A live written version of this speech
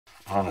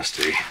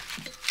Honesty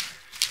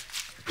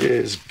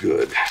is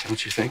good,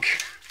 don't you think?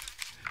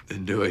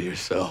 Then do it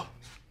yourself.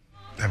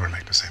 Never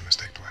make the same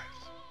mistake twice.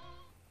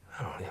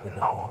 I don't even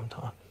know who I'm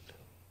talking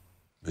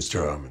to.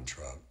 Mr.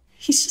 Armentrout.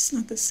 He's just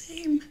not the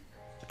same.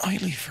 I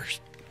leave first.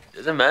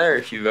 Doesn't matter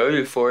if you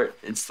voted for it,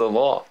 it's the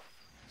law.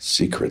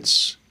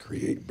 Secrets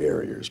create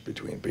barriers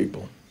between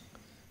people.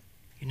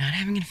 You're not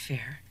having an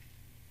affair.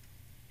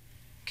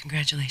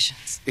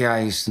 Congratulations. Yeah,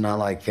 I used to not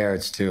like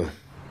carrots, too.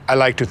 I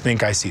like to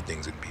think I see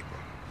things in people.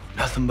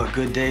 Nothing but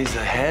good days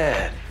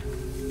ahead.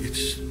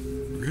 It's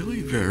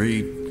really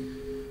very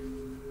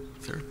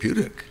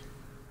therapeutic.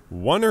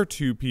 One or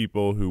two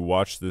people who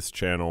watch this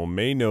channel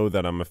may know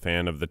that I'm a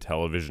fan of the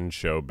television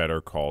show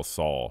Better Call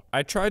Saul.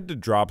 I tried to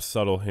drop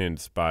subtle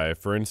hints by,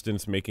 for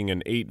instance, making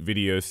an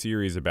 8-video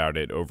series about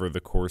it over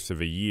the course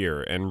of a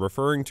year and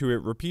referring to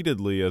it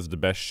repeatedly as the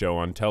best show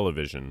on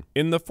television.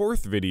 In the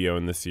 4th video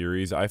in the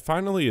series, I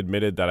finally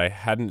admitted that I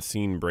hadn't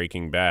seen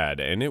Breaking Bad,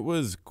 and it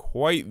was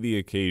quite the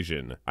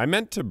occasion. I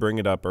meant to bring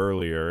it up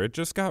earlier, it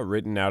just got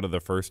written out of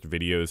the first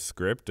video's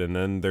script, and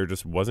then there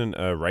just wasn't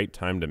a right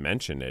time to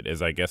mention it,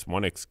 is I guess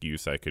one excuse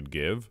I could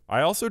give.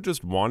 I also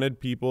just wanted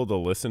people to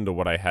listen to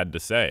what I had to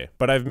say.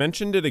 But I've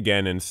mentioned it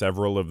again in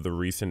several of the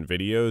recent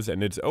videos,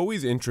 and it's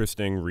always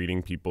interesting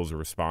reading people's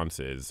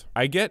responses.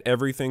 I get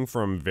everything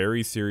from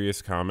very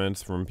serious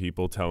comments from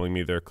people telling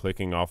me they're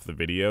clicking off the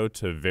video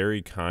to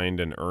very kind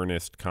and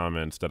earnest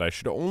comments that I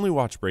should only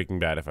watch Breaking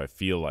Bad if I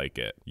feel like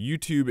it.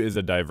 YouTube is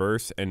a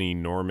diverse and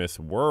enormous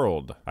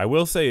world. I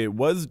will say it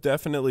was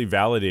definitely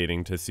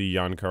validating to see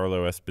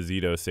Giancarlo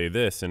Esposito say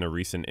this in a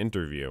recent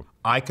interview.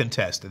 I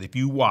contest that if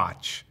you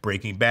watch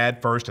Breaking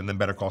Bad first and then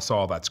Better Call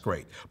Saul, that's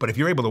great. But if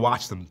you're able to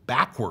watch them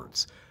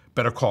backwards,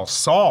 Better Call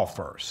Saul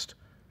first,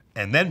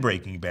 and then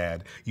Breaking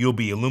Bad, you'll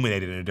be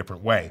illuminated in a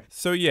different way.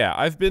 So yeah,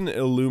 I've been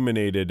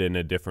illuminated in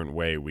a different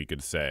way, we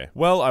could say.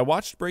 Well, I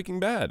watched Breaking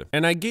Bad,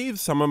 and I gave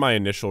some of my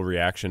initial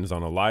reactions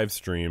on a live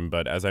stream,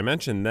 but as I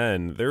mentioned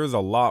then, there was a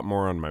lot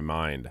more on my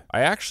mind. I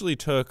actually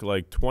took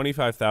like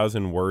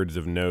 25,000 words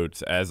of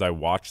notes as I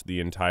watched the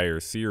entire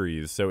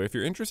series, so if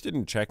you're interested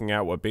in checking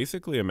out what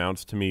basically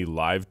amounts to me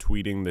live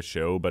tweeting the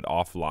show but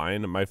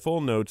offline, my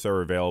full notes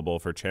are available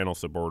for channel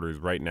supporters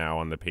right now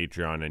on the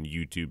Patreon and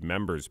YouTube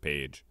members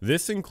page.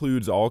 This includes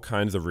all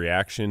kinds of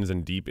reactions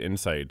and deep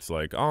insights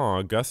like,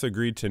 "Aw, Gus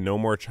agreed to no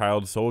more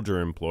child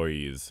soldier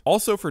employees."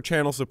 Also for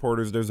channel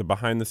supporters, there's a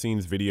behind the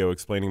scenes video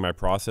explaining my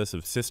process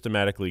of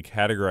systematically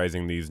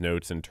categorizing these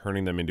notes and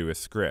turning them into a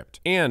script.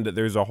 And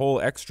there's a whole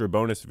extra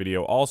bonus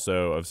video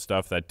also of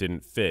stuff that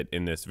didn't fit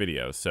in this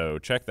video, so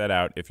check that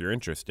out if you're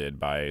interested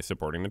by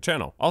supporting the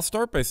channel. I'll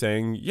start by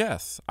saying,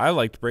 yes, I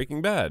liked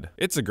Breaking Bad.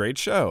 It's a great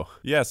show.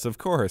 Yes, of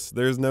course,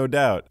 there's no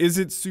doubt. Is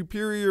it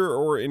superior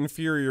or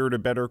inferior to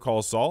Better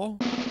Call Saul?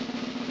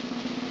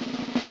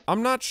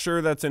 I'm not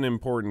sure that's an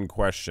important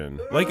question.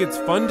 Like, it's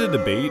fun to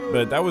debate,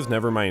 but that was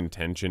never my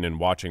intention in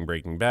watching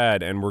Breaking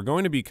Bad, and we're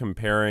going to be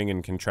comparing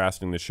and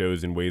contrasting the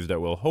shows in ways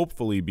that will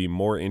hopefully be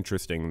more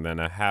interesting than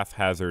a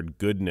haphazard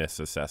goodness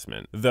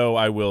assessment. Though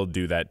I will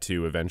do that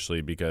too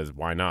eventually, because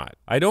why not?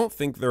 I don't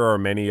think there are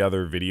many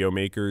other video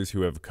makers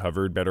who have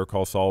covered Better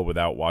Call Saul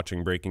without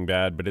watching Breaking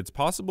Bad, but it's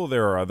possible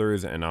there are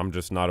others and I'm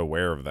just not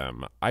aware of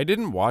them. I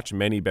didn't watch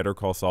many Better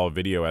Call Saul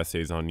video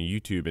essays on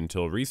YouTube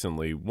until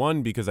recently,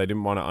 one, because I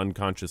didn't want to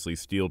unconsciously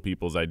steal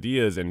people's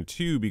ideas, and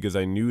two, because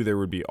I knew there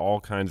would be all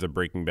kinds of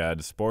Breaking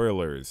Bad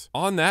spoilers.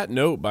 On that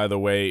note, by the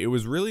way, it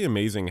was really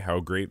amazing how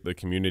great the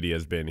community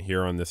has been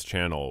here on this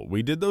channel.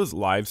 We did those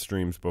live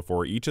streams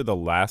before each of the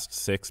last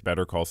 6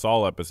 Better Call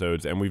Saul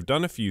episodes, and we've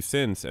done a few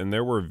since, and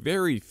there were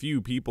very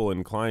few people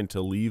inclined to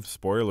leave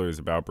spoilers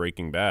about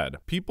Breaking Bad.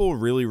 People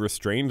really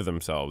restrained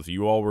themselves.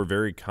 You all were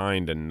very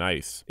kind and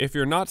nice. If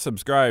you're not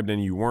subscribed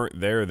and you weren't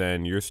there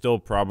then, you're still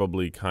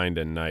probably kind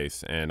and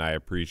nice, and I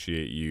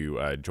appreciate you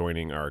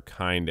joining our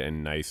kind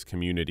and nice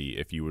community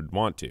if you would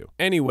want to.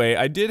 Anyway,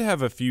 I did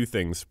have a few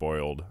things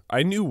spoiled.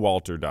 I knew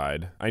Walter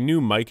died. I knew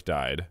Mike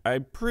died. I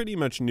pretty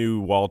much knew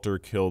Walter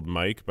killed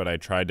Mike, but I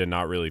tried to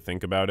not really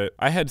think about it.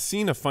 I had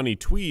seen a funny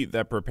tweet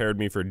that prepared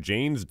me for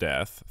Jane's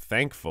death,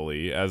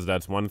 thankfully, as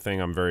that's one thing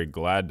I'm very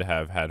glad to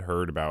have had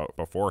heard about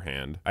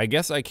beforehand. I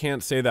guess I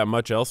can't say that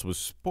much else was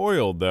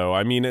spoiled though.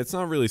 I mean, it's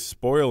not really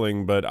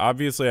spoiling, but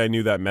obviously I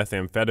knew that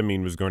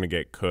methamphetamine was going to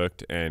get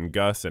cooked and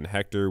Gus and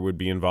Hector would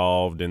be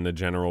involved in the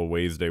general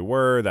ways they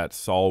were, that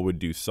Saul would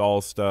do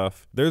Saul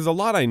stuff. There's a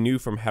lot I knew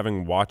from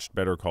having watched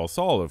Better Call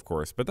Saul, of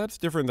course, but that's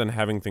different than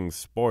having things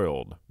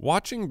spoiled.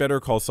 Watching Better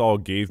Call Saul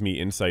gave me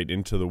insight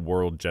into the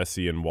world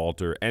Jesse and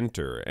Walter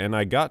enter, and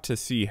I got to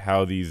see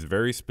how these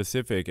very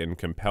specific and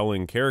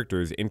compelling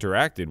characters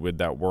interacted with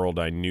that world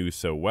I knew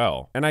so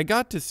well. And I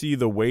got to see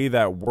the way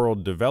that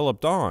world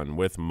developed on,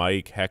 with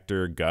Mike,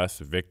 Hector, Gus,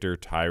 Victor,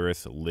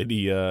 Tyrus,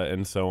 Lydia,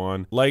 and so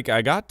on. Like,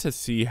 I got to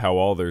see how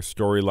all their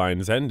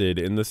storylines ended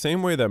in the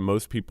same way that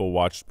most people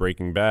people watched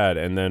Breaking Bad,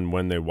 and then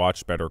when they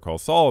watched Better Call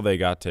Saul, they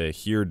got to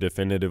hear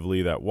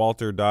definitively that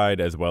Walter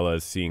died, as well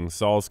as seeing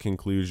Saul's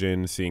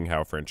conclusion, seeing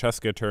how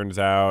Francesca turns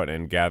out,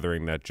 and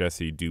gathering that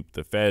Jesse duped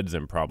the feds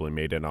and probably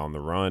made it on the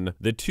run.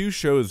 The two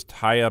shows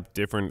tie up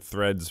different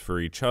threads for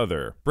each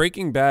other.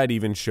 Breaking Bad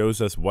even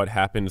shows us what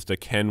happens to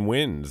Ken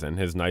Wins and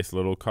his nice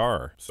little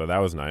car, so that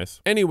was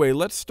nice. Anyway,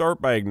 let's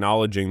start by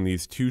acknowledging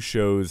these two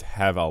shows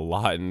have a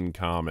lot in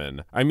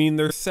common. I mean,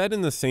 they're set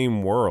in the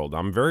same world.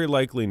 I'm very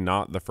likely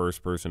not the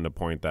first person to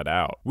point that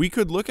out. We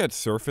could look at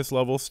surface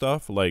level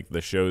stuff, like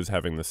the shows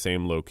having the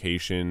same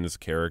locations,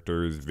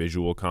 characters,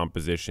 visual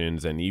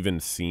compositions, and even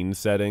scene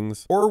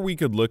settings. Or we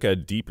could look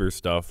at deeper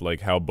stuff,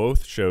 like how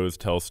both shows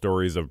tell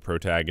stories of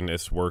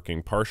protagonists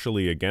working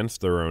partially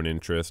against their own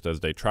interest as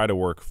they try to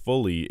work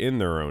fully in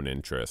their own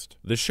interest.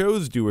 The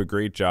shows do a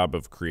great job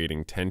of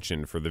creating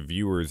tension for the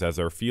viewers as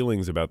our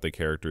feelings about the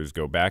characters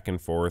go back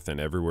and forth and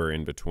everywhere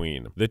in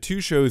between. The two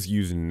shows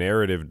use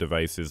narrative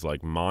devices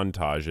like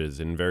montages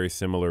in very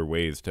similar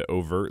ways to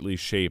overtly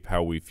shape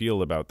how we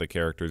feel about the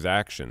characters'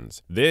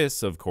 actions.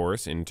 This, of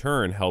course, in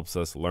turn helps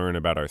us learn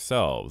about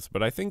ourselves,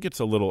 but I think it's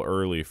a little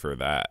early for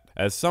that.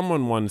 As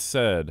someone once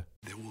said,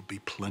 There will be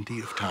plenty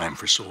of time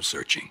for soul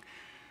searching.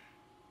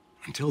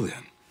 Until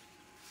then,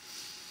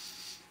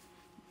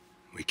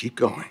 we keep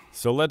going.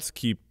 So let's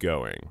keep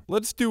going.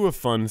 Let's do a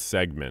fun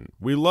segment.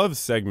 We love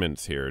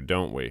segments here,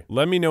 don't we?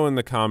 Let me know in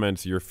the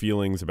comments your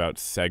feelings about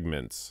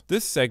segments.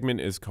 This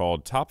segment is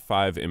called Top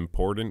 5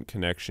 Important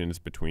Connections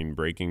Between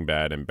Breaking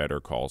Bad and Better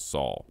Call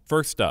Saul.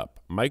 First up,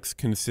 Mike's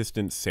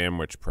consistent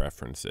sandwich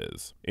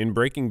preferences. In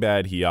Breaking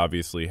Bad, he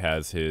obviously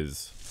has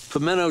his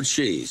pimento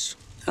cheese.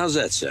 How's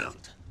that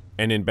sound?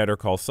 And in Better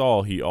Call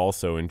Saul, he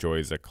also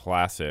enjoys a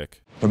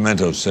classic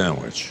pimento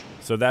sandwich.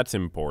 So that's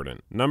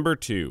important. Number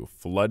 2,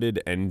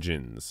 flooded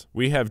engines.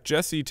 We have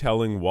Jesse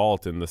telling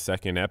Walt in the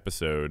second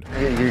episode,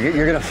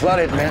 You're gonna flood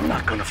it, man. I'm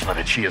not going to flood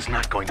it. She is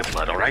not going to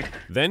flood, all right?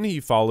 Then he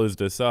follows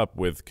this up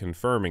with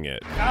confirming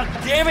it. God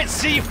damn it,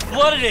 see, you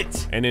flooded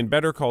it! And in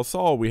Better Call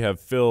Saul, we have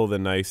Phil, the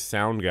nice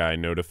sound guy,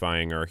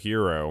 notifying our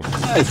hero.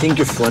 I think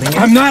you're flooding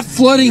it. I'm not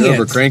flooding You're it.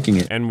 overcranking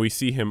it. And we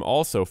see him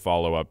also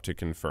follow up to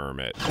confirm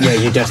it. Yeah,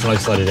 you definitely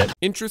flooded it.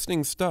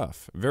 Interesting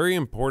stuff. Very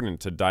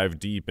important to dive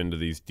deep into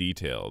these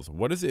details.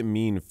 What does it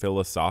mean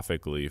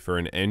philosophically for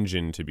an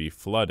engine to be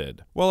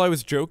flooded? Well, I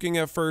was joking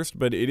at first,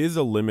 but it is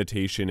a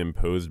limitation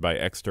imposed by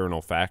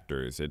external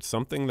factors. It's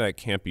something that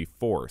can't be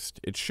forced.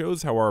 It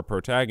shows how our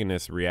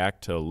protagonists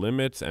react to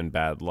limits and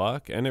bad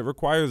luck, and it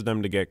requires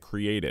them to get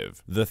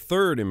creative. The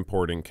third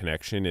important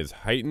connection is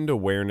heightened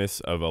awareness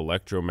of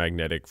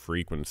electromagnetic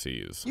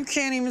frequencies. You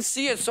can't even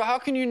see it, so how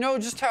can you know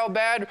just how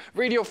bad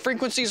radio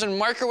frequencies and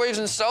microwaves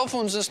and cell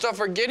phones and stuff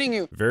are getting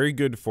you? Very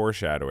good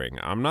foreshadowing.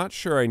 I'm not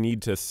sure I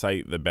need to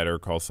cite the Better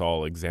Call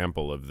Saul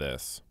example of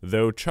this,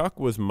 though Chuck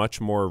was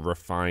much more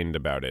refined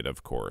about it,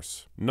 of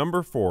course.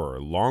 Number 4,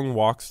 long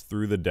walks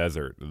through the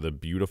desert, the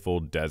beautiful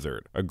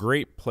desert. A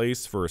great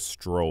place for a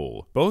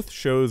stroll. Both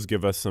shows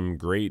give us some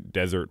great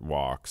desert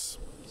walks.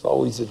 It's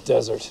always a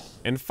desert.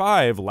 And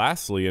 5,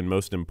 lastly and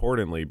most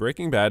importantly,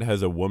 Breaking Bad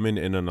has a woman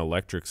in an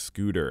electric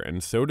scooter,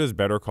 and so does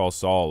Better Call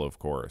Saul, of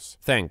course.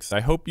 Thanks,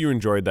 I hope you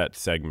enjoyed that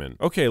segment.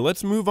 Okay,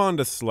 let's move on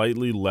to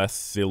slightly less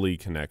silly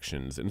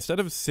connections. Instead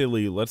of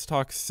silly, let's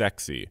talk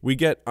sexy. We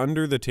get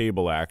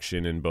under-the-table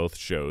action in both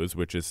shows,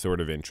 which is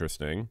sort of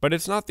interesting, but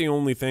it's not the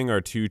only thing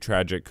our two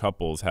tragic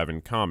couples have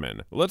in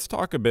common. Let's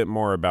talk a bit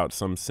more about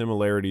some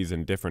similarities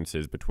and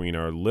differences between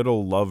our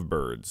little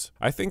lovebirds.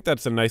 I think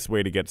that's a nice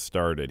way to get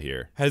started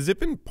here. Has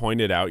it been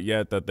pointed out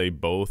yet that they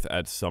both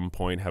at some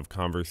point have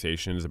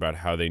conversations about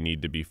how they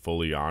need to be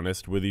fully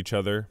honest with each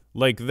other?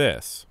 Like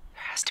this.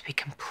 There has to be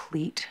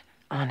complete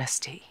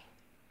honesty.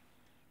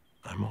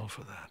 I'm all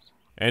for that.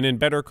 And in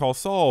Better Call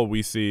Saul,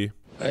 we see,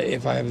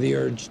 If I have the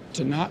urge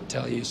to not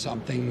tell you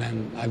something,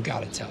 then I've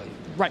got to tell you.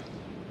 Right.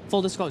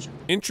 Full disclosure.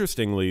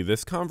 Interestingly,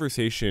 this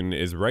conversation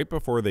is right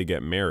before they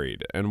get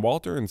married, and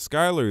Walter and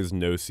Skyler's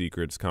no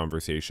secrets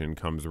conversation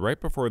comes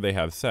right before they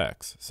have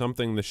sex,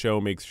 something the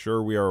show makes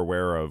sure we are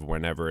aware of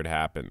whenever it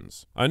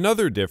happens.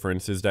 Another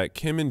difference is that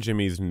Kim and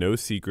Jimmy's no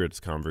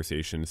secrets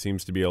conversation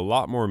seems to be a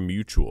lot more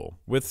mutual.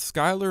 With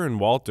Skyler and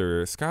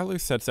Walter,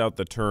 Skyler sets out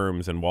the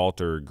terms and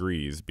Walter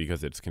agrees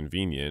because it's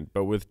convenient,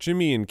 but with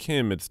Jimmy and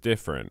Kim it's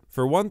different.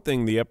 For one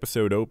thing, the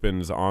episode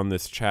opens on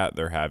this chat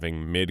they're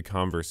having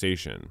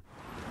mid-conversation.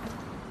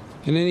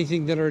 And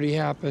anything that already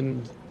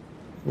happened,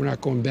 we're not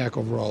going back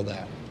over all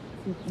that.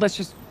 Let's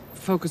just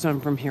focus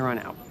on from here on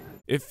out.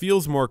 It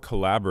feels more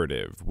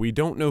collaborative. We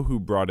don't know who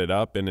brought it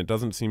up, and it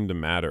doesn't seem to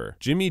matter.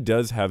 Jimmy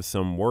does have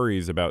some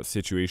worries about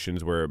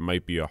situations where it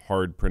might be a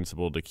hard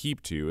principle to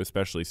keep to,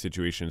 especially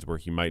situations where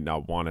he might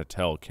not want to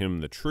tell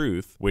Kim the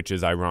truth, which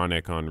is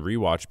ironic on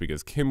rewatch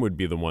because Kim would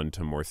be the one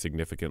to more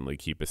significantly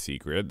keep a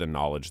secret, the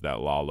knowledge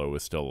that Lalo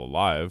is still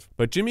alive.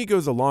 But Jimmy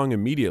goes along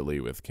immediately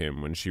with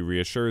Kim when she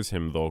reassures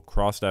him they'll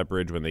cross that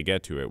bridge when they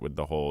get to it with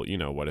the whole,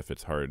 what if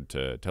it's hard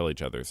to tell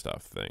each other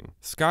stuff thing.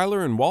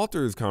 Skyler and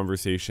Walter's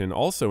conversation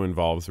also involves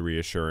involves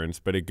reassurance,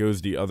 but it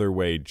goes the other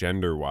way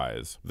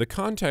gender-wise. The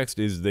context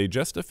is they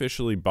just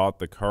officially bought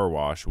the car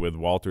wash with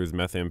Walter's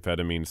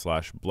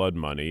methamphetamine/blood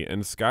money,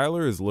 and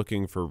Skylar is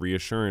looking for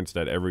reassurance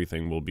that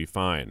everything will be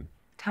fine.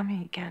 Tell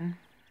me again.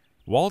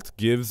 Walt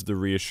gives the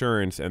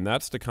reassurance, and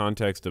that's the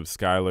context of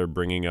Skylar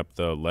bringing up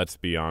the let's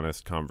be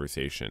honest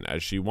conversation,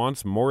 as she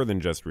wants more than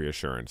just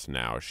reassurance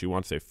now. She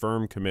wants a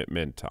firm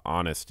commitment to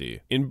honesty.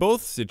 In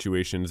both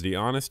situations, the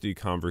honesty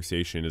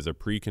conversation is a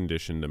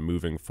precondition to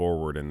moving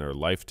forward in their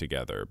life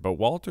together, but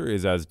Walter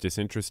is as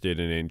disinterested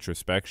in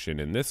introspection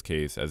in this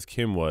case as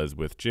Kim was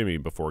with Jimmy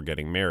before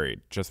getting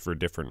married, just for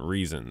different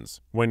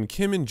reasons. When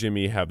Kim and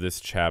Jimmy have this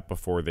chat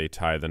before they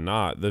tie the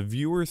knot, the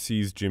viewer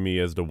sees Jimmy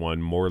as the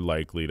one more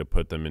likely to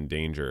put them in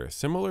danger,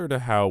 similar to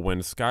how when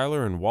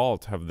Skylar and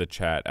Walt have the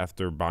chat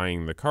after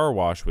buying the car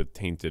wash with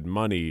tainted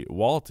money,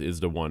 Walt is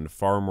the one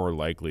far more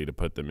likely to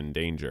put them in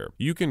danger.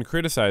 You can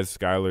criticize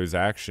Skylar's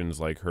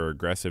actions, like her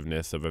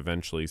aggressiveness of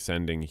eventually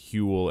sending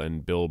Huel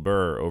and Bill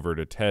Burr over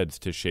to Ted's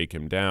to shake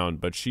him down,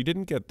 but she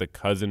didn't get the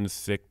cousins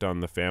sicked on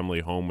the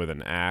family home with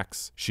an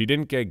axe, she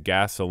didn't get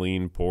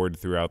gasoline poured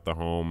throughout the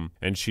home,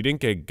 and she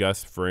didn't get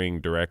Gus Fring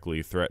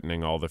directly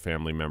threatening all the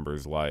family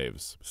members'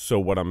 lives. So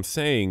what I'm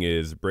saying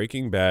is,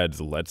 Breaking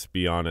Bad's let's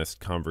be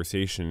honest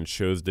conversation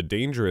shows the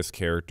dangerous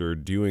character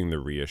doing the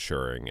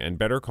reassuring, and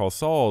Better Call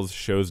Saul's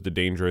shows the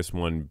dangerous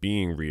one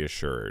being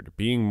reassured,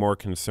 being more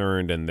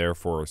concerned and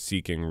therefore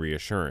seeking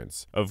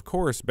reassurance. Of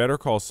course, Better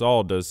Call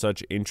Saul does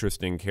such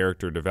interesting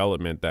character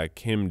development that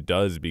Kim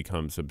does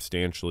become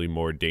substantially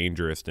more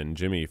dangerous than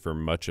Jimmy for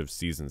much of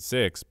season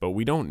 6, but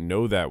we don't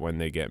know that when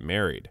they get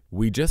married.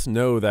 We just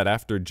know that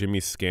after Jimmy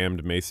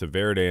scammed Mesa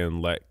Verde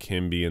and let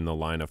Kim be in the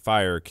line of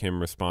fire,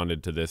 Kim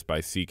responded to this by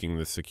seeking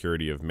the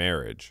security of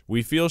marriage.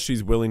 We feel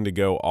she's willing to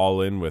go all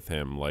in with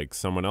him, like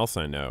someone else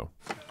I know.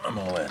 I'm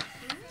all in.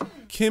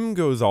 Kim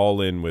goes all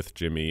in with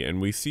Jimmy,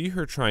 and we see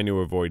her trying to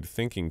avoid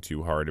thinking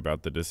too hard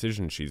about the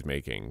decision she's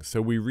making,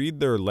 so we read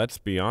their let's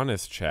be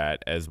honest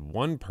chat as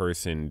one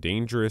person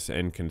dangerous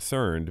and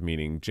concerned,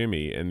 meaning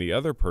Jimmy, and the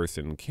other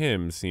person,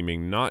 Kim,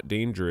 seeming not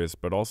dangerous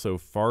but also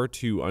far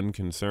too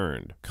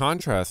unconcerned.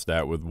 Contrast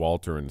that with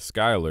Walter and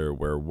Skylar,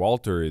 where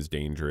Walter is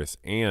dangerous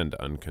and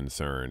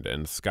unconcerned,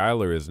 and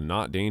Skylar is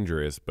not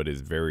dangerous but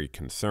is very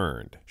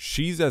concerned.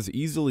 She's as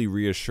easily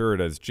reassured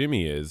as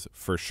Jimmy is,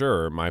 for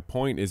sure. My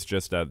point is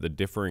just that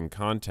the differing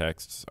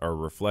contexts are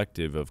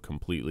reflective of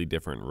completely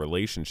different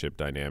relationship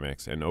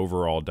dynamics and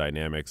overall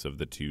dynamics of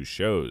the two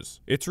shows.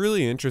 It's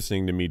really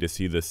interesting to me to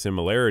see the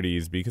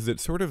similarities because it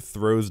sort of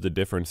throws the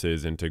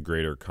differences into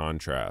greater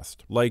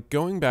contrast. Like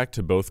going back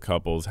to both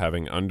couples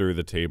having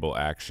under-the-table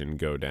action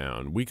go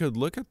down, we could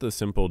look at the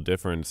simple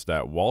difference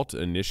that Walt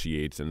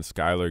initiates and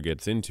Skylar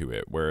gets into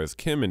it, whereas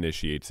Kim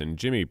initiates and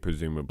Jimmy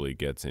presumably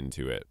gets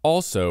into it.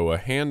 Also, a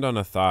hand on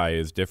a thigh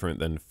is different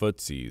than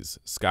footsies.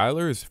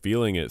 Skylar is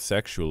feeling it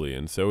sexually,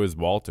 and so is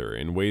Walter,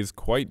 in ways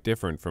quite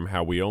different from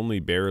how we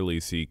only barely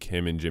see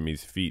Kim and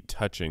Jimmy's feet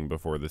touching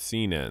before the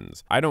scene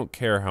ends. I don't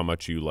care how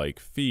much you like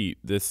feet,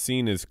 this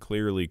scene is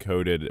clearly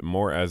coded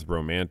more as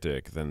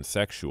romantic than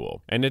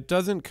sexual. And it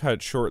doesn't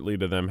cut shortly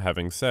to them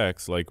having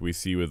sex like we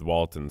see with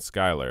Walt and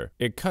Skylar.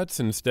 It cuts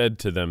instead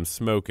to them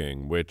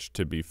smoking, which,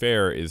 to be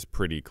fair, is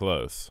pretty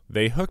close.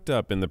 They hooked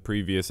up in the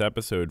previous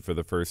episode for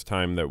the first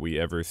time that we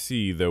ever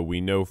see, though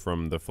we know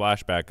from the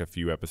flashback a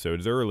few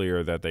episodes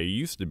earlier that they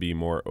used to be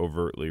more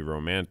overtly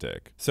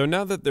romantic. So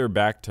now that they're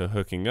back to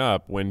hooking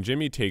up, when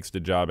Jimmy takes the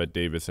job at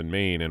Davis and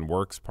Maine and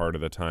works part of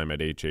the time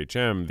at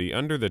HHM, the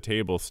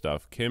under-the-table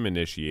stuff Kim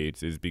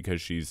initiates is because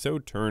she's so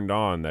turned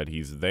on that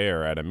he's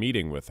there at a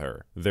meeting with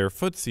her. Their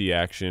footsie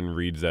action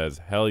reads as,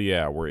 hell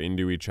yeah, we're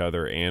into each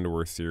other and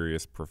we're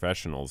serious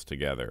professionals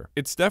together.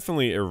 It's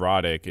definitely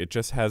erotic, it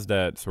just has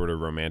that sort of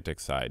romantic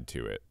side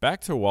to it.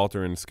 Back to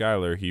Walter and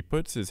Skylar, he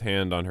puts his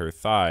hand on her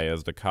thigh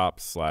as the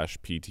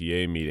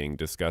cops/PTA meeting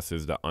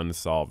discusses the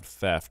unsolved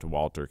theft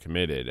Walter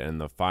committed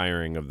and the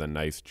firing of the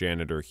nice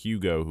janitor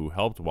Hugo who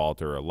helped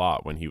Walter a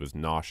lot when he was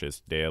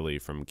nauseous daily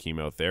from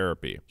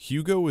chemotherapy.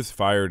 Hugo was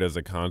fired as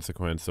a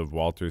consequence of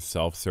Walter's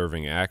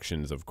self-serving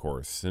actions, of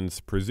course, since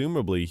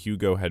presumably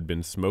Hugo had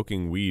been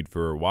smoking weed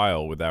for a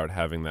while without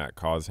having that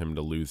cause him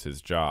to lose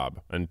his job,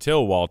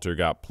 until Walter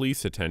got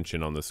police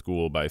attention on the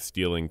school by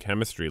stealing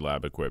chemistry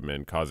lab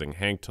equipment, causing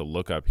Hank to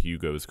look up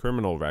Hugo's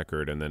criminal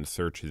record and then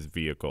search his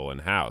vehicle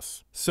and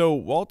house. So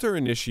Walter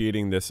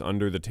initiating this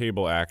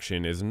under-the-table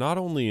action is not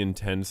only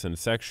intense and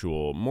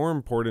sexual, more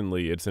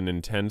importantly, it's an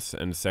intense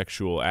and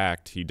sexual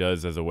act he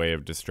does as a way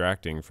of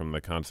distracting from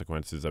the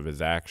consequences of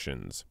his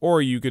actions.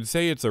 Or you could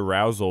say it's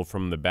arousal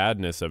from the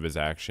badness of his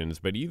actions,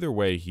 but either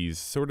way, he's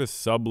sort of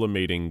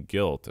sublimating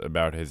guilt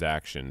about his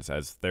actions,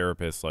 as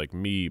therapists like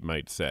me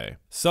might say.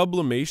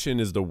 Sublimation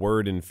is the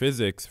word in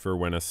physics for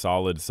when a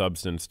solid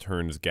substance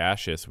turns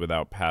gaseous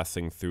without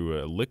passing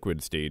through a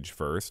liquid stage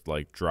first,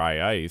 like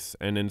dry ice,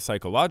 and in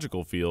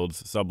psychological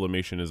fields,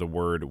 sublimation is a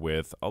word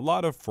with a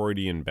lot of Freudian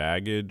Freudian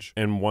baggage,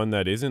 and one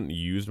that isn't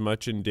used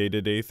much in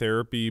day-to-day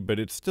therapy, but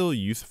it's still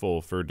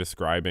useful for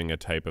describing a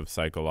type of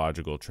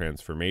psychological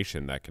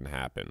transformation that can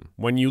happen.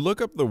 When you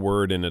look up the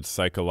word in its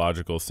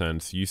psychological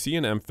sense, you see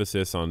an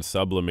emphasis on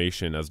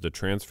sublimation as the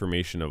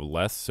transformation of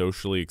less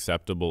socially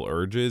acceptable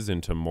urges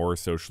into more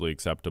socially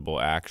acceptable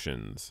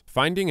actions.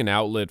 Finding an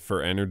outlet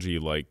for energy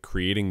like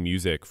creating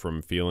music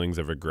from feelings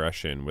of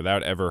aggression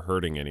without ever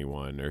hurting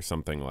anyone or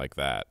something like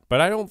that. But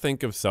I don't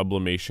think of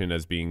sublimation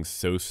as being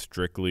so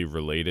strictly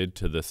related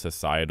to the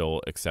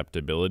societal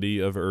acceptability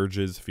of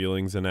urges,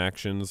 feelings, and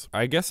actions.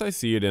 I guess I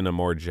see it in a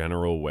more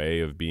general way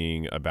of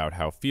being about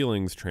how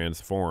feelings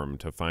transform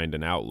to find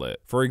an outlet.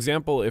 For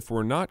example, if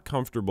we're not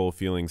comfortable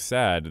feeling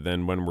sad,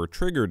 then when we're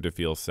triggered to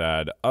feel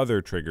sad,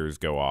 other triggers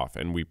go off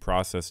and we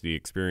process the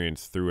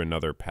experience through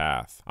another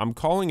path. I'm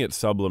calling it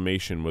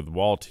sublimation with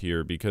Walt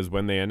here because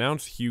when they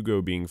announce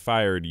Hugo being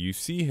fired, you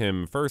see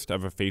him first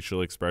have a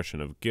facial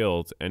expression of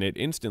guilt, and it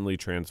instantly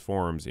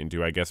transforms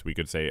into, I guess we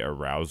could say,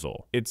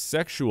 arousal. It's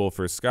sexual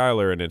for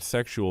Skylar and it's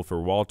sexual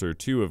for Walter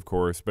too, of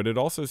course, but it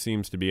also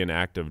seems to be an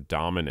act of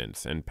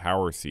dominance and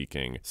power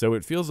seeking, so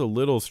it feels a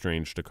little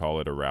strange to call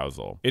it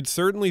arousal. It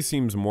certainly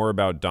seems more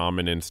about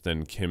dominance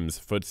than Kim's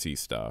footsie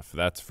stuff,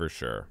 that's for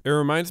sure. It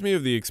reminds me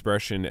of the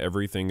expression,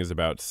 everything is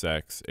about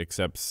sex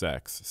except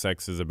sex.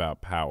 Sex is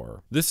about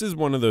power. This is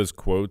one of those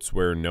quotes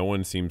where no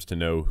one seems to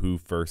know who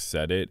first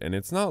said it, and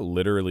it's not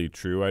literally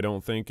true, I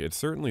don't think. It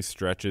certainly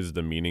stretches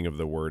the meaning of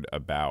the word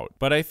about.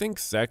 But I think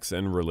sex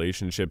and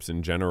relationships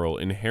in general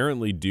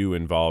inherently do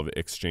involve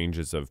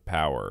exchanges of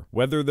power.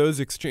 Whether those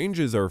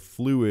exchanges are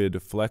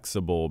fluid,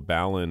 flexible,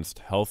 balanced,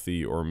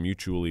 healthy, or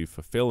mutually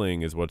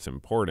fulfilling is what's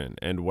important,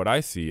 and what I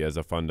see as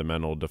a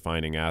fundamental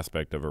defining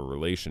aspect of a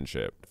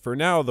relationship. For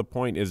now, the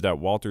point is that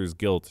Walter's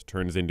guilt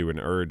turns into an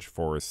urge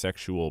for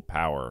sexual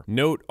power.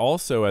 Note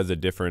also as a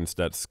difference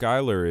that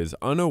Skylar is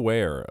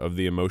unaware of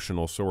the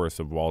emotional source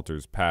of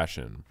Walter's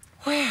passion.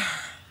 Where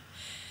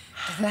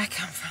did that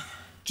come from?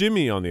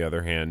 Jimmy, on the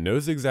other hand,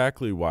 knows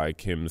exactly why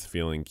Kim's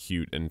feeling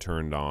cute and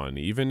turned on,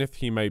 even if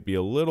he might be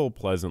a little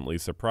pleasantly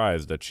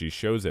surprised that she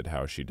shows it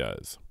how she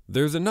does.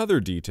 There's another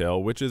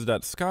detail, which is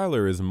that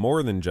Skylar is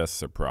more than just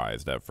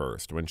surprised at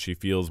first when she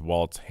feels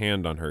Walt's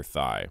hand on her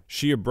thigh.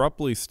 She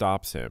abruptly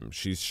stops him.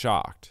 She's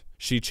shocked.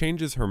 She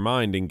changes her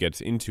mind and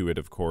gets into it,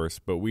 of course,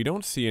 but we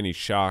don't see any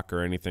shock or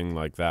anything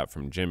like that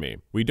from Jimmy.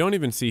 We don't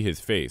even see his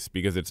face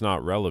because it's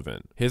not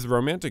relevant. His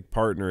romantic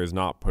partner is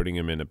not putting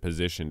him in a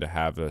position to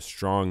have a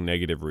strong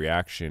negative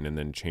reaction and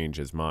then change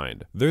his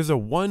mind. There's a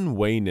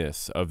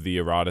one-wayness of the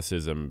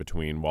eroticism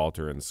between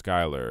Walter and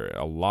Skylar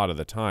a lot of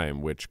the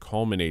time, which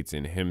culminates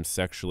in him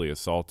sexually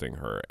assaulting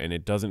her, and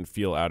it doesn't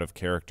feel out of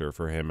character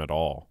for him at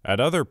all. At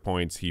other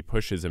points, he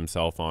pushes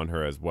himself on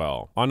her as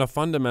well. On a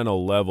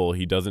fundamental level,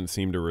 he doesn't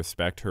seem to respect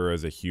her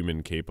as a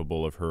human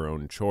capable of her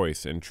own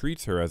choice and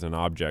treats her as an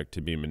object to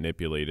be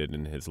manipulated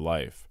in his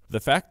life. The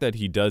fact that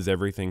he does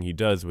everything he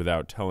does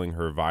without telling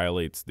her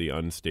violates the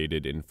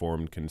unstated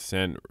informed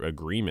consent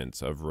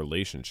agreements of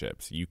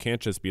relationships. You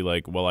can't just be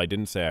like, well, I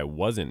didn't say I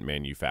wasn't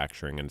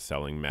manufacturing and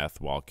selling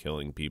meth while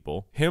killing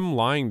people. Him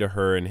lying to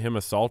her and him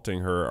assaulting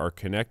her are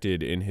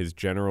connected in his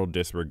general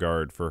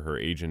disregard for her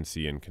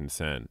agency and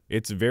consent.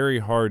 It's very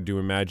hard to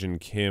imagine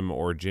Kim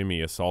or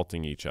Jimmy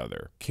assaulting each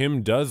other.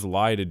 Kim does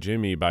lie to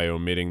Jimmy by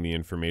omitting the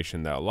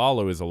information that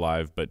Lalo is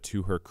alive, but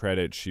to her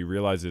credit, she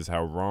realizes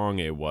how wrong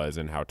it was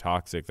and how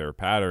toxic their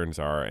patterns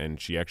are,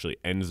 and she actually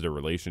ends the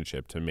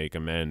relationship to make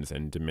amends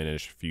and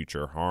diminish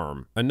future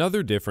harm.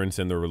 Another difference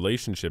in the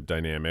relationship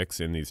dynamics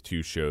in these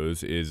two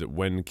shows is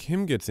when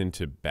Kim gets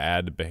into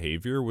bad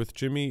behavior with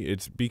Jimmy,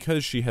 it's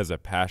because she has a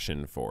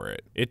passion for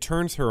it. It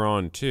turns her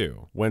on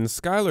too. When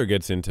Skylar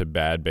gets into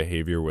bad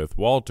behavior with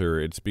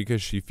Walter, it's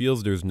because she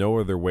feels there's no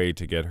other way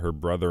to get her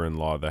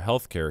brother-in-law the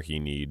healthcare he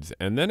needs,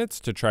 and then it's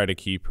to try to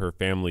keep her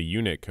family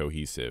unit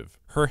cohesive.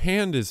 Her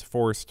hand is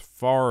forced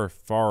far,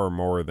 far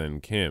more than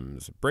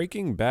Kim's.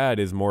 Breaking Bad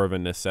is more of a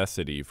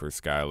necessity for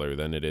Skylar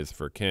than it is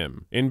for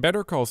Kim. In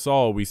Better Call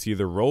Saul, we see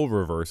the role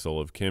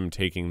reversal of Kim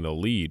taking the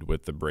lead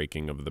with the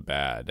breaking of the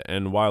bad,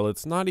 and while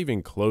it's not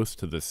even close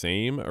to the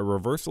same, a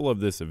reversal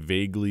of this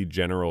vaguely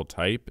general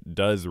type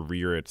does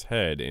rear its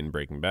head in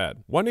Breaking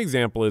Bad. One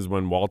example is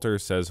when Walter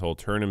says he'll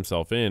turn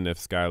himself in if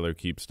Skylar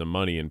keeps the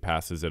money and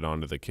passes it on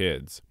to the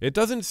kids. It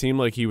doesn't seem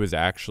like he was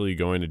actually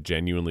going to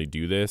genuinely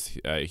do this.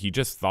 He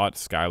just thought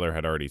Skylar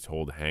had already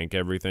told Hank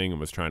everything and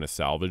was trying to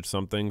salvage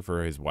something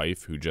for his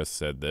wife who just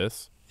said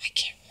this. I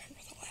can't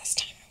remember the last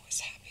time I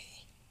was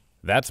happy.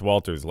 That's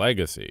Walter's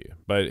legacy,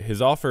 but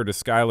his offer to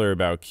Skylar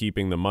about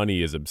keeping the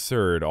money is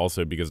absurd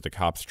also because the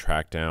cops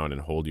track down and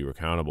hold you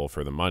accountable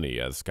for the money,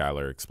 as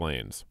Skylar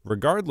explains.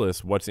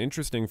 Regardless, what's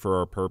interesting for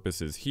our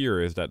purposes here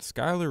is that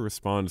Skylar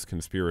responds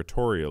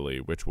conspiratorially,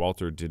 which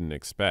Walter didn't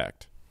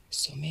expect.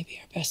 So maybe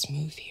our best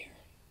move here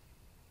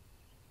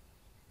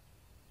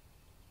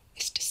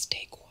is to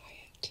stay quiet.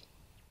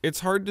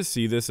 It's hard to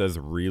see this as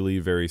really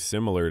very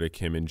similar to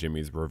Kim and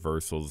Jimmy's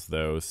reversals,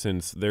 though,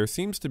 since there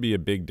seems to be a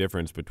big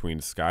difference between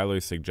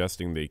Skylar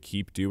suggesting they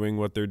keep doing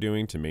what they're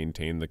doing to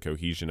maintain the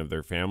cohesion of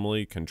their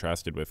family,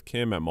 contrasted with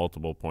Kim at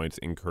multiple points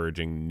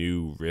encouraging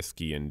new,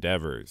 risky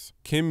endeavors.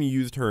 Kim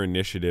used her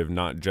initiative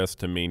not just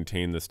to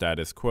maintain the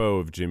status quo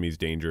of Jimmy's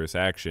dangerous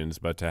actions,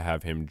 but to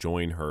have him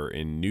join her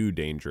in new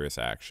dangerous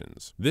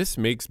actions. This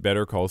makes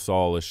Better Call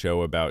Saul a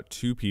show about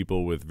two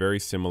people with very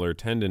similar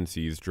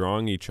tendencies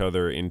drawing each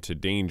other into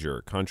danger,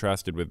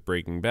 contrasted with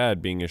Breaking Bad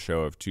being a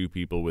show of two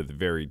people with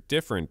very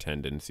different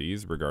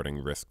tendencies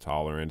regarding risk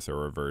tolerance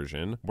or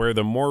aversion, where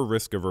the more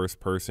risk-averse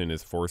person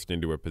is forced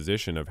into a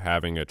position of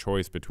having a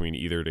choice between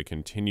either to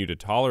continue to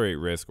tolerate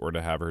risk or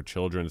to have her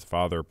children's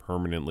father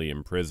permanently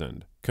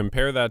imprisoned.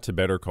 Compare that to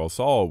Better Call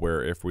Saul,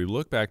 where if we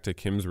look back to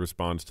Kim's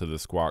response to the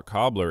squat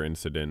cobbler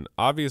incident,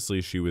 obviously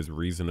she was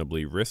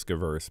reasonably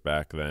risk-averse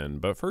back then,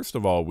 but first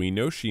of all, we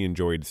know she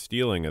enjoyed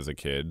stealing as a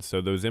kid, so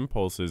those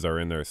impulses are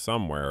in there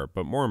somewhere,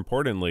 but more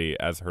importantly,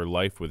 as her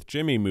life with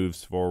Jimmy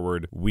moves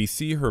forward, we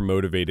see her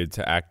motivated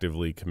to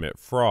actively commit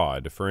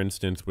fraud, for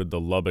instance with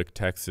the Lubbock,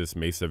 Texas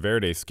Mesa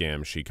Verde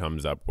scam she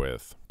comes up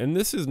with. And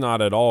this is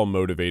not at all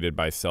motivated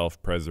by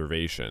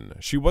self-preservation.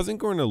 She wasn't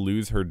going to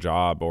lose her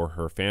job or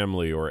her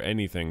family or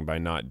anything by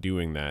not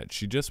doing that.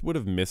 She just would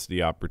have missed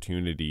the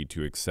opportunity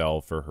to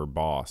excel for her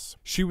boss.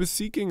 She was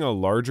seeking a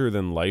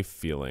larger-than-life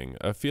feeling,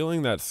 a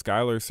feeling that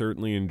Skylar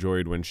certainly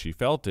enjoyed when she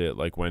felt it,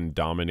 like when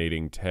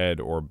dominating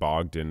Ted or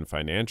Bogdan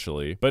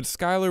financially, but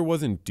Skylar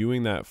wasn't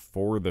doing that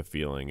for the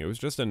feeling. It was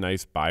just a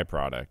nice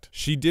byproduct.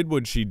 She did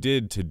what she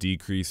did to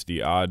decrease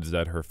the odds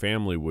that her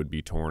family would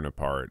be torn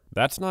apart.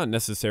 That's not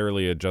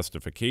necessarily a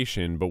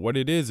justification, but what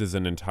it is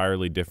an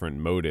entirely different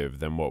motive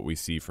than what we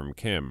see from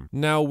Kim.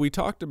 Now, we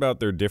talked about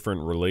their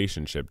different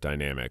relationship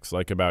dynamics,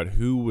 like about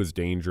who was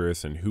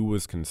dangerous and who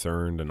was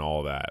concerned and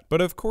all that. But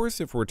of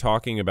course, if we're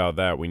talking about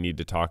that, we need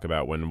to talk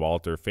about when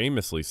Walter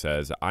famously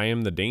says, "I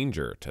am the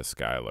danger," to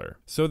Skylar.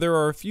 So there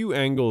are a few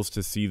angles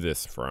to see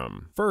this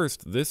from.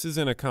 First, this is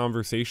in a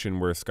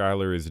conversation where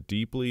Skylar is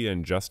deeply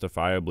and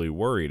justifiably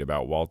worried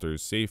about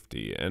Walter's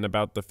safety and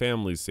about the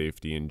family's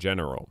safety in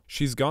general.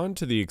 She's gone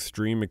to the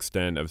extreme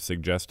extent of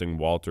suggesting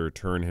Walter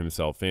turn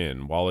himself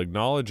in, while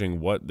acknowledging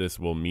what this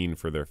will mean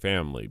for their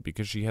family,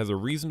 because she has a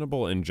reasonable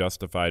and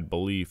justified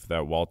belief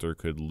that Walter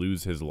could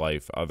lose his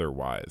life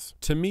otherwise.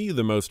 To me,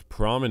 the most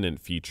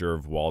prominent feature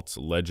of Walt's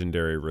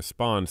legendary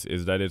response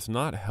is that it's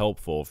not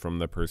helpful from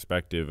the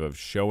perspective of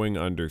showing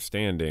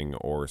understanding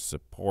or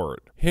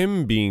support.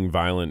 Him being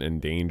violent and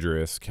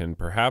dangerous can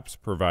perhaps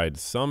provide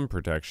some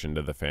protection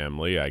to the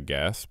family, I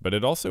guess, but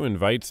it also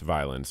invites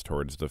violence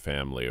towards the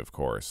family, of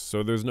course,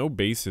 so there's no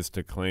basis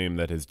to claim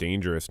that his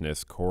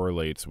dangerousness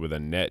correlates with a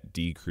net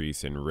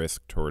decrease in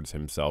risk towards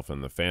himself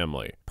and the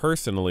family.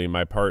 Personally,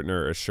 my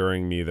partner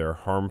assuring me they're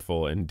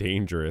harmful and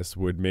dangerous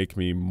would make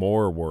me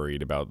more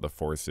worried about the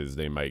forces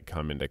they might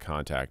come into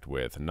contact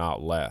with,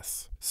 not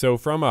less. So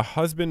from a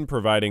husband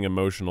providing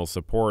emotional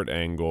support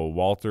angle,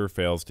 Walter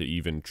fails to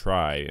even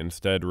try,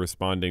 instead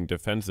responding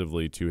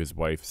defensively to his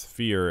wife's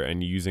fear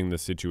and using the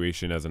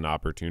situation as an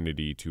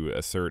opportunity to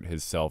assert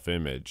his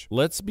self-image.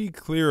 Let's be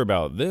clear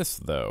about this,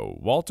 though.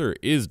 Walter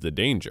is the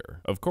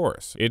danger, of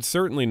course. It's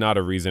certainly not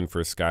a reason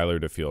for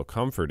Skylar to feel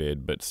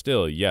comforted, but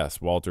still,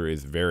 yes, Walter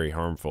is very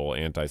harmful,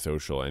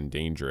 antisocial, and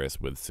dangerous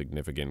with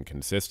significant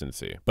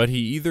consistency. But he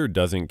either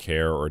doesn't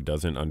care or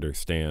doesn't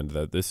understand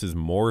that this is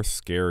more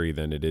scary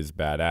than it is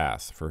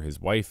badass, for his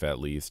wife at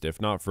least,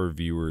 if not for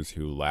viewers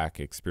who lack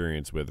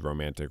experience with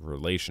romantic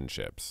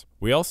relationships.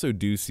 We also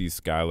do see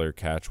Skylar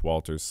catch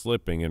Walter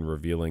slipping and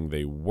revealing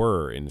they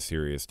were in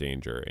serious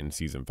danger in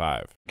season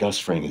 5. Gus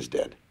Fring is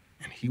dead,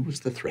 and he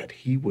was the threat.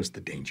 He was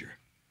the danger.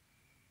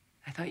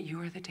 I thought you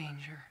were the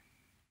danger.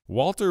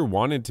 Walter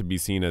wanted to be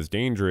seen as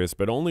dangerous,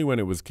 but only when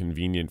it was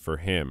convenient for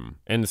him.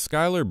 And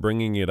Skylar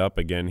bringing it up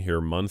again here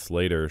months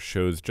later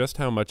shows just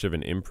how much of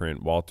an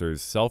imprint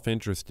Walter's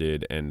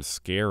self-interested and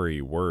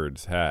scary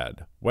words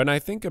had. When I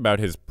think about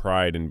his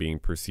pride in being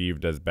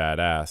perceived as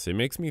badass, it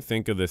makes me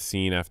think of the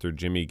scene after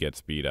Jimmy gets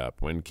beat up,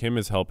 when Kim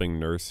is helping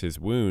nurse his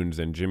wounds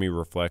and Jimmy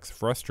reflects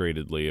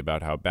frustratedly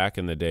about how back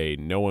in the day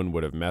no one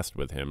would have messed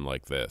with him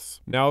like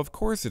this. Now, of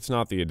course, it's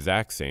not the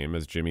exact same,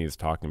 as Jimmy is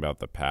talking about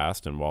the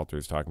past and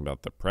Walter's talking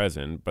about the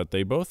present, but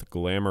they both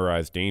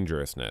glamorize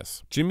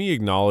dangerousness. Jimmy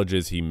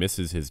acknowledges he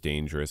misses his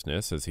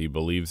dangerousness as he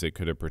believes it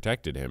could have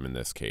protected him in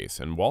this case,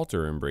 and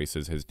Walter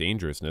embraces his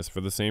dangerousness for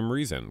the same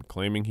reason,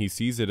 claiming he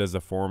sees it as a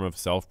form of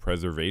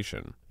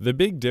self-preservation. The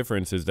big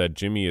difference is that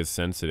Jimmy is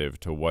sensitive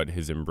to what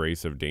his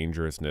embrace of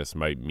dangerousness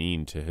might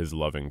mean to his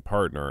loving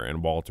partner,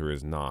 and Walter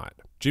is not.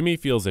 Jimmy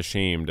feels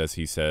ashamed as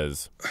he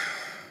says,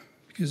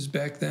 Because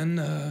back then,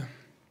 I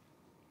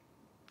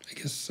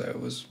guess I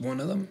was one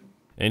of them.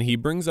 And he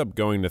brings up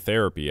going to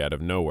therapy out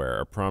of nowhere,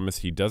 a promise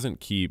he doesn't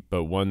keep,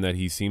 but one that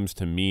he seems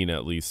to mean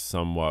at least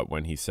somewhat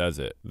when he says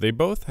it. They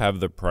both have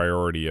the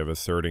priority of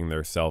asserting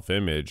their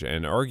self-image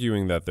and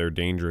arguing that their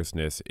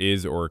dangerousness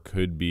is or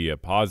could be a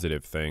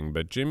positive thing,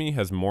 but Jimmy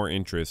has more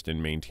interest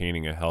in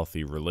maintaining a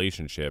healthy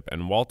relationship,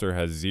 and Walter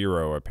has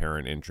zero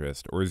apparent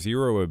interest or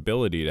zero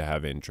ability to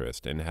have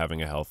interest in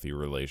having a healthy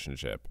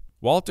relationship.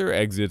 Walter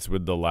exits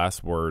with the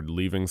last word,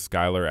 leaving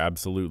Skylar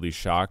absolutely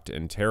shocked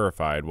and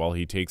terrified while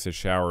he takes a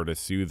shower to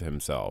soothe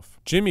himself.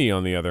 Jimmy,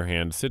 on the other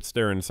hand, sits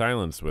there in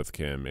silence with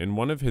Kim in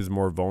one of his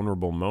more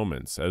vulnerable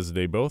moments, as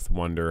they both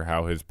wonder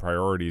how his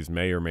priorities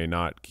may or may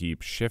not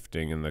keep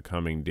shifting in the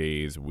coming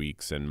days,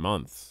 weeks, and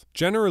months.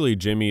 Generally,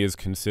 Jimmy is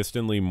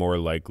consistently more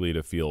likely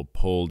to feel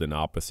pulled in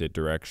opposite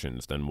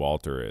directions than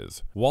Walter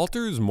is.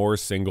 Walter is more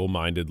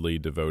single-mindedly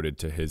devoted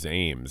to his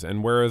aims,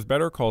 and whereas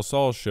Better Call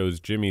Saul shows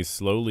Jimmy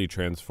slowly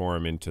transform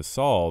into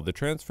Saul, the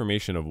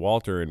transformation of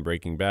Walter in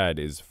Breaking Bad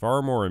is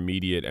far more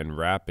immediate and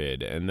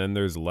rapid, and then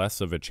there's less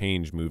of a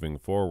change moving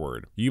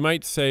forward. You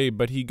might say,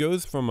 but he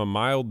goes from a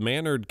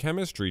mild-mannered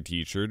chemistry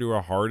teacher to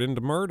a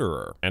hardened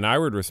murderer. And I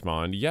would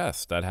respond,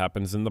 yes, that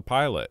happens in the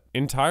pilot.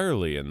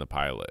 Entirely in the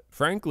pilot.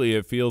 Frankly,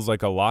 it feels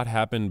like a lot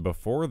happened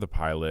before the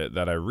pilot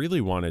that I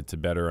really wanted to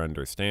better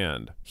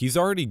understand. He's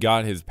already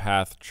got his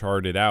path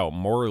charted out,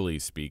 morally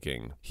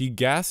speaking. He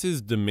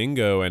gasses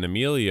Domingo and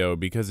Emilio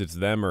because it's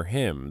them or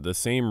him, the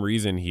same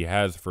reason he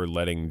has for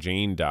letting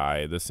Jane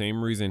die, the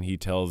same reason he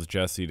tells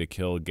Jesse to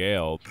kill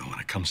Gail. But when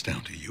it comes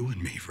down to you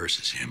and me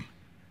versus him,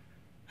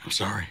 I'm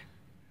sorry.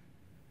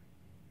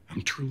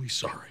 I'm truly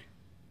sorry.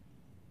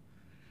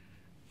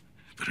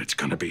 But it's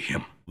gonna be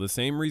him. The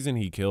same reason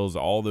he kills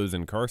all those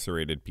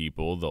incarcerated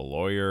people, the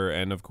lawyer,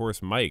 and of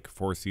course Mike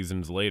 4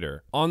 seasons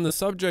later. On the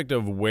subject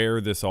of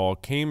where this all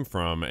came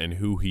from and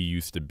who he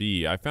used to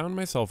be, I found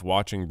myself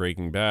watching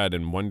Breaking Bad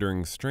and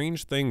wondering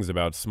strange things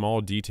about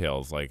small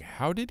details like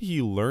how did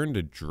he learn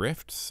to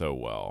drift so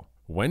well?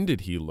 When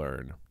did he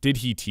learn? Did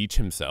he teach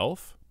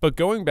himself? But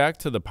going back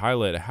to the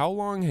pilot, how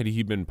long had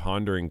he been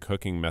pondering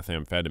cooking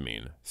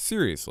methamphetamine?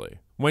 Seriously.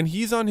 When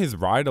he's on his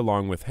ride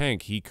along with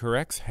Hank, he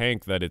corrects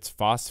Hank that it's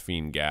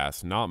phosphine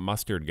gas, not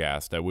mustard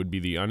gas, that would be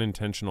the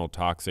unintentional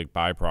toxic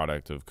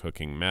byproduct of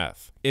cooking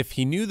meth. If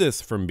he knew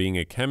this from being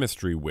a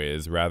chemistry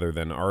whiz rather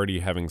than already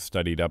having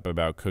studied up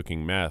about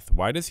cooking meth,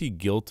 why does he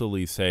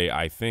guiltily say,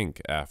 I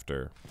think,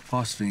 after?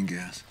 Phosphine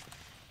gas.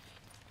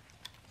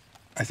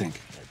 I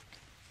think.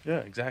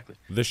 Yeah, exactly.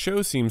 The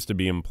show seems to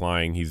be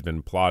implying he's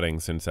been plotting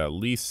since at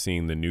least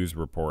seeing the news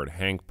report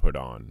Hank put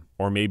on,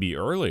 or maybe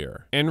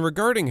earlier. And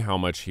regarding how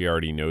much he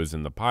already knows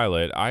in the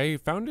pilot, I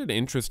found it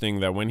interesting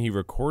that when he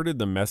recorded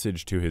the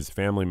message to his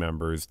family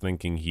members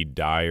thinking he'd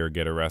die or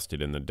get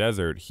arrested in the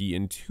desert, he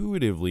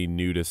intuitively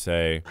knew to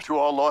say, "To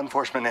all law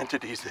enforcement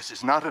entities, this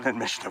is not an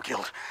admission of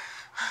guilt.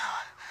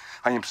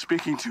 I am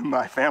speaking to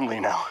my family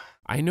now."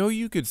 I know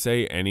you could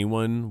say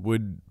anyone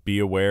would be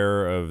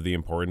aware of the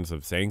importance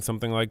of saying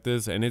something like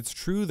this, and it's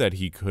true that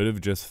he could have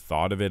just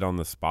thought of it on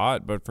the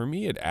spot, but for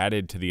me it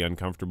added to the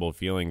uncomfortable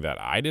feeling that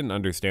I didn't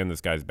understand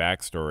this guy's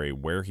backstory,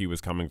 where he was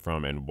coming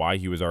from, and why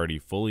he was already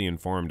fully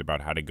informed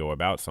about how to go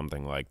about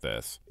something like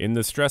this. In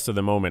the stress of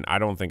the moment, I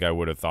don't think I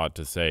would have thought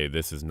to say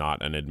this is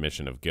not an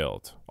admission of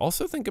guilt.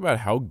 Also think about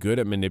how good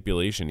at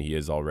manipulation he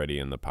is already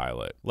in the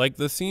pilot. Like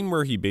the scene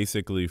where he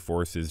basically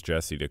forces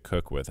Jesse to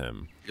cook with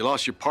him. You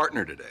lost your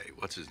partner today.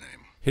 What's his name?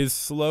 His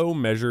slow,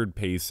 measured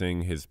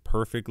pacing, his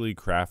perfectly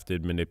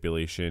crafted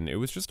manipulation, it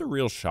was just a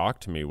real shock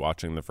to me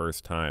watching the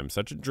first time.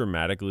 Such a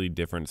dramatically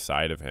different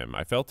side of him.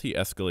 I felt he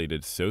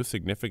escalated so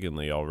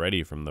significantly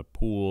already from the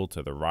pool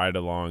to the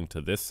ride-along to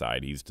this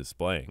side he's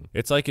displaying.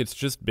 It's like it's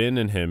just been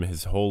in him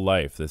his whole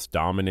life, this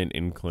dominant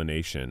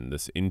inclination,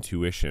 this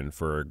intuition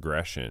for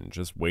aggression,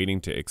 just waiting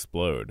to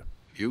explode.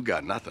 You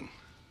got nothing.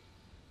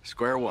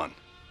 Square one.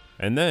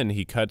 And then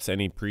he cuts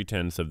any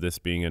pretense of this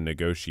being a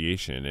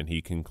negotiation, and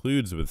he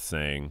concludes with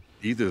saying,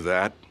 "Either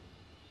that,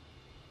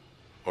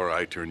 or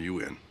I turn you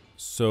in."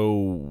 So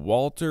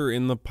Walter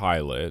in the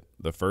pilot,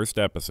 the first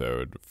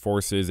episode,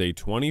 forces a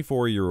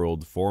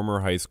 24-year-old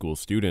former high school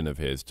student of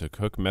his to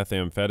cook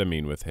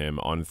methamphetamine with him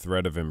on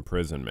threat of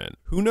imprisonment.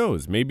 Who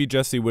knows, maybe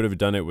Jesse would have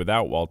done it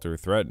without Walter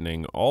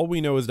threatening. All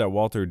we know is that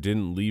Walter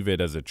didn't leave it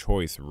as a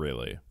choice,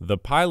 really. The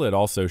pilot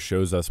also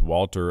shows us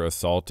Walter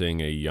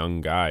assaulting a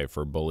young guy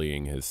for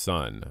bullying his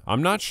son.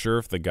 I'm not sure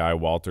if the guy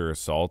Walter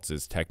assaults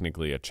is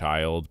technically a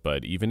child,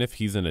 but even if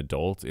he's an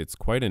adult, it's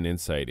quite an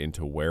insight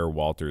into where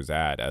Walter's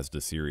at as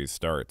the series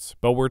starts.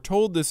 But we're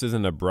told this is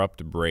an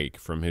abrupt break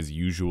from his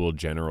usual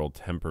general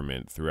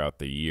temperament throughout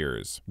the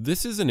years.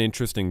 This is an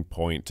interesting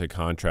point to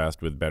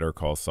contrast with Better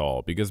Call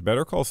Saul, because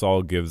Better Call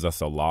Saul gives us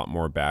a lot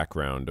more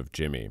background of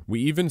Jimmy. We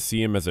even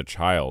see him as a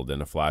child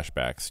in a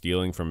flashback,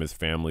 stealing from his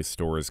family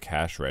store's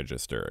cash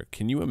register.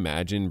 Can you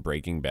imagine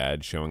Breaking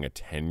Bad showing a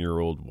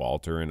 10-year-old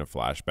Walter in a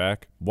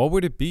flashback? What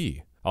would it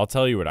be? I'll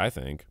tell you what I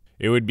think.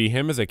 It would be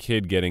him as a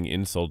kid getting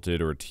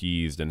insulted or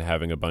teased and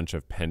having a bunch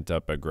of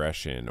pent-up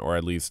aggression, or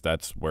at least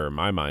that's where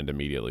my mind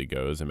immediately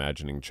goes,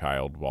 imagining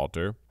child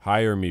Walter.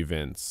 Hire me,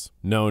 Vince.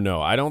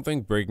 No, I don't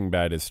think Breaking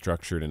Bad is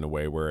structured in a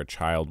way where a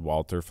child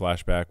Walter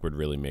flashback would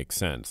really make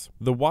sense.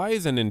 The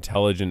wise and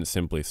intelligent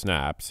Simply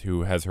Snaps,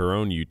 who has her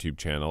own YouTube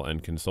channel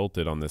and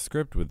consulted on the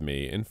script with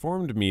me,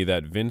 informed me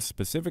that Vince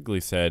specifically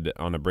said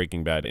on a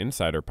Breaking Bad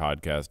Insider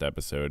podcast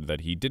episode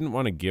that he didn't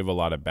want to give a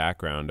lot of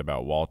background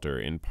about Walter,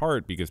 in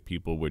part because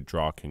people would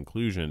draw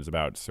conclusions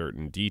about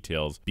certain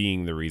details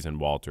being the reason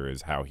Walter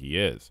is how he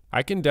is.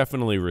 I can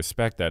definitely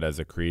respect that as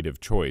a creative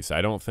choice.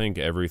 I don't think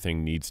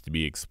everything needs to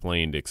be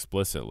explained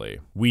explicitly.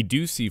 We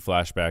do see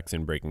flashbacks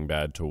in Breaking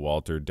Bad to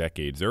Walter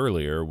decades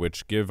earlier,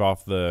 which give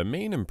off the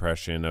main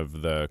impression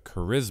of the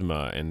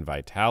charisma and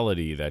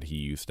vitality that he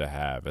used to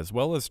have, as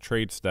well as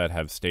traits that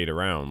have stayed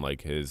around,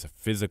 like his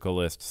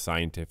physicalist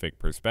scientific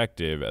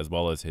perspective, as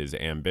well as his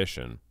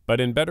ambition. But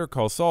in Better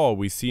Call Saul,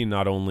 we see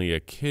not only a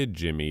kid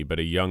Jimmy, but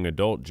a young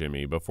adult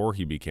Jimmy before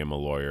he became a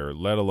lawyer,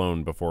 let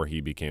alone before he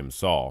became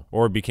Saul,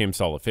 or became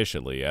Saul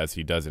officially, as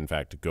he does in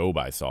fact go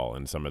by Saul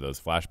in some of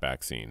those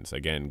flashback scenes,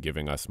 again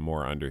giving us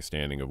more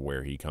understanding of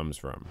where he comes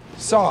from.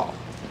 Saul.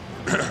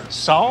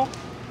 Saul?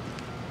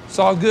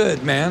 Saul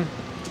good, man.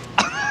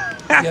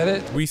 Get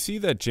it? We see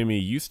that Jimmy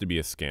used to be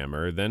a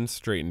scammer, then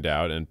straightened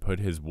out and put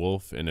his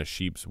wolf in a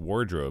sheep's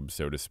wardrobe,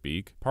 so to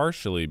speak,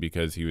 partially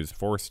because he was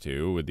forced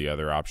to, with the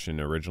other option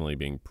originally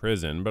being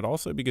prison, but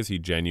also because he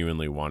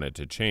genuinely wanted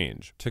to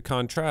change. To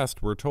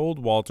contrast, we're told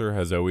Walter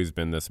has always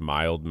been this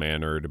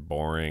mild-mannered,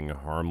 boring,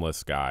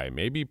 harmless guy,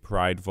 maybe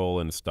prideful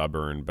and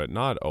stubborn, but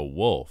not a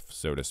wolf,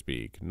 so to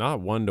speak, not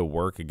one to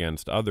work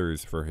against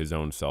others for his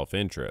own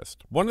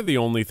self-interest. One of the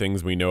only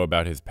things we know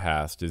about his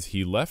past is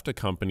he left a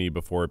company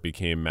before it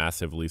became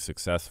massively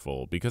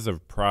successful because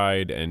of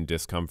pride and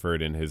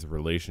discomfort in his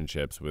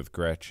relationships with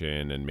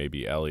Gretchen and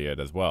maybe Elliot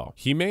as well.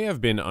 He may have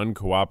been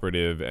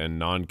uncooperative and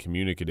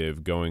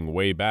non-communicative going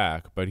way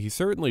back, but he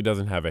certainly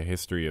doesn't have a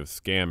history of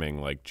scamming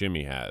like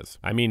Jimmy has.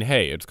 I mean,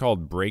 hey, it's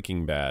called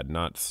Breaking Bad,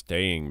 not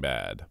Staying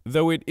Bad.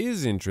 Though it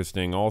is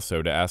interesting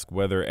also to ask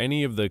whether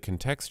any of the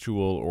contextual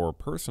or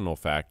personal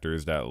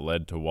factors that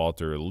led to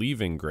Walter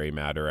leaving Gray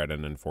Matter at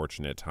an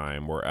unfortunate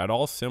time were at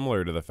all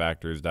similar to the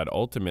factors that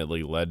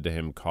ultimately led to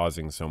him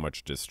causing so much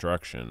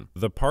destruction.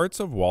 The parts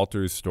of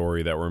Walter's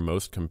story that were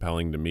most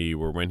compelling to me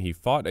were when he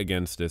fought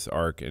against this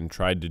arc and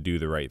tried to do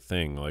the right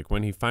thing, like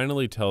when he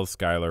finally tells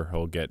Skyler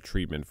he'll get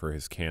treatment for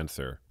his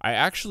cancer. I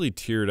actually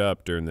teared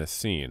up during this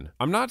scene.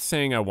 I'm not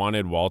saying I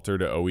wanted Walter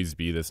to always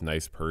be this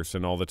nice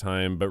person all the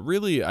time, but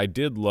really I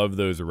did love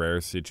those rare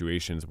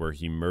situations where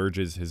he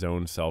merges his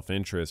own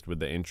self-interest with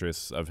the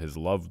interests of his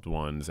loved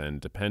ones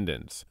and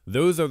dependents.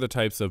 Those are the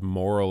types of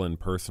moral and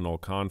personal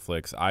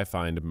conflicts I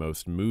find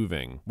most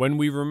moving. When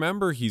we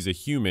remember he's a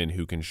human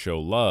who can show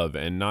love,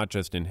 and not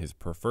just in his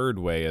preferred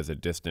way as a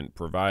distant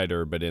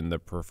provider, but in the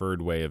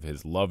preferred way of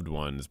his loved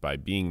ones by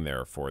being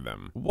there for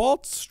them.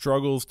 Walt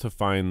struggles to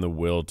find the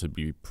will to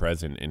be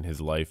present in his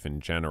life in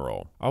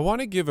general. I want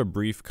to give a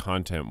brief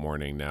content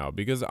warning now,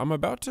 because I'm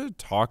about to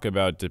talk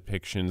about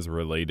depictions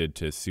related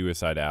to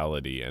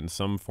suicidality and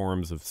some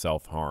forms of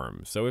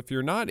self-harm, so if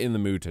you're not in the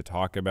mood to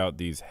talk about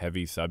these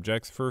heavy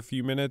subjects for a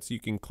few minutes, you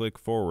can click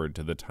forward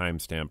to the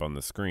timestamp on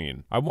the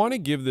screen. I want to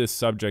give this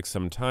subject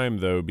some time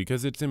though,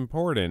 because it's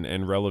important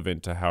and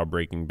relevant to how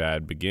Breaking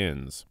Bad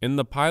begins. In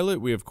the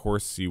pilot, we of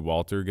course see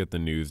Walter get the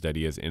news that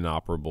he has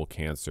inoperable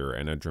cancer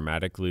and a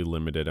dramatically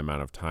limited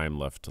amount of time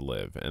left to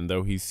live, and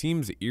though he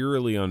seems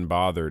eerily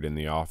unbothered in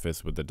the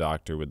office with the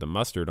doctor with the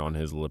mustard on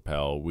his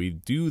lapel, we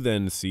do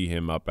then see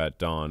him up at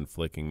dawn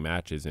flicking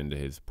matches into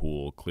his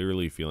pool,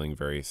 clearly feeling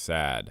very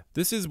sad.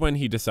 This is when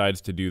he decides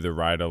to do the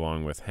ride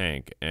along with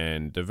Hank,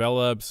 and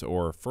develops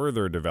or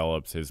further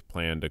develops his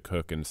plan to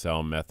cook and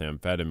sell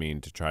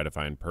methamphetamine to try to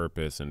find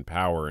purpose and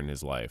power in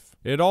his life.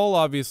 It all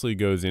obviously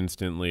goes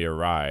instantly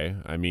awry.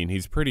 I mean,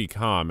 he's pretty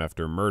calm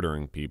after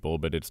murdering people,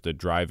 but it's the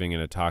driving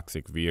in a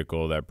toxic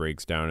vehicle that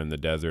breaks down in the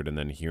desert and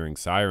then hearing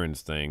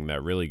sirens thing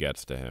that really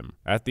gets to him.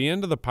 At the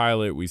end of the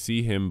pilot, we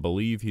see him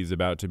believe he's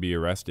about to be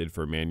arrested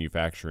for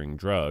manufacturing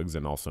drugs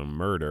and also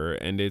murder,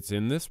 and it's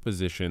in this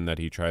position that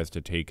he tries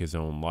to take his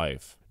own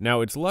life.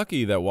 Now, it's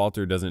lucky that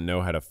Walter doesn't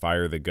know how to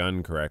fire the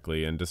gun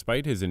correctly, and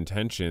despite his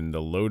intention,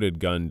 the loaded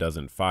gun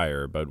doesn't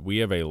fire, but we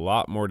have a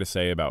lot more to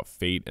say about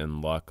fate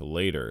and luck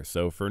later,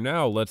 so for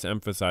now, let's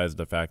emphasize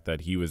the fact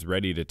that he was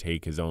ready to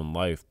take his own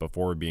life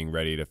before being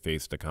ready to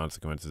face the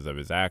consequences of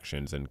his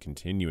actions and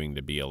continuing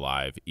to be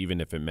alive, even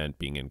if it meant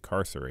being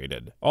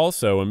incarcerated.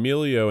 Also,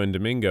 Emilio and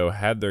Domingo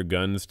had their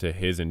guns to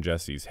his and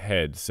Jesse's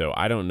heads, so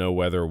I don't know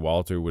whether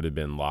Walter would have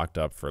been locked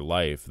up for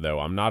life, though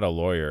I'm not a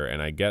lawyer and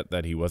I get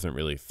that he wasn't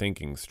really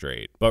thinking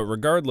straight. But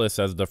regardless,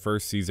 as the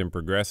first season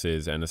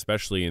progresses, and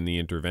especially in the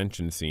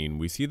intervention scene,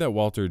 we see that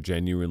Walter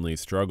genuinely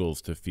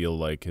struggles to feel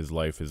like his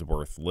life is is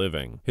worth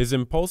living. His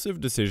impulsive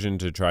decision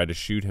to try to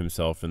shoot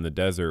himself in the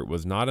desert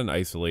was not an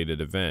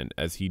isolated event,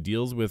 as he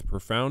deals with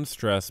profound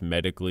stress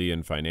medically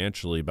and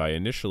financially by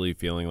initially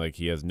feeling like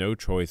he has no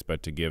choice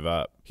but to give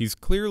up. He's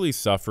clearly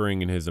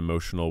suffering in his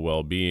emotional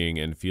well-being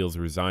and feels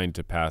resigned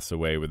to pass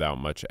away without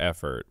much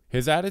effort.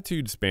 His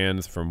attitude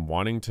spans from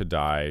wanting to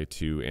die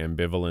to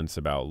ambivalence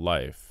about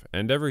life,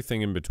 and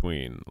everything in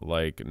between,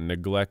 like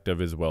neglect of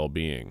his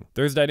well-being.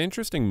 There's that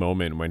interesting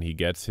moment when he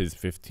gets his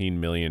 $15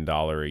 million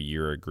a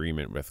year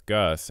agreement with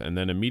Gus and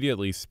then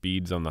immediately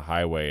speeds on the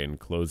highway and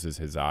closes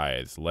his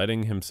eyes,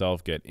 letting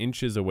himself get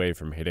inches away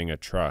from hitting a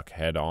truck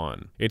head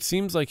on. It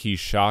seems like he's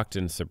shocked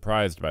and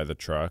surprised by the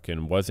truck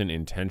and wasn't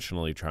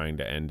intentionally trying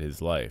to end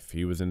his life.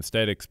 He was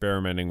instead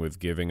experimenting with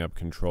giving up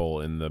control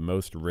in the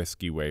most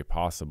risky way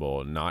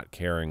possible, not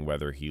caring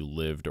whether he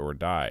lived or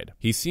died.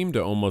 He seemed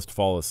to almost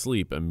fall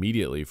asleep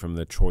immediately from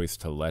the choice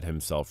to let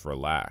himself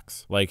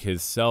relax. Like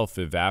his self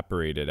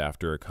evaporated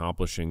after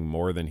accomplishing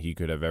more than he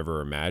could have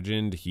ever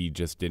imagined. He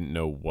just didn't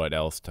know what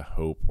else to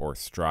hope or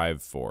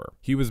strive for.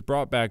 He was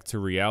brought back to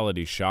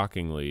reality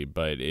shockingly,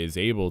 but is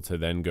able to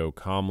then go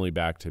calmly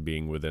back to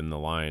being within the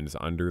lines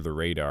under the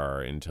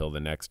radar until the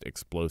next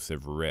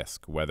explosive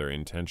risk, whether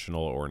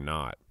intentional or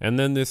not. And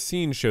then this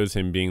scene shows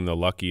him being the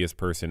luckiest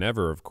person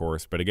ever, of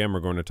course, but again, we're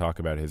going to talk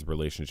about his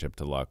relationship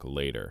to luck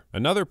later.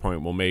 Another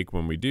point we'll make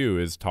when we do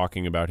is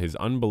talking about his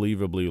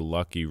unbelievably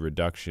lucky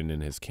reduction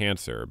in his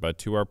cancer, but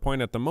to our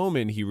point at the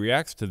moment, he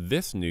reacts to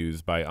this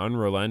news by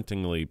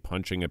unrelentingly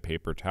punching a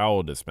paper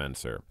towel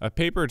dispenser. A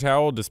paper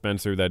towel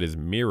dispenser that is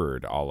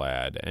mirrored, I'll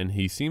add, and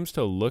he seems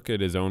to look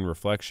at his own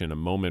reflection a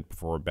moment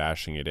before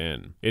bashing it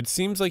in. It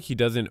seems like he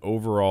doesn't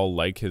overall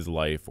like his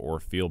life or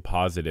feel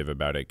positive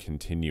about it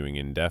continuing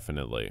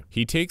indefinitely.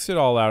 He takes it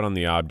all out on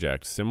the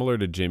object, similar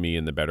to Jimmy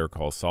in the Better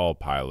Call Saul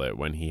pilot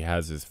when he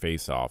has his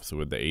face-offs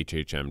with the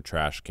HHM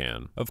trash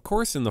can. Of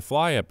course, in the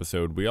Fly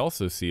episode, we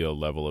also see a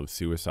level of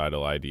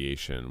suicidal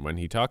ideation when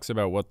he talks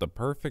about what the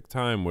perfect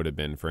time would have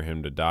been for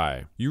him to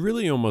die. You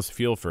really almost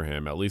feel for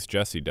him, at least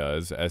Jesse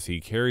does, as he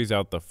carries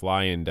out the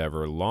Fly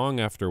endeavor long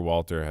after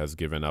Walter has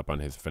given up on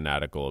his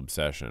fanatical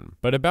obsession.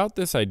 But about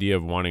this idea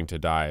of wanting to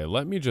die,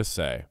 let me just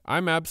say,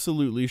 I'm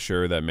absolutely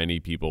sure that many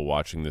people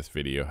watching this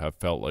video have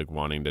felt like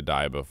wanting to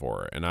die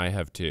before, and I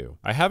have too.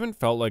 I haven't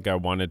felt like I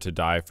wanted to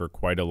die for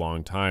quite a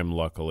long time,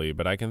 luckily,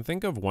 but I can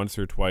think of once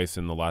or twice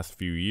in the last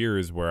few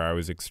years where I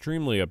was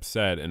extremely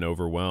upset and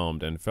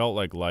overwhelmed and felt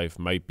like life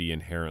might be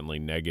inherently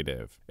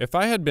negative. If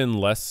I had been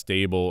less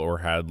stable or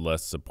had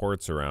less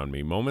supports around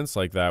me, moments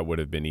like that would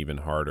have been even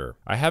harder.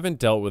 I haven't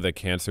dealt with a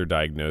cancer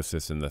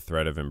diagnosis and the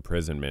threat of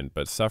imprisonment,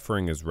 but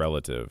suffering is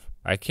relative.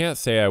 I can't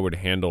say I would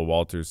handle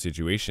Walter's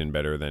situation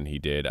better than he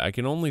did. I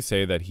can only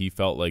say that he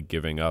felt like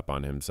giving up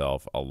on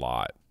himself a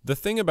lot. The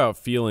thing about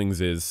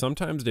feelings is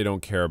sometimes they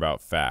don't care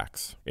about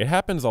facts. It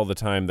happens all the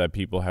time that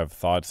people have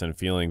thoughts and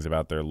feelings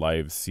about their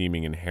lives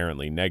seeming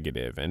inherently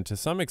negative, and to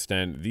some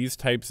extent, these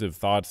types of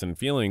thoughts and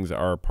feelings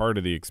are a part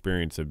of the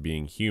experience of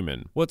being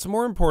human. What's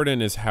more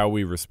important is how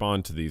we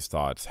respond to these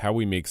thoughts, how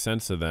we make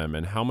sense of them,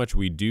 and how much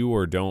we do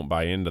or don't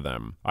buy into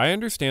them. I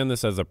understand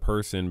this as a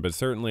person, but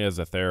certainly as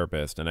a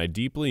therapist, and I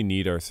deeply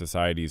need our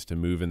societies to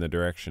move in the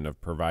direction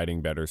of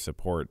providing better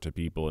support to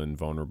people in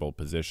vulnerable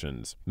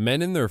positions.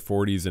 Men in their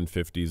 40s and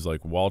 50s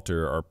like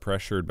Walter are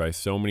pressured by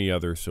so many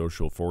other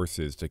social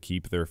forces to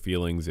keep their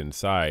feelings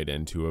inside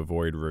and to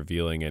avoid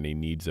revealing any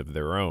needs of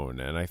their own,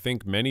 and I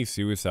think many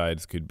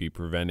suicides could be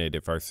prevented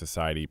if our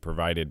society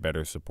provided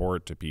better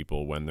support to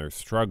people when they're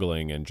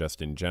struggling and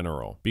just in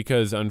general.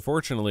 Because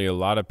unfortunately, a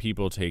lot of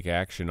people take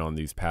action on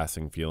these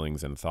passing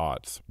feelings and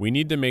thoughts. We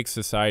need to make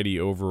society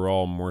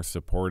overall more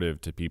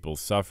supportive to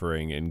people's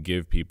suffering and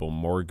give people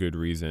more good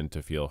reason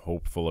to feel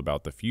hopeful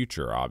about the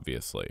future,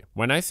 obviously.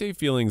 When I say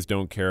feelings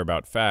don't care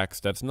about facts,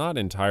 that's not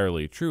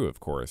entirely true, of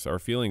course. Our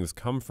feelings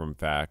come from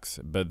facts,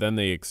 but then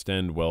they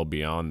extend well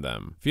beyond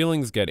them.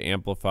 Feelings get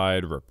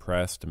amplified,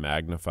 repressed,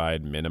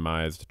 magnified,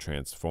 minimized,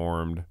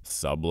 transformed,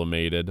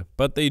 sublimated,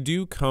 but they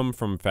do come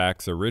from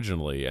facts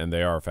originally, and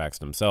they are facts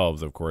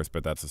themselves, of course,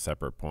 but that's a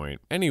separate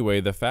point. Anyway,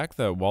 the fact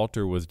that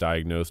Walter was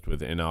diagnosed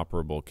with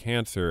inoperable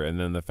cancer, and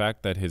then the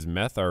fact that his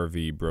meth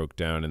RV broke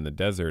down in the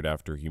desert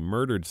after he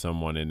murdered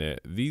someone in it,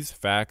 these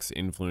facts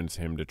influence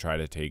him to try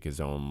to take his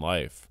own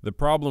life. The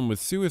problem with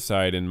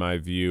suicide, in my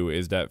view,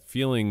 is that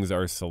feelings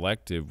are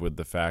selective with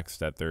the facts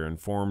that they're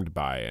informed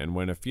by, and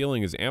when a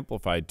feeling is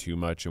amplified too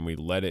much and we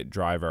let it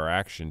drive our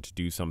action to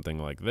do something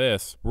like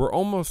this, we're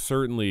almost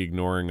certainly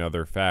ignoring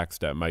other facts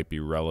that might be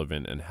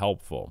relevant and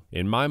helpful.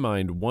 In my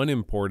mind, one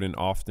important,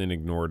 often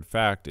ignored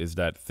fact is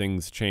that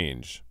things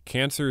change.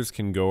 Cancers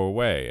can go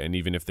away, and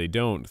even if they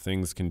don't,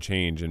 things can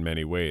change in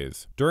many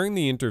ways. During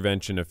the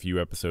intervention a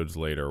few episodes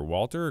later,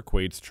 Walter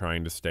equates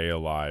trying to stay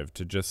alive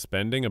to just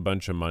spending a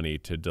bunch of money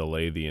to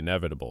delay the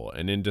inevitable,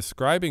 and in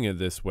describing it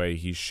this way,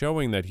 he's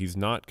showing that he's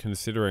not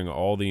considering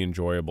all the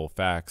enjoyable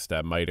facts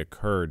that might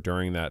occur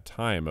during that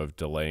time of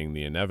delaying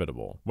the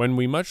inevitable. When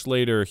we much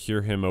later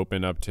hear him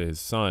open up to his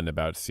son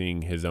about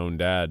seeing his own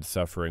dad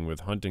suffering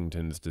with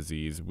Huntington's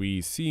disease,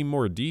 we see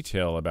more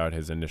detail about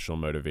his initial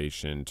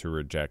motivation to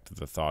reject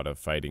the thought thought of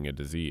fighting a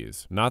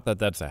disease. Not that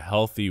that's a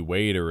healthy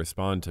way to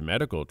respond to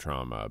medical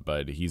trauma,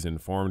 but he's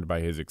informed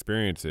by his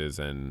experiences,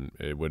 and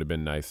it would have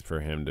been nice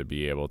for him to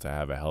be able to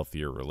have a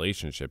healthier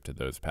relationship to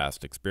those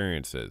past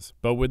experiences.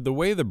 But with the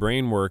way the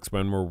brain works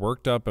when we're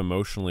worked up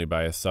emotionally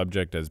by a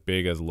subject as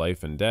big as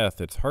life and death,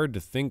 it's hard to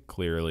think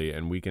clearly,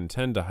 and we can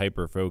tend to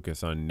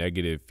hyper-focus on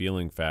negative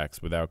feeling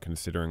facts without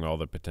considering all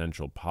the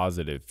potential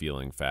positive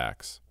feeling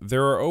facts.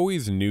 There are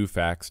always new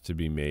facts to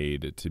be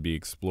made, to be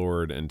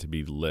explored, and to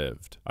be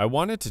lived. I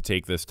wanted to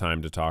take this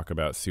time to talk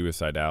about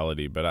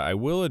suicidality, but I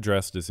will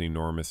address this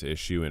enormous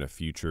issue in a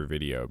future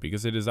video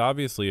because it is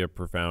obviously a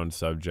profound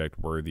subject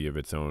worthy of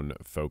its own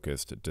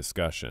focused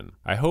discussion.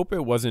 I hope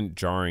it wasn't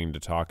jarring to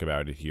talk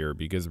about it here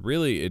because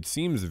really it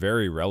seems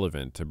very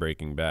relevant to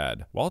Breaking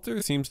Bad.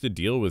 Walter seems to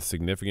deal with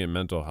significant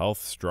mental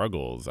health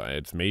struggles.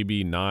 It's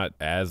maybe not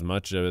as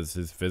much as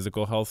his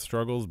physical health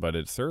struggles, but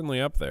it's certainly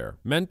up there.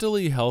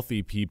 Mentally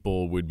healthy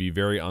people would be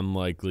very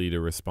unlikely to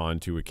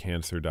respond to a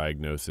cancer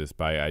diagnosis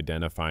by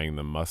identifying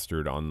the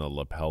mustard on the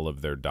lapel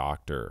of their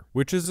doctor,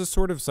 which is a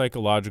sort of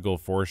psychological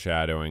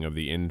foreshadowing of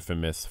the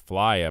infamous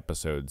Fly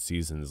episode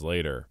seasons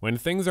later. When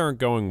things aren't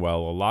going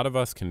well, a lot of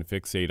us can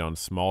fixate on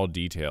small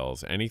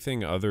details,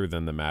 anything other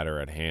than the matter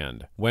at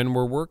hand. When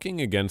we're working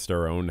against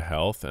our own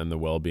health and the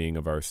well-being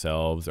of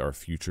ourselves, our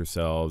future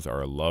selves,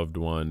 our loved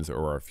ones,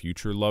 or our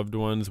future loved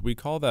ones, we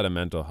call that a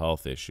mental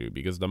health issue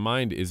because the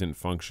mind isn't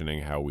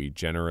functioning how we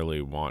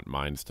generally want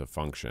minds to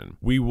function.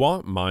 We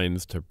want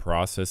minds to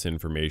process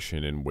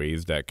information in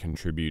ways that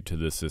contribute to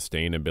the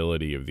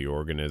sustainability of the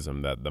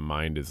organism that the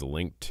mind is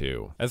linked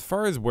to. As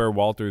far as where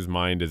Walter's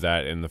mind is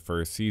at in the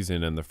first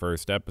season and the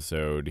first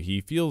episode,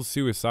 he feels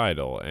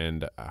suicidal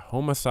and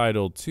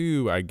homicidal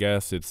too. I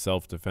guess it's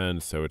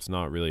self-defense, so it's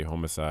not really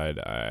homicide.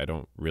 I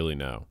don't really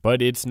know.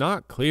 But it's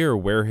not clear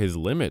where his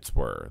limits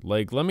were.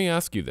 Like, let me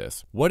ask you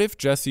this. What if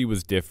Jesse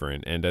was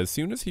different and as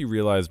soon as he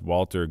realized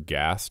Walter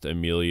gassed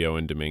Emilio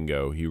and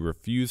Domingo, he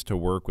refused to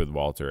work with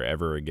Walter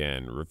ever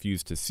again,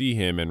 refused to see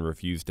him, and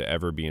refused to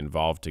ever be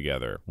involved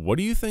together? What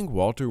do you think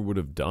Walter would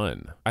have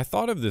done? I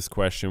thought of this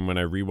question when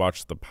I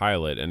rewatched the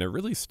pilot and it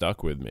really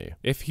stuck with me.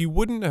 If he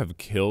wouldn't have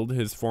killed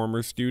his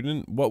former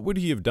student, what would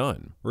he have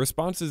done?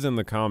 Responses in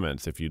the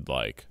comments if you'd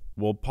like.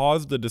 We'll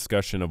pause the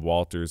discussion of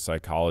Walter's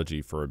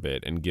psychology for a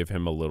bit and give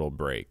him a little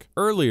break.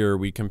 Earlier,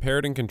 we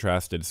compared and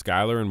contrasted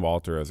Skyler and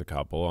Walter as a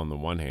couple on the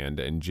one hand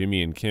and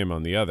Jimmy and Kim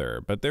on the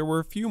other, but there were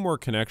a few more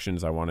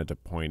connections I wanted to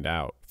point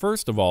out.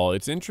 First of all,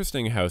 it's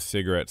interesting how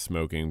cigarette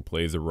smoking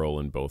plays a role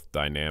in both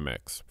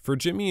dynamics. For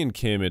Jimmy and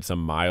Kim, it's a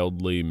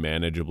mildly,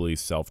 manageably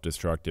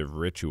self-destructive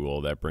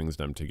ritual that brings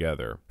them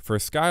together. For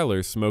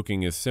Skyler,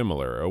 smoking is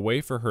similar, a way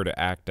for her to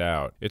act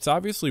out. It's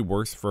obviously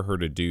worse for her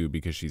to do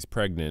because she's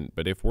pregnant,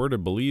 but if we're to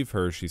believe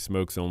her, she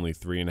smokes only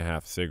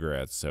 3.5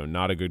 cigarettes, so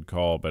not a good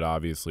call, but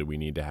obviously we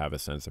need to have a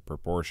sense of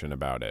proportion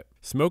about it.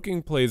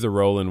 Smoking plays a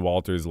role in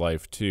Walter's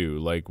life too,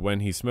 like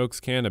when he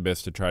smokes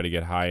cannabis to try to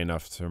get high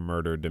enough to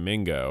murder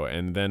Domingo,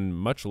 and then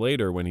much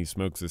later when he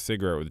smokes a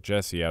cigarette with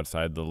Jesse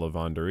outside the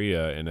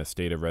lavanderia in a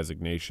state of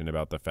resignation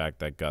about the fact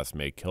that Gus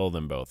may kill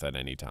them both at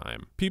any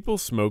time. People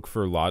smoke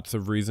for lots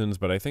of reasons,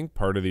 but I think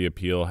part of the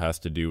appeal has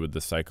to do with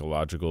the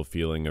psychological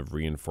feeling of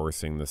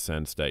reinforcing the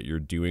sense that you're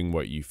doing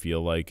what you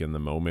feel like in the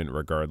moment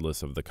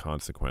regardless of the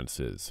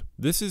consequences.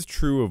 This is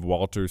true of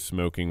Walter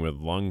smoking with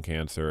lung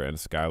cancer and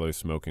Skyler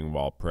smoking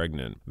while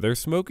pregnant. Their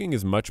smoking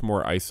is much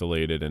more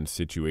isolated and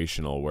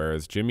situational,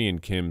 whereas Jimmy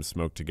and Kim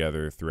smoke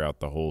together throughout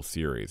the whole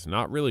series.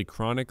 Not really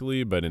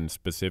chronically, but in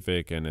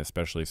specific and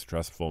especially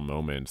stressful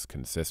moments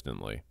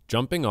consistently.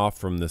 Jumping off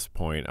from this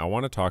point, I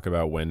want to talk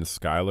about when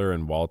Skyler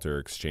and Walter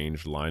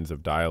exchanged lines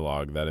of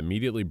dialogue that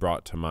immediately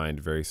brought to mind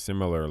very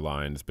similar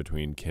lines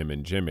between Kim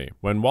and Jimmy.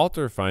 When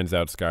Walter finds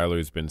out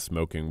Skyler's been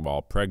smoking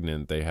while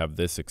pregnant, they have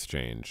this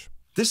exchange.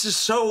 This is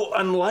so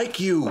unlike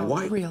you.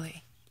 Why?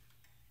 Really?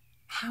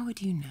 How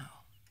would you know?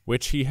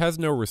 Which he has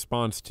no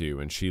response to,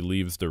 and she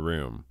leaves the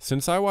room.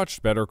 Since I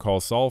watched Better Call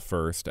Saul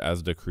first,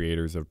 as the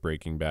creators of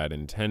Breaking Bad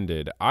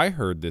intended, I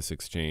heard this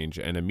exchange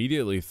and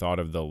immediately thought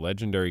of the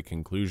legendary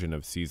conclusion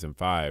of Season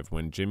 5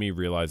 when Jimmy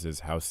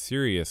realizes how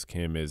serious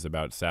Kim is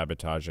about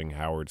sabotaging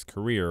Howard's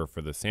career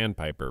for the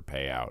Sandpiper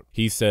payout.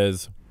 He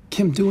says,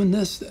 Kim doing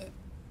this,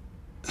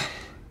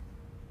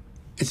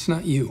 it's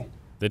not you.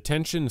 The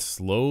tension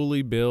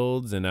slowly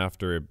builds, and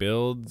after it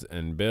builds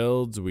and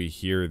builds, we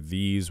hear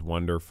these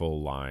wonderful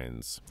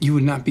lines. You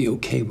would not be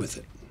okay with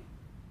it.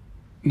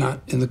 Not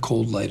in the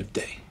cold light of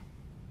day.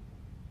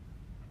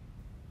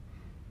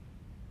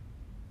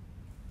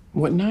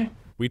 Wouldn't I?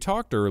 We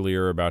talked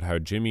earlier about how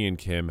Jimmy and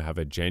Kim have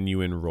a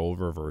genuine role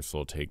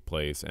reversal take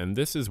place, and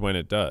this is when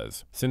it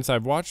does. Since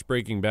I've watched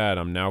Breaking Bad,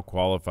 I'm now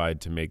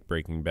qualified to make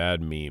Breaking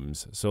Bad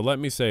memes, so let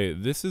me say,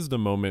 this is the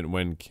moment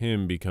when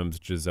Kim becomes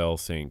Giselle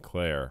St.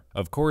 Clair.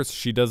 Of course,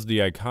 she does the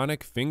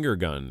iconic finger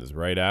guns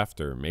right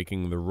after,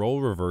 making the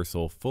role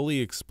reversal fully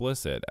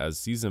explicit as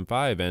Season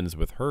 5 ends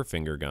with her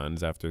finger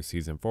guns after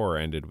Season 4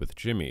 ended with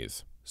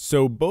Jimmy's.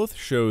 So both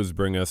shows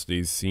bring us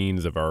these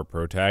scenes of our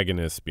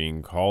protagonists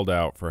being called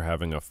out for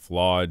having a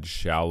flawed,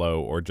 shallow,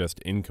 or just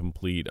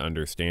incomplete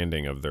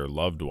understanding of their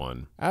loved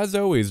one. As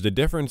always, the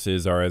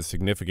differences are as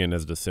significant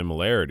as the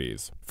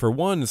similarities. For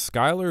one,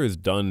 Skylar is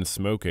done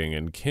smoking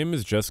and Kim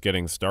is just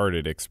getting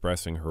started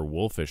expressing her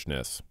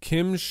wolfishness.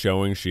 Kim's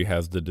showing she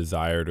has the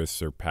desire to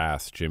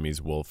surpass Jimmy's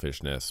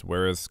wolfishness,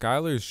 whereas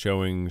Skylar's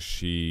showing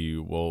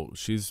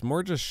she's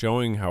more just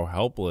showing how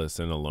helpless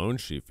and alone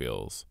she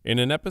feels. In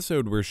an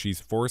episode where she's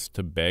forced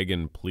to beg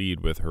and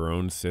plead with her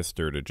own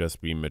sister to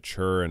just be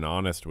mature and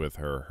honest with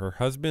her, her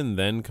husband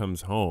then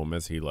comes home,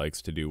 as he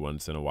likes to do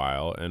once in a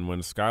while, and when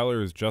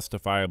Skylar is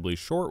justifiably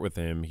short with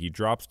him, he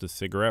drops the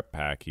cigarette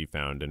pack he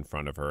found in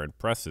front of her and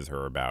presses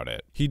her about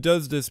it. He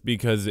does this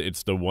because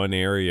it's the one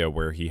area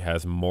where he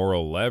has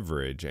moral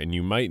leverage, and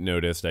you might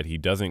notice that he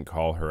doesn't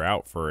call her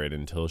out for it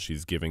until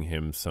she's giving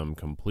him some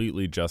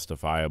completely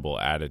justifiable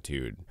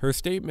attitude. Her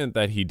statement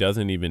that he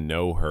doesn't even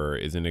know her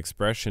is an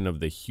expression of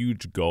the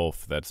huge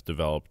gulf that's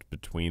developed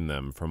between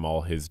them from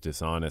all his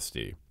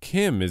dishonesty.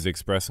 Kim is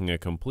expressing a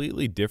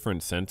completely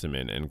different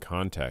sentiment and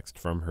context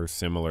from her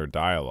similar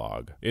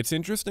dialogue. It's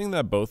interesting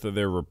that both of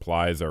their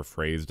replies are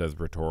phrased as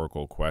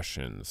rhetorical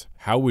questions.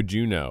 How would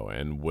you know,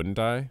 and wouldn't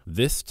I?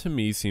 This to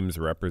me seems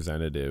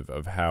representative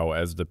of how,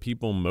 as the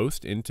people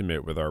most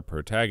intimate with our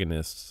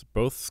protagonists,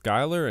 both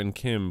Skylar and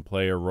Kim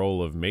play a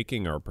role of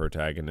making our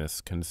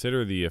protagonists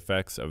consider the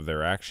effects of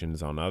their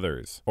actions on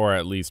others, or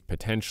at least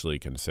potentially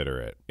consider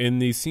it. In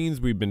these scenes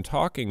we've been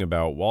talking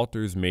about,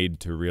 Walter's made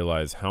to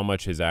realize how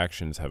much his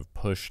actions have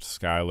pushed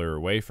Skylar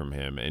away from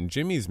him, and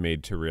Jimmy's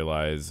made to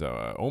realize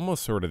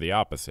almost sort of the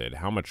opposite,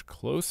 how much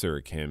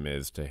closer Kim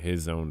is to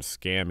his own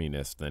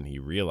scamminess than he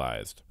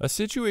realized. A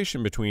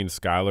situation between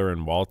Skylar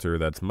and Walter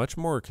that's much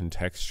more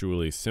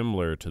contextually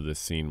similar to this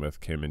scene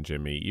with Kim and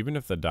Jimmy, even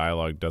if the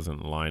dialogue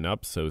doesn't line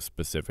up so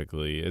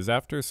specifically, is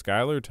after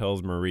Skylar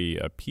tells Marie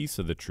a piece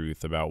of the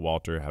truth about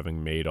Walter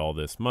having made all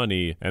this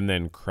money, and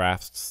then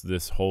crafts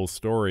this whole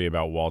story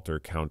about Walter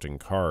counting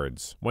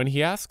cards. When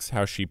he asks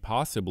how she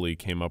possibly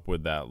came up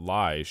with that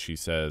lie, she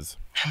says,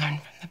 I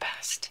learned from the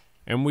past.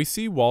 And we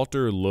see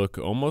Walter look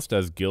almost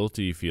as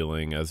guilty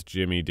feeling as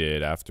Jimmy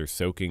did after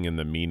soaking in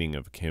the meaning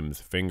of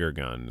Kim's finger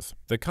guns.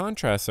 The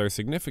contrasts are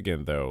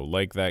significant though,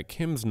 like that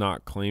Kim's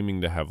not claiming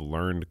to have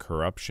learned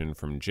corruption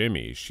from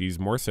Jimmy. She's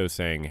more so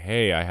saying,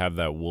 hey, I have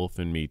that wolf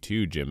in me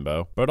too,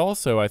 Jimbo. But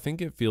also, I think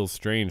it feels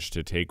strange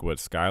to take what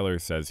Skylar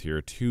says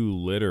here too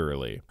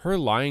literally. Her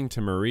lying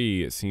to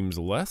Marie seems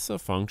less a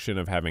function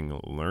of having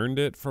learned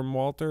it from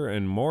Walter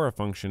and more a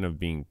function of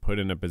being put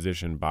in a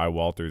position by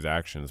Walter's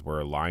actions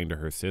where lying to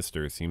her sister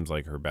seems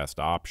like her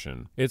best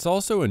option. It's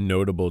also a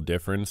notable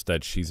difference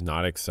that she's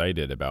not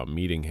excited about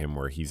meeting him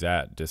where he's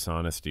at,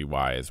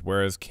 dishonesty-wise,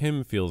 whereas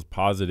Kim feels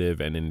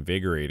positive and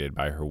invigorated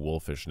by her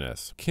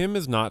wolfishness. Kim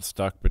is not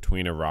stuck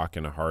between a rock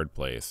and a hard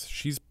place.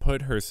 She's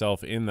put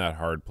herself in that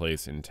hard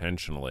place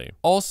intentionally.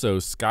 Also,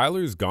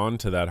 Skylar's gone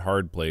to that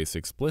hard place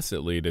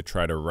explicitly to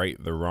try to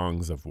right the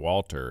wrongs of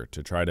Walter,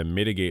 to try to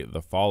mitigate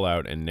the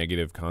fallout and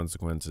negative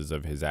consequences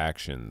of his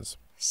actions.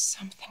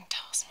 Something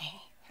tells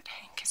me that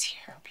Hank is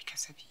here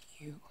because of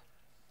you,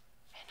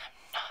 and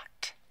I'm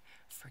not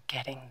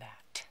forgetting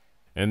that.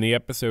 And the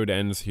episode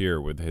ends here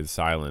with his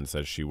silence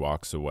as she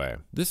walks away.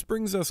 This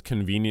brings us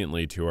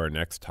conveniently to our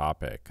next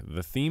topic,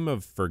 the theme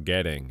of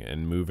forgetting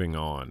and moving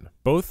on.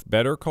 Both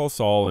Better Call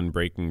Saul and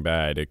Breaking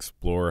Bad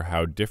explore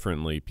how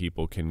differently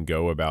people can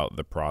go about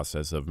the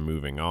process of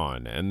moving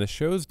on, and the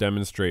shows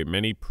demonstrate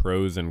many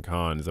pros and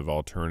cons of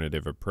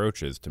alternative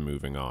approaches to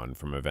moving on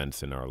from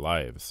events in our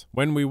lives.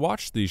 When we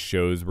watch these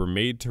shows, we're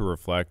made to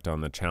reflect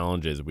on the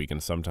challenges we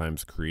can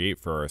sometimes create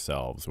for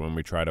ourselves when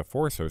we try to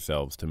force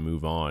ourselves to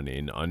move on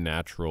in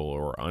unnatural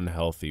or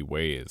unhealthy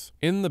ways.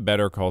 In the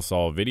Better Call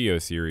Saul video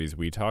series,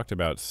 we talked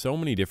about so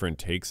many different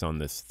takes on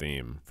this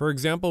theme. For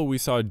example, we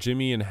saw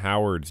Jimmy and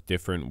Howard's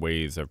different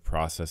ways of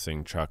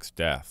processing Chuck's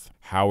death.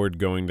 Howard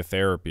going to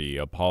therapy,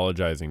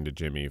 apologizing to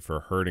Jimmy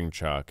for hurting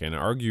Chuck and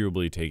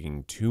arguably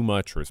taking too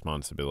much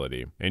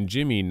responsibility, and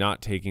Jimmy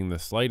not taking the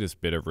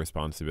slightest bit of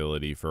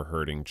responsibility for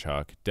hurting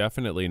Chuck,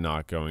 definitely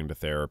not going to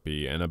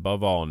therapy, and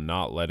above all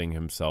not letting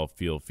himself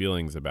feel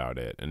feelings about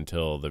it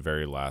until the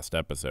very last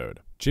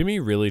episode. Jimmy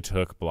really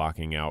took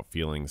blocking out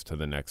feelings to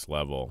the next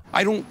level.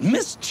 I don't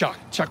miss Chuck.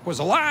 Chuck was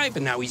alive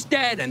and now he's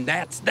dead, and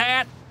that's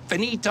that.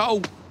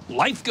 Finito.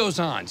 Life goes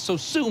on, so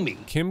sue me.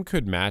 Kim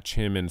could match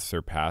him and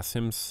surpass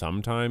him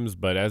sometimes,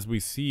 but as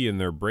we see in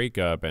their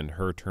breakup and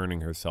her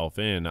turning herself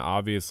in,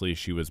 obviously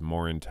she was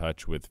more in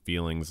touch with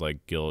feelings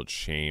like guilt,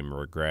 shame,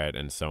 regret,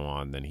 and so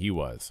on than he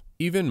was.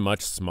 Even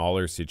much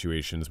smaller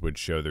situations would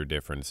show their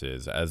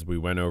differences, as we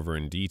went over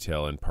in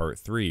detail in part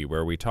 3,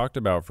 where we talked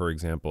about, for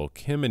example,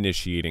 Kim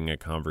initiating a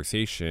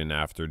conversation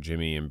after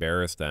Jimmy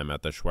embarrassed them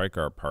at the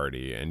Schweikart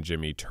party and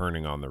Jimmy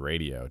turning on the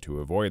radio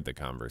to avoid the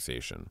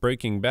conversation.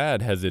 Breaking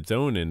Bad has its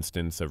own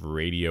instance of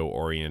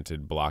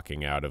radio-oriented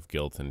blocking out of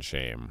guilt and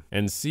shame.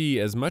 And C,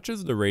 as much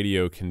as the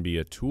radio can be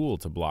a tool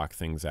to block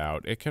things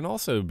out, it can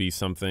also be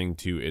something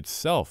to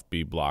itself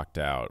be blocked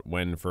out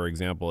when, for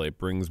example, it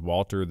brings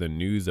Walter the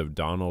news of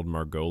Donald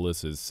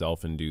Margolis's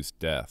self-induced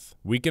death.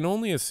 We can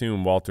only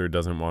assume Walter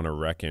doesn't want to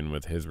reckon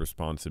with his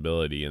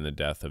responsibility in the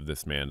death of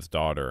this man's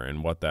daughter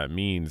and what that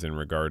means in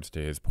regards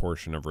to his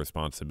portion of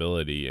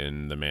responsibility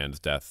in the man's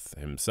death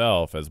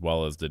himself, as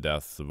well as the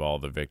deaths of all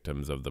the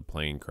victims of the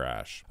plane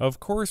crash. Of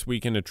course, we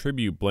can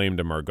attribute blame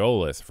to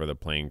Margolis for the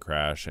plane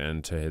crash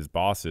and to his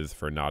bosses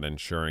for not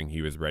ensuring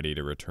he was ready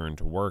to return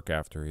to work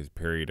after his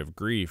period of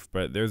grief,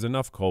 but there's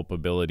enough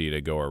culpability to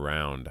go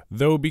around.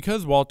 Though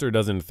because Walter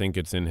doesn't think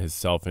it's in his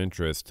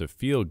self-interest to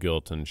feel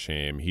guilt and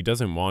shame, he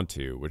doesn't want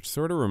to, which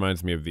sort of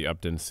reminds me of the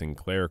Upton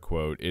Sinclair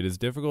quote, "It is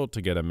difficult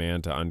to get a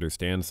man to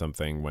understand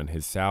something when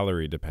his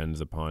salary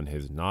depends upon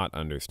his not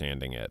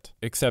understanding it."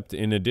 Except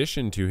in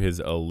addition to his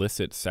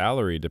illicit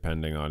salary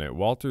depending on it,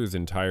 Walter's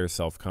entire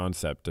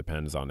self-concept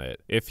depends on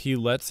it. If he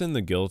lets in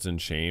the guilt and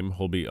shame,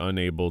 he'll be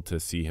unable to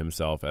see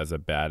himself as a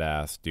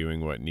badass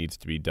doing what needs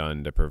to be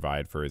done to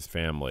provide for his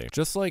family.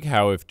 Just like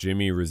how if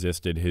Jimmy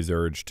resisted his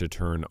urge to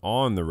turn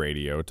on the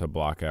radio to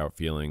block out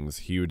feelings,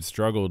 he would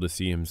struggle to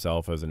see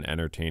himself as an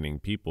entertaining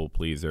people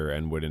pleaser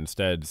and would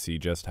instead see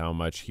just how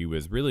much he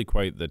was really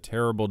quite the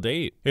terrible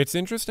date. It's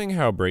interesting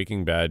how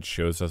Breaking Bad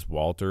shows us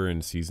Walter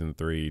in season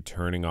 3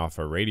 turning off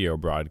a radio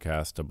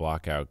broadcast to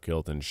block out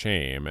guilt and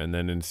shame, and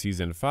then in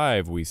season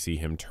 5 we see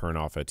him turn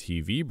off a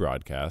TV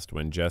broadcast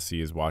when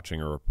Jesse is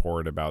watching a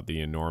report about the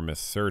enormous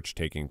search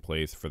taking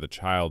place for the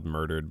child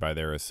murdered by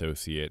their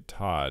associate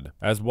Todd.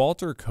 As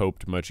Walter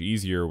coped much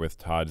easier with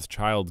Todd's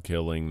child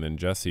killing than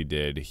Jesse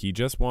did, he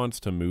just wants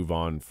to move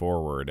on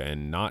forward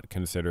and not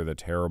consider the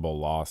terrible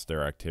loss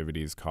their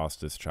activities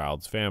cost his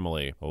child's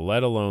family,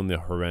 let alone the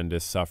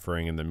horrendous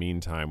suffering in the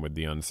meantime with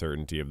the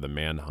uncertainty of the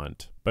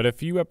manhunt. But a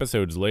few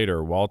episodes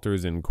later,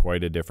 Walter's in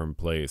quite a different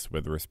place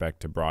with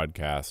respect to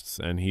broadcasts,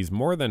 and he's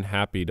more than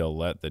happy to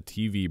let the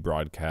TV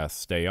broadcast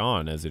stay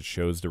on as it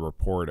shows the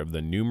report of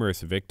the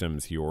numerous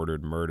victims he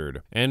ordered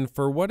murdered. And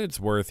for what it's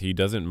worth, he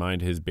doesn't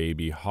mind his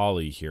baby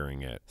Holly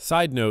hearing it.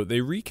 Side note,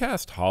 they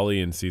recast Holly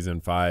in season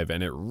 5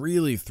 and it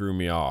really threw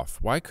me off.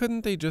 Why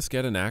couldn't they just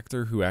get an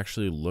actor who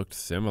actually looked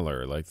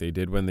similar like they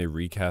did when they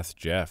recast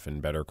Jeff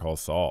in Better Call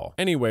Saul?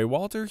 Anyway,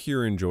 Walter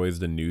here enjoys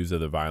the news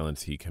of the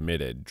violence he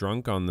committed,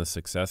 drunk on the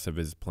success of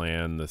his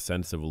plan, the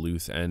sense of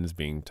loose ends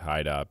being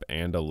tied up,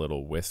 and a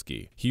little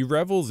whiskey. He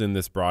revels in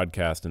this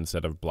broadcast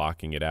instead of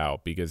blocking it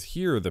out, because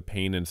here the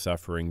pain and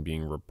suffering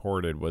being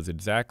reported was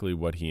exactly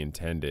what he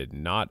intended,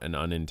 not an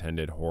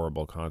unintended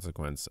horrible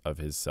consequence of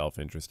his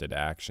self-interested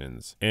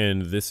actions.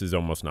 And this is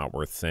almost not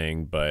worth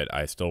saying, but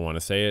I still want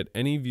to say it.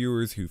 Any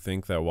viewers who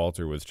think that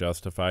Walter was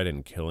justified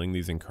in killing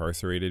these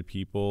incarcerated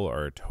people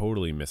are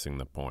totally missing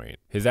the point.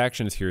 His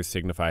actions here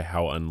signify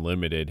how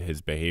unlimited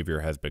his behavior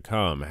has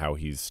become, how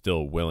he's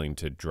still willing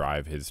to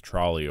drive his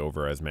trolley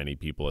over as many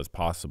people as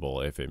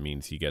possible if it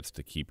means he gets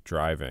to keep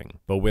driving.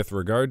 But with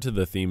regard to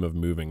the theme of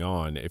moving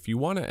on, if you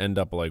want to end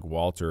up like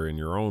Walter in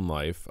your own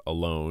life,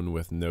 alone,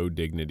 with no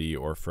dignity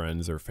or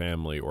friends or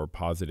family or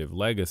positive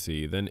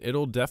legacy, then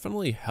it'll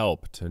definitely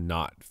help to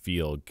not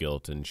feel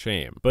guilt and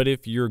shame. But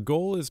if your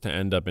goal is to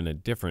end up in a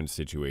different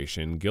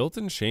situation, guilt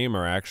and shame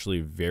are actually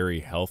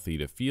very healthy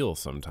to feel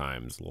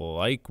sometimes,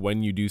 like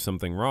when you do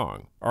something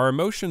wrong. Our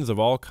emotions of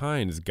all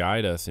kinds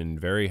guide us in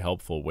very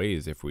helpful ways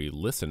if we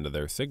listen to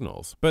their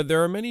signals. But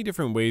there are many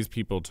different ways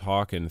people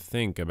talk and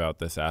think about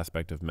this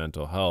aspect of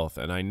mental health,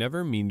 and I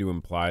never mean to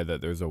imply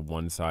that there's a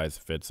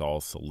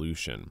one-size-fits-all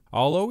solution.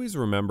 I'll always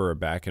remember a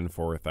back and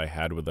forth I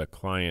had with a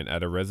client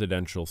at a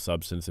residential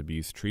substance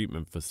abuse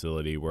treatment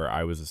facility where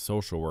I was a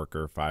social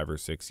worker 5 or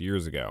 6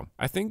 years ago.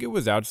 I think it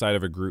was outside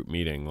of a group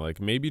meeting, like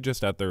maybe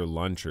just at their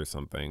lunch or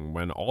something,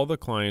 when all the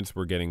clients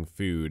were getting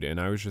food and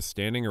I was just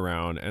standing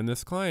around, and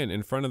this client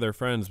in front of their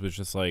friends was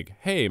just like,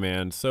 "Hey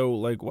man, so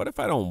like what if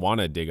I don't want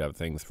to dig up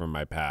things from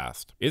my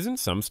past? Isn't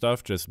some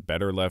stuff just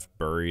better left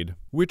buried?"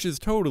 Which is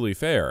totally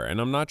fair, and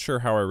I'm not sure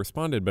how I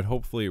responded, but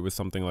hopefully it was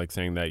something like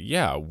saying that,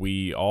 yeah,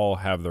 we all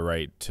have the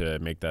right to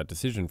make that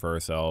decision for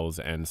ourselves,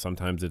 and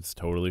sometimes it's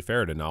totally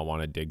fair to not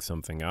want to dig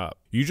something up.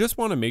 You just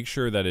want to make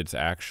sure that it's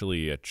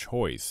actually a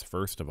choice,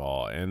 first of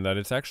all, and that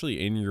it's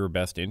actually in your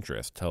best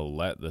interest to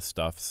let the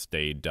stuff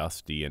stay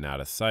dusty and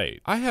out of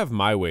sight. I have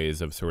my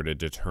ways of sort of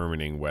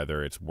determining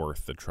whether it's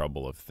worth the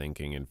trouble of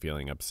thinking and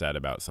feeling upset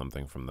about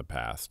something from the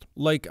past. past.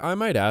 Like, I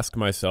might ask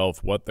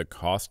myself what the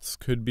costs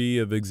could be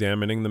of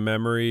examining the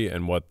memory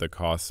and what the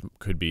costs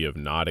could be of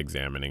not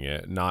examining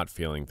it, not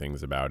feeling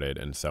things about it,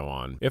 and so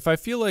on. If I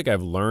feel like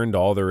I've learned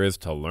all there is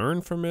to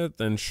learn from it,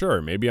 then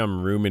sure, maybe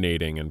I'm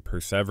ruminating and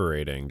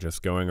perseverating,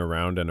 just going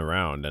around and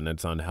around, and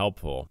it's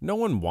unhelpful. No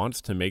one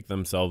wants to make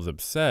themselves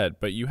upset,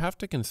 but you have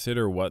to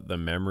consider what the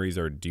memories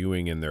are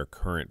doing in their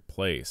current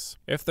place.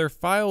 If they're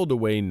filed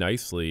away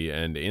nicely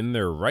and in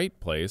their right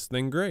place,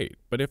 then great.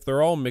 But if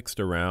they're all mixed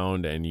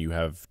around and you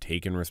have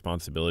taken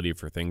responsibility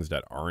for things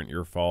that aren't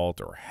your fault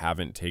or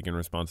haven't taken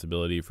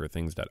responsibility for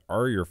things that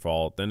are your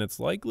fault, then it's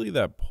likely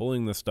that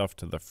pulling the stuff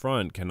to the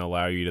front can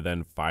allow you to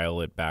then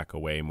file it back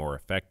away more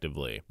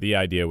effectively. The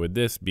idea with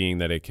this being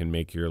that it can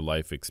make your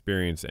life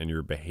experience and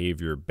your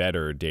behavior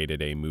better day to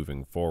day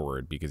moving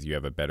forward because you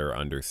have a better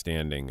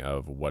understanding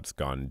of what's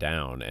gone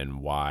down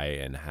and why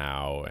and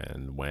how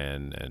and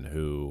when and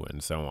who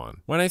and so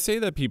on. When I say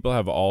that people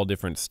have all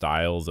different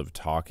styles of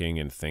talking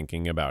and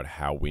thinking about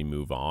how we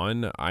move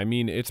on, I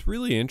mean it's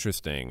really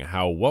interesting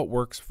how what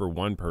works for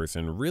one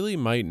person really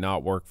might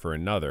not work for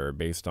another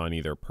based on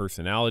either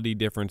personality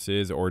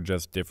differences or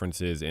just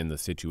differences in the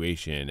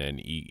situation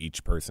and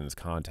each person's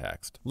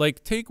context.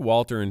 Like, take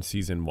Walter in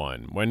season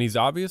 1, when he's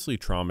obviously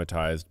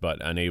traumatized but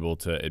unable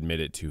to admit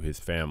it to his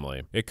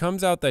family. It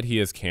comes out that he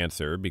has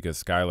cancer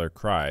because Skylar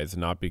cries,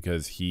 not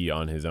because he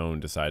on his own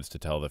decides to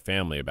tell the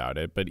family about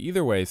it, but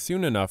either way,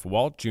 soon enough,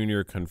 Walt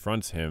Jr.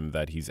 confronts him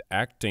that he's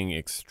acting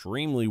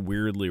extremely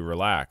weirdly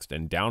relaxed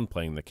and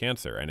downplaying the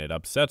cancer, and it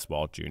upsets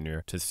Walt Jr.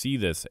 to see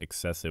this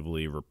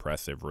excessively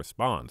repressive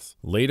response.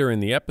 Later in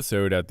the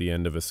episode, at the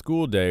end of a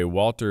school day,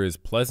 Walter is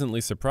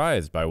pleasantly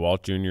surprised by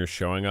Walt Jr.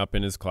 showing up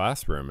in his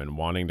classroom and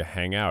wanting to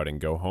hang out and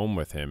go home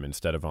with him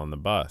instead of on the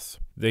bus.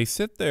 They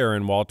sit there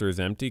in Walter's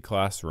empty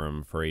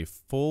classroom for a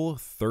full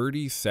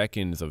 30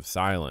 seconds of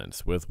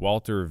silence, with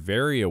Walter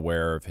very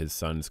aware of his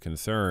son's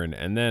concern,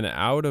 and then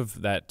out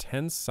of that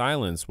tense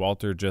silence,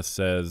 Walter just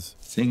says,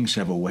 "Things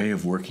have a way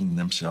of working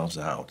themselves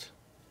out."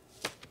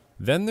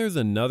 Then there's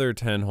another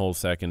 10 whole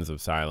seconds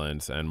of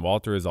silence, and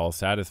Walter is all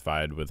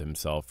satisfied with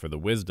himself for the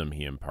wisdom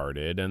he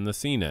imparted, and the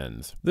scene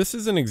ends. This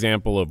is an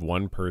example of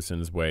one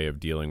person's way of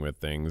dealing with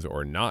things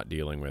or not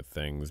dealing with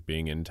things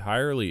being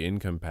entirely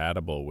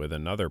incompatible with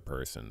another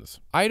person's.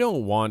 I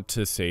don't want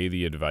to say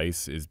the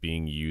advice is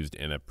being used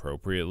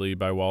inappropriately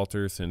by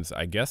Walter, since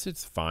I guess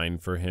it's fine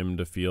for him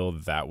to feel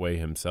that way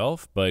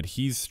himself, but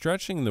he's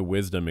stretching the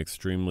wisdom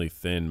extremely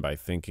thin by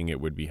thinking it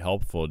would be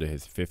helpful to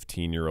his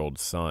 15-year-old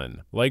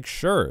son. Like,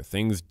 sure,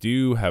 things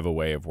do have a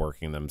way of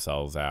working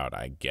themselves out,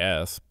 I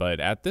guess, but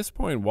at this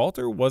point,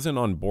 Walter wasn't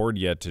on board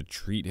yet to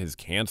treat his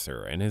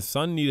cancer, and his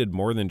son needed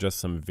more than just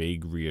some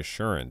vague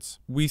reassurance.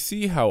 We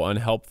see how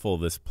unhelpful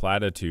this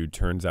platitude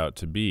turns out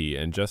to be,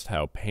 and just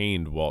how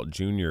pained Walt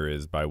Jr.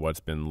 is by what's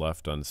been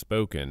left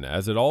unspoken,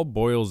 as it all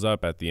boils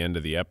up at the end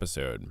of the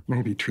episode.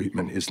 Maybe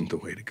treatment isn't the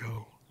way to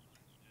go.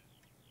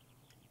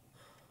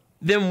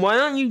 Then why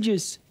don't you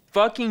just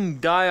fucking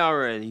die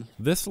already?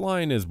 This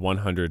line is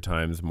 100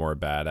 times more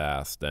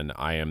badass than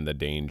 "I am the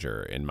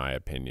danger," in my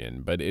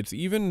opinion, but it's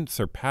even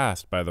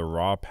surpassed by the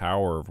raw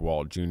power of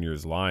Walt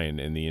Jr.'s line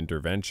in the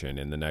intervention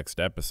in the next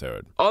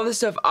episode. All the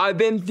stuff I've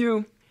been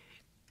through,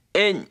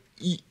 and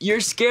you're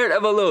scared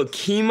of a little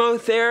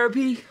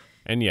chemotherapy?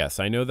 And yes,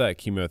 I know that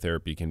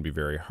chemotherapy can be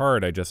very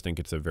hard. I just think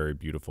it's a very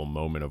beautiful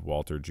moment of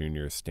Walter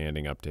Jr.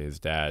 standing up to his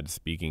dad,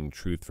 speaking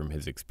truth from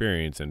his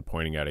experience and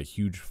pointing out a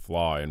huge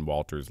flaw in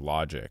Walter's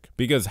logic.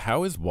 Because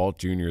how is Walt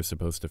Jr.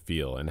 supposed to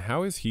feel, and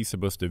how is he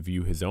supposed to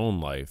view his own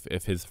life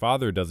if his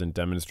father doesn't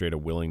demonstrate a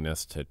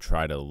willingness to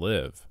try to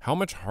live? How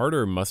much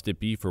harder must it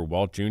be for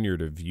Walt Jr.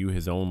 to view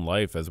his own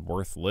life as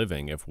worth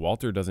living if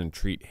Walter doesn't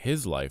treat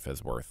his life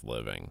as worth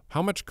living?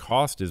 How much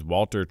cost is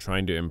Walter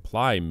trying to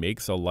imply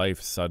makes a life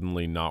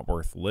suddenly not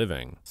worth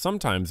living?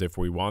 Sometimes if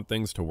we want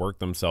things to work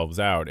themselves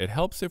out, it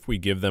helps if we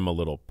give them a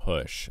little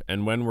push.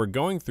 And when we're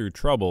going through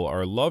trouble,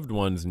 our loved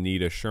ones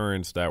need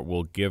assurance that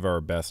we'll give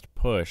our best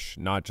push,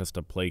 not just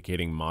a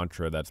placating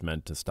mantra that's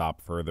meant to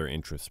stop further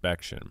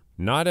introspection.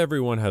 Not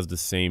everyone has the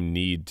same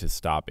need to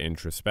stop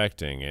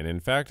introspecting, and in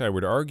fact I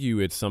would argue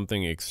it's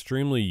something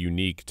extremely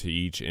unique to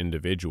each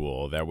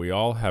individual, that we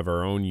all have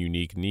our own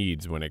unique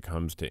needs when it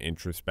comes to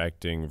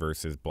introspecting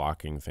versus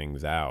blocking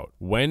things out.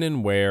 When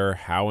and where,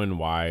 how and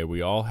why,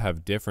 we all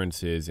have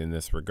differences in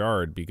this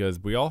regard because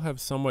we all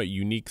have somewhat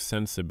unique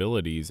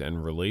sensibilities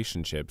and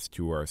relationships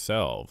to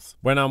ourselves.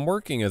 When I'm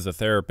working as a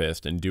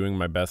therapist and doing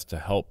my best to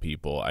help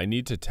people, I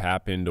need to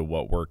tap into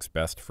what works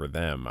best for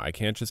them. I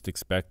can't just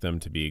expect them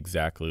to be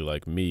exactly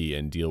like me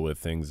and deal with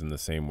things in the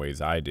same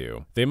ways I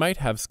do. They might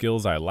have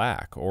skills I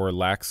lack, or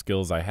lack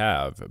skills I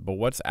have, but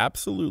what's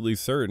absolutely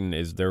certain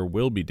is there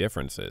will be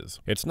differences.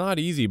 It's not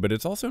easy, but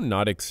it's also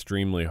not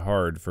extremely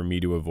hard for me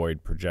to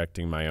avoid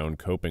projecting my own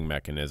coping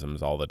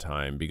mechanisms all the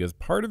time, because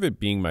part of it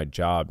being my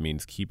job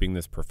means keeping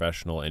this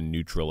professional and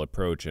neutral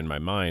approach in my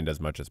mind as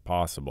much as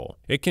possible.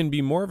 It can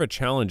be more of a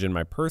challenge in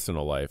my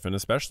personal life, and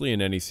especially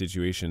in any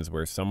situations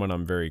where someone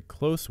I'm very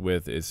close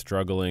with is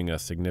struggling a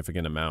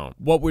significant amount.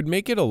 What would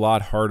make it a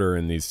lot harder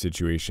in these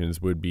situations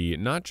would be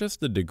not just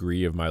the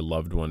degree of my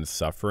loved one's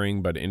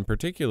suffering, but in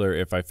particular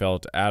if I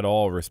felt at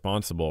all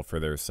responsible for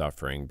their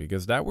suffering,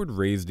 because that would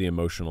raise the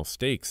emotional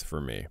stakes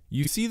for me.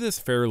 You see this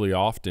fairly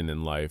often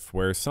in life,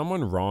 where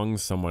someone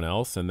wrongs someone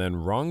else and then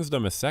wrongs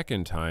them a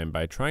second time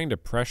by trying to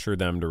pressure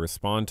them to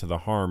respond to the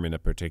harm in a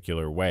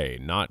particular way,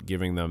 not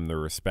giving them the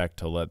respect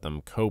to let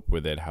them cope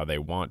with it how they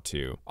want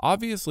to.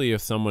 Obviously,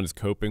 if someone's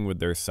coping with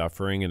their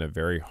suffering in a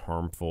very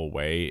harmful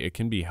way, it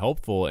can be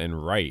helpful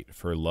and right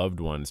for loved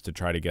ones to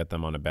try to get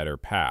them on a better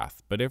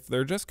path. But if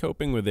they're just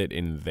coping with it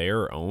in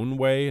their own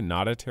way,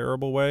 not a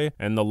terrible way,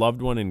 and the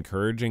loved one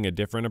encouraging a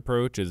different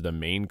approach is the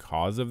main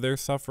cause of their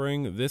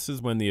suffering, this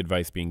is when the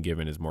advice being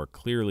given is more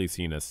clearly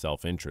seen as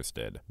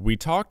self-interested. We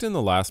talked in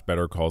the last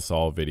Better Call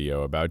Saul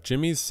video about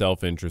Jimmy's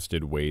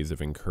self-interested ways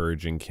of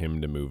encouraging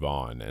Kim to move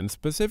on, and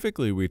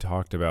specifically we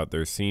talked about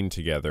their scene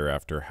together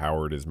after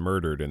Howard is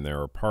murdered in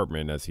their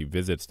apartment as he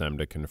visits them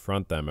to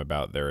confront them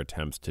about their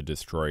attempts to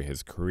destroy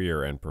his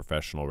career and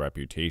professional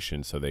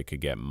reputation so they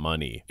could get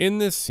money. In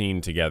this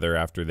scene together,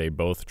 after they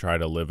both try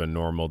to live a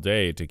normal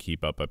day to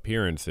keep up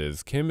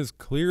appearances, Kim is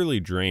clearly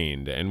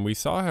drained, and we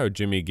saw how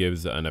Jimmy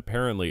gives an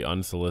apparently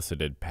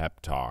unsolicited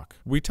pep talk.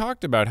 We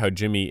talked about how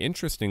Jimmy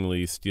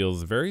interestingly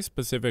steals very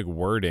specific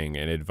wording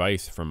and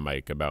advice from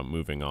Mike about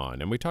moving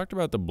on, and we talked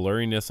about the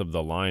blurriness of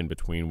the line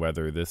between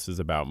whether this is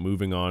about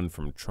moving on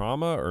from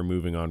trauma or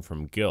moving on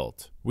from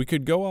guilt. We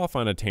could go off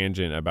on a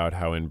tangent about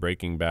how in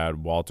Breaking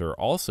Bad, Walter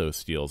also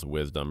steals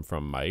wisdom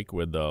from Mike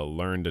with the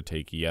learn to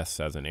take yes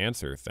as an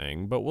answer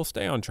thing, but we'll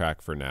stay on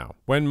track for now.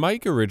 When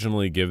Mike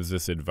originally gives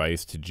this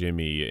advice to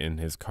Jimmy in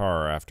his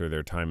car after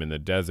their time in the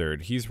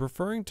desert, he's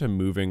referring to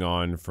moving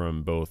on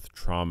from both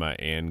trauma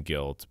and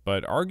guilt,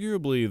 but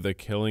arguably the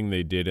killing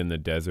they did in the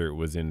desert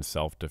was in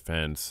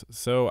self-defense,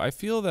 so I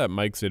feel that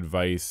Mike's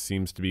advice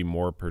seems to be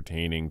more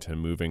pertaining to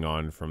moving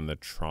on from the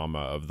trauma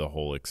of the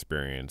whole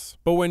experience.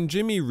 But when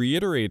Jimmy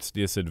reiterates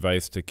this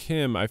advice to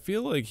Kim, I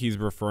feel like he's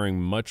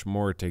referring much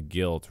more to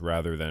guilt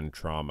rather than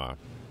trauma.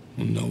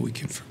 Well, no, we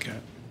can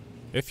forget.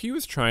 If he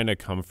was trying to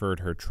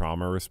comfort her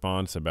trauma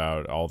response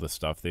about all the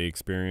stuff they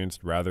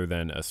experienced rather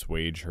than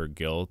assuage her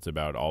guilt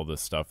about all the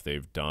stuff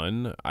they've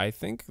done, I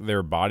think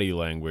their body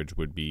language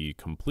would be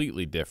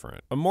completely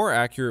different. A more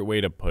accurate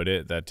way to put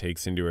it that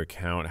takes into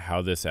account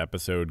how this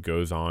episode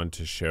goes on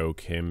to show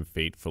Kim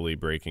fatefully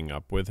breaking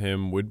up with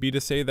him would be to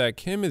say that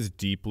Kim is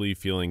deeply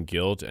feeling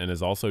guilt and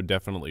is also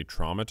definitely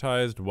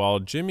traumatized, while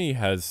Jimmy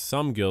has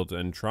some guilt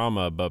and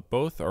trauma, but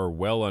both are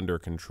well under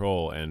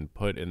control and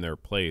put in their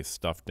place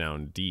stuffed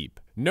down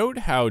deep. Note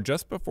how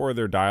just before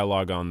their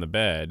dialogue on the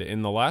bed,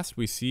 in the last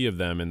we see of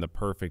them in the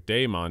Perfect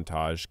Day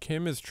montage,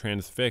 Kim is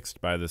transfixed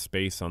by the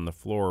space on the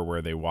floor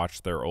where they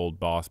watch their old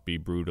boss be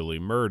brutally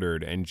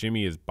murdered, and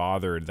Jimmy is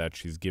bothered that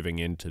she's giving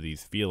in to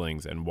these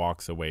feelings and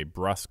walks away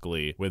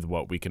brusquely with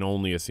what we can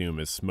only assume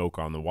is Smoke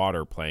on the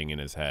Water playing in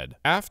his head.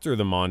 After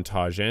the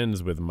montage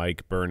ends with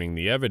Mike burning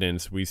the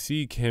evidence, we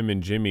see Kim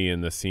and Jimmy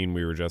in the scene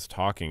we were just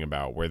talking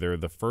about, where they're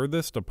the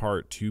furthest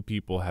apart two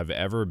people have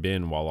ever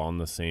been while on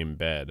the same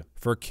bed.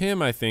 For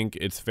Kim, I think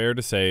it's fair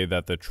to say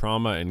that the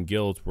trauma and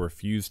guilt were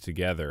fused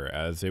together,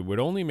 as it would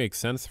only make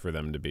sense for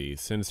them to be,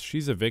 since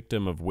she's a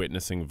victim of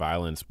witnessing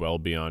violence well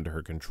beyond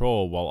her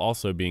control while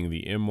also being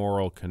the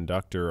immoral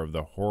conductor of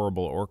the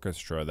horrible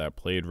orchestra that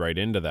played right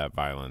into that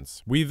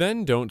violence. We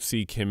then don't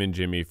see Kim and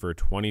Jimmy for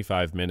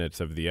 25 minutes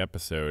of the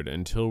episode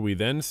until we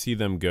then see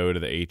them go to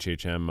the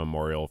HHM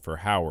memorial for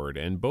Howard,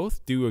 and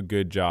both do a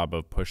good job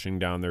of pushing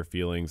down their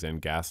feelings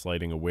and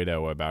gaslighting a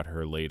widow about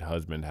her late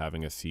husband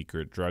having a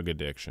secret drug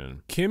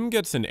addiction. Kim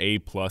gets an A+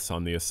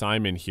 on the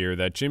assignment here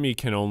that Jimmy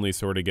can only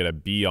sort of get a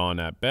B on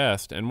at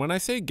best, and when I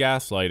say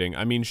gaslighting,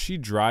 I mean she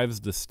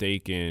drives the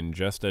stake in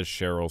just as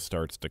Cheryl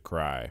starts to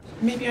cry.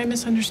 Maybe I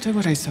misunderstood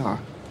what I saw.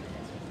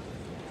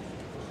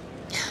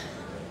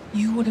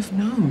 You would have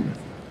known.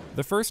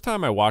 The first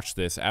time I watched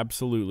this,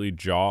 absolutely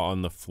jaw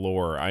on the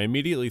floor, I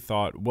immediately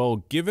thought, well,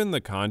 given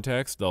the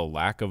context, the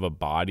lack of a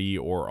body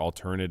or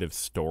alternative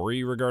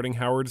story regarding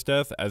Howard's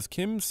death, as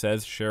Kim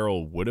says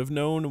Cheryl would have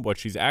known, what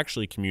she's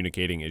actually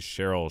communicating is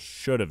Cheryl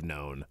should have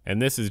known.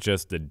 And this is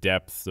just the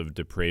depths of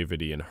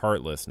depravity and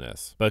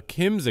heartlessness. But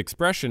Kim's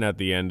expression at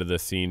the end of the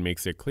scene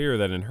makes it clear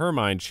that in her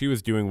mind, she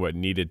was doing what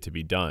needed to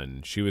be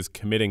done. She was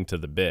committing to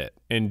the bit.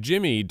 And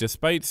Jimmy,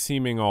 despite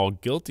seeming all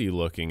guilty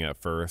looking at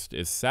first,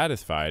 is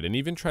satisfied and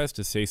even tries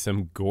to say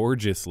some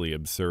gorgeously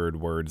absurd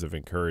words of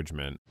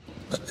encouragement.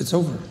 It's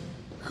over.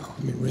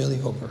 I mean,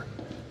 really over.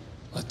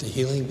 Let the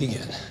healing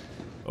begin.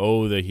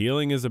 Oh, the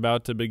healing is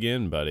about to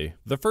begin, buddy.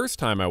 The first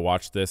time I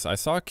watched this, I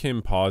saw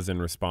Kim pause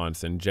in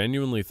response and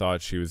genuinely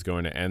thought she was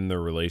going to end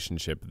their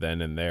relationship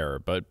then and there,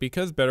 but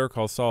because Better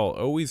Call Saul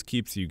always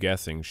keeps you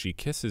guessing, she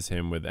kisses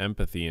him with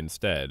empathy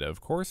instead, of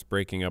course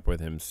breaking up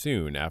with him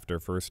soon after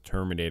first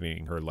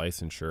terminating her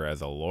licensure as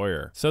a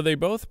lawyer. So they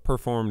both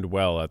performed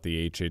well at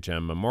the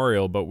HHM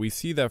memorial, but we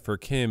see that for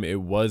Kim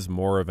it was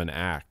more of an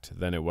act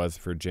than it was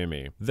for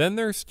Jimmy. Then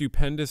their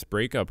stupendous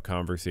breakup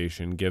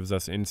conversation gives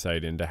us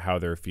insight into how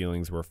their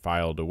feelings were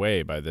filed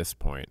away by this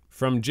point.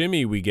 From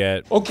Jimmy we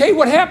get, okay,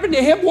 what happened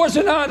to him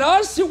wasn't on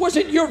us. It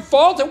wasn't your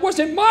fault. It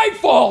wasn't my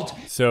fault.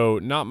 So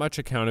not much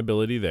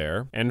accountability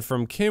there. And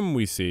from Kim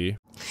we see,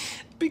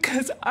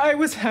 because I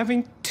was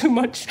having too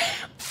much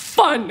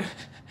fun.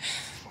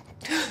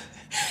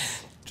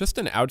 just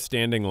an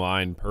outstanding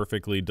line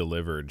perfectly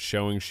delivered,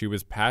 showing she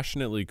was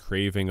passionately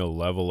craving a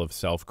level of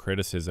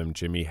self-criticism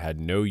Jimmy had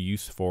no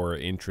use for,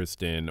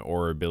 interest in,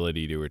 or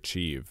ability to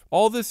achieve.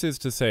 All this is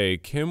to say,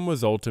 Kim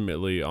was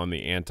ultimately on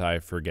the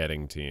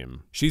anti-forgetting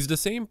team. She's the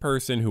same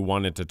person who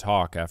wanted to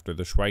talk after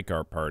the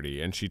Schweikart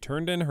party, and she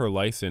turned in her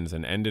license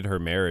and ended her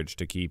marriage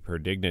to keep her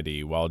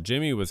dignity, while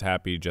Jimmy was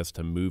happy just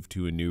to move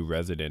to a new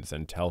residence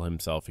and tell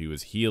himself he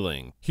was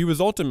healing. He was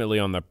ultimately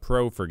on the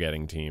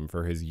pro-forgetting team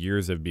for his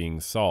years of being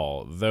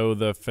Saul, though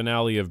the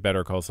finale of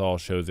Better Call Saul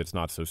shows it's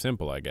not so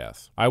simple, I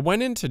guess. I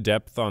went into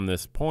depth on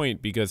this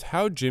point because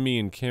how Jimmy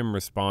and Kim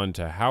respond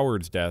to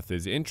Howard's death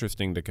is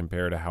interesting to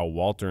compare to how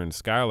Walter and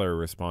Skyler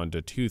respond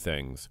to two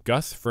things: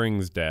 Gus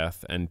Fring's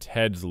death and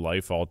Ted's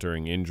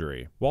life-altering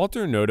injury.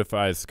 Walter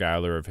notifies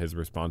Skyler of his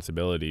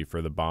responsibility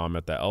for the bomb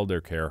at the elder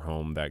care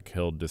home that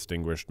killed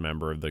distinguished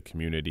member of the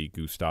community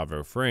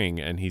Gustavo Fring,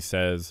 and he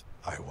says,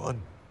 "I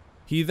won."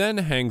 He then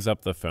hangs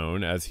up the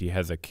phone as he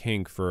has a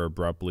kink for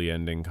abruptly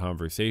ending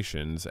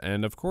conversations,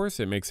 and of course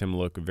it makes him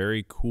look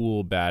very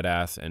cool,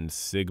 badass, and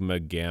sigma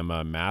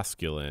gamma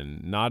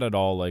masculine, not at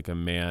all like a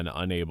man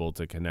unable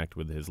to connect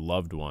with his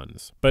loved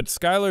ones. But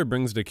Skyler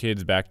brings the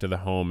kids back to the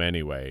home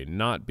anyway,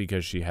 not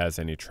because she has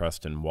any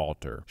trust in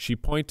Walter. She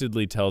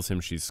pointedly tells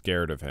him she's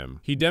scared of him.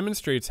 He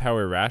demonstrates how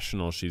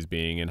irrational she's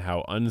being and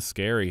how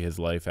unscary his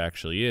life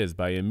actually is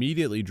by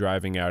immediately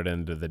driving out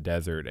into the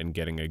desert and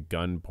getting a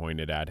gun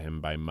pointed at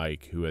him by Mike,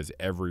 who has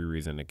every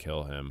reason to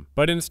kill him.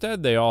 But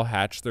instead they all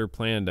hatch their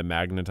plan to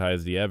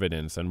magnetize the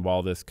evidence, and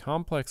while this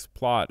complex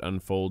plot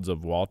unfolds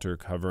of Walter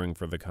covering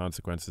for the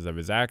consequences of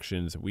his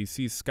actions, we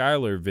see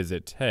Skyler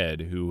visit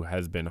Ted, who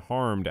has been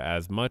harmed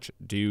as much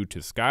due to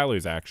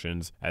Skyler's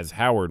actions as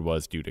Howard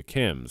was due to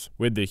Kim's,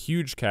 with the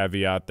huge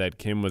caveat that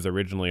Kim was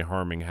originally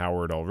harming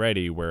Howard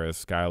already,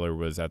 whereas Skyler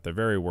was at the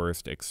very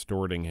worst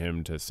extorting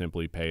him to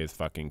simply pay his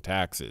fucking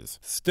taxes.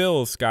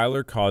 Still,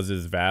 Skyler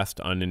causes vast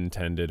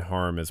unintended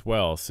harm as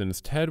well, since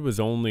Ted was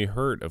only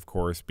hurt, of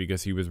course,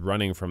 because he was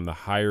running from the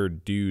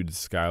hired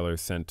dudes Skyler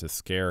sent to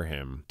scare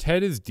him.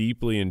 Ted is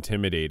deeply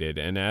intimidated,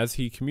 and as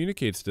he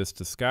communicates this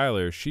to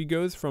Skyler, she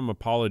goes from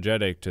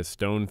apologetic to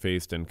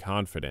stone-faced and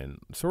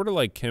confident, sort of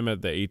like Kim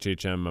at the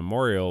HHM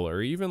memorial,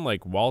 or even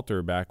like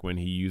Walter back when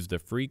he used the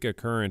freak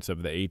occurrence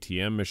of the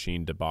ATM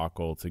machine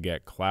debacle to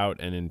get clout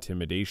and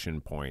intimidation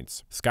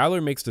points.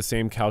 Skyler makes the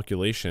same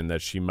calculation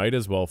that she might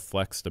as well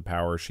flex the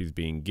power she's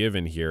being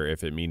given here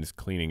if it means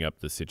cleaning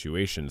up the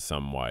situation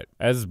somewhat.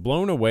 As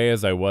blown away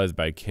as I was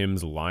by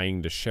Kim's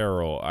lying to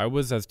Cheryl, I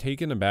was as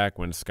taken aback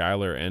when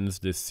Skyler ends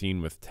this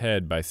scene with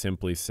Ted by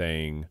simply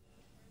saying,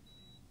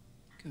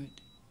 "Good."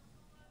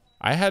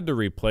 I had to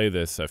replay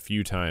this a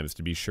few times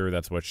to be sure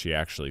that's what she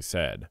actually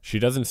said. She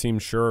doesn't seem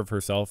sure of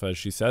herself as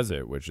she says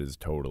it, which is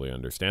totally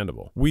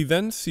understandable. We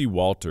then see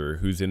Walter,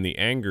 who's in the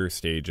anger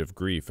stage of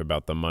grief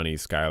about the money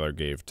Skyler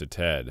gave to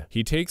Ted.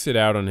 He takes it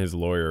out on his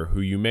lawyer, who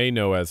you may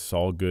know as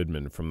Saul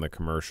Goodman from the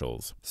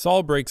commercials.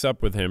 Saul breaks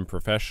up with him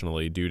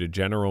professionally due to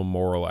general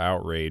moral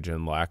outrage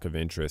and lack of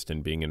interest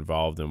in being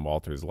involved in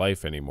Walter's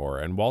life anymore,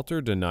 and Walter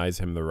denies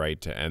him the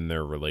right to end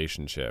their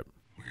relationship.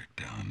 We're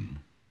done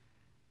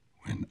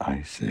when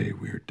I say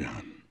we're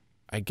done.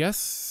 I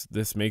guess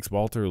this makes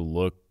Walter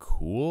look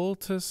cool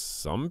to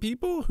some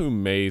people who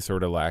may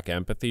sort of lack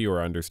empathy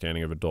or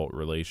understanding of adult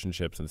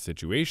relationships and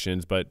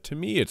situations, but to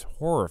me it's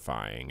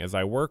horrifying as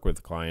I work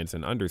with clients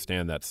and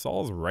understand that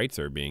Saul's rights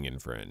are being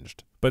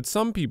infringed. But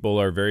some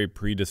people are very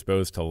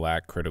predisposed to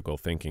lack critical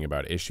thinking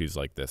about issues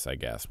like this, I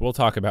guess. We'll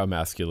talk about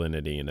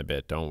masculinity in a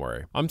bit, don't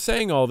worry. I'm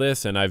saying all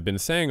this, and I've been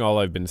saying all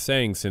I've been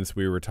saying since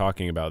we were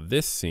talking about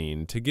this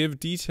scene, to give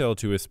detail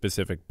to a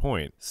specific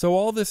point. So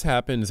all this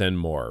happens and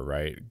more,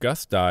 right?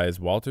 Gus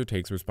dies, Walter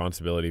takes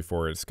responsibility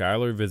for it,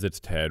 Skyler visits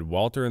Ted,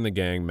 Walter and the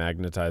gang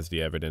magnetize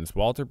the evidence,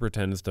 Walter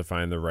pretends to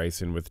find the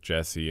ricin with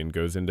Jesse and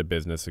goes into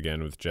business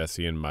again with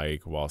Jesse and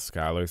Mike, while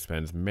Skyler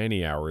spends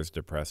many hours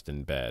depressed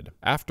in bed.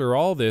 After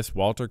all this,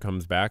 Walter Walter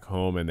comes back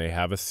home and they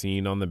have a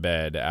scene on the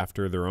bed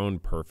after their own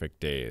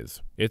perfect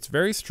days. It's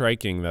very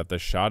striking that the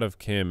shot of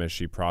Kim as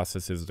she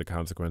processes the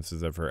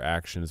consequences of her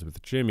actions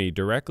with Jimmy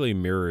directly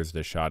mirrors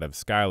the shot of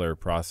Skyler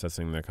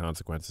processing the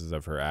consequences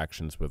of her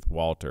actions with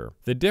Walter.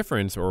 The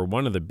difference, or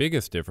one of the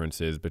biggest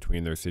differences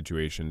between their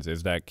situations,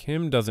 is that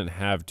Kim doesn't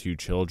have 2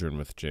 children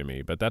with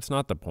Jimmy, but that's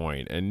not the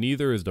point, and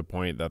neither is the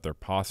point that their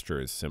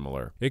posture is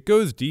similar. It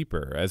goes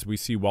deeper, as we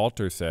see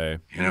Walter say,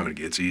 "You know, it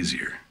gets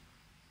easier.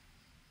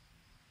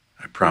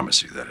 I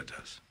promise you that it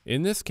does."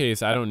 In this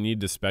case, I don't need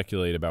to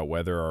speculate about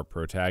whether our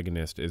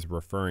protagonist is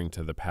referring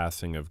to the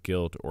passing of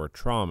guilt or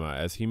trauma,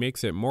 as he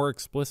makes it more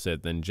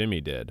explicit than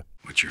Jimmy did.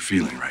 What you're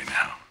feeling right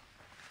now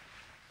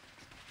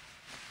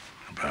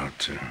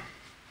about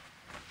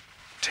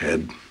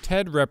Ted.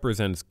 Ted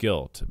represents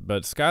guilt,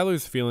 but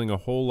Skyler's feeling a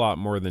whole lot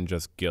more than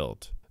just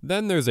guilt.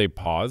 Then there's a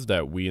pause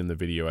that we in the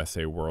video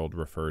essay world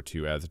refer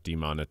to as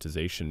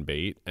demonetization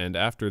bait, and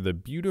after the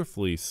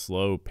beautifully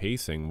slow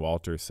pacing,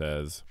 Walter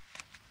says,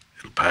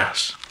 "It'll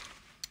pass."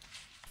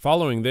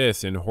 Following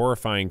this, in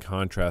horrifying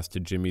contrast to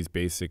Jimmy's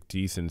basic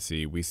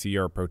decency, we see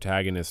our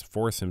protagonist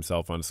force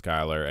himself on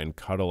Skyler and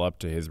cuddle up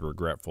to his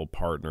regretful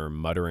partner,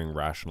 muttering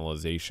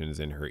rationalizations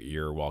in her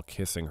ear while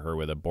kissing her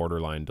with a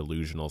borderline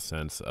delusional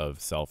sense of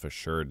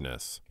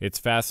self-assuredness. It's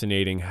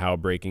fascinating how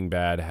Breaking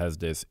Bad has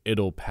this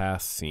 "it'll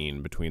pass"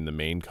 scene between the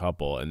main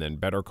couple, and then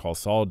Better Call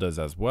Saul does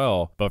as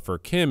well, but for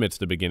Kim it's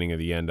the beginning of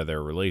the end of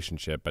their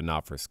relationship, but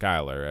not for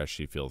Skyler, as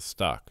she feels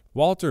stuck.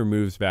 Walter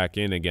moves back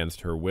in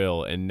against her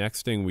will, and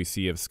next thing we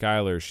see of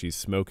Skyler, she's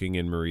smoking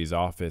in Marie's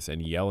office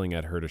and yelling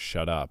at her to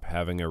shut up,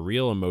 having a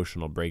real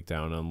emotional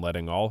breakdown and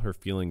letting all her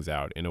feelings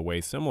out in a way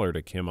similar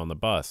to Kim on the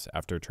bus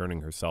after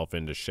turning herself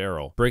into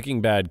Cheryl.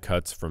 Breaking Bad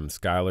cuts from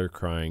Skyler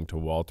crying to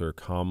Walter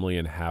calmly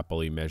and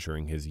happily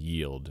measuring his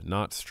yield,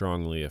 not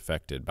strongly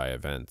affected by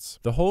events.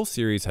 The whole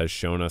series has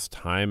shown us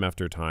time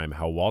after time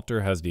how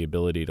Walter has the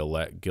ability to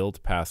let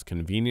guilt pass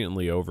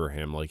conveniently over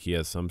him like he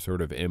has some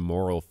sort of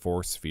immoral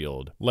force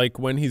field. Like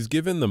when he's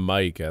given the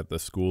mic at the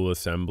school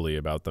assembly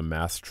about the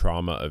mass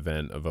trauma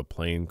event of a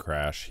plane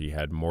crash he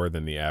had more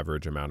than the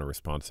average amount of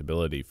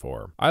responsibility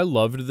for. I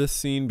loved this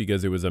scene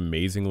because it was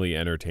amazingly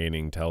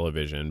entertaining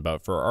television,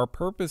 but for our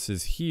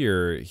purposes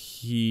here,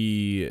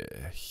 he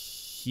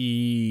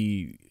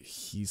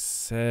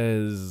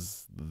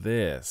says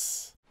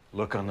this.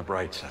 "Look on the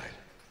bright side."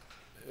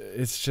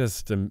 It's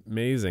just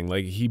amazing.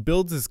 Like, he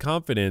builds his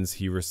confidence,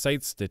 he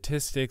recites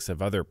statistics of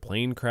other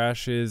plane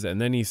crashes, and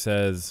then he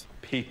says,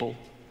 "People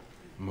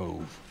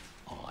move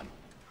on."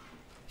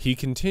 He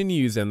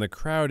continues, and the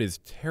crowd is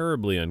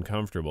terribly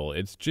uncomfortable.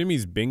 It's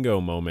Jimmy's bingo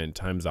moment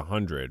times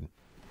 100.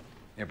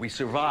 And we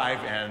survive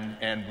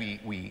and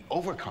we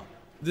overcome.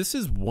 This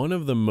is one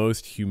of the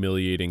most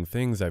humiliating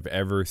things I've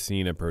ever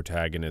seen a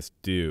protagonist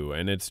do,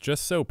 and it's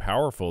just so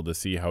powerful to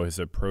see how his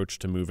approach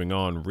to moving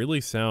on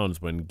really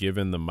sounds when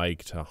given the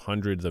mic to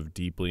hundreds of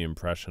deeply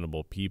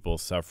impressionable people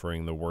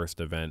suffering the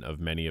worst event of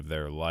many of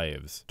their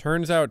lives.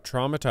 Turns out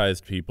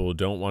traumatized people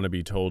don't want to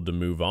be told to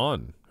move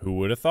on. Who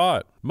would have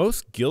thought?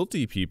 Most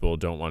guilty people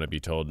don't want to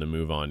be told to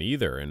move on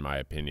either, in my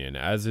opinion,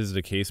 as is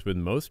the case with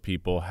most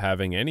people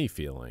having any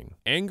feeling.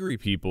 Angry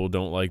people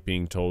don't like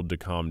being told to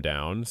calm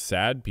down,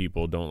 sad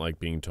people don't like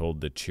being told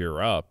to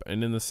cheer up,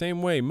 and in the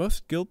same way,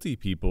 most guilty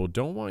people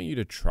don't want you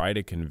to try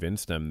to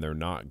convince them they're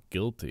not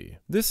guilty.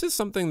 This is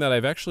something that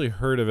I've actually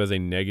heard of as a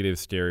negative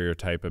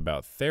stereotype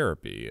about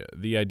therapy,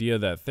 the idea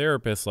that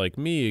therapists like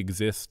me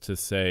exist to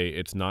say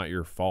it's not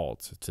your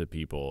fault to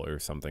people or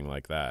something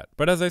like that.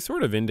 But as I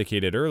sort of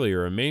indicated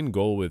earlier, a main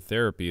goal with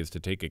therapy is to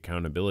take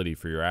accountability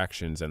for your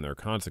actions and their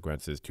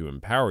consequences to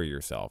empower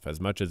yourself, as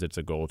much as it's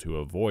a goal to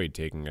avoid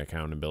taking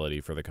accountability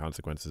for the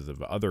consequences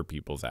of other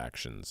people's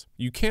actions.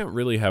 You can't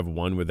really have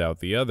one without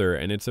the other,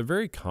 and it's a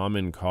very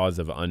common cause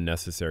of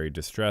unnecessary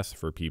distress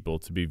for people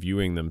to be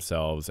viewing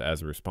themselves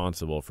as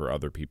responsible for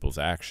other people's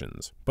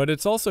actions. But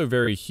it's also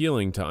very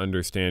healing to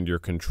understand your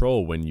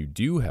control when you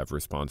do have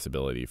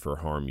responsibility for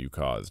harm you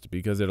caused,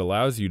 because it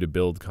allows you to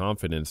build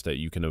confidence that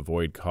you can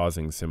avoid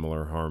causing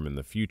similar harm in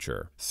the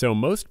future. So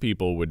most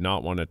people would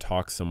not want to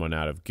talk someone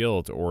out of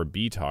guilt or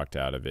be talked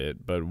out of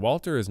it, but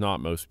Walter is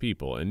not most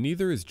people, and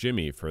neither is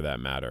Jimmy for that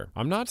matter.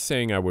 I'm not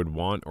saying I would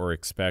want or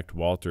expect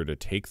Walter to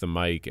take the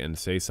mic and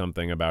say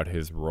something about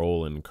his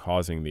role in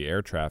causing the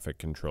air traffic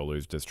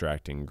controllers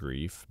distracting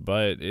grief,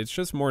 but it's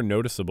just more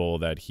noticeable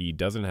that he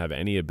doesn't have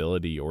any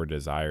ability or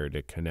desire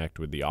to connect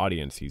with the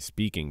audience he's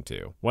speaking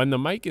to. When the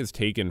mic is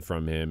taken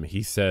from him,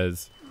 he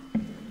says,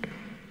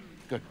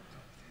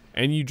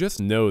 and you just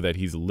know that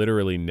he's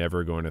literally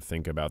never going to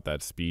think about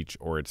that speech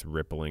or its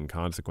rippling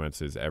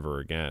consequences ever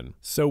again.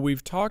 So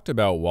we've talked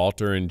about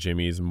Walter and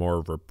Jimmy's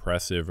more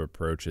repressive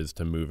approaches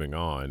to moving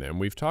on, and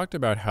we've talked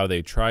about how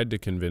they tried to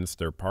convince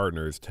their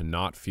partners to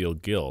not feel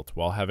guilt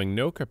while having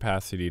no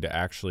capacity to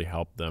actually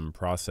help them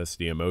process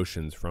the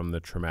emotions from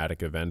the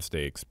traumatic events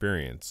they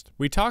experienced.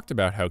 We talked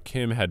about how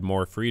Kim had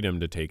more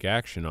freedom to take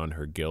action on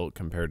her guilt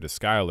compared to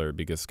Skyler,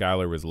 because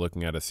Skyler was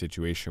looking at a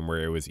situation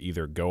where it was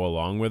either go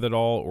along with it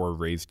all or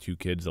raise 2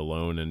 kids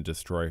alone and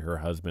destroy her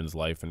husband's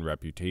life and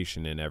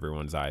reputation in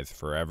everyone's eyes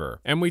forever.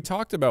 And we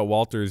talked about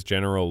Walter's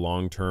general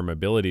long-term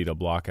ability to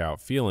block out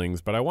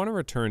feelings, but I want to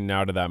return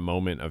now to that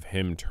moment of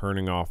him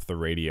turning off the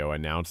radio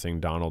announcing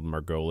Donald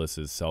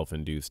Margolis's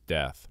self-induced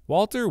death.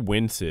 Walter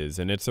winces,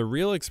 and it's a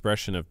real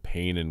expression of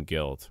pain and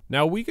guilt.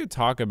 Now, we could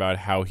talk about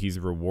how he's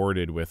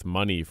rewarded with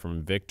money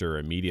from Victor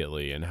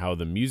immediately, and how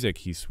the music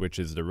he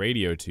switches the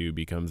radio to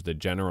becomes the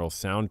general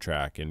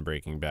soundtrack in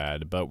Breaking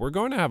Bad, but we're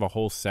going to have a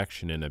whole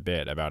section in a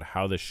bit about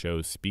how the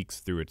show speaks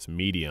through its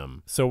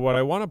medium. So what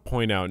I want to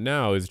point out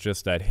now is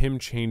just that him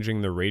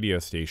changing the radio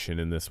station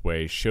in this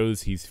way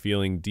shows he's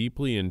feeling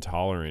deeply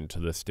intolerant to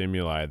the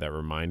stimuli that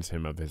reminds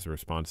him of his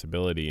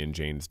responsibility in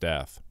Jane's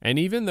death. And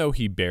even though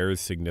he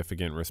bears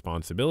significant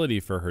responsibility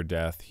for her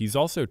death, he's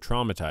also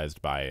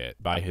traumatized by it,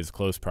 by his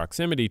close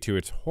proximity to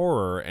its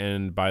horror,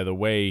 and by the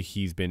way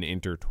he's been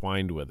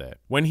intertwined with it.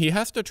 When he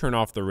has to turn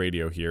off the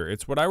radio here,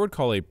 it's what I would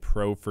call a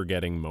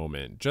pro-forgetting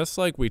moment, just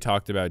like we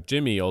talked about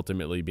Jimmy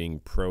ultimately being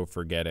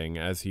pro-forgetting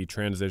as he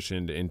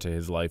transitioned into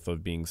his life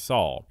of being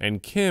Saul,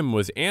 and Kim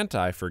was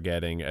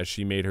anti-forgetting as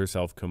she made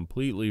herself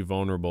completely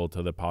vulnerable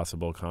to the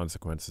possible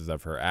consequences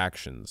of her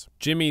actions.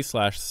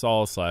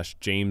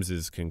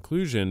 Jimmy/Saul/James's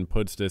conclusion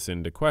puts this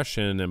into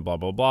question and blah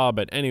blah blah,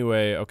 but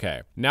anyway,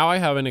 okay. Now I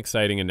have an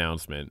exciting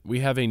announcement. We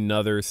have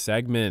another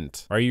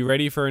segment. Are you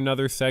ready for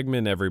another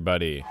segment,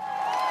 everybody?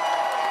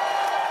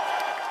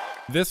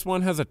 This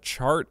one has a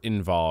chart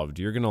involved.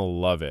 You're gonna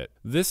love it.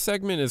 This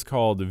segment is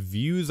called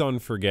Views on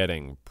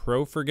Forgetting,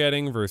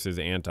 pro-forgetting versus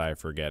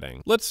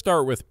anti-forgetting. Let's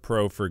start with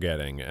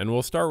pro-forgetting, and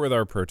we'll start with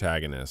our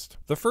protagonist.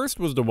 The first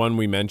was the one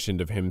we mentioned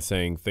of him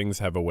saying things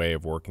have a way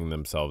of working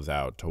themselves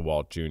out to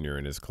Walt Jr.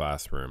 in his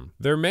classroom.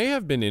 There may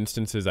have been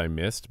instances I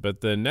missed,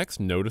 but the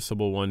next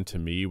noticeable one to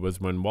me was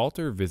when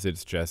Walter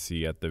visits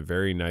Jesse at the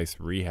very nice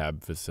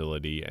rehab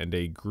facility, and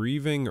a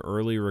grieving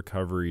early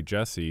recovery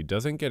Jesse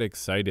doesn't get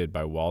excited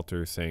by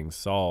Walter saying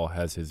Saul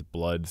has his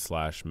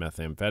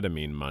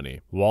blood/methamphetamine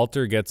money.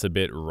 Walter gets a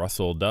bit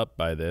rustled up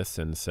by this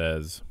and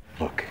says,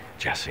 "Look,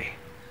 Jesse,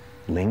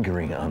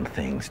 lingering on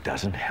things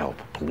doesn't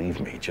help, believe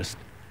me. Just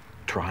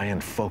try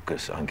and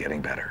focus on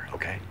getting better,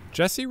 okay?"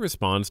 Jesse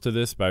responds to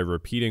this by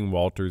repeating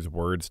Walter's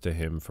words to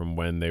him from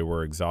when they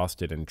were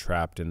exhausted and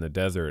trapped in the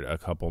desert a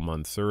couple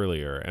months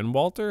earlier, and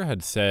Walter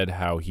had said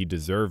how he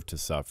deserved to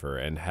suffer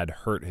and had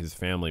hurt his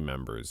family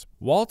members.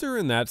 Walter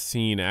in that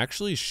scene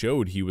actually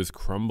showed he was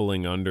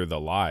crumbling under the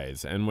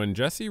lies, and when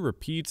Jesse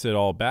repeats it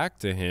all back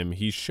to him,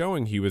 he's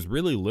showing he was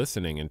really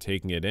listening and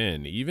taking it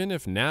in, even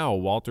if now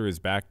Walter is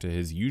back to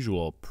his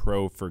usual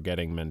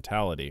pro-forgetting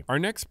mentality. Our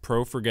next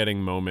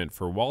pro-forgetting moment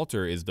for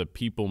Walter is the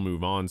people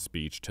move on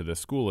speech to the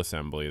school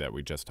assembly that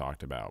we just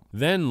talked about.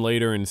 Then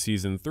later in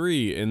season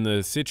 3, in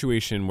the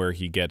situation where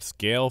he gets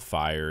Gale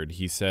fired,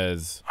 he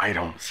says, "I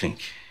don't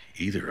think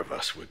either of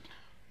us would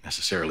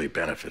necessarily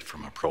benefit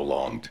from a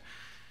prolonged..."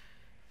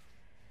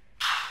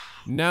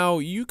 Now,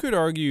 you could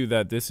argue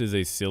that this is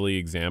a silly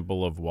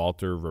example of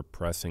Walter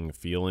repressing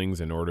feelings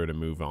in order to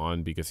move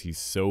on because he's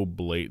so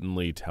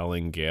blatantly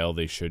telling Gale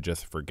they should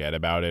just forget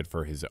about it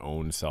for his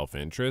own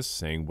self-interest,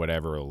 saying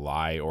whatever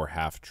lie or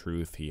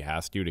half-truth he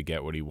has to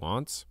get what he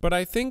wants. But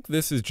I think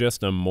this is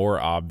just a more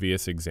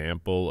obvious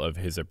example of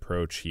his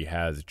approach he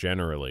has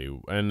generally,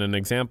 and an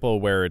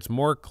example where it's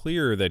more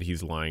clear that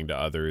he's lying to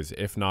others,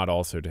 if not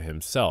also to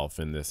himself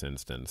in this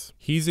instance.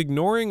 He's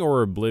ignoring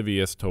or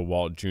oblivious to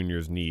Walt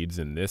Jr.'s needs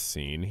in this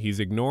scene. He's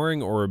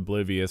ignoring or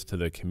oblivious to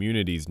the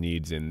community's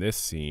needs in this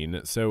scene.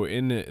 So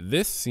in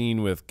this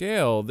scene with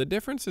Gale, the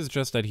difference is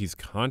just that he's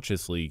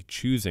consciously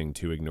choosing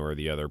to ignore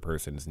the other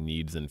person's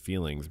needs and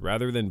feelings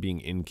rather than being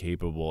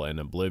incapable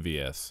and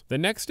oblivious. The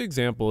next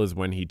example is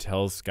when he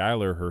tells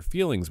Skylar her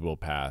feelings will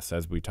pass,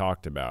 as we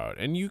talked about.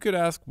 And you could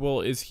ask,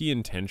 well, is he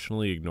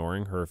intentionally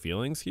ignoring her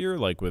feelings here,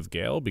 like with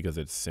Gale, because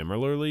it's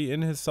similarly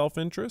in his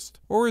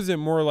self-interest? Or is it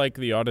more like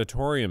the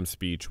auditorium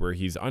speech where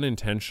he's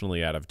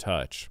unintentionally out of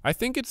touch? I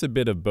think it's a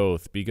bit of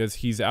both, because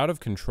he's out of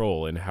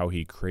control in how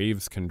he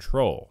craves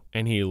control,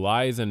 and he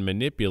lies and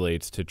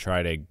manipulates to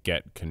try to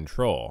get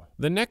control.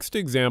 The next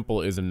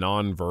example is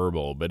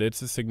non-verbal, but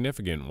it's a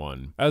significant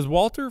one. As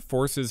Walter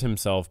forces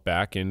himself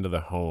back into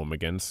the home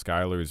against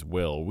Skylar's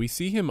will, we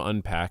see him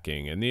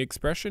unpacking, and the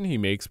expression he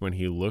makes when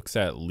he looks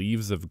at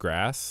leaves of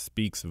grass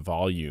speaks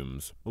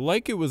volumes.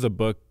 Like it was a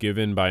book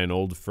given by an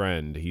old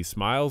friend, he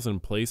smiles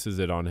and places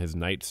it on his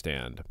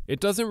nightstand.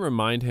 It doesn't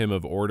remind him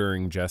of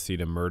ordering Jesse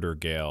to murder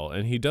Gale,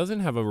 and he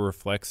doesn't have a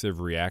reflexive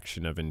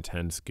reaction of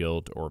intense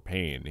guilt or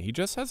pain. He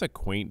just has a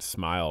quaint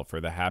smile for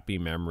the happy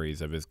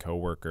memories of his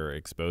coworker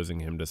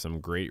exposing him to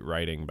some great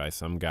writing by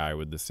some guy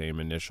with the same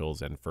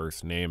initials and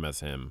first name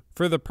as him.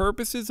 For the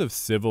purposes of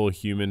civil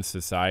human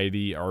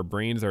society, our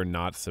brains are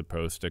not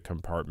supposed to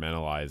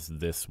compartmentalize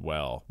this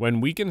well.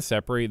 When we can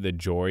separate the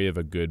joy of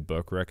a good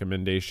book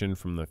recommendation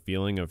from the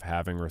feeling of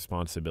having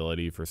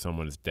responsibility for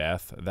someone's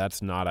death,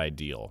 that's not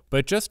ideal.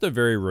 But just a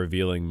very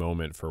revealing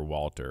moment for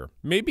Walter.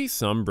 Maybe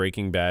some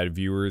Breaking Breaking Bad,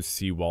 viewers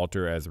see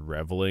Walter as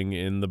reveling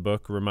in the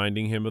book,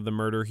 reminding him of the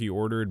murder he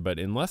ordered, but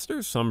unless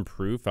there's some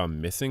proof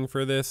I'm missing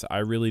for this, I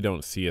really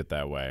don't see it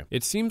that way.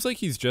 It seems like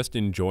he's just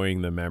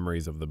enjoying the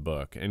memories of the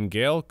book, and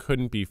Gale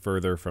couldn't be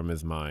further from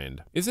his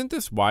mind. Isn't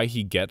this why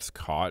he gets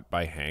caught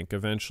by Hank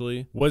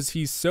eventually? Was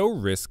he so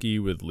risky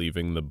with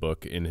leaving the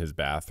book in his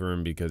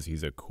bathroom because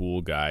he's a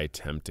cool guy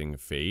tempting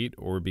fate,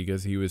 or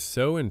because he was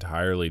so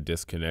entirely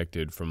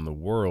disconnected from the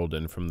world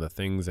and from the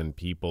things and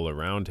people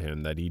around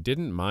him that he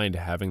didn't mind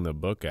having the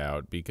book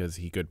out because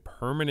he could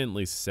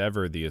permanently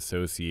sever the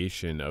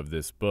association of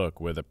this book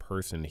with a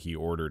person he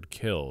ordered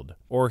killed?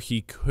 Or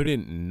he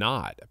couldn't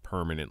not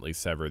permanently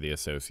sever the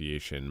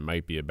association,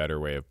 might be a better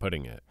way of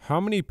putting it. How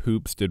many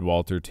poops did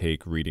Walter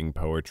take reading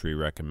poetry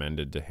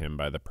recommended to him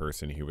by the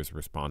person he was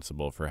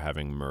responsible for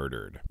having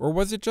murdered? Or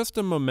was it just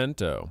a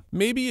memento?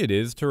 Maybe it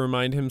is to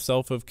remind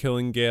himself of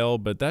killing Gale,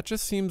 but that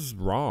just seems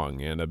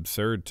wrong and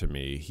absurd to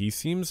me. He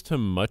seems to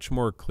much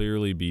more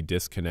clearly be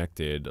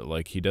disconnected,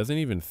 like he doesn't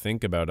even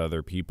think about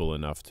other people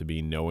enough to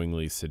be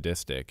knowingly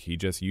sadistic. He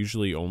just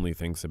usually only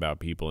thinks about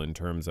people in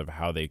terms of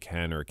how they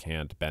can or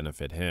can't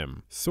benefit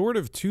him. Sort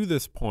of to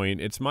this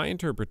point, it's my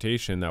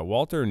interpretation that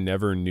Walter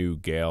never knew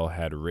Gale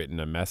had written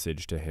a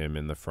message to him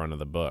in the front of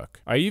the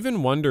book. I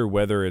even wonder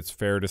whether it's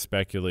fair to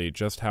speculate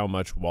just how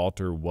much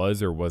Walter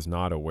was or was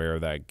not aware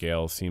that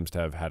Gale seems to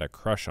have had a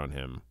crush on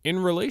him. In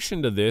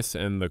relation to this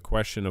and the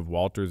question of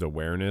Walter's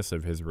awareness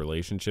of his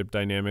relationship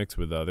dynamics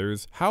with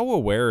others, how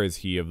aware is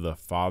he of the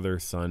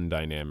father-son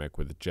dynamic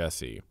with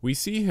Jesse? We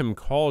see him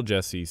call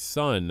Jesse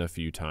son a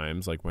few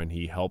times, like when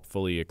he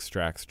helpfully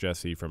extracts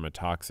Jesse from a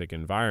toxic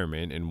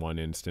environment in one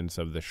instance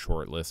of the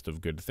short list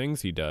of good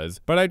things he does,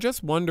 but I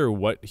just wonder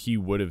what he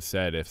would have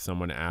said if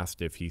someone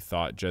asked if he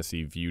thought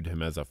Jesse viewed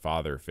him as a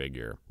father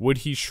figure. Would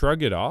he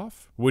shrug it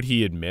off? Would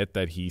he admit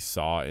that he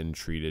saw and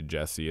treated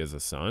Jesse as a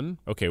son?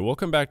 Okay, we'll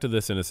come back to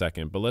this in a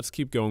second, but let's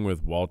keep going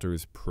with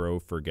Walter's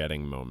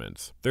pro-forgetting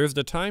moments. There's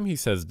the time he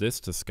says this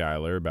to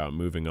Skyler about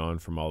moving on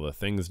from all the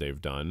things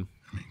they've done.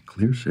 I mean,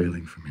 clear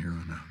sailing from here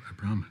on out, I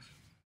promise.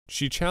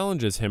 She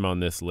challenges him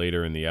on this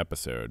later in the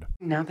episode.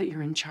 Now that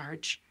you're in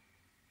charge,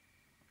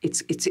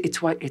 it's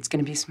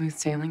going to be smooth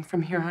sailing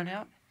from here on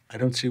out? I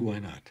don't see why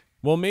not.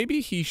 Well, maybe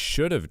he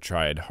should have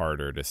tried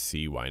harder to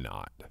see why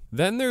not.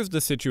 Then there's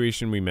the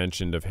situation we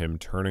mentioned of him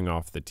turning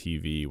off the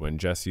TV when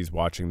Jesse's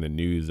watching the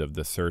news of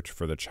the search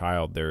for the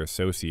child their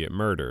associate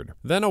murdered.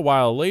 Then a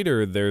while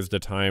later, there's the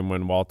time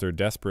when Walter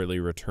desperately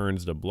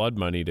returns the blood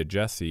money to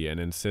Jesse and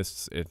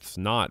insists it's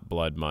not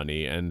blood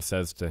money and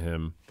says to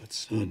him, "But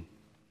son,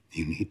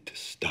 you need to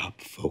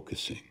stop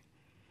focusing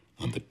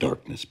on the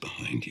darkness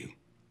behind you.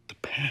 The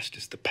past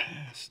is the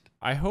past."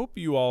 I hope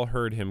you all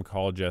heard him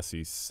call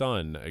Jesse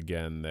son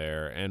again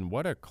there, and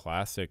what a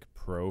classic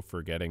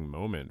pro-forgetting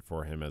moment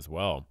for him as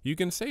well. You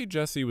can say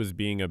Jesse was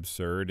being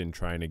absurd in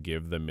trying to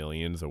give the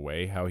millions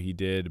away how he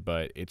did,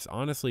 but it's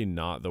honestly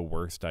not the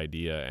worst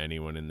idea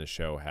anyone in the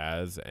show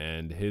has,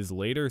 and his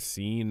later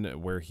scene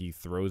where he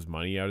throws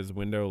money out his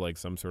window like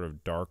some sort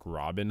of dark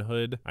Robin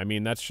Hood, I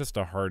mean, that's just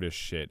the hardest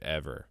shit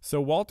ever.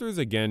 So Walter's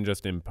again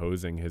just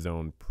imposing his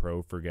own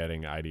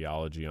pro-forgetting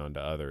ideology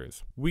onto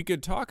others. We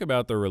could talk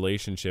about the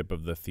relationship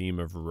of the theme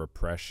of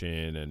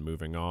repression and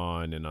moving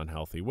on in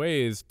unhealthy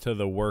ways to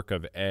the work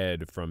of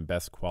Ed from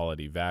Best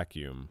Quality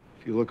Vacuum.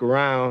 If you look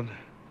around,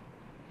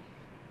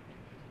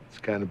 it's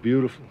kind of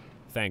beautiful.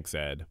 Thanks,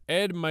 Ed.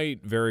 Ed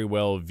might very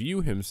well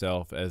view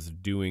himself as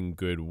doing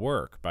good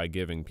work by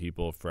giving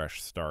people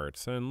fresh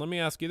starts. And let me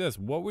ask you this,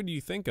 what would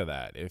you think of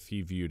that if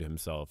he viewed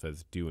himself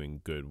as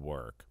doing good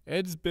work?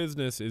 Ed's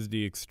business is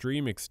the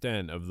extreme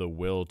extent of the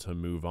will to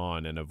move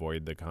on and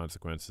avoid the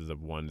consequences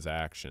of one's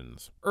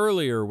actions.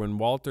 Earlier, when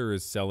Walter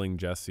is selling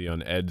Jesse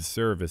on Ed's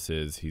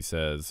services, he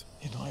says,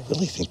 "You know, I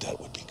really think that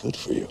would be good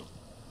for you.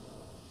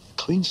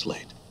 Clean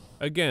slate."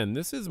 Again,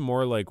 this is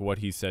more like what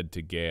he said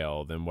to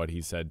Gale than what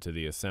he said to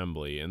the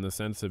assembly, in the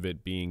sense of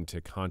it being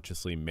to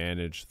consciously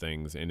manage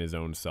things in his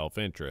own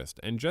self-interest,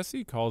 and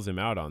Jesse calls him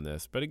out on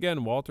this, but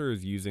again, Walter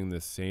is using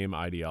this same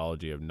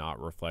ideology of not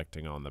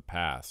reflecting on the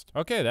past.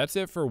 Okay, that's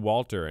it for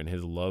Walter and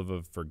his love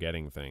of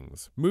forgetting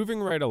things. Moving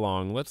right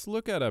along, let's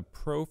look at a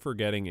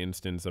pro-forgetting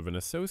instance of an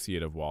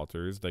associate of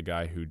Walter's, the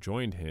guy who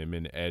joined him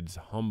in Ed's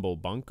humble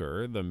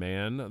bunker, the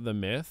man, the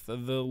myth,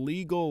 the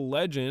legal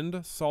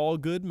legend, Saul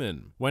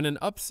Goodman. When an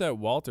upset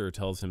Walter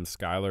tells him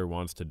Skyler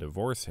wants to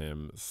divorce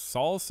him,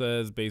 Saul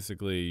says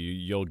basically,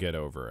 you'll get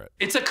over it.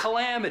 It's a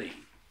calamity,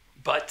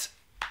 but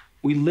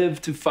we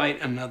live to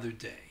fight another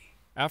day.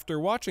 After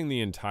watching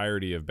the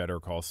entirety of Better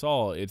Call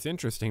Saul, it's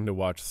interesting to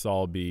watch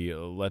Saul be,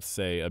 let's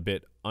say, a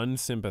bit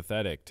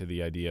unsympathetic to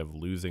the idea of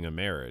losing a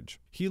marriage.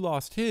 He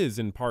lost his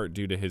in part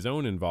due to his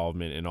own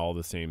involvement in all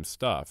the same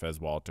stuff as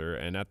Walter,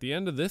 and at the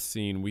end of this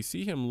scene, we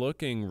see him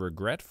looking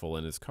regretful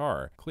in his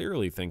car,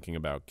 clearly thinking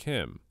about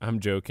Kim. I'm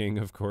joking,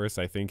 of course.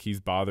 I think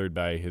he's bothered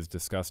by his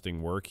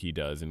disgusting work he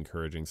does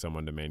encouraging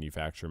someone to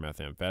manufacture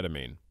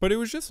methamphetamine. But it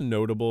was just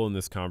notable in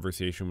this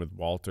conversation with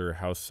Walter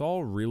how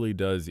Saul really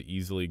does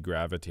easily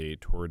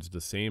gravitate towards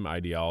the same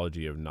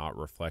ideology of not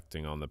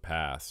reflecting on the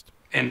past.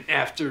 And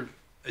after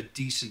a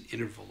decent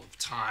interval of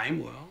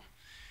time, well,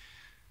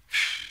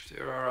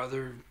 there are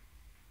other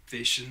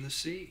fish in the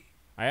sea.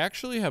 I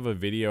actually have a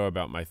video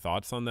about my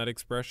thoughts on that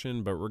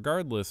expression, but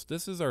regardless,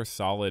 this is our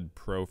solid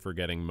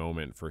pro-forgetting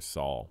moment for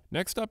Saul.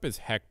 Next up is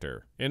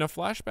Hector. In a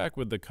flashback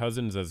with the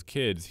cousins as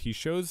kids, he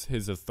shows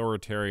his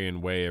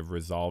authoritarian way of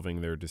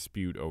resolving their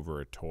dispute over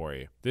a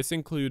toy. This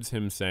includes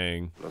him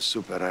saying, "Lo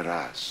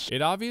superarás."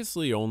 It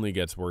obviously only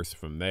gets worse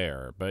from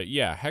there, but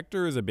yeah,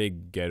 Hector is a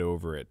big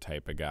get-over-it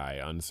type of guy,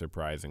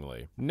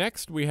 unsurprisingly.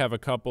 Next, we have a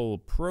couple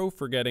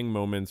pro-forgetting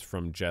moments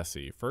from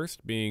Jesse,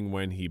 first being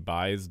when he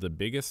buys the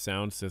biggest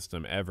sound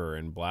system ever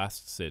and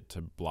blasts it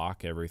to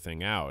block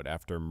everything out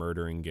after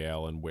murdering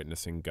Gale and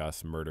witnessing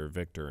Gus murder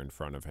Victor in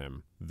front of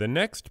him. The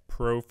next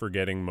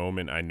pro-forgetting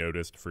moment I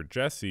noticed for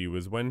Jesse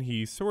was when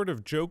he sort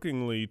of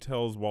jokingly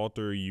tells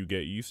Walter you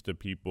get used to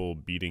people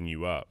beating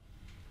you up.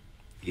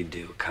 You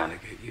do kind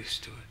of get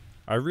used to it.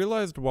 I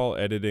realized while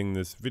editing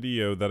this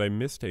video that I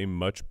missed a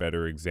much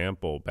better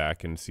example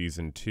back in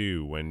season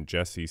 2 when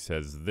Jesse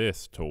says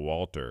this to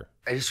Walter.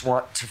 I just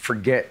want to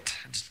forget.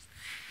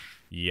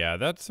 Yeah,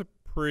 that's a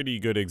pretty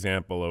good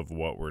example of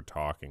what we're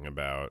talking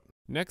about.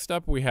 Next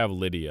up, we have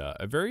Lydia,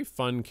 a very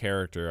fun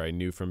character I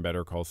knew from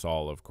Better Call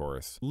Saul, of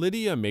course.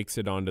 Lydia makes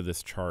it onto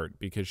this chart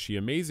because she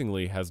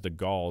amazingly has the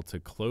gall to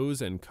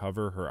close and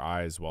cover her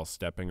eyes while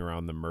stepping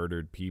around the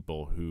murdered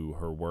people who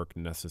her work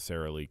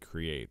necessarily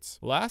creates.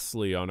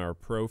 Lastly, on our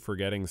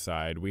pro-forgetting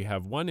side, we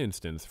have one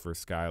instance for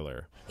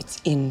Skylar.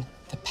 It's in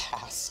the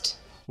past.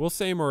 We'll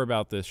say more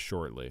about this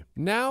shortly.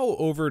 Now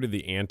over to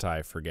the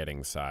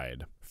anti-forgetting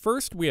side.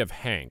 First, we have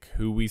Hank,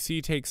 who we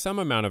see take some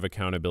amount of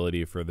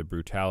accountability for the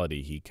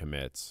brutality he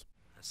commits.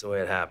 That's the way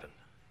it happened.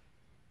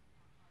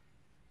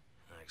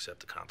 I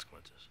accept the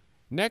consequences.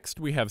 Next,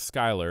 we have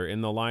Skylar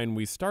in the line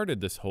we started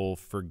this whole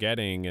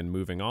forgetting and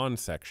moving on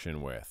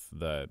section with,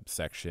 the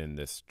section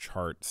this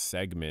chart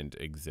segment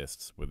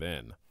exists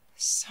within.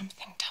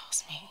 Something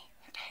tells me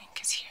that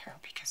Hank is here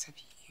because of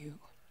you,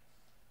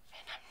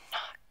 and I'm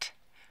not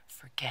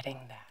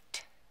forgetting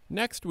that.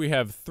 Next, we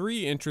have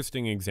 3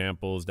 interesting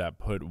examples that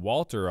put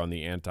Walter on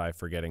the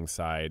anti-forgetting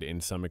side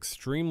in some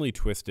extremely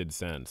twisted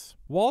sense.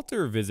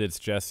 Walter visits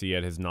Jesse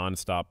at his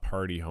non-stop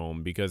party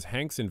home because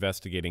Hank's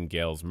investigating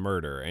Gale's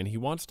murder, and he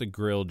wants to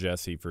grill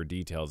Jesse for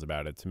details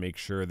about it to make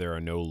sure there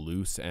are no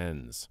loose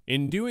ends.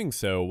 In doing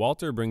so,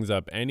 Walter brings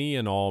up any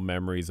and all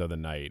memories of the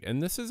night,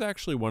 and this is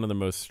actually one of the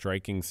most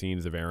striking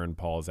scenes of Aaron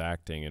Paul's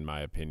acting, in my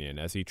opinion,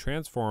 as he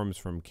transforms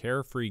from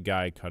carefree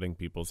guy cutting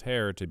people's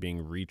hair to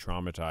being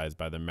re-traumatized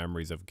by the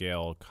memories of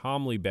Gale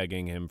calmly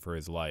begging him for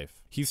his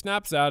life. He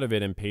snaps out of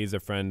it and pays a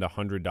friend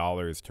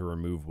 $100 to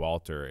remove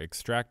Walter,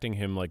 extracting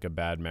him like a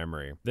bad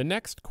memory. The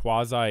next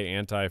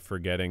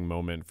quasi-anti-forgetting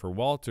moment for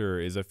Walter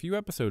is a few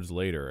episodes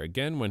later,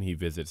 again when he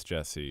visits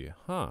Jesse.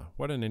 Huh,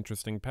 what an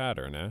interesting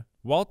pattern, eh?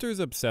 Walter's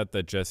upset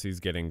that Jesse's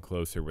getting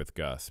closer with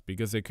Gus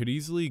because it could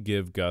easily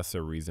give Gus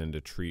a reason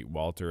to treat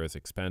Walter as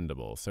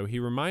expendable, so he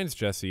reminds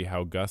Jesse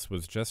how Gus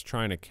was just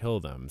trying to kill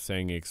them,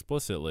 saying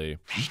explicitly,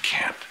 "He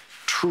can't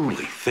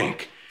truly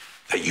think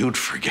that you'd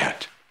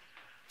forget.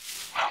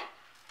 Well,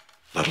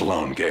 let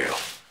alone Gale,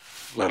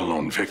 let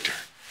alone Victor."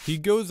 He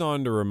goes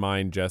on to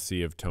remind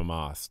Jesse of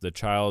Tomas, the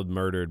child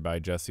murdered by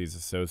Jesse's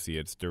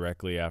associates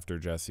directly after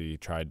Jesse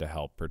tried to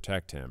help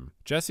protect him.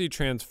 Jesse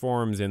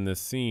transforms in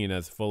this scene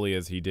as fully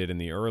as he did in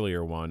the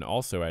earlier one,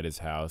 also at his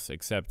house,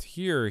 except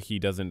here he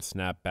doesn't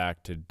snap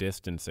back to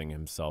distancing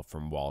himself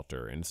from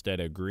Walter, instead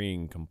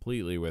agreeing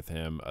completely with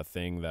him, a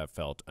thing that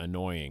felt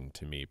annoying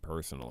to me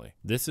personally.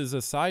 This is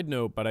a side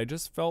note, but I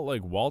just felt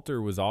like Walter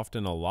was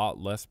often a lot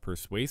less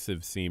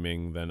persuasive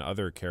seeming than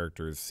other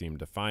characters seem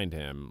to find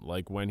him,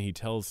 like when he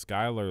tells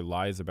Skylar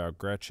lies about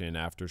Gretchen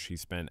after she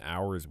spent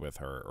hours with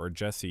her, or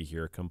Jesse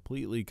here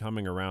completely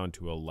coming around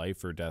to a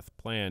life or death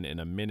plan in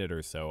a minute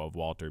or so of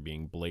Walter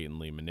being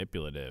blatantly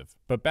manipulative.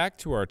 But back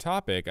to our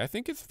topic, I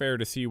think it's fair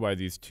to see why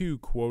these 2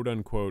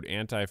 quote-unquote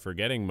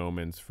anti-forgetting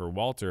moments for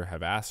Walter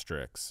have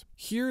asterisks.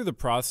 Here, the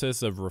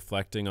process of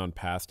reflecting on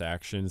past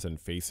actions and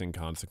facing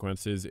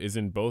consequences is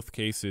in both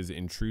cases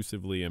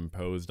intrusively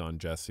imposed on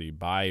Jesse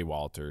by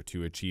Walter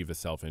to achieve a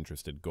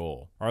self-interested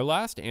goal. Our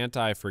last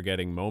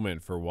anti-forgetting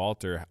moment for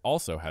Walter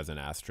also has an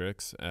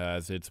asterisk,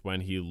 as it's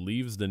when he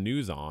leaves the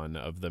news on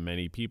of the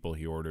many people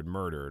he ordered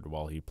murdered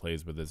while he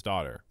plays with his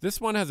daughter. This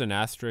one has an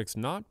asterisk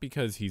not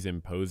because he's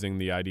imposing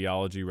the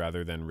ideology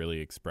rather than really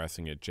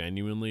expressing it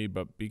genuinely,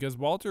 but because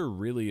Walter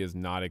really is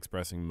not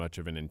expressing much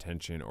of an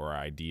intention or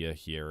idea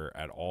here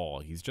at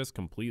all. He's just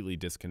completely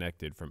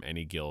disconnected from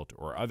any guilt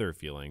or other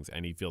feelings,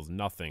 and he feels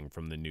nothing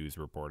from the news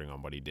reporting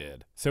on what he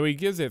did. So he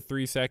gives it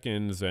 3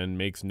 seconds and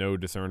makes no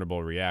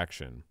discernible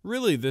reaction.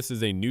 Really, this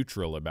is a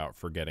neutral about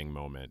forgetting moment.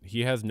 moment.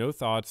 He has no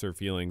thoughts or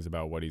feelings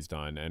about what he's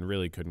done and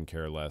really couldn't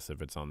care less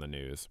if it's on the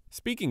news.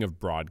 Speaking of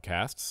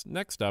broadcasts,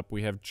 next up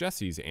we have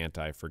Jesse's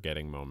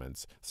anti-forgetting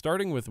moments,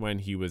 starting with when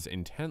he was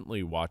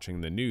intently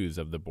watching the news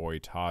of the boy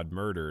Todd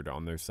murdered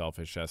on their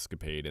selfish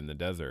escapade in the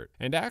desert.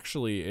 And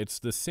actually, it's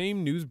the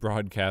same news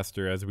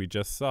broadcaster as we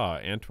just saw,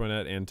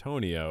 Antoinette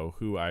Antonio,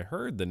 who I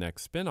heard the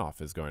next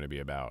spin-off is going to be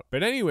about.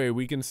 But anyway,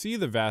 we can see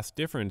the vast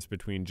difference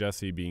between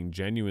Jesse being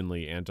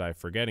genuinely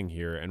anti-forgetting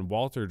here and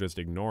Walter just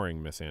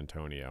ignoring Miss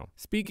Antonio.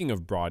 Speaking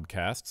of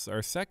broadcasts,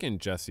 our second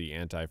Jesse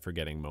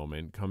anti-forgetting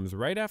moment comes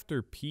right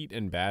after Pete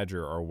and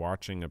Badger are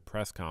watching a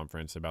press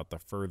conference about the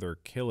further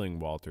killing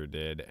Walter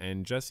did,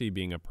 and Jesse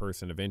being a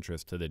person of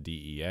interest to the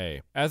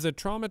DEA. As a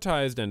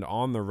traumatized and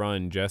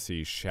on-the-run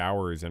Jesse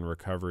showers and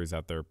recovers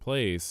at their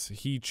place,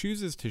 he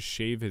chooses to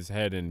shave his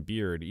head and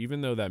beard,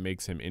 even though that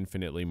makes him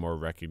infinitely more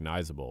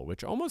recognizable,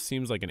 which almost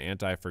seems like an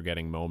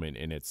anti-forgetting moment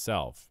in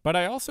itself. But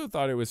I also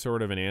thought it was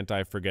sort of an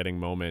anti-forgetting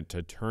moment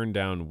to turn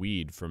down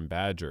weed from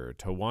Badger,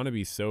 to want to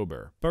be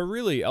sober. But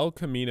really, El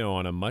Camino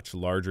on a much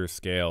larger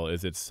scale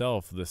is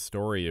itself the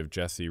story of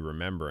Jesse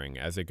remembering,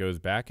 as it goes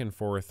back and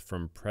forth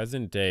from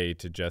present day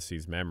to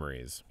Jesse's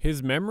memories.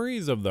 His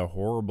memories of the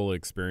horrible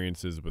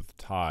experiences with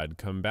Todd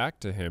come back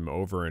to him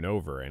over and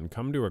over, and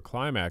come to a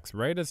climax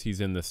right as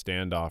he's in the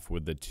standoff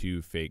with the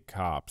two fake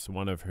cops,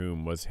 one of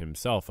whom was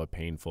himself a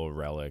painful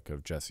relic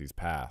of Jesse's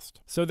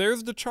past. So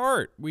there's the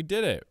chart. We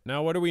did it.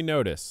 Now what do we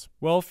notice?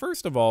 Well,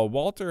 first of all,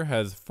 Walter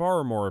has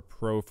far more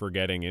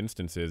pro-forgetting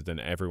instances than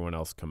everyone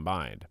else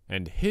combined,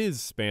 and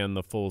his span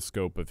the full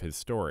scope of his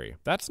story.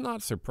 That's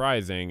not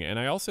surprising, and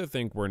I also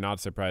think we're not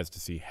surprised to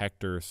see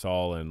Hector,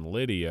 Saul, and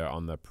Lydia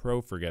on the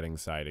pro-forgetting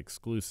side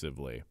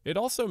exclusively. It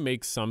also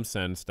makes some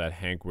sense that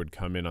Hank would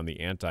come in on the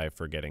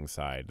anti-forgetting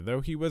side.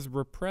 Though he was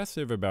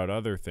repressive about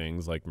other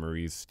things like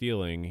Marie's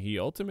stealing, he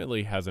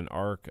ultimately has an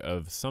arc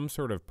of some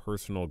sort of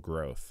personal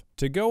growth.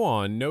 To go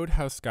on, note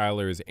how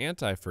Skylar is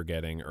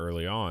anti-forgetting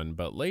early on,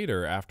 but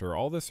later, after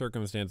all the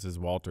circumstances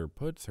Walter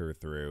puts her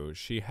through,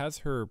 she has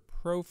her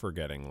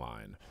pro-forgetting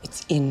line.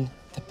 It's in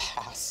the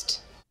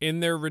past.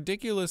 In their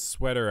ridiculous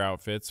sweater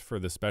outfits for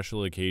the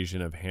special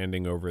occasion of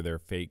handing over their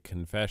fake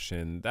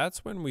confession,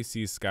 that's when we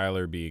see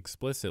Skylar be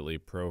explicitly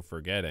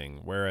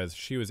pro-forgetting, whereas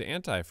she was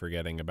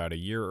anti-forgetting about a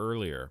year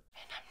earlier.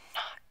 And I'm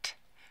not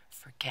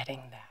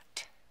forgetting that.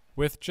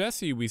 With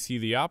Jesse, we see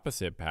the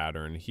opposite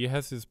pattern. He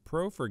has his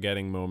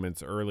pro-forgetting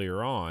moments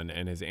earlier on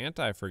and his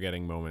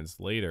anti-forgetting moments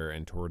later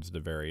and towards the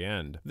very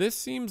end. This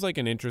seems like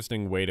an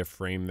interesting way to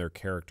frame their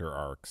character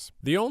arcs.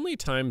 The only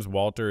times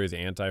Walter is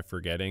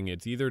anti-forgetting,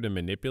 it's either to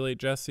manipulate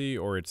Jesse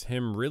or it's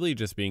him really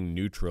just being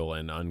neutral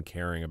and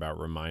uncaring about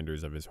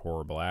reminders of his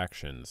horrible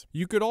actions.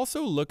 You could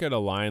also look at a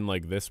line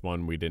like this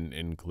one we didn't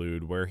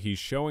include, where he's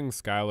showing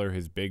Skylar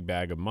his big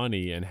bag of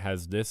money and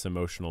has this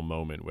emotional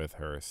moment with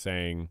her,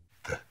 saying,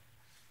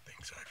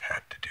 I've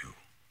had to do.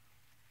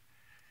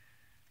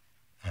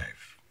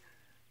 I've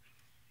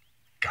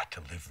got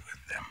to live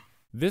with them.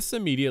 This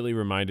immediately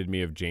reminded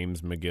me of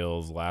James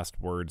McGill's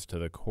last words to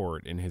the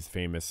court in his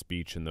famous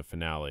speech in the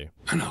finale.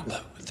 And I'll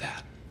live with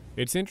that.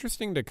 It's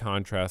interesting to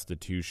contrast the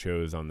two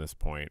shows on this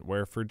point,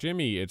 where for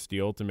Jimmy it's the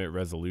ultimate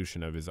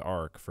resolution of his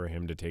arc for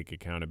him to take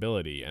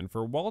accountability, and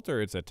for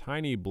Walter it's a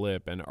tiny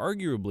blip and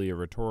arguably a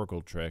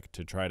rhetorical trick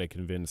to try to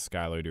convince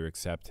Skylar to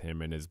accept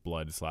him and his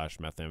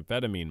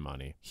blood/methamphetamine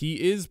money.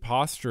 He is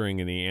posturing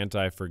in the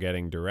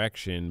anti-forgetting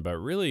direction, but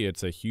really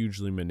it's a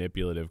hugely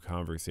manipulative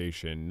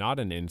conversation, not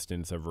an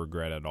instance of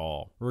regret at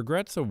all.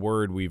 Regret's a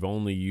word we've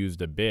only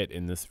used a bit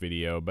in this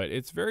video, but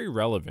it's very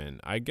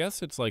relevant. I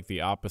guess it's like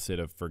the opposite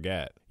of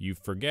forget. You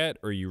forget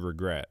or you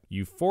regret.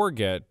 You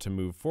forget to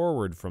move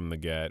forward from the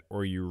get,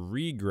 or you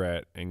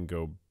regret and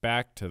go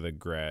back to the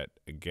gret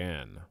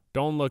again.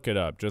 Don't look it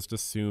up, just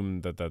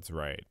assume that that's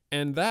right.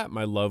 And that,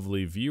 my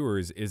lovely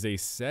viewers, is a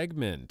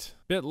segment.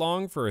 Bit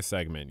long for a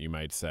segment, you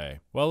might say.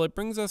 Well, it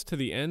brings us to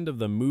the end of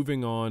the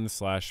moving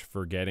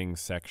on/forgetting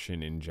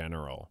section in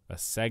general. A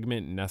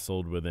segment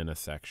nestled within a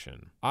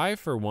section. I,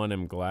 for one,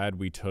 am glad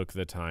we took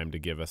the time to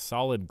give a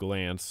solid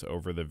glance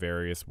over the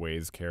various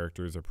ways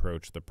characters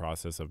approach the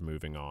process of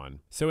moving on.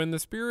 So in the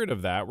spirit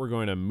of that, we're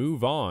going to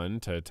move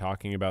on to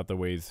talking about the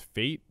ways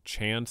fate,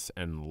 chance,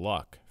 and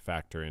luck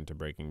factor into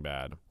Breaking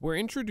Bad. We're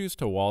introduced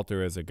to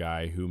Walter as a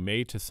guy who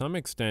may to some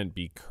extent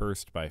be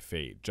cursed by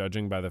fate,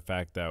 judging by the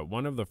fact that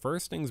one of the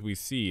first things we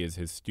see is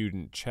his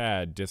student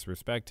Chad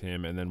disrespect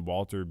him and then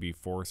Walter be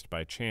forced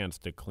by chance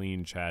to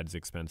clean Chad's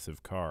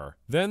expensive car.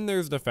 Then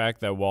there's the fact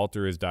that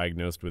Walter is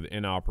diagnosed with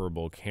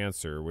inoperable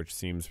cancer, which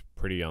seems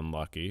pretty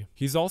unlucky.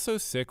 He's also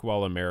sick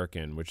while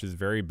American, which is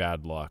very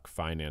bad luck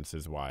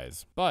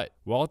finances-wise. But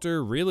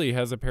Walter really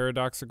has a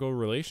paradoxical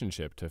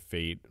relationship to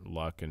fate,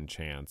 luck, and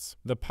chance.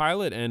 The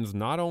pilot ends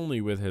not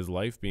only with his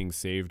life being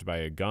saved by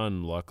a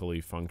gun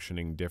luckily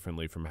functioning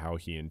differently from how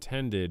he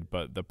intended,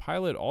 but the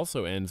pilot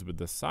also ends with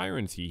the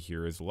sirens he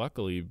hears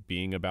luckily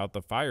being about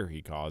the fire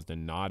he caused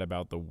and not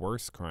about the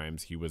worst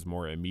crimes he was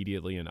more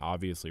immediately and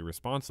obviously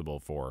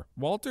responsible for.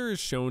 Walter is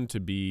shown to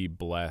be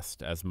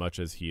blessed as much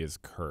as he is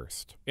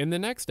cursed. In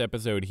In the next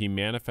episode, he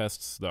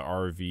manifests the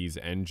RV's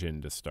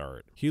engine to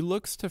start. He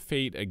looks to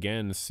fate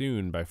again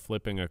soon by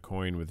flipping a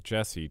coin with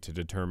Jesse to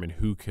determine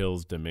who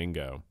kills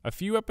Domingo. A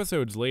few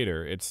episodes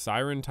later, it's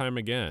siren time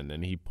again,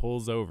 and he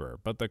pulls over,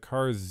 but the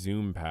cars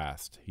zoom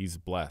past. He's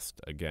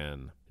blessed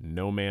again.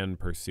 No man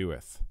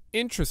pursueth.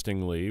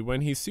 Interestingly,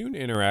 when he soon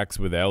interacts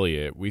with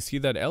Elliot, we see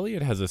that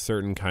Elliot has a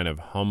certain kind of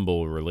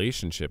humble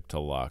relationship to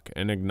luck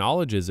and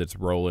acknowledges its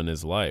role in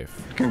his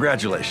life.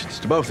 Congratulations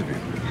to both of you.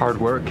 Hard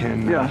work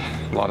and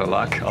a lot of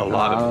luck. A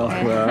lot of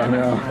luck. Well,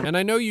 no. And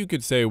I know you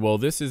could say, well,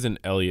 this isn't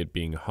Elliot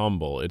being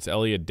humble. It's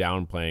Elliot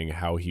downplaying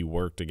how he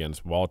worked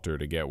against Walter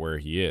to get where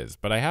he is.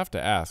 But I have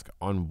to ask,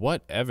 on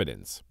what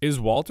evidence? Is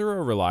Walter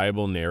a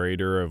reliable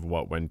narrator of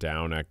what went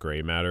down at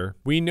Gray Matter?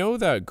 We know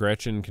that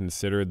Gretchen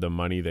considered the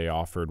money they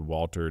offered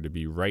Walter to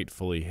be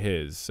rightfully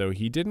his, so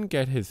he didn't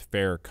get his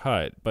fair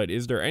cut, but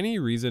is there any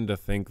reason to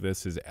think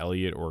this is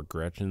Elliot or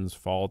Gretchen's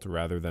fault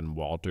rather than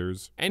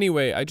Walter's?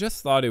 Anyway, I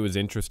just thought it was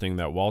interesting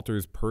that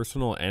Walter's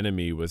personal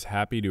enemy was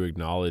happy to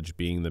acknowledge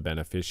being the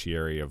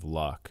beneficiary of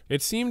luck.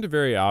 It seemed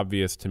very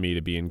obvious to me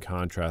to be in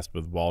contrast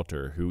with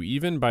Walter, who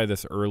even by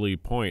this early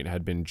point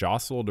had been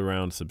jostled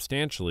around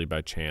substantially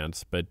by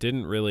chance, but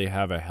didn't really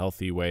have a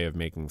healthy way of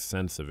making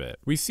sense of it.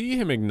 We see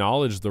him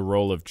acknowledge the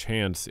role of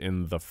chance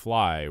in The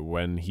Fly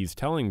when he's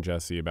telling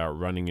Jesse about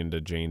running into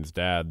Jane's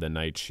dad the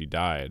night she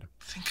died.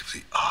 Think of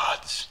the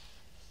odds.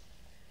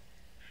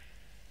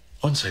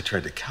 Once I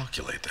tried to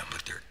calculate them,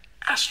 but they're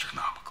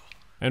astronomical.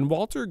 And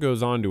Walter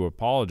goes on to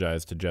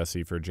apologize to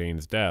Jesse for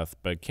Jane's death,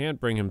 but can't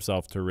bring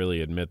himself to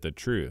really admit the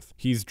truth.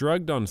 He's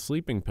drugged on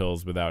sleeping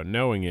pills without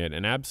knowing it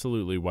and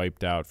absolutely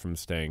wiped out from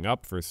staying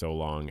up for so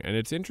long, and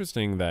it's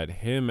interesting that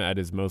him at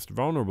his most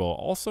vulnerable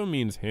also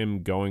means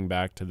him going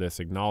back to this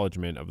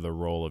acknowledgement of the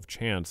role of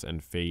chance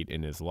and fate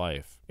in his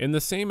life. In the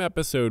same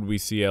episode we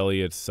see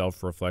Elliot's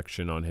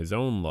self-reflection on his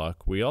own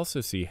luck, we also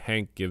see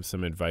Hank give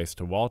some advice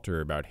to Walter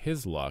about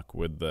his luck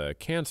with the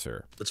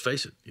cancer. Let's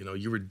face it,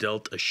 you were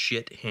dealt a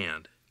shit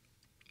hand.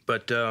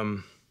 But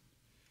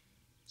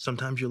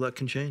sometimes your luck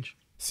can change.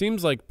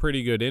 Seems like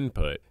pretty good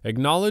input.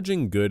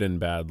 Acknowledging good and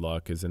bad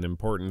luck is an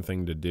important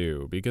thing to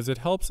do because it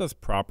helps us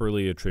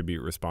properly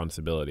attribute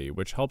responsibility,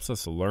 which helps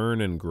us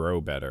learn and grow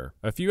better.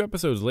 A few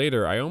episodes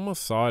later, I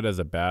almost saw it as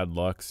a bad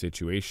luck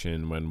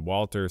situation when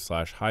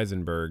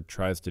Walter/Heisenberg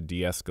tries to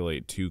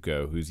de-escalate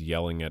Tuco, who's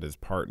yelling at his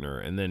partner,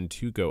 and then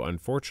Tuco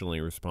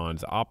unfortunately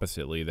responds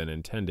oppositely than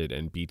intended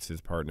and beats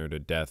his partner to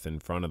death in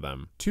front of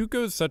them.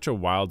 Tuco's such a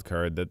wild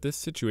card that this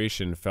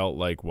situation felt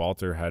like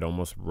Walter had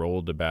almost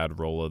rolled a bad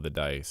roll of the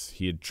dice.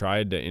 He had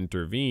tried to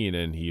intervene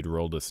and he'd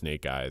rolled a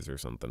snake eyes or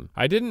something.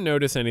 I didn't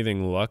notice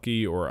anything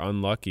lucky or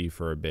unlucky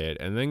for a bit,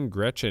 and then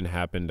Gretchen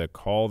happened to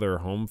call their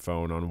home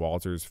phone on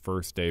Walter's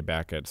first day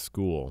back at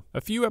school. A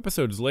few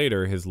episodes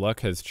later, his luck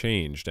has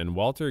changed, and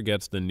Walter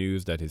gets the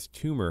news that his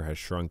tumor has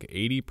shrunk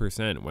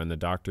 80% when the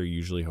doctor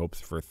usually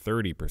hopes for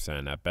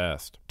 30% at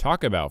best.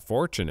 Talk about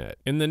fortunate.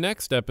 In the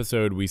next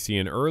episode, we see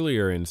an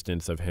earlier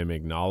instance of him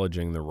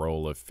acknowledging the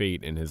role of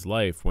fate in his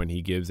life when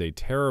he gives a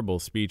terrible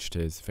speech to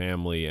his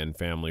family and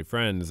family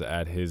friends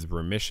at his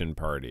remission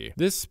party.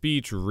 This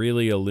speech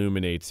really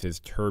illuminates his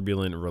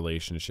turbulent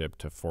relationship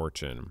to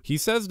fortune. He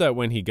says that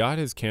when he got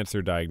his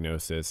cancer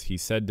diagnosis, he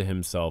said to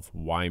himself,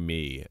 "Why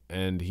me?"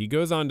 And he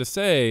goes on to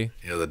say,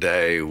 The other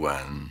day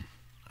when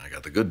I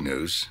got the good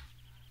news,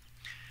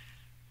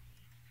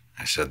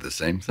 I said the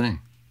same thing.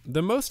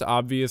 The most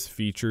obvious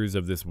features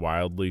of this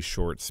wildly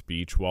short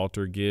speech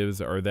Walter gives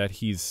are that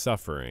he's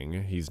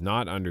suffering, he's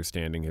not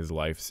understanding his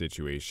life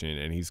situation,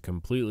 and he's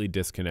completely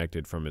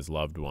disconnected from his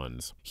loved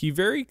ones. He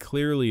very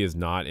clearly is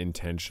not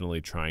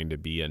intentionally trying to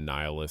be a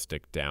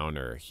nihilistic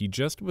downer. He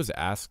just was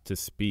asked to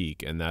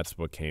speak, and that's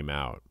what came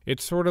out.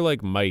 It's sort of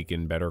like Mike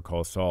in Better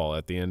Call Saul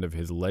at the end of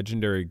his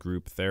legendary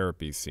group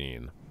therapy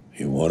scene.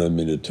 He wanted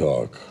me to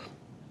talk.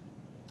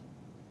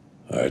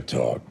 I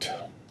talked.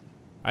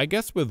 I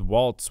guess with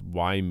Walt's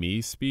 "why me"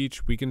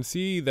 speech, we can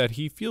see that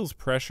he feels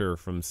pressure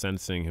from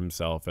sensing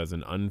himself as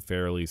an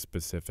unfairly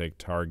specific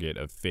target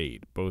of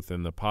fate, both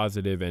in the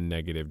positive and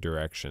negative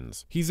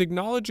directions. He's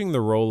acknowledging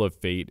the role of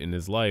fate in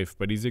his life,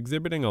 but he's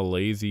exhibiting a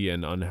lazy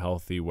and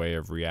unhealthy way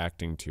of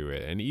reacting to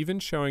it, and even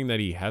showing that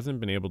he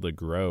hasn't been able to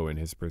grow in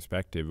his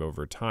perspective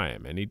over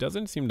time, and he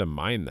doesn't seem to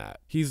mind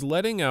that. He's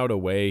letting out a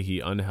way he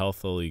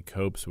unhealthily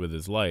copes with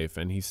his life,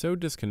 and he's so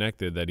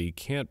disconnected that he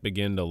can't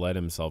begin to let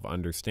himself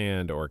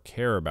understand or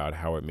care about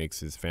how it makes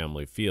his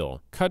family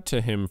feel. Cut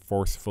to him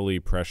forcefully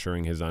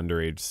pressuring his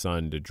underage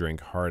son to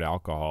drink hard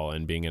alcohol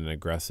and being an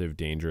aggressive,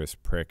 dangerous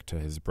prick to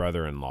his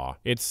brother-in-law.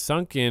 It's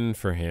sunk in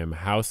for him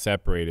how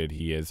separated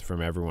he is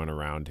from everyone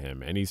around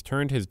him, and he's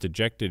turned his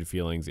dejected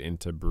feelings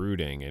into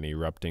brooding and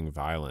erupting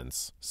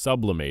violence.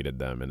 Sublimated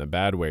them in a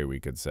bad way, we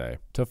could say.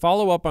 To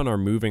follow up on our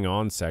moving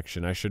on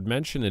section, I should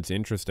mention it's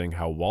interesting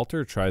how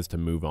Walter tries to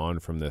move on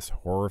from this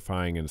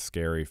horrifying and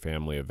scary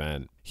family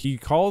event. He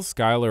calls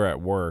Skylar at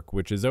work,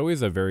 which is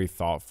always a very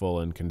thoughtful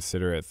and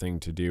considerate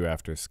thing to do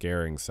after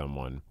scaring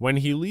someone. When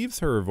he leaves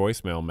her a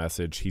voicemail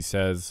message, he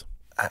says,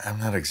 I'm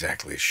not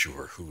exactly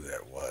sure who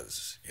that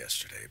was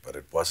yesterday, but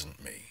it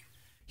wasn't me.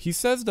 He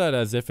says that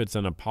as if it's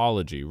an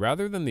apology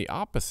rather than the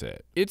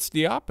opposite. It's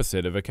the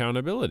opposite of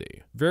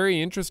accountability.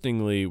 Very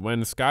interestingly,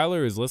 when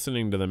Skylar is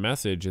listening to the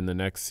message in the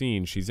next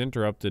scene, she's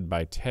interrupted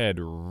by Ted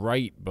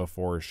right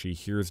before she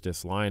hears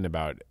this line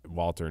about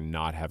Walter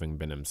not having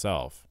been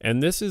himself.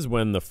 And this is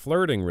when the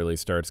flirting really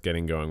starts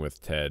getting going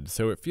with Ted,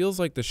 so it feels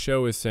like the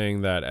show is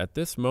saying that at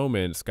this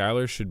moment,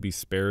 Skylar should be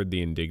spared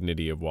the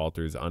indignity of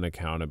Walter's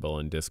unaccountable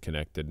and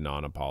disconnected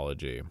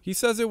non-apology. He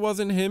says it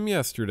wasn't him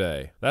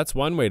yesterday. That's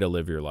one way to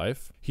live your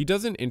life. He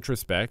doesn't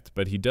introspect,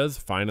 but he does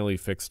finally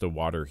fix the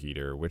water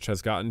heater, which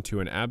has gotten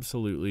to an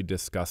absolutely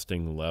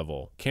disgusting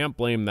level. Can't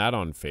blame that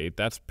on fate,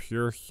 that's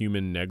pure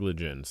human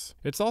negligence.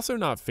 It's also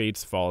not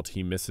fate's fault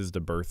he misses the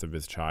birth of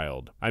his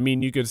child. I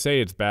mean, you could say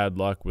it's bad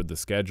luck with the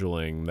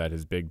scheduling that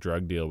his big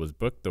drug deal was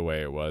booked the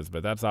way it was,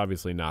 but that's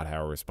obviously not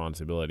how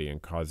responsibility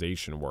and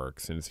causation work,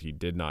 since he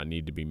did not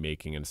need to be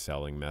making and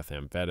selling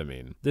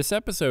methamphetamine. This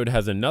episode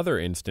has another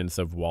instance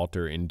of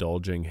Walter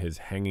indulging his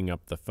hanging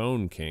up the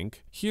phone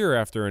kink. Here,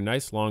 after a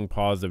nice long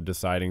pause of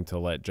deciding to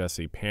let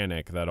Jesse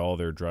panic that all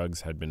their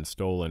drugs had been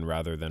stolen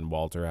rather than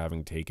Walter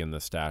having taken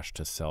the stash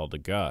to sell to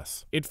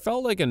Gus. It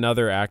felt like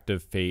another act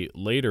of fate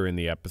later in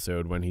the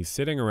episode when he's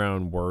sitting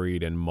around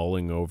worried and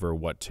mulling over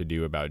what to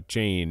do about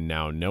Jane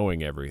now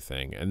knowing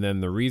everything, and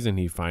then the reason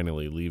he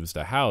finally leaves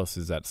the house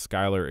is that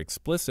Skylar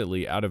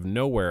explicitly out of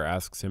nowhere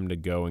asks him to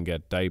go and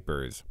get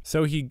diapers.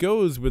 So he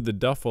goes with the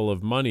duffel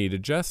of money to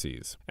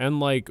Jesse's. And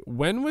like,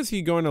 when was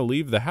he going to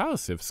leave the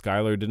house if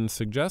Skylar didn't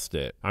suggest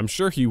it? I'm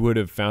sure he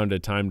would have found a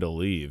time to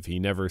leave. He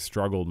never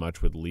struggled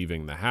much with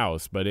leaving the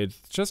house, but it's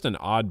just an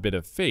odd bit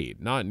of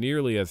fate, not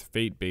nearly as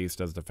fate-based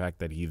as the fact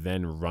that he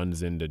then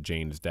runs into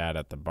Jane's dad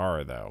at the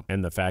bar though.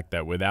 And the fact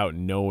that without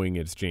knowing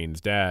it's Jane's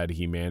dad,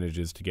 he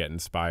manages to get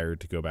inspired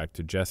to go back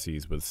to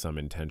Jesse's with some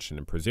intention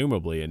and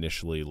presumably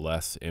initially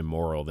less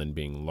immoral than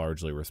being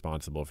largely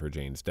responsible for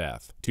Jane's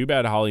death. Too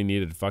bad Holly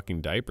needed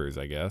fucking diapers,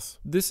 I guess.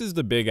 This is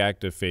the big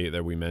act of fate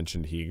that we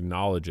mentioned he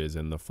acknowledges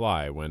in The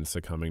Fly when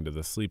succumbing to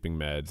the sleeping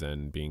meds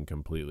and being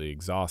completely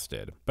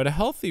exhausted. But a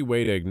healthy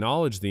way to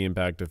acknowledge the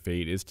impact of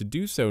fate is to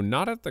do so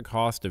not at the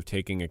cost of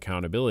taking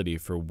accountability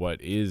for what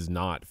is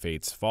not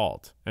fate's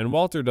fault. And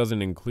Walter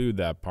doesn't include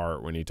that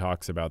part when he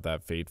talks about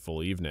that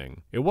fateful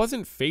evening. It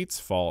wasn't fate's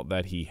fault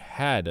that he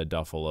had a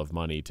duffel of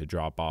money to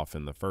drop off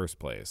in the first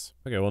place.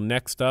 Okay, well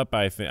next up,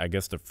 I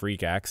guess the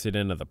freak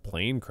accident of the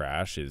plane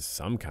crash is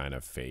some kind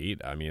of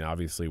fate. I mean,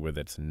 obviously with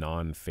its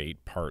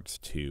non-fate parts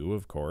too,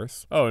 of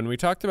course. Oh, and we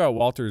talked about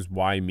Walter's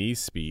why me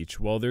speech.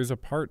 Well, there's a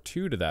part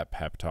 2 to that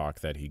pep talk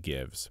that he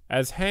gives.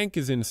 As Hank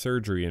is in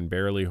surgery and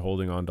barely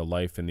holding on to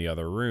life in the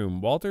other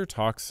room, Walter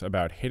talks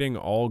about hitting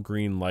all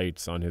green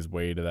lights on his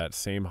way to that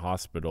same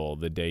hospital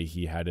the day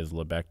he had his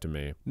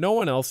lobectomy. No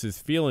one else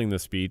is feeling the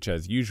speech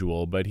as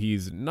usual, but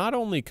he's not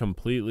only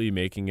completely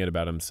making it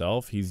about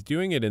himself, he's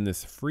doing it in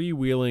this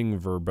freewheeling,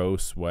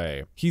 verbose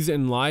way. He's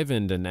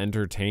enlivened and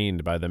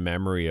entertained by the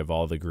memory of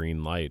all the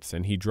green lights,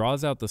 and he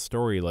draws out the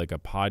story like a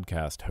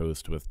podcast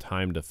host with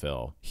time to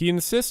fill. He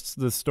insists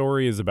the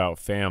story is about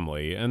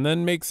family, and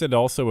then makes it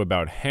also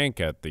about Hank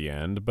at the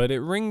end, but it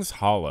rings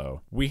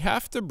hollow. We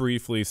have to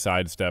briefly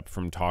sidestep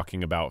from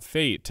talking about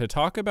fate to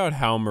talk about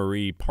how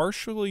Marie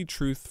partially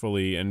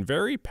truthfully and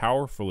very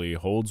powerfully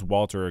holds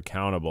Walter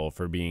accountable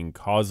for being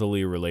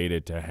causally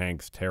related to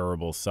Hank's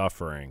terrible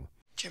suffering.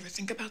 Do you ever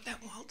think about that,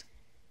 Walt?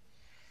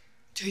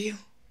 Do you?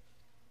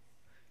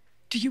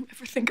 Do you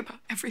ever think about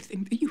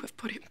everything that you have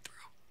put him through?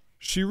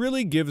 She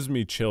really gives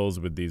me chills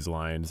with these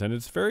lines, and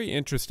it's very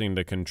interesting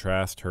to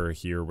contrast her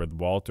here with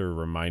Walter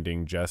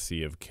reminding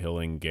Jesse of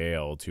killing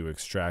Gale to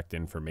extract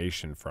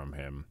information from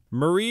him.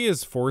 Marie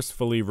is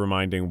forcefully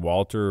reminding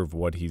Walter of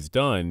what he's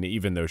done,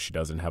 even though she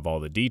doesn't have all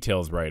the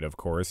details right, of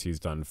course. He's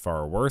done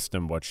far worse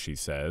than what she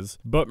says.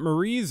 But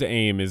Marie's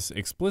aim is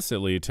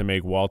explicitly to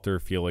make Walter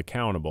feel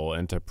accountable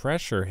and to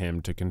pressure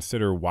him to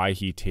consider why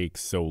he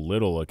takes so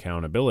little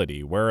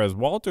accountability, whereas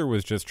Walter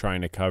was just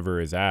trying to cover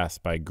his ass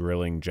by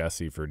grilling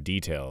Jesse for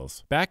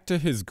details. Back to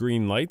his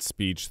green light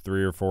speech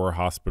 3 or 4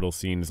 hospital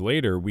scenes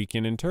later, we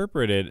can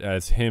interpret it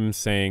as him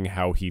saying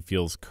how he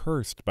feels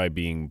cursed by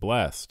being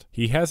blessed.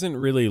 He hasn't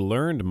really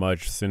learned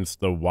much since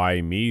the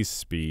why me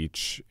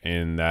speech,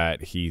 in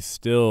that he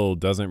still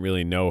doesn't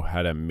really know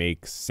how to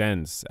make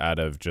sense out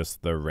of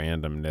just the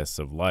randomness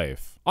of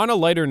life. On a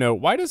lighter note,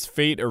 why does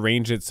fate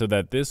arrange it so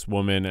that this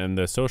woman and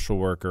the social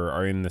worker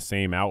are in the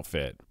same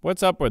outfit?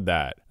 What's up with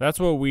that? That's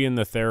what we in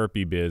the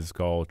therapy biz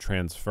call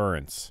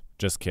transference.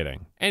 Just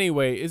kidding.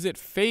 Anyway, is it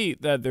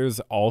fate that there's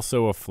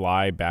also a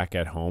Fly back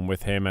at home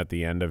with him at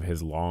the end of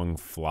his long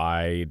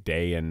Fly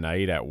day and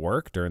night at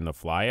work during the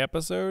Fly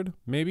episode?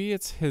 Maybe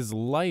it's his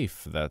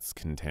life that's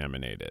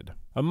contaminated.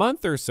 A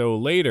month or so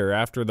later,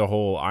 after the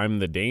whole I'm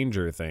the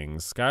danger thing,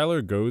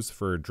 Skylar goes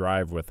for a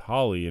drive with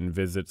Holly and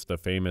visits the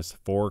famous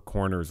Four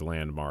Corners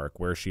landmark,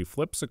 where she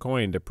flips a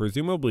coin to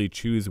presumably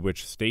choose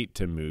which state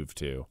to move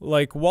to.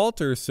 Like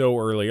Walter so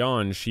early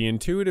on, she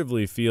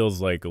intuitively feels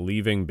like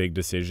leaving big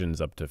decisions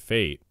up to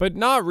fate. But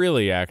not Not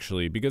really,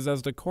 actually, because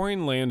as the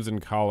coin lands in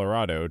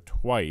Colorado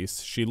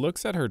twice, she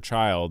looks at her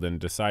child and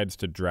decides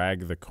to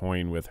drag the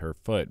coin with her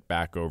foot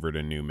back over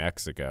to New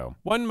Mexico.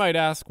 One might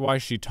ask why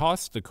she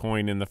tossed the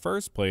coin in the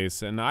first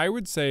place, and I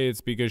would say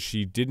it's because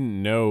she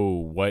didn't know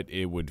what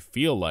it would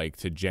feel like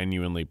to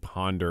genuinely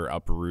ponder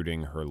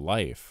uprooting her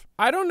life.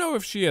 I don't know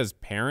if she has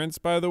parents,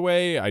 by the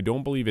way. I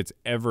don't believe it's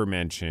ever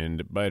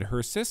mentioned, but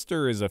her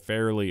sister is a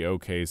fairly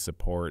okay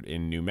support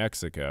in New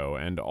Mexico,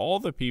 and all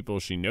the people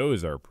she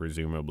knows are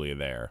presumably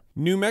there.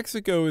 New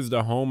Mexico is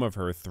the home of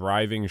her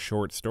thriving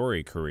short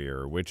story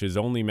career, which is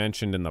only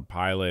mentioned in the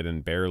pilot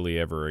and barely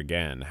ever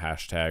again.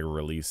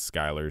 #release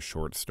Skylar's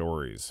short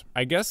stories.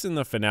 I guess in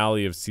the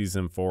finale of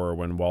season 4,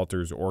 when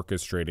Walter's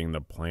orchestrating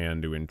the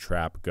plan to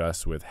entrap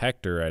Gus with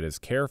Hector at his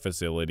care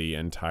facility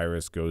and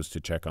Tyrus goes to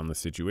check on the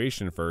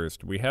situation first,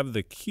 we have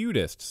the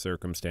cutest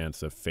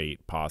circumstance of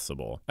fate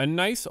possible. A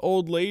nice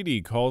old lady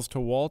calls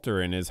to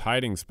Walter in his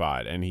hiding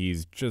spot, and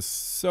he's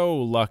just so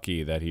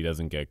lucky that he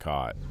doesn't get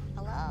caught.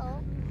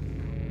 Hello?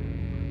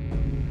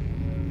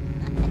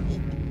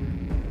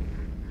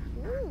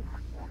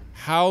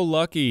 How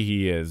lucky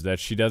he is that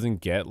she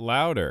doesn't get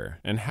louder,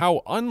 and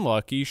how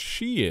unlucky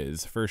she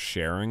is for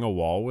sharing a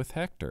wall with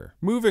Hector.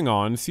 Moving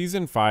on,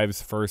 season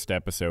 5's first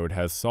episode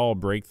has Saul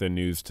break the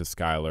news to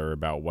Skylar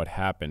about what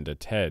happened to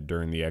Ted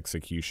during the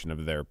execution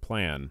of their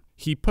plan.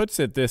 He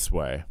puts it this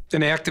way. It's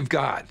an act of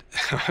God.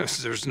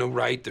 There's no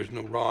right, there's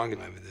no wrong.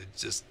 I mean,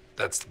 it's just,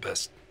 that's the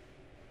best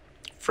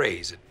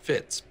phrase. It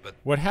fits, but...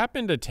 What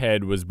happened to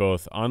Ted was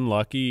both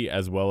unlucky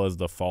as well as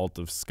the fault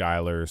of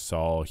Skylar,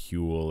 Saul,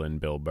 Huell,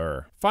 and Bill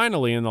Burr.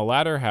 Finally, in the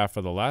latter half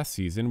of the last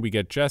season, we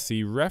get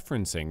Jesse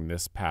referencing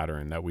this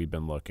pattern that we've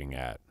been looking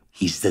at.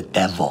 He's the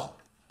devil.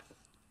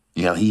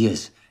 You know, he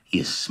is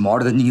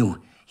smarter than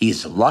you. He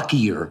is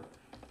luckier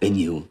than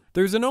you.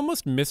 There's an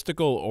almost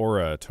mystical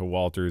aura to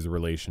Walter's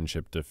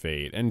relationship to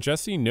fate, and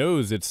Jesse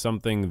knows it's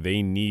something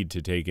they need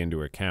to take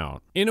into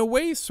account. In a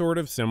way sort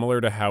of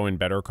similar to how in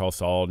Better Call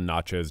Saul,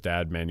 Nacho's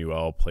dad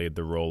Manuel played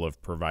the role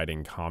of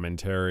providing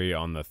commentary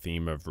on the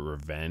theme of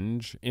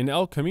revenge, in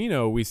El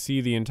Camino we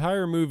see the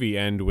entire movie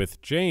end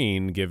with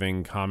Jane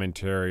giving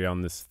commentary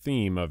on this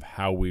theme of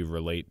how we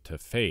relate to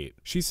fate.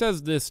 She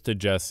says this to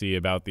Jesse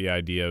about the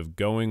idea of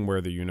going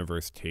where the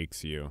universe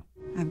takes you.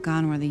 I've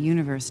gone where the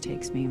universe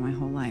takes me my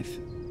whole life.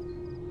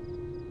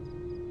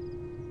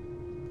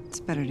 It's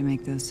better to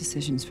make those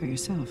decisions for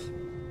yourself.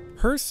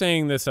 Her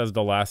saying this as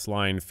the last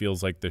line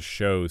feels like the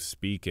show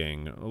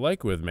speaking,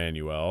 like with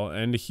Manuel,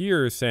 and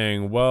here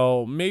saying,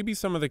 well, maybe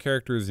some of the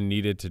characters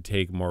needed to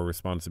take more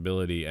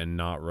responsibility and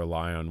not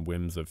rely on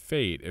whims of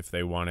fate if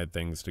they wanted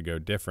things to go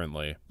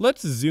differently.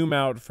 Let's zoom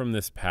out from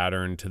this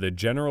pattern to the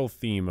general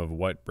theme of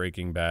what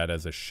Breaking Bad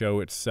as a show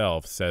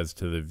itself says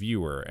to the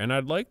viewer, and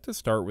I'd like to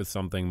start with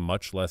something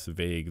much less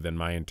vague than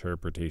my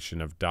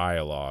interpretation of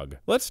dialogue.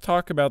 Let's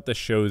talk about the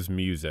show's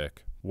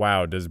music.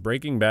 Wow, does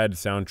Breaking Bad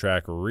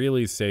soundtrack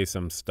really say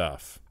some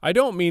stuff? I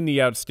don't mean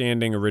the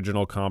outstanding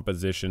original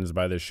compositions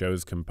by the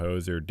show's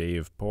composer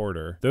Dave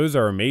Porter. Those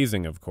are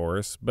amazing, of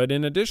course, but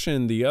in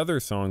addition, the other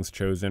songs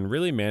chosen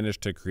really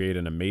managed to create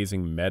an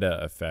amazing meta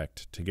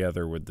effect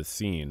together with the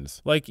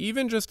scenes. Like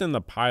even just in the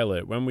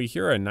pilot, when we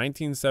hear a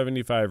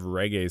 1975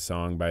 reggae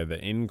song by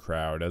the In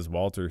Crowd as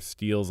Walter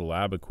steals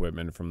lab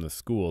equipment from the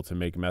school to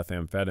make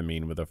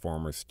methamphetamine with a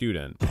former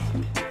student.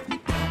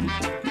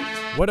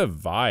 What a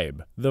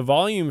vibe. The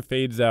volume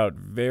fades out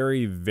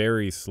very,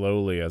 very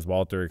slowly as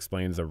Walter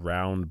explains a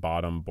round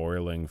bottom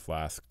boiling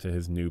flask to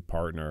his new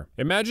partner.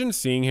 Imagine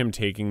seeing him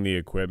taking the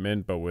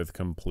equipment but with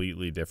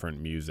completely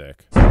different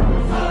music.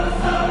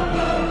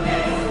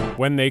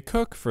 When they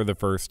cook for the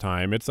first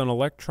time, it's an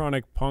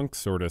electronic punk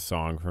sort of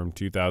song from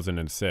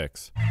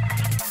 2006.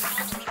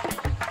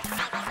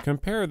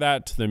 Compare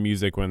that to the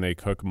music when they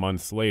cook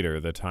months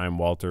later, the time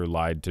Walter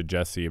lied to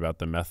Jesse about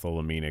the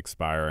methylamine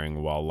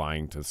expiring while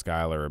lying to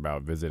Skylar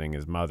about visiting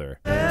his mother.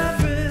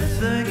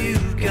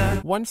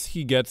 Once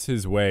he gets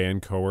his way and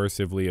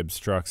coercively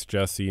obstructs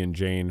Jesse and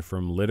Jane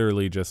from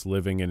literally just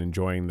living and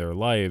enjoying their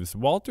lives,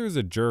 Walter's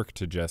a jerk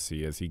to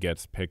Jesse as he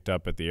gets picked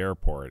up at the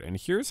airport, and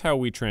here's how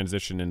we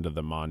transition into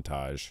the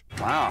montage.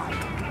 Wow.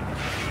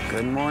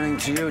 Good morning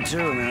to you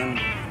too,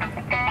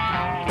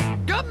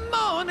 man. Good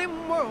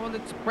morning, world,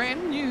 it's a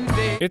brand new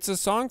day. It's a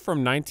song from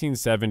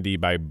 1970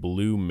 by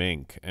Blue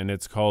Mink, and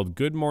it's called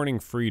Good Morning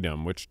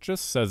Freedom, which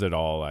just says it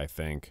all, I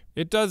think.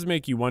 It does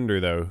make you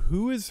wonder, though,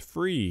 who is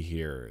free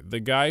here?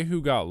 The guy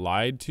who got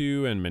lied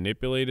to and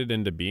manipulated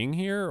into being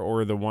here,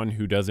 or the one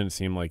who doesn't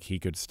seem like he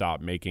could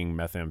stop making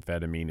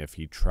methamphetamine if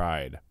he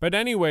tried? But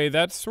anyway,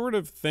 that sort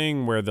of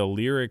thing where the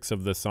lyrics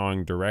of the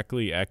song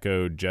directly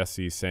echoed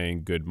Jesse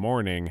saying good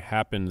morning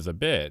happens a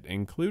bit,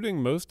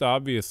 including most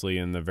obviously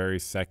in the very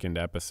second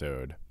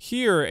episode.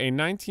 Here, a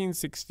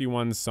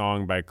 1961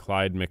 song by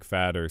Clyde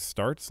McPhatter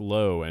starts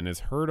low and is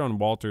heard on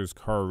Walter's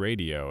car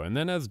radio, and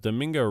then as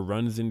Domingo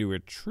runs into a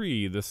tree,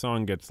 the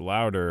song gets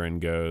louder and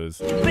goes,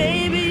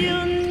 Baby,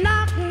 you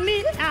knock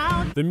me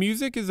out The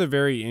music is a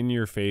very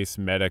in-your-face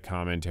meta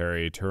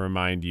commentary to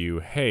remind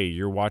you, hey,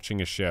 you're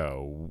watching a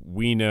show.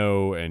 We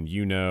know, and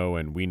you know,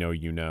 and we know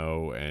you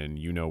know, and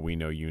you know we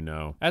know you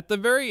know. At the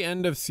very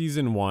end of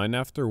season 1,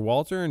 after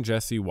Walter and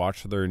Jesse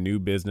watch their new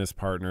business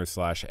partner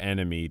 /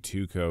 enemy,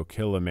 Tuco,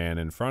 kill a man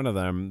in front of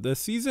them, the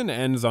season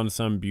ends on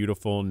some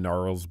beautiful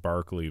Gnarls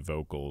Barkley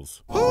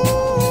vocals.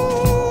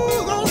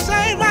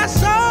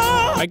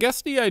 I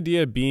guess the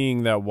idea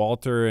being that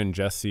Walter and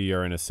Jesse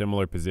are in a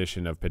similar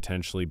position of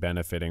potentially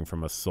benefiting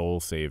from a soul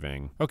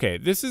saving. Okay,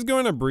 this is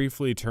going to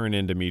briefly turn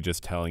into me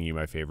just telling you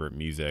my favorite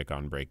music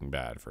on Breaking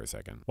Bad for a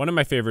second. One of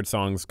my favorite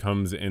songs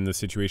comes in the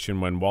situation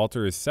when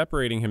Walter is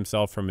separating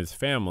himself from his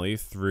family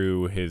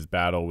through his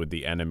battle with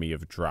the enemy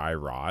of dry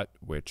rot,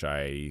 which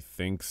I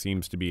think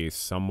seems to be a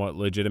somewhat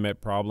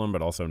legitimate problem,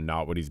 but also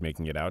not what he's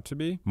making it out to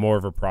be. More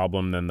of a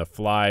problem than the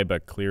fly,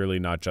 but clearly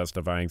not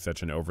justifying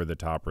such an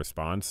over-the-top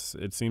response,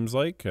 it seems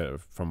like,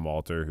 from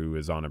Walter, who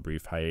is on a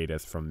brief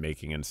hiatus from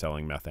making and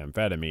selling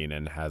methamphetamine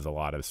and has a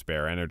lot of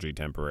spare energy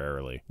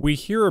temporarily. We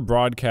hear a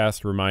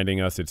broadcast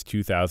reminding us it's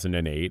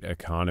 2008,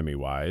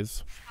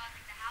 economy-wise.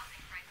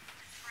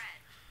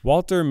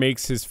 Walter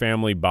makes his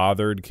family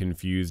bothered,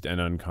 confused,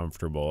 and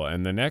uncomfortable,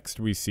 and the next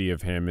we see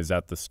of him is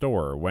at the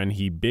store when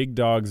he big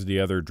dogs the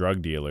other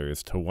drug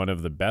dealers to one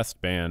of the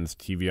best bands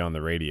TV on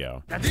the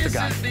radio. That's the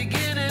guy.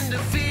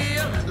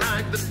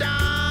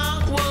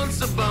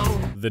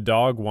 The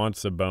dog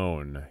wants a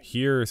bone,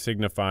 here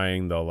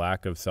signifying the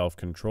lack of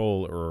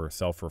self-control or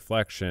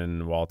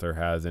self-reflection Walter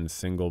has in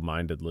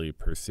single-mindedly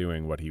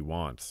pursuing what he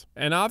wants.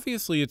 And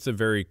obviously it's a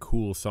very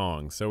cool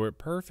song, so it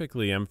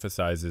perfectly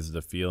emphasizes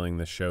the feeling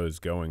the show's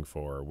going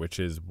for, which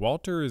is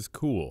Walter is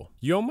cool.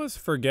 You almost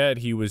forget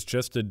he was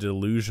just a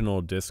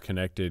delusional,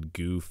 disconnected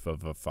goof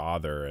of a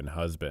father and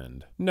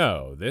husband.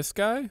 No, this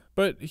guy?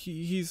 But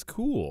he's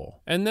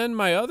cool. And then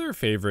my other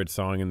favorite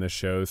song in the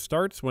show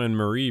starts when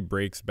Marie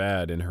breaks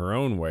bad in her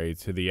own way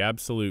to the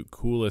absolute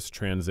coolest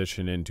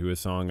transition into a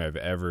song I've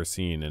ever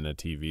seen in a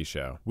TV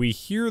show. We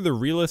hear the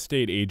real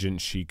estate agent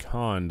she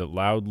conned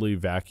loudly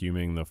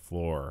vacuuming the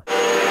floor.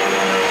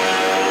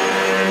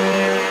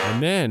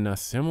 And then a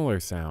similar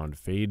sound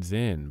fades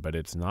in, but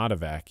it's not a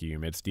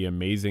vacuum. It's the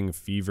amazing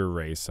Fever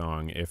Ray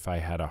song, If I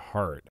Had a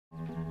Heart.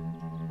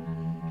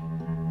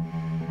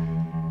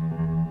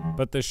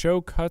 But the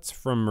show cuts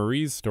from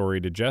Marie's story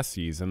to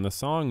Jesse's, and the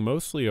song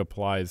mostly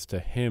applies to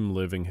him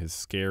living his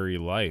scary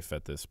life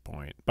at this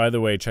point. By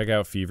the way, check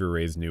out Fever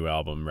Ray's new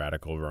album,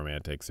 Radical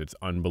Romantics. It's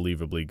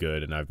unbelievably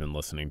good, and I've been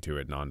listening to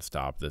it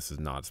nonstop. This is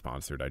not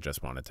sponsored, I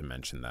just wanted to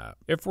mention that.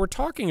 If we're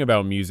talking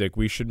about music,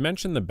 we should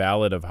mention the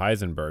Ballad of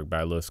Heisenberg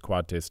by Los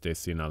Cuates de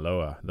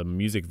Sinaloa, the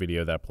music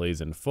video that plays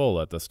in full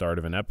at the start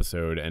of an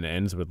episode and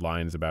ends with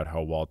lines about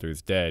how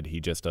Walter's dead, he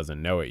just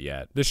doesn't know it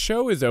yet. The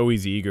show is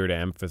always eager to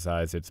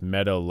emphasize its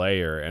meta layer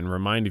and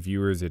remind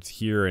viewers it's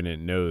here and it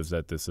knows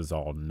that this is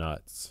all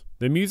nuts.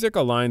 The music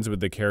aligns with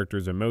the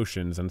characters'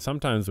 emotions and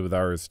sometimes with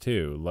ours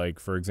too, like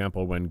for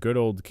example when good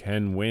old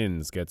Ken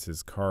Wins gets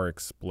his car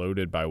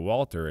exploded by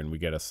Walter and we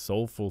get a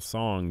soulful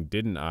song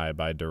Didn't I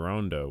by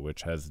Durondo,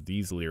 which has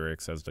these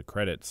lyrics as the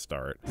credits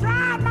start.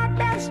 Try my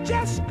best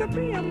just to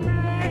be a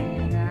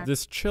man.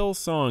 This chill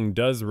song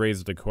does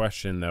raise the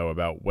question though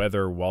about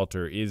whether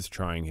Walter is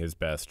trying his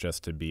best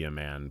just to be a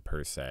man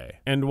per se.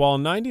 And while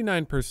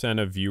 99%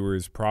 of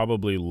viewers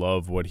probably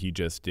love what he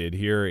just did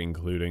here,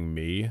 including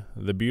me,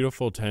 the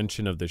beautiful tension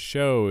of the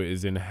show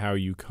is in how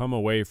you come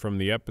away from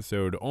the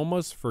episode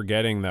almost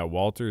forgetting that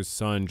Walter's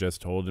son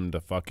just told him to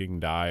fucking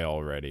die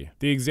already.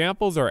 The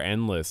examples are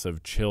endless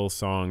of chill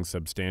songs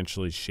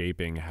substantially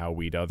shaping how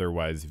we'd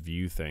otherwise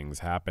view things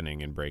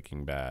happening in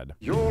Breaking Bad.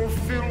 You'll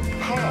feel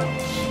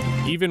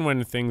pulse. Even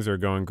when things are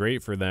going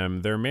great for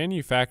them, they're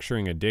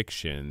manufacturing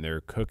addiction,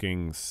 they're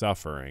cooking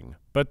suffering.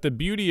 But the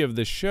beauty of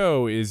the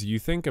show is you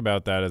think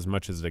about that as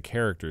much as the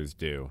characters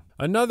do.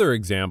 Another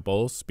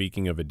example,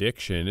 speaking of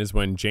addiction, is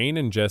when Jane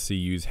and Jesse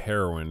use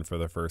heroin for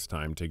the first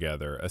time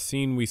together, a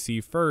scene we see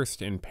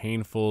first in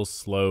painful,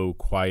 slow,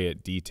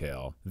 quiet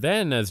detail.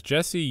 Then, as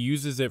Jesse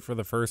uses it for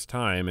the first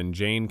time and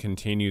Jane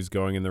continues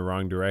going in the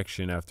wrong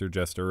direction after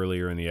just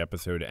earlier in the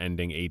episode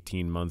ending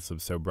 18 months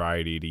of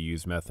sobriety to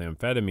use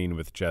methamphetamine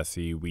with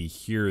Jesse, we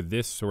hear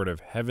this sort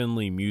of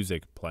heavenly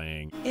music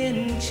playing.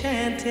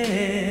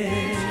 Enchanted.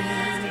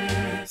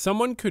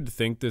 Someone could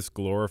think this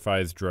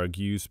glorifies drug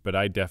use, but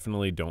I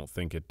definitely don't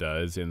think it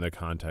does in the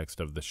context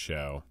of the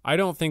show. I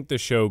don't think the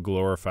show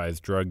glorifies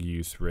drug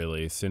use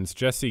really, since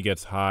Jesse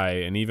gets high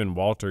and even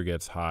Walter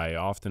gets high,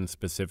 often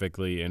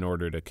specifically in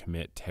order to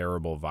commit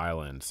terrible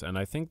violence, and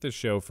I think the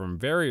show from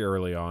very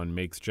early on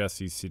makes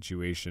Jesse's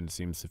situation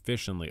seem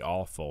sufficiently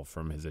awful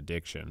from his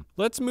addiction.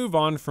 Let's move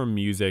on from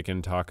music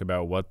and talk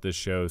about what the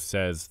show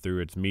says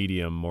through its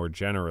medium more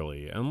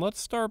generally, and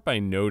let's start by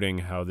noting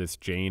how this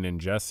Jane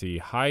and Jesse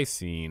high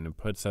scene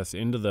puts us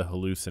into the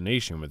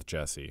hallucination with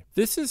Jesse.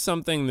 This is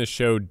something the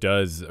show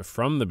does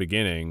from the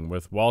beginning,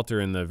 with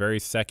Walter in the very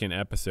second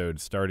episode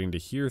starting to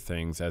hear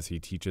things as he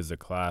teaches a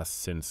class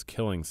since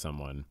killing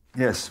someone.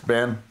 Yes,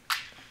 Ben?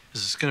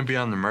 Is this gonna be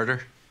on the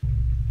murder?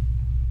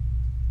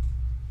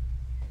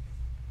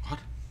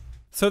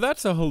 So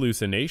that's a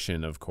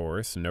hallucination, of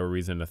course. No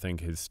reason to think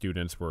his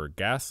students were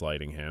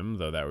gaslighting him,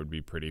 though that would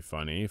be pretty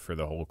funny for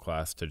the whole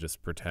class to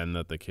just pretend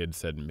that the kid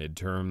said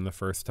midterm the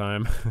first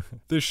time.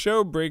 The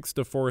show breaks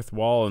the fourth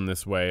wall in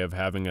this way of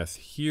having us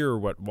hear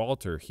what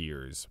Walter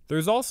hears.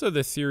 There's also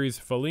the series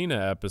Felina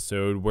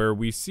episode where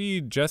we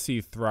see Jesse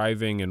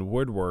thriving in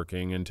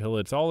woodworking until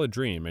it's all a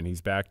dream and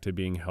he's back to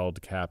being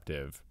held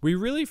captive. We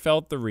really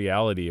felt the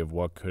reality of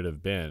what could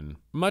have been,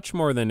 much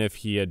more than if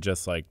he had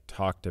just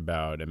talked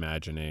about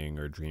imagining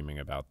or dreaming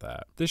about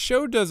that. The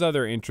show does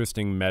other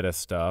interesting meta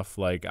stuff,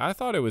 like I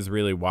thought it was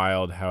really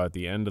wild how at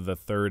the end of the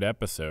third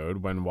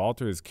episode, when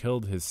Walter's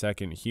killed his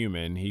second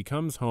human, he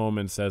comes home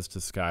and says to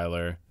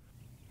Skyler,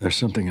 "There's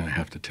something I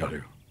have to tell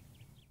you."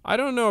 I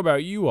don't know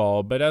about you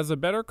all, but as a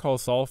Better Call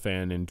Saul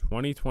fan in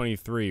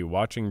 2023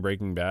 watching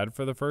Breaking Bad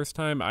for the first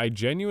time, I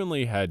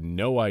genuinely had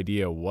no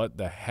idea what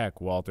the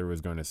heck Walter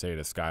was going to say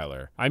to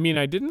Skyler. I mean,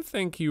 I didn't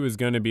think he was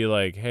going to be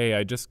like, hey,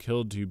 I just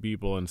killed 2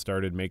 people and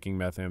started making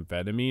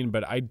methamphetamine,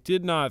 but I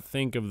did not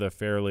think of the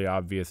fairly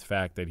obvious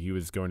fact that he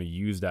was going to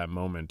use that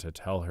moment to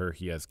tell her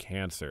he has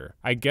cancer.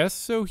 I guess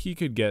so he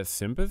could get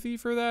sympathy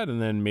for that and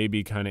then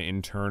maybe kind of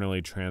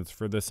internally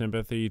transfer the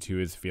sympathy to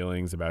his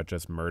feelings about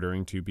just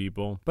murdering 2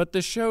 people. But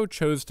the show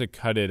chose to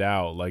cut it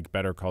out, like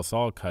Better Call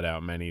Saul cut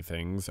out many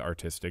things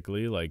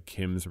artistically, like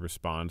Kim's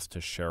response to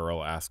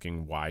Cheryl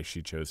asking why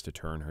she chose to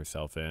turn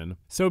herself in.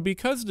 So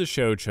because the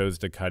show chose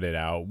to cut it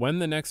out, when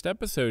the next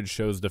episode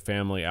shows the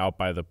family out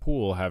by the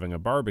pool having a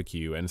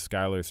barbecue and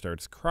Skyler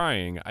starts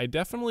crying, I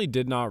definitely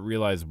did not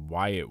realize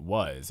why it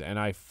was, and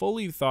I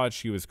fully thought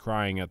she was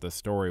crying at the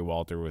story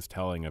Walter was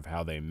telling of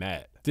how they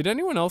met. Did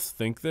anyone else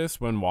think this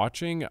when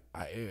watching?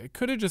 It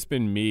could have just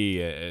been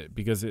me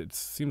because it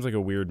seems like a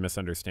weird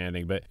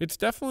misunderstanding, but it's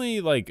definitely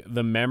like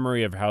the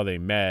memory of how they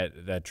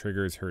met that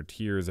triggers her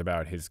tears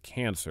about his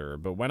cancer.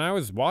 But when I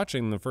was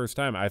watching the first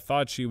time, I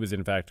thought she was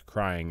in fact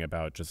crying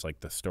about just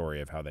like the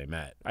story of how they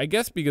met. I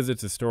guess because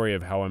it's a story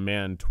of how a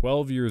man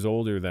 12 years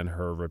older than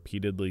her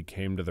repeatedly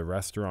came to the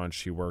restaurant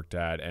she worked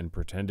at and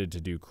pretended to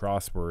do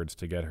crosswords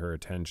to get her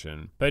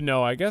attention. But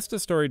no, I guess the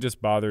story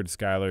just bothered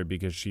Skyler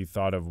because she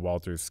thought of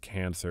Walter's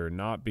cancer,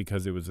 not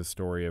because it was a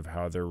story of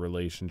how their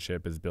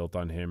relationship is built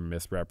on him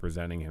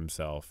misrepresenting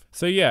himself.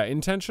 So yeah,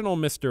 intentional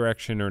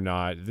misdirection or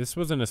not, this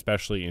was an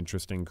especially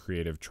interesting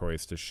creative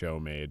choice the show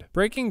made.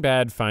 Breaking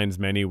Bad finds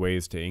many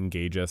ways to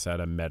engage us at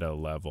a meta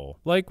level.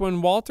 Like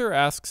when Walter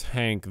asks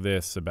Hank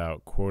this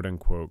about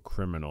quote-unquote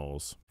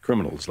criminals.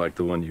 Criminals like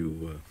the one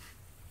you,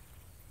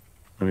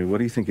 I mean, what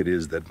do you think it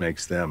is that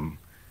makes them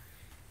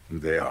who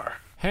they are?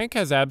 Hank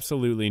has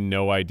absolutely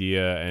no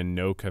idea and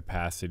no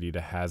capacity to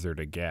hazard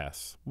a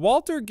guess.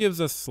 Walter gives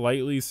a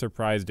slightly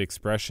surprised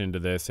expression to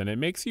this, and it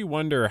makes you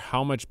wonder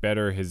how much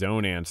better his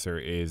own answer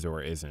is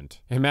or isn't.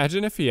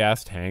 Imagine if he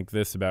asked Hank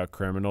this about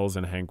criminals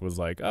and Hank was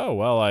like, oh,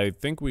 well, I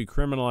think we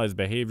criminalize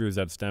behaviors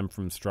that stem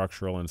from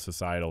structural and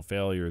societal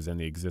failures, and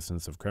the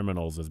existence of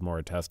criminals is more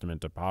a testament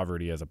to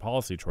poverty as a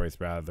policy choice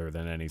rather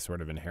than any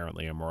sort of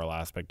inherently immoral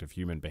aspect of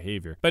human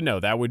behavior. But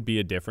no, that would be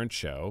a different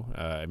show.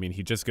 I mean,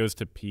 he just goes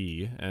to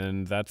pee,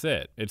 and that's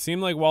it. It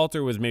seemed like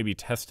Walter was maybe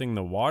testing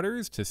the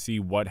waters to see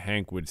what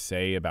Hank would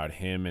say about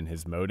him and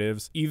his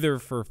motives, either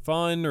for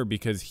fun or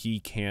because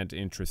he can't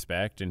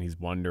introspect and he's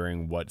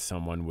wondering what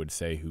someone would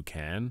say who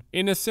can.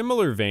 In a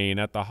similar vein,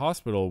 at the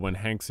hospital when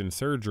Hank's in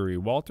surgery,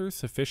 Walter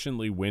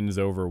sufficiently wins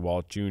over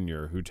Walt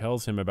Jr., who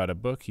tells him about a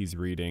book he's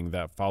reading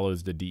that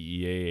follows the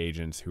DEA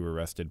agents who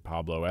arrested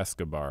Pablo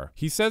Escobar.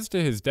 He says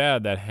to his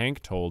dad that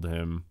Hank told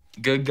him,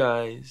 "Good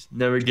guys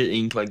never get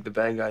inked like the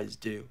bad guys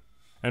do."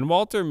 And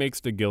Walter makes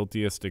the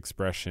guiltiest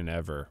expression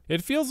ever.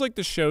 It feels like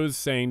the show's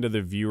saying to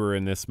the viewer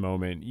in this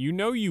moment, you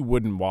know you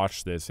wouldn't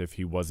watch this if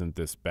he wasn't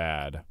this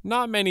bad.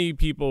 Not many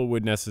people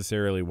would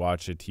necessarily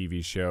watch a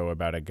TV show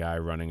about a guy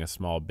running a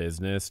small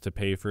business to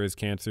pay for his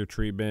cancer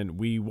treatment.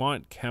 We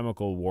want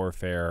chemical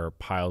warfare,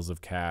 piles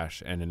of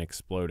cash, and an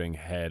exploding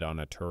head on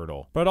a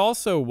turtle. But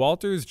also,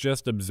 Walter's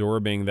just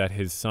absorbing that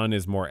his son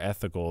is more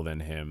ethical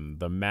than him,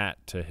 the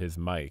Matt to his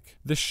Mike.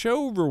 The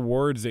show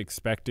rewards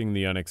expecting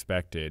the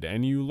unexpected,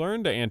 and you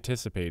learn to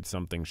anticipate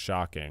something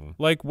shocking.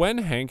 Like when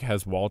Hank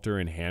has Walter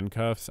in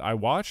handcuffs, I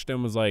watched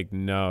and was like,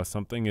 no,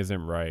 something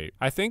isn't right.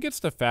 I think it's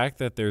the fact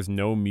that there's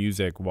no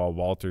music while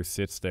Walter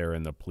sits there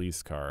in the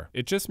police car.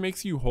 It just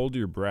makes you hold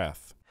your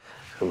breath.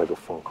 I'll make a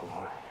phone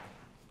call.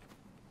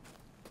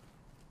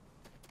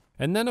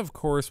 And then, of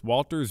course,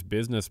 Walter's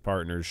business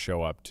partners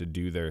show up to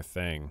do their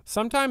thing.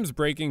 Sometimes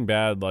Breaking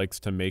Bad likes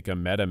to make a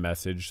meta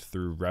message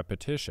through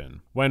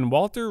repetition. When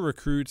Walter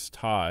recruits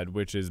Todd,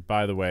 which is,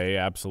 by the way,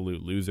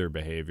 absolute loser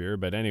behavior,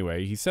 but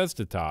anyway, he says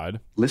to Todd,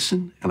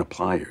 listen and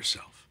apply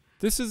yourself.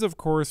 This is, of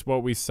course,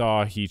 what we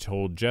saw he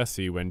told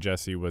Jesse when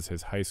Jesse was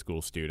his high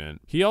school student.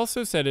 He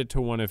also said it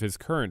to one of his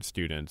current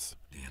students.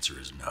 The answer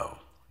is no.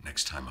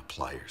 Next time,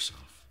 apply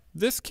yourself.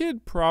 This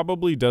kid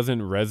probably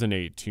doesn't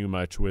resonate too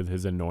much with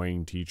his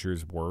annoying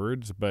teacher's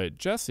words, but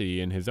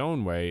Jesse, in his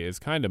own way, is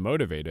kind of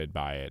motivated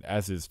by it,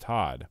 as is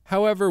Todd.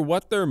 However,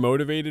 what they're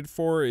motivated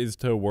for is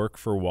to work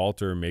for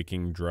Walter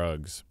making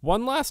drugs.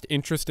 One last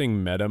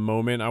interesting meta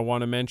moment I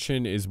want to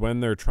mention is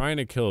when they're trying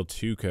to kill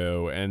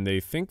Tuco, and they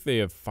think they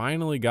have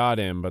finally got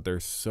him, but they're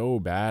so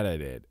bad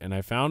at it. And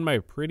I found my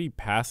pretty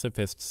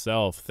pacifist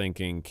self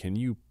thinking, can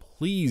you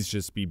please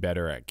just be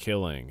better at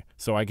killing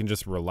so I can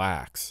just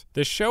relax.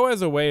 The show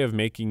has a way of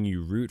making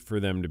you root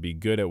for them to be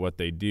good at what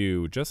they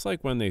do, just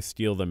like when they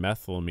steal the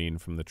methylamine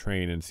from the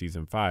train in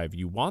season 5.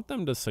 You want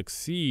them to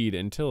succeed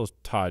until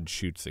Todd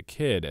shoots a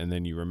kid, and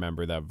then you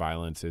remember that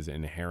violence is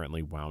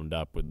inherently wound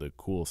up with the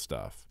cool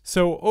stuff.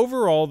 So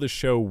overall, the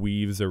show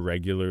weaves a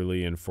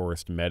regularly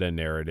enforced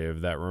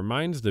meta-narrative that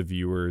reminds the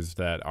viewers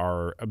that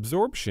our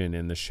absorption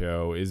in the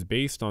show is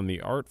based on the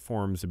art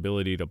form's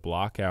ability to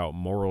block out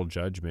moral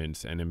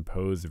judgments and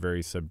impose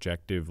very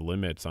subjective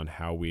limits on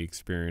how we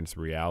experience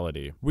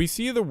reality. We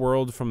see the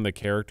world from the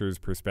characters'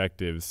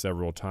 perspectives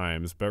several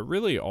times, but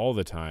really all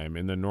the time,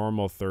 in the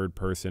normal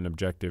third-person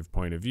objective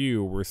point of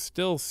view, we're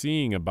still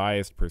seeing a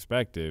biased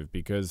perspective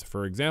because,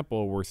 for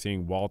example, we're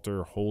seeing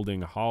Walter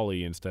holding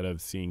Holly instead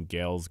of seeing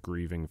Gail's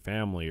grieving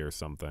family or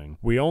something.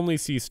 We only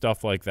see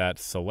stuff like that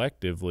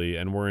selectively,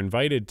 and we're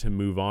invited to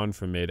move on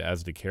from it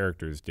as the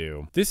characters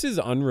do. This is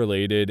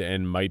unrelated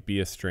and might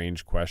be a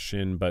strange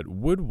question, but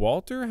would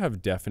Walter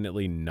have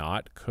definitely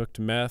not cooked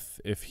meth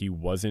if he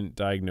wasn't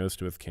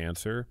diagnosed with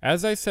cancer?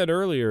 As I said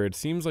earlier, it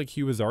seems like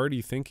he was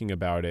already thinking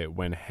about it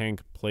when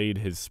Hank played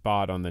his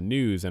spot on the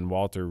news and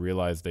Walter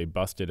realized they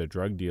busted a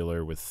drug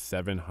dealer with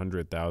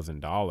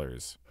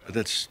 $700,000. But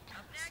that's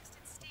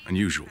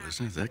unusual,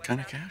 isn't it? That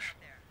kind of cash?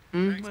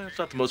 Well, it's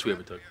not the most we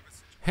ever took.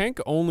 Hank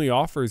only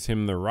offers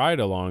him the ride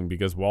along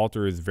because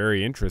Walter is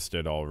very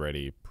interested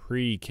already,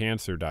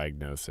 pre-cancer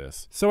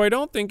diagnosis. So I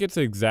don't think it's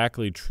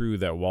exactly true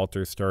that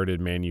Walter started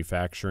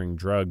manufacturing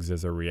drugs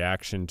as a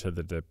reaction to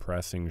the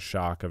depressing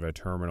shock of a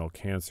terminal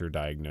cancer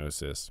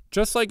diagnosis.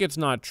 Just like it's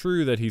not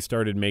true that he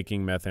started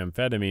making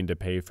methamphetamine to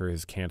pay for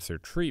his cancer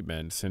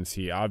treatment, since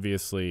he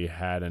obviously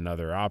had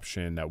another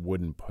option that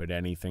wouldn't put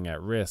anything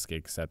at risk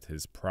except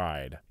his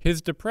pride.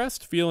 His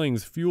depressed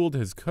feelings fueled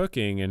his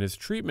cooking, and his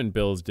treatment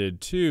bills did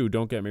too,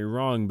 don't get me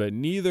wrong, but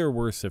neither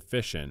were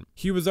sufficient.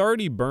 He was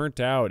already burnt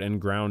out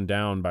and ground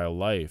down by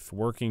life,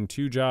 working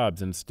 2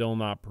 jobs and still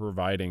not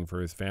providing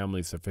for his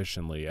family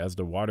sufficiently, as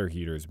the water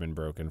heater's been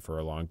broken for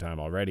a long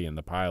time already in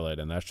the pilot,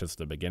 and that's just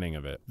the beginning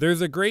of it.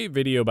 There's a great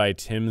video by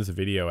Tim's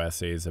Video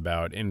Essays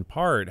about, in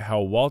part,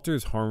 how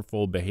Walter's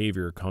harmful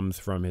behavior comes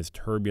from his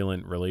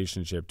turbulent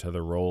relationship to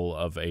the role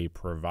of a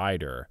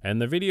provider,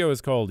 and the video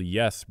is called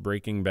Yes,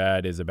 Breaking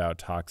Bad is About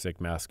Toxic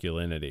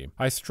Masculinity.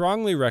 I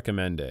strongly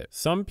recommend it.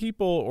 Some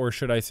people, or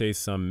should I say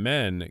some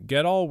men,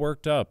 get all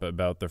worked up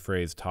about the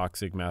phrase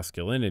toxic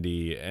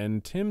masculinity,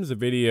 and Tim's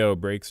video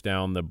breaks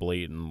down the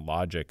blatant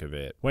logic of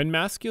it. When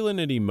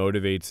masculinity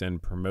motivates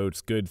and promotes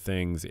good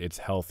things, it's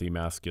healthy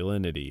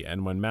masculinity,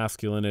 and when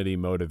masculinity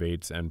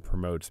motivates and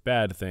promotes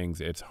bad things,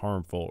 it's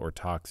harmful or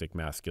toxic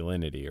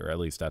masculinity, or at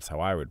least that's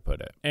how I would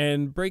put it.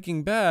 And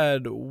Breaking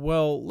Bad,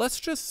 well, let's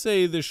just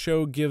say the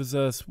show gives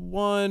us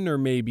 1 or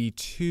maybe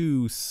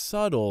 2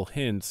 subtle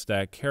hints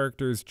that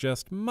characters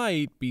just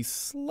might be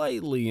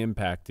slightly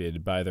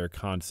impacted by their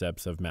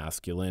concepts of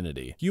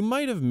masculinity. You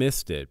might have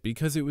missed it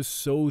because it was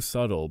so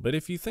subtle, but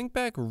if you think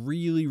back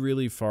really,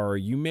 really far,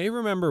 you may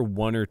remember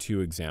 1 or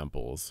 2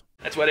 examples.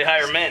 That's why they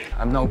hire men.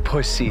 I'm no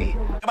pussy.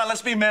 Come on,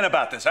 let's be men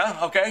about this,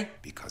 huh? Okay?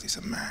 Because he's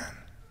a man.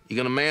 You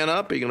gonna man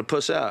up or you gonna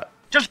puss out?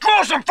 Just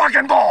grow some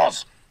fucking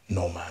balls!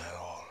 No man at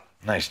all.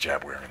 Nice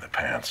job wearing the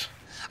pants.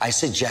 I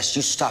suggest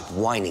you stop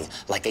whining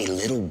like a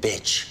little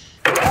bitch.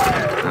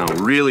 Now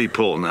really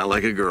pull, not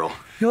like a girl.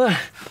 You wanna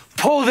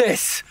pull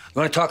this? You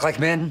wanna talk like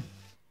men?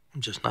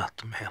 I'm just not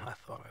the man I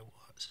thought I was.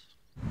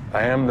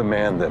 I am the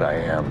man that I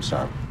am,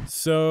 son.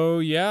 So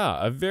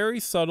yeah, a very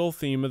subtle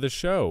theme of the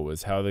show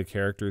was how the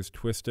characters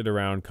twisted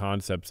around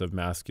concepts of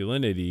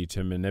masculinity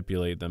to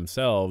manipulate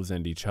themselves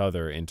and each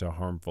other into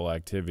harmful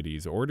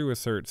activities or to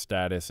assert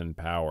status and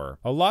power.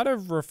 A lot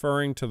of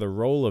referring to the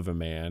role of a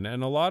man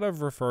and a lot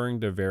of referring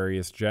to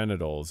various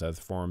genitals as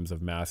forms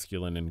of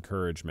masculine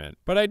encouragement.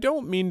 But I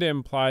don't mean to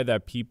imply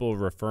that people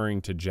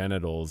referring to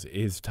genitals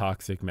is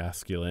toxic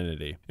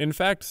masculinity. In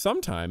fact,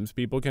 sometimes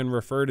people can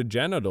refer to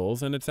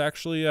genitals and it's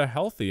actually a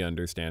healthy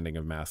understanding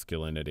of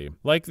masculinity.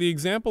 Like the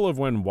example of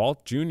when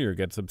Walt Jr.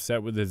 gets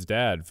upset with his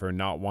dad for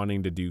not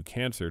wanting to do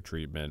cancer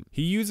treatment.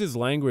 He uses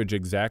language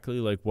exactly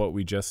like what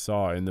we just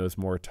saw in those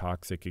more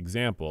toxic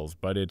examples,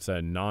 but it's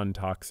a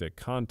non-toxic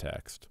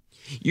context.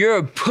 You're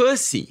a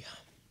pussy.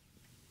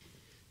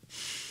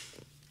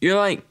 You're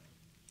like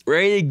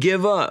ready to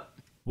give up.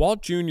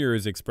 Walt Jr.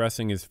 is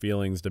expressing his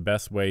feelings the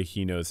best way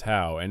he knows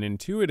how, and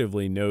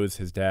intuitively knows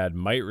his dad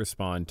might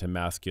respond to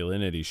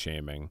masculinity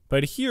shaming.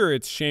 But here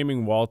it's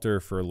shaming Walter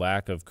for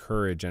lack of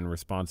courage and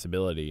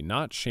responsibility,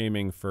 not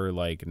shaming for,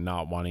 like,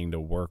 not wanting to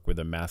work with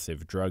a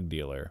massive drug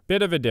dealer.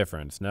 Bit of a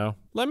difference, no?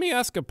 Let me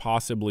ask a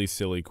possibly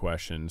silly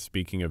question,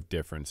 speaking of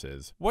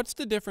differences. What's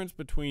the difference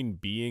between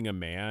being a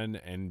man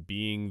and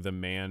being the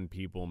man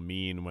people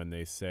mean when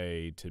they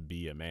say to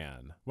be a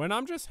man? When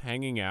I'm just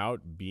hanging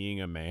out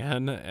being a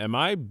man, am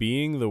I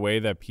being the way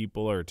that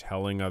people are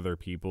telling other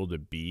people to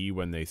be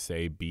when they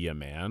say be a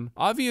man?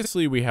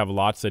 Obviously, we have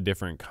lots of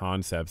different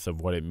concepts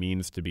of what it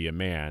means to be a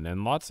man,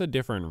 and lots of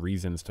different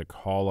reasons to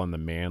call on the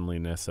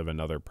manliness of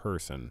another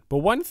person. But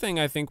one thing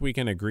I think we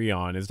can agree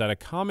on is that a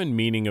common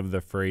meaning of the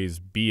phrase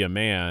be a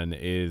man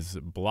is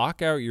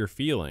block out your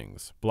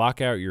feelings. Block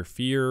out your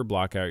fear,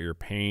 block out your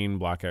pain,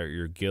 block out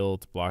your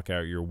guilt, block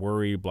out your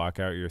worry,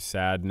 block out your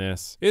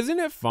sadness. Isn't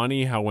it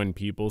funny how when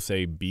people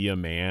say be a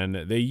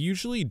man, they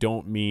usually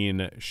don't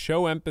mean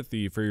show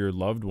empathy for your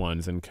loved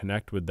ones and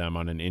connect with them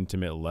on an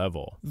intimate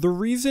level? The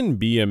reason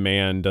be a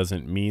man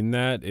doesn't mean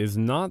that is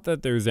not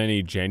that there's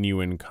any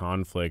genuine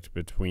conflict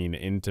between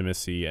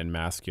intimacy and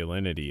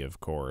masculinity, of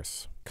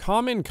course.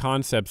 Common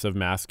concepts of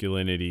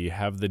masculinity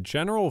have the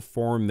general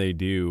form they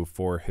do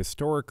for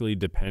historically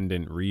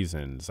dependent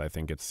reasons, I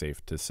think it's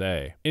safe to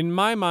say. In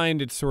my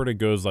mind, it sort of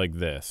goes like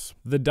this.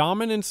 The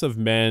dominance of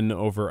men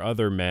over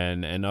other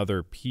men and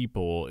other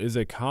people is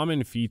a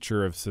common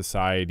feature of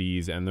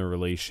societies and the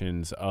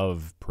relations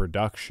of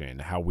production,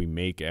 how we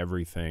make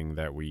everything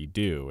that we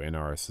do in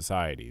our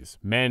societies.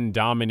 Men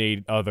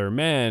dominate other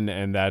men,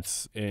 and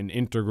that's an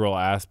integral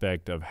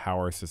aspect of how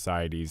our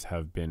societies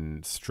have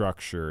been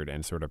structured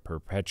and sort of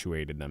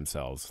perpetuated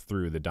themselves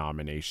through the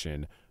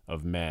domination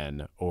of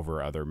men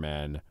over other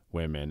men,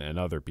 women, and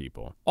other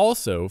people.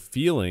 Also,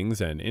 feelings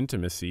and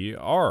intimacy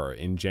are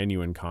in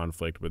genuine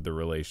conflict with the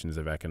relations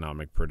of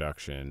economic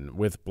production,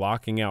 with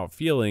blocking out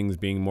feelings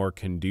being more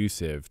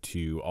conducive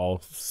to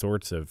all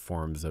sorts of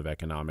forms of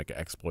economic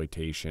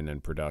exploitation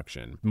and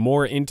production.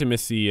 More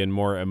intimacy and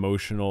more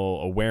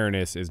emotional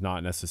awareness is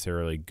not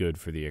necessarily good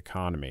for the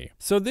economy.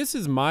 So this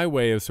is my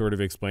way of sort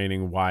of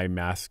explaining why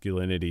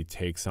masculinity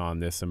takes on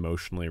this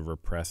emotionally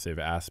repressive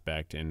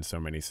aspect in so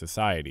many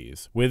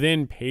societies.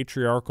 Within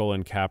patriarchal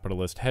and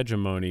capitalist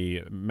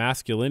hegemony,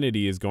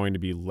 masculinity is going to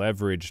be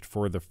leveraged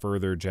for the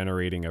further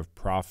generating of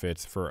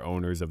profits for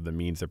owners of the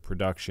means of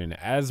production,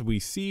 as we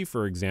see,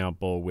 for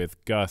example,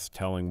 with Gus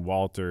telling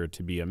Walter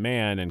to be a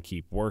man and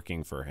keep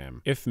working for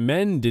him. If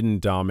men didn't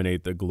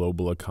dominate the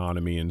global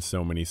economy in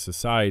so many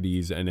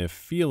societies, and if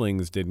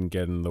feelings didn't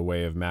get in the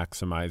way of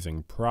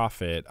maximizing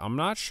profit, I'm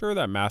not sure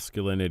that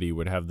masculinity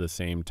would have the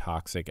same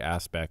toxic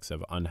aspects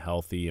of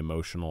unhealthy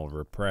emotional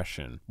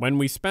repression. When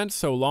we spent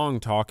so long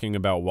talking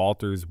about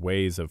Walter's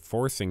ways of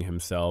forcing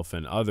himself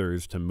and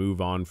others to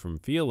move on from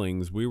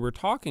feelings, we were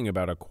talking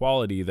about a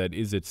quality that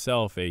is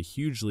itself a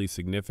hugely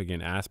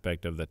significant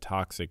aspect of the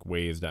toxic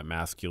ways that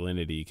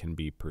masculinity can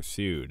be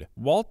pursued.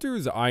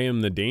 Walter's "I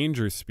am the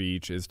danger"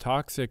 speech is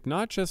toxic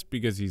not just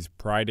because he's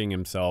priding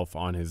himself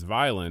on his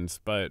violence,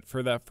 but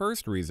for that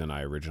first reason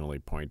I originally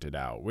pointed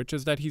out, which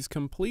is that he's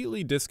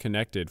completely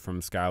disconnected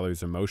from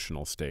Skylar's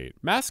emotional state.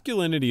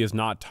 Masculinity is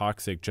not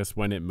toxic just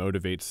when it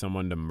motivates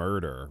someone to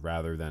murder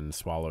rather than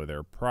swallow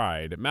their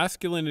pride.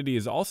 Masculinity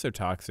is also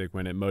toxic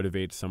when it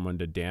motivates someone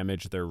to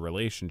damage their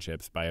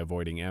relationships by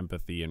avoiding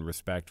empathy and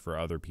respect for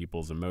other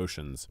people's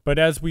emotions. But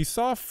as we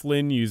saw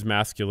Flynn use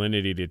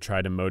masculinity to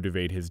try to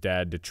motivate his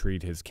dad to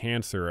treat his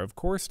cancer, of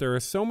course there are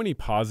so many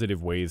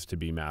positive ways to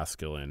be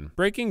masculine.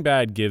 Breaking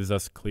Bad gives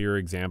us clear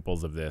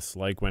examples of this,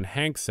 like when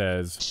Hank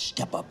says,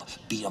 "Step up,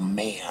 be a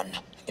man,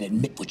 and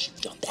admit what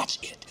you've done. That's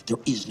it. There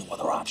is no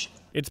other option."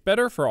 It's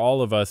better for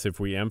all of us if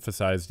we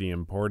emphasize the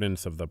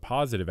importance of the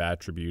positive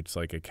attributes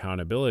like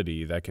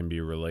accountability that can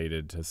be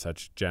related to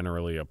such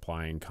generally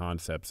applying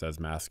concepts as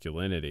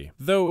masculinity.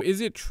 Though,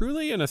 is it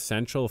truly an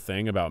essential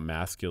thing about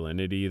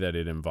masculinity that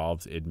it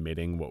involves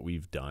admitting what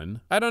we've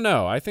done? I don't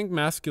know. I think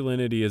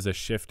masculinity is a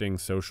shifting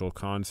social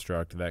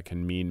construct that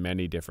can mean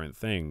many different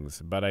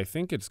things, but I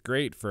think it's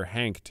great for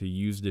Hank to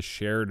use the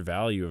shared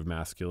value of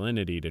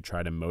masculinity to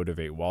try to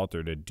motivate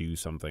Walter to do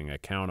something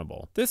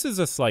accountable. This is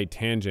a slight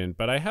tangent,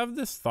 but I have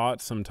this thought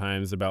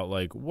sometimes about,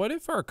 like, what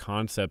if our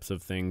concepts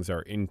of things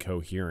are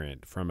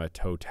incoherent from a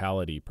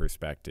totality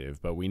perspective,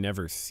 but we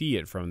never see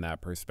it from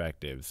that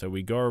perspective? So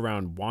we go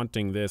around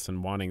wanting this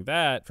and wanting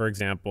that, for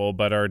example,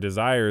 but our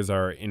desires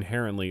are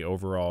inherently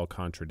overall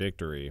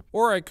contradictory.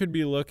 Or I could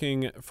be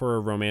looking for a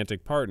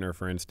romantic partner,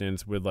 for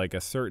instance, with like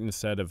a certain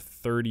set of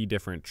 30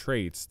 different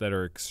traits that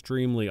are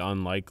extremely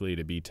unlikely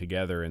to be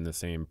together in the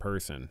same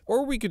person.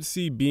 Or we could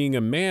see being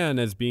a man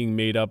as being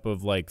made up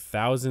of like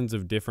thousands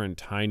of different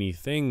tiny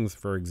things,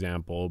 for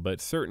example,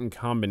 but certain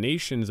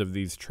combinations of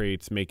these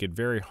traits make it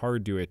very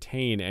hard to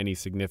attain any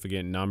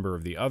significant number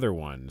of the other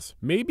ones.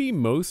 Maybe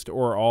most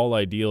or all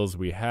ideals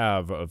we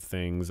have of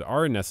things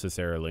are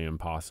necessarily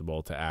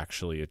impossible to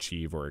actually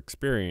achieve or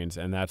experience,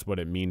 and that's what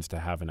it means to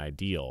have an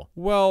ideal.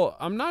 Well,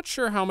 I'm not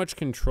sure how much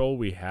control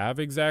we have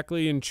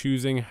exactly in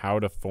choosing how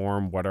to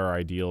form what our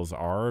ideals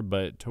are,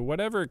 but to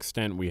whatever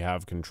extent we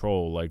have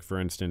control, like for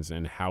instance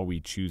in how we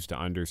choose to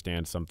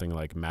understand something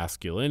like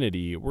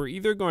masculinity, we're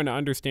either going to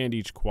understand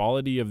each quality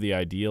quality of the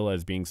ideal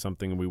as being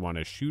something we want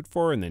to shoot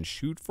for and then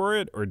shoot for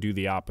it, or do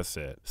the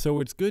opposite. So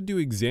it's good to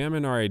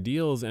examine our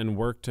ideals and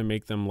work to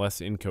make them less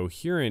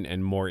incoherent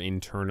and more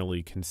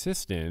internally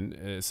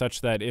consistent, such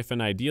that if an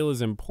ideal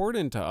is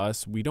important to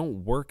us, we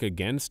don't work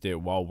against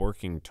it while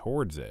working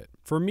towards it.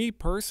 For me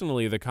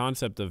personally, the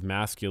concept of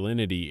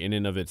masculinity in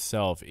and of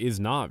itself is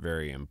not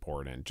very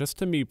important, just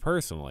to me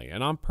personally,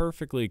 and I'm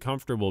perfectly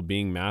comfortable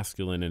being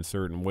masculine in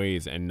certain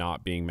ways and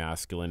not being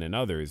masculine in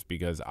others,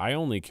 because I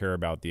only care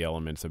about the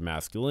elements of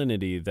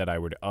masculinity that I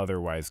would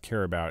otherwise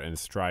care about and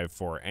strive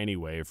for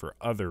anyway for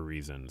other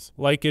reasons.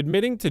 Like,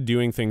 admitting to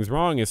doing things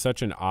wrong is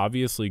such an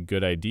obviously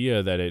good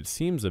idea that it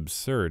seems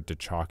absurd to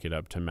chalk it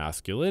up to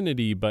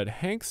masculinity, but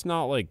Hank's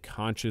not like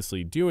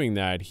consciously doing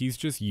that, he's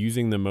just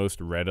using the most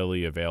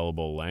readily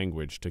available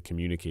language to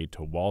communicate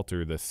to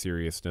Walter the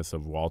seriousness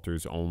of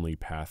Walter's only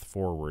path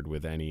forward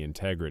with any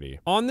integrity.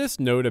 On this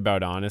note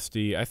about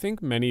honesty, I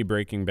think many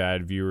Breaking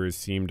Bad viewers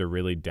seem to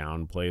really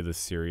downplay the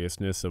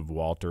seriousness of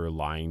Walter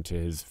lying to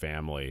his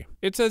family.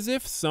 It's as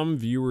if some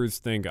viewers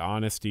think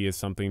honesty is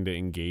something to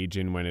engage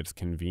in when it's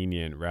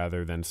convenient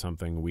rather than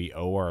something we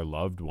owe our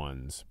loved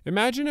ones.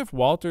 Imagine if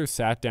Walter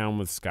sat down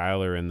with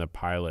Skyler in the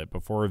pilot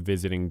before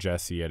visiting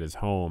Jesse at his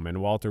home,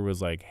 and Walter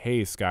was like,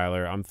 "Hey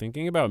Skyler, I'm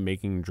thinking about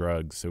making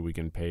drugs so we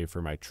can pay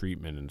for my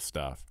treatment and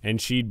stuff." And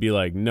she'd be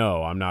like,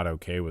 "No, I'm not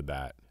okay with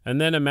that." And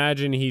then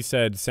imagine he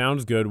said,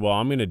 "Sounds good, well,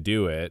 I'm gonna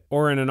do it."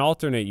 Or in an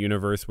alternate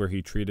universe where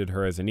he treated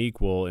her as an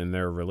equal in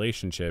their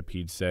relationship,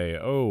 he'd say,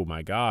 "Oh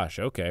my gosh,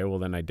 okay, well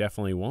then I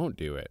definitely won't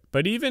do it."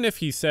 But even if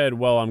he said,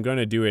 "Well, I'm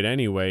gonna do it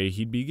anyway,"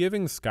 he'd be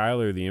giving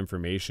Skyler the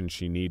information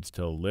she needs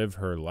to live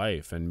her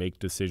life and make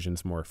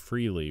decisions more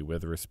freely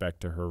with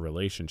respect to her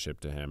relationship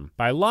to him.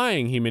 By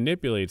lying, he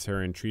manipulates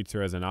her and treats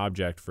her as an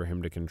object for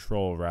him to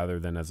control rather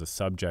than as a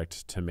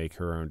subject to make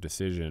her own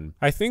decision.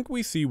 I think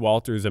we see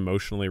Walter's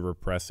emotionally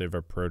repressive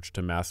approach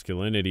to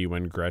masculinity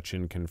when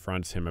Gretchen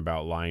confronts him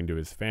about lying to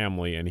his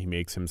family and he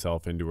makes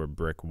himself into a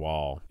brick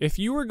wall. If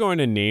you were going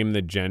to name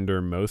the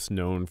gender most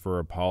known for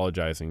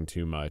apologizing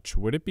too much,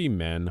 would it be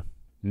men?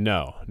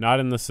 No,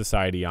 not in the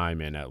society I'm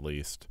in, at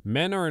least.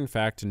 Men are in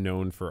fact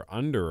known for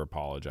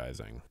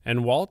under-apologizing.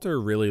 And Walter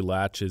really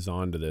latches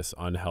onto this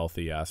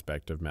unhealthy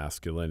aspect of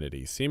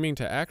masculinity, seeming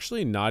to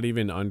actually not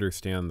even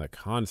understand the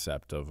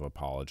concept of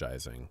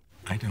apologizing.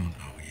 I don't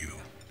owe you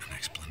an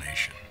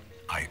explanation.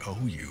 I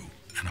owe you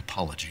an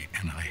apology,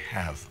 and I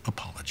have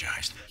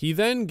apologized. He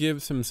then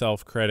gives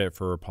himself credit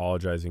for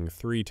apologizing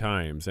 3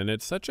 times, and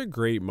it's such a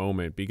great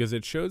moment because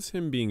it shows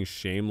him being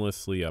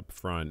shamelessly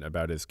upfront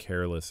about his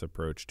careless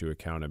approach to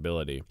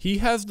accountability. He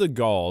has the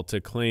gall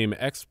to claim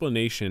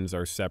explanations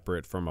are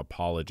separate from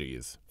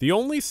apologies. The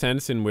only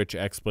sense in which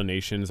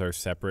explanations are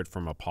separate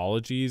from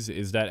apologies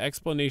is that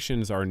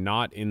explanations are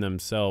not in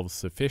themselves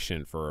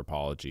sufficient for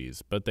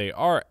apologies, but they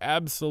are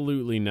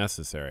absolutely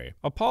necessary.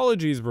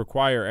 Apologies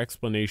require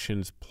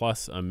explanations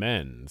plus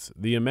amends,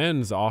 the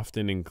amends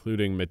often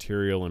including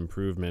material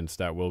improvements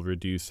that will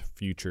reduce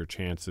future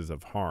chances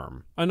of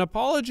harm. An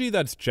apology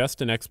that's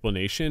just an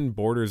explanation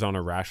borders on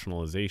a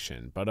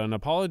rationalization, but an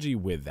apology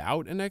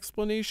without an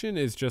explanation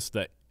is just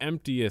the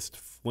emptiest,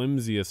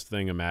 flimsiest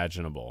thing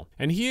imaginable.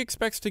 And he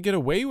expects to get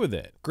away with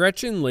it.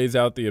 Gretchen lays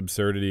out the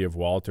absurdity of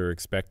Walter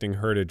expecting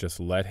her to just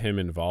let him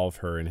involve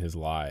her in his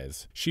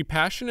lies. She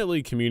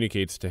passionately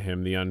communicates to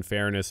him the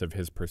unfairness of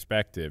his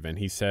perspective, and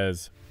he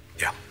says,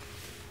 "Yeah.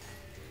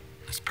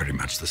 That's pretty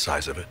much the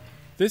size of it."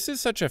 This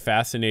is such a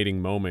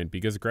fascinating moment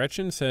because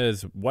Gretchen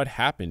says, "What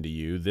happened to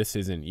you? This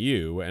isn't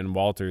you." And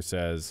Walter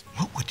says,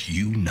 "What would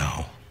you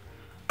know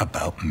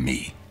about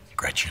me,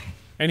 Gretchen?"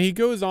 And he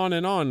goes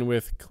on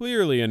with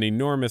clearly an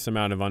enormous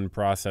amount of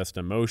unprocessed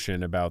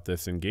emotion about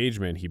this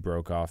engagement he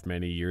broke off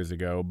many years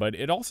ago, but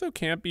it also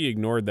can't be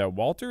ignored that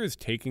Walter is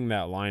taking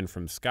that line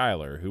from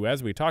Skyler, who,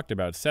 as we talked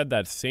about, said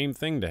that same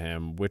thing to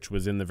him, which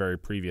was in the very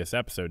previous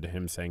episode to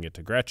him saying it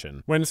to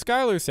Gretchen. When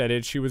Skyler said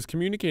it, she was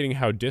communicating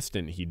how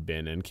distant he'd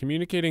been and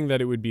communicating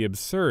that it would be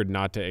absurd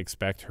not to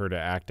expect her to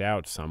act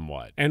out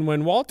somewhat. And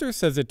when Walter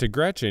says it to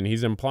Gretchen,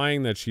 he's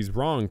implying that she's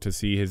wrong to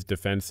see his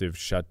defensive,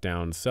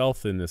 shut-down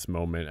self in this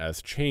moment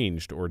as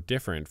changed or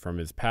different from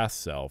his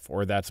past self,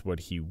 or that's what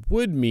he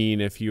would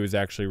mean if he was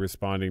actually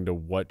responding to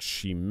what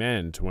she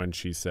meant when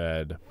she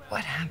said,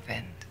 "What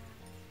happened?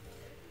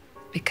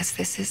 Because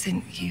this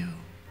isn't you."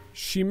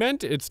 She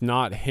meant it's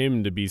not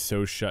him to be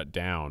so shut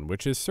down,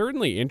 which is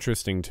certainly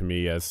interesting to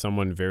me as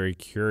someone very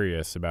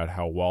curious about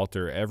how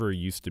Walter ever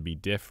used to be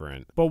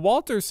different. But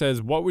Walter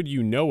says, "What would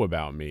you know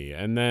about me?"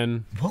 And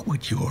then, "What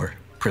would your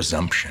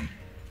presumption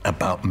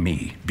about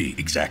me be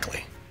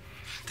exactly?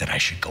 That I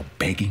should go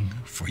begging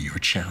for your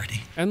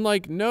charity?" And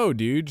like, no,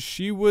 dude,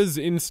 she was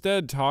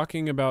instead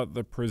talking about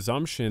the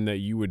presumption that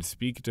you would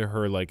speak to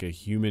her like a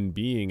human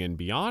being and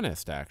be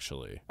honest,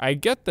 actually. I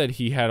get that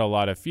he had a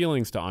lot of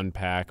feelings to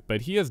unpack,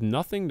 but he has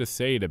nothing to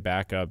say to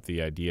back up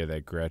the idea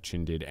that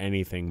Gretchen did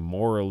anything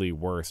morally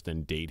worse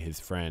than date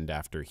his friend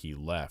after he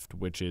left,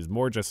 which is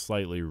more just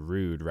slightly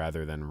rude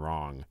rather than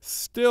wrong.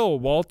 Still,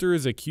 Walter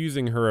is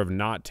accusing her of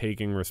not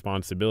taking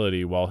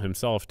responsibility while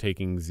himself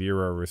taking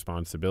zero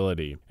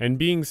responsibility, and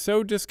being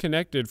feeling so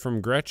disconnected from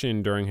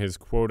Gretchen during his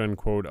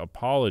quote-unquote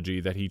apology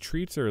that he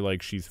treats her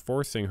like she's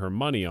forcing her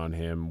money on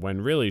him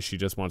when really she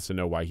just wants to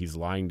know why he's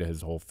lying to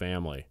his whole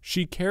family.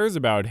 She cares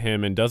about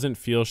him and doesn't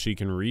feel she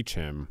can reach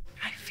him.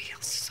 I feel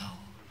so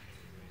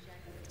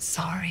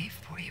sorry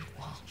for you,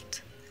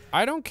 Walt.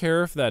 I don't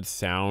care if that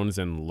sounds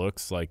and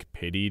looks like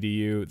pity to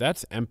you.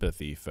 That's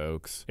empathy,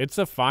 folks. It's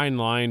a fine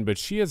line, but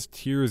she has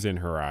tears in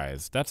her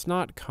eyes. That's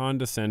not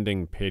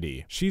condescending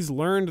pity. She's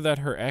learned that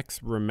her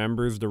ex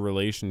remembers the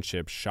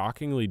relationship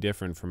shockingly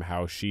different from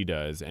how she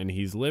does, and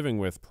he's living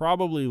with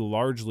probably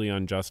largely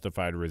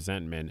unjustified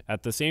resentment,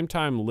 at the same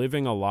time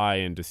living a lie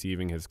and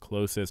deceiving his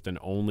closest and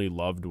only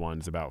loved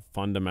ones about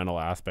fundamental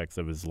aspects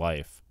of his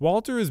life.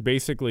 Walter is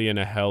basically in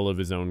a hell of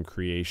his own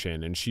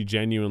creation, and she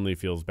genuinely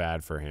feels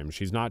bad for him.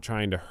 She's not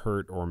trying to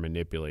hurt or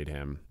manipulate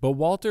him. But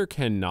Walter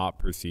cannot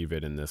perceive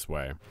it in this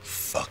way.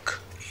 Fuck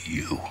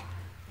you.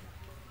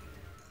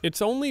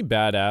 It's only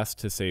badass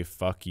to say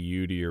fuck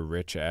you to your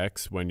rich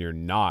ex when you're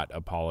not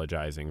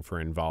apologizing for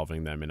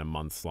involving them in a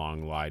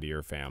months-long lie to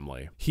your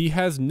family. He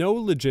has no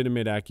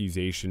legitimate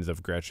accusations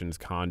of Gretchen's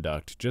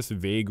conduct, just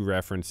vague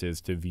references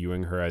to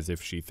viewing her as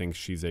if she thinks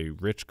she's a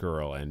rich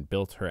girl and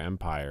built her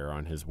empire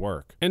on his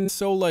work. And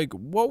so, like,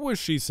 what was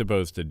she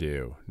supposed to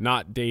do?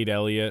 Not date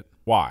Elliot?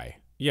 Why?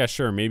 Yeah,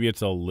 sure, maybe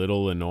it's a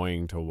little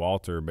annoying to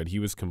Walter, but he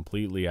was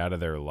completely out of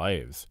their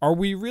lives. Are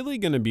we really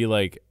gonna be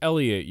like,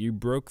 Elliot, you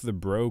broke the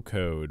bro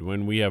code,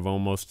 when we have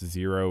almost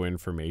zero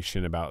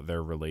information about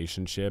their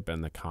relationship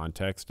and the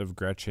context of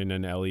Gretchen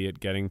and Elliot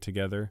getting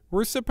together?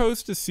 We're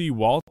supposed to see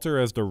Walter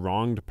as the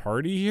wronged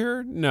party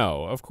here?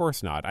 No, of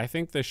course not. I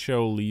think the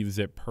show leaves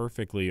it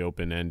perfectly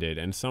open-ended,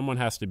 and someone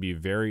has to be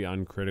very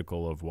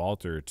uncritical of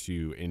Walter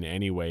to in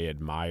any way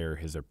admire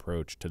his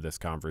approach to this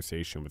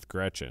conversation with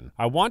Gretchen.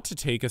 I want to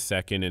take a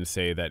second and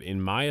say that,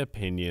 in my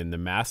opinion, the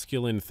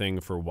masculine thing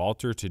for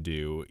Walter to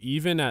do,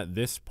 even at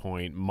this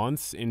point,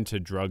 months into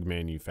drug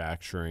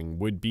manufacturing,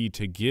 would be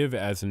to give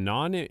as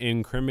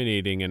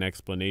non-incriminating an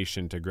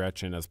explanation to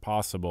Gretchen as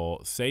possible,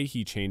 say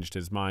he changed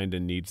his mind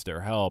and needs their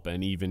help,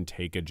 and even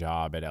take a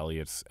job at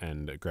Elliot's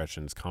and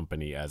Gretchen's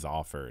company as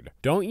offered.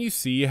 Don't you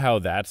see how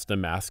that's the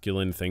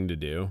masculine thing to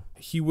do?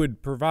 He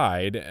would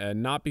provide,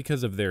 not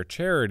because of their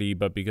charity,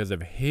 but because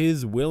of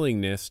his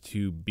willingness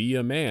to be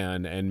a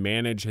man and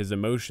manage his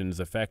emotions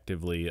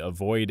effectively,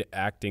 avoid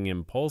acting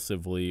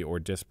impulsively or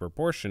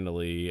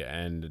disproportionately,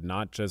 and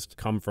not just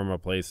come from a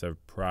place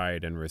of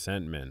pride and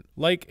resentment.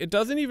 Like, it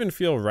doesn't even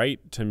feel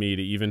right to me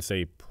to even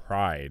say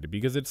pride,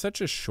 because it's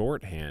such a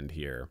shorthand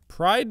here.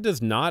 Pride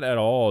does not at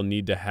all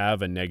need to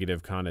have a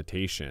negative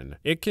connotation.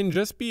 It can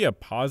just be a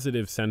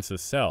positive sense of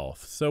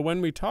self. So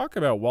when we talk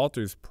about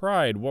Walter's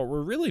pride, what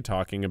we're really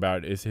talking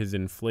about is his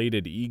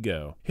inflated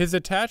ego. His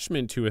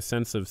attachment to a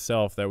sense of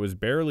self that was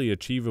barely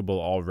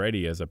achievable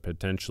already as a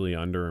potentially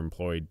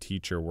underemployed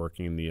teacher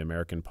working in the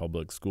American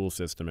public school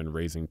system and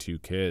raising 2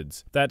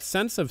 kids. That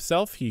sense of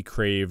self he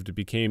craved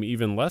became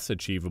even less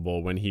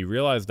achievable when he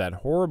realized that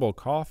horrible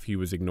cough he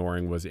was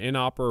ignoring was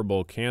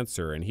inoperable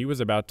cancer, and he was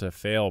about to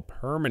fail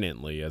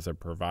permanently as a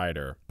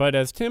provider. But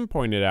as Tim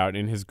pointed out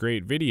in his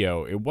great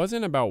video, it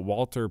wasn't about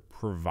Walter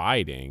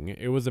providing,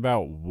 it was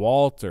about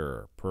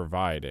Walter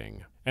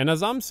providing. And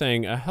as I'm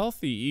saying, a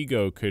healthy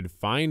ego could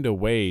find a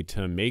way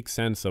to make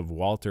sense of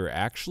Walter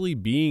actually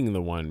being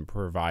the one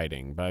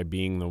providing by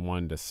being the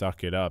one to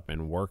suck it up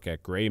and work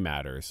at gray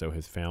matter so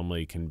his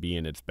family can be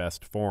in its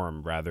best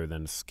form rather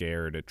than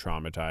scared,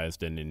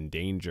 traumatized, and in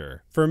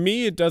danger. For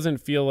me, it doesn't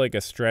feel like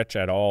a stretch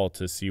at all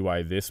to see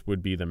why this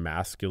would be the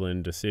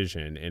masculine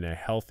decision in a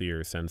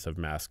healthier sense of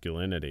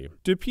masculinity.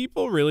 Do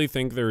people really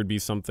think there would be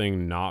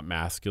something not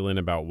masculine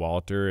about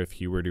Walter if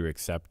he were to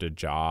accept a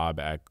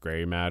job at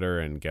gray matter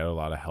and get a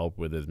lot of help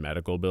with his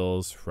medical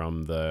bills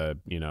from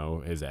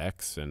his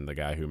ex and the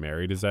guy who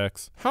married his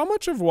ex? How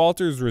much of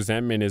Walter's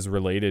resentment is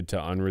related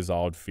to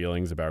unresolved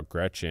feelings about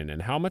Gretchen,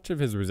 and how much of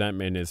his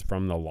resentment is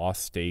from the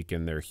lost stake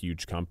in their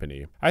huge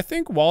company? I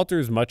think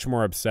Walter's much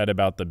more upset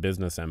about the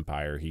business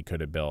empire he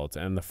could have built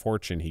and the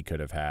fortune he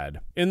could have had.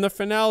 In the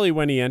finale,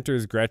 when he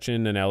enters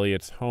Gretchen and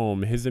Elliot's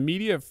home, his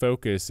immediate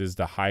focus is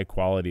the high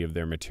quality of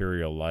their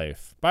material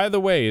life. By the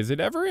way, is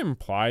it ever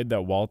implied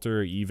that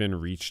Walter even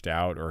reached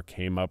out or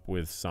came up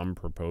with some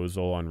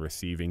proposal on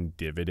receiving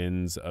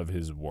dividends of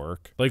his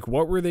work? Like,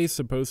 what were they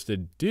supposed to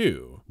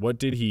do? What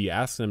did he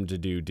ask them to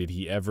do? Did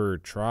he ever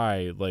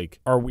try? Like,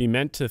 are we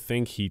meant to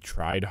think he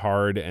tried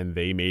hard and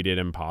they made it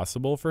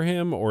impossible for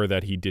him, or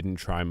that he didn't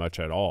try much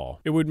at all?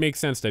 It would make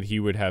sense that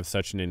he would have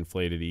such an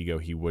inflated ego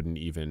he wouldn't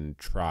even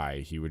try.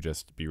 He would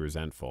just be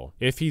resentful.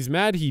 If he's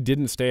mad he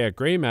didn't stay at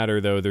gray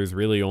matter, though, there's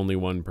really only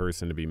one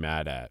person to be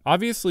mad at.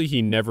 Obviously,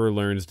 he never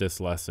learns this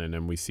lesson,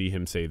 and we see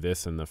him say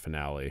this in the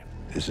finale.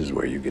 This is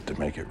where you get to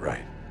make it right.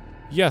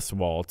 Yes,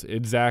 Walt,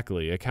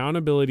 exactly.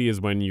 Accountability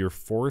is when you're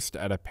forced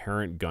at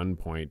apparent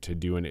gunpoint to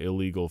do an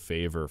illegal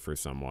favor for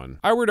someone.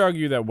 I would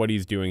argue that what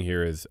he's doing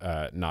here is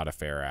not a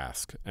fair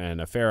ask,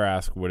 and a fair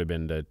ask would have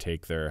been to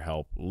take their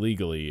help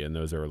legally in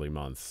those early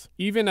months.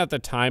 Even at the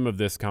time of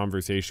this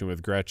conversation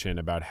with Gretchen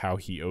about how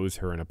he owes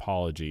her an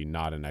apology,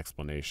 not an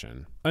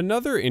explanation.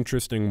 Another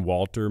interesting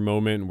Walter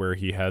moment where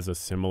he has a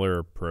similar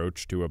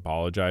approach to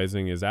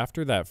apologizing is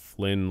after that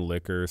Flynn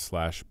liquor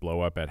 /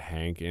 blow up at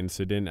Hank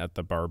incident at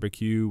the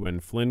barbecue when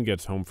Flynn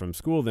gets home from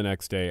school the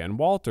next day and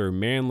Walter,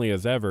 manly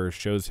as ever,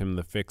 shows him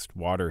the fixed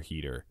water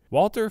heater.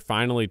 Walter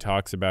finally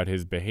talks about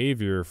his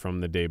behavior from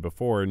the day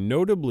before,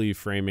 notably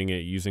framing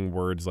it using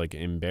words like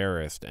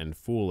embarrassed and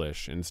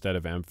foolish instead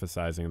of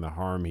emphasizing the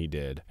harm he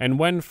did. And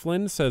when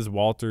Flynn says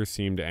Walter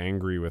seemed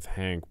angry with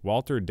Hank,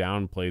 Walter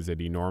downplays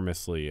it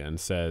enormously and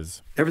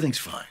says, "Everything's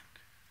fine.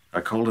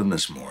 I called in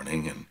this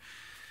morning and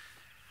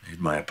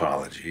made my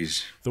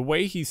apologies." The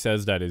way he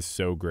says that is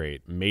so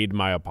great. Made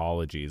my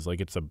apologies,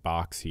 like it's a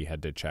box he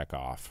had to check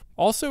off.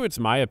 Also, it's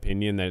my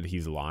opinion that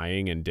he's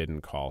lying and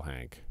didn't call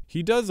Hank.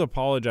 He does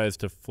apologize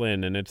to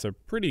Flynn, and it's a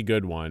pretty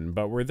good one,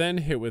 but we're then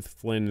hit with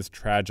Flynn's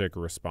tragic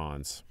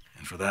response.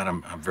 "And for that,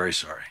 I'm very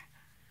sorry."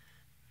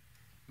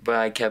 But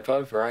I kept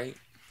up, right?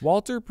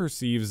 Walter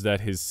perceives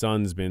that his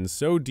son's been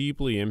so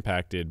deeply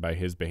impacted by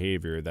his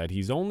behavior that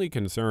he's only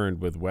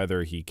concerned with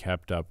whether he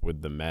kept up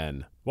with the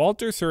men.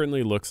 Walter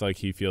certainly looks like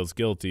he feels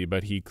guilty,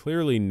 but he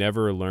clearly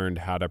never learned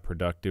how to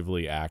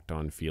productively act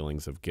on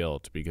feelings of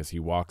guilt because he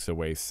walks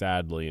away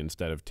sadly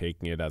instead of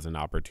taking it as an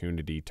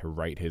opportunity to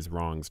right his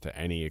wrongs to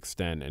any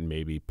extent and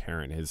maybe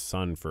parent his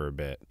son for a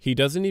bit. He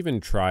doesn't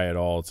even try at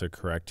all to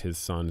correct his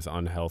son's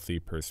unhealthy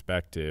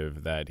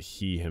perspective that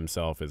he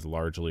himself is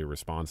largely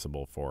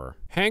responsible for.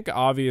 Hank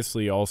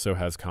obviously also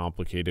has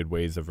complicated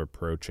ways of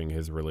approaching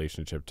his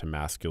relationship to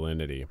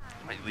masculinity.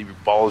 Might leave your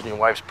balls in your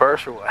wife's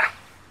purse or what?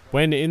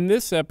 When in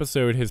this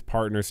episode his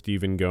partner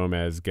Stephen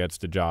Gomez gets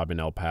the job in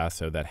El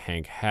Paso that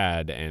Hank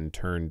had and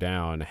turned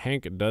down,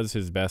 Hank does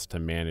his best to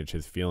manage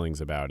his feelings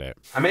about it.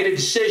 I made a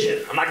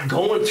decision. I'm not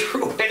going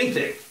through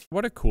anything.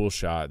 What a cool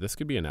shot. This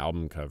could be an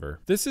album cover.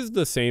 This is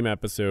the same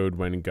episode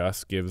when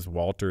Gus gives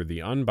Walter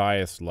the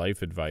unbiased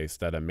life advice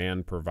that a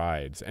man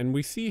provides, and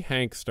we see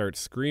Hank start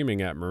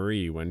screaming at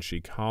Marie when she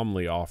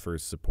calmly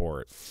offers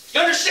support.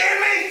 You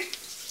understand me?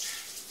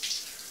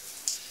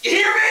 You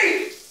hear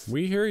me?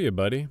 We hear you,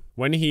 buddy.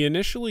 When he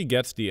initially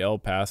gets the El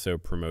Paso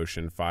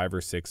promotion 5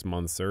 or 6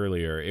 months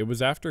earlier, it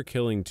was after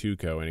killing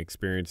Tuco and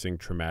experiencing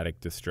traumatic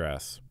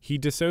distress. He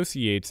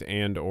dissociates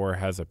and/or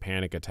has a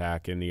panic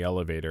attack in the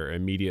elevator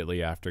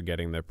immediately after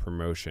getting the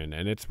promotion,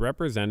 and it's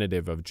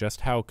representative of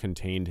just how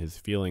contained his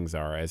feelings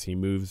are as he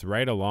moves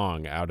right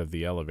along out of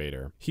the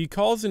elevator. He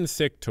calls in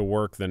sick to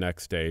work the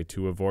next day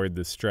to avoid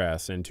the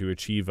stress and to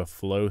achieve a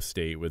flow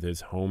state with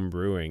his home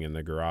brewing in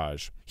the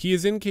garage. He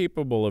is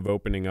incapable of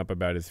opening up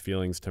about his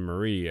feelings to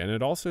Marie, and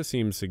it also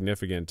seems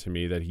significant to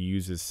me that he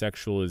uses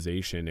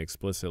sexualization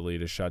explicitly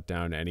to shut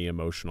down any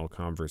emotional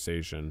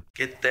conversation.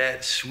 Get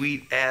that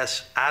sweet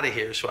ass out of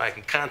here so I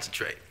can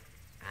concentrate.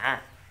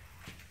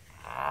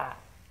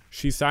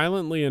 She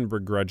silently and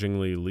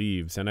begrudgingly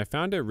leaves, and I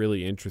found it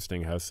really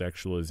interesting how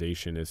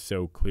sexualization is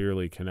so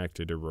clearly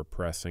connected to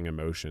repressing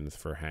emotions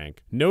for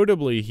Hank.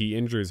 Notably, he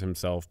injures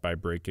himself by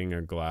breaking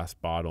a glass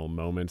bottle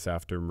moments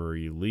after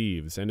Marie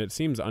leaves, and it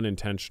seems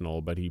unintentional,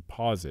 but he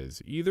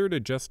pauses, either to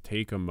just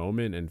take a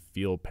moment and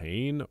feel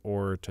pain,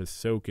 or to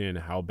soak in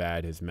how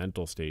bad his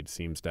mental state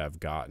seems to have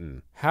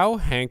gotten. How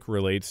Hank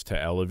relates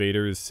to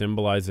elevators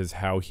symbolizes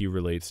how he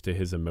relates to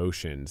his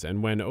emotions,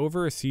 and when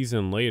over a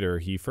season later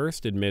he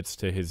first admits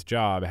to his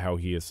job how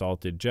he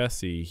assaulted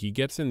Jesse, he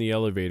gets in the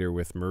elevator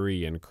with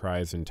Marie and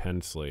cries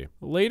intensely.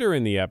 Later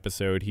in the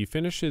episode, he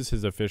finishes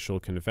his official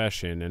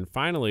confession and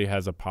finally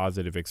has a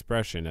positive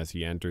expression as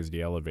he enters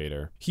the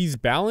elevator. He's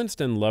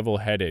balanced and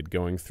level-headed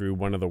going through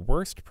one of the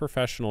worst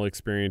professional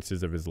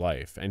experiences of his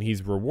life, and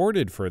he's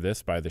rewarded for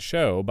this by the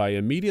show by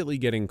immediately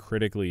getting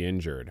critically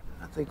injured.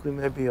 I think we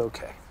may be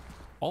okay.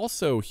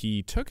 Also,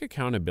 he took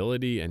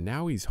accountability and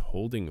now he's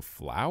holding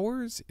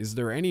flowers? Is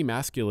there any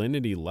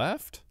masculinity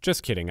left?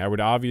 Just kidding. I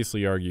would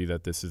obviously argue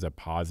that this is a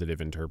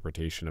positive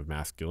interpretation of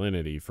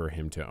masculinity for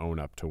him to own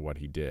up to what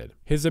he did.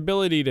 His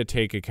ability to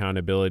take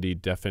accountability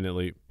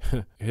definitely...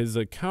 his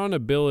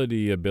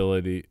accountability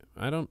ability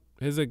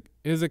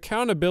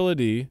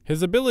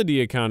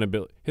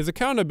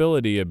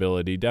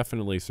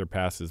definitely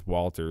surpasses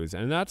Walter's,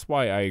 and that's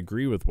why I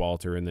agree with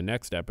Walter in the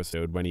next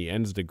episode when he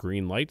ends the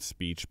green light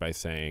speech by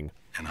saying,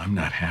 "And I'm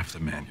not half the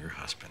man your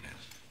husband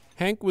is."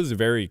 Hank was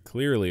very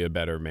clearly a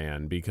better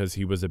man because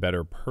he was a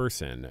better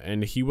person,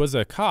 and he was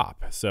a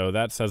cop, so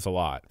that says a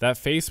lot. That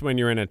face when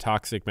you're in a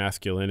toxic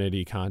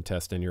masculinity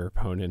contest and your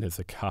opponent is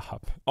a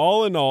cop.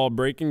 All in all,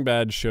 Breaking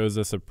Bad shows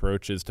us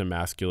approaches to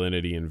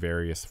masculinity in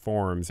various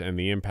forms and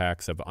the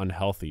impacts of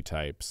unhealthy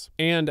types.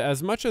 And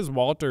as much as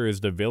Walter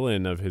is the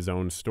villain of his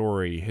own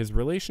story, his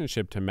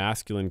relationship to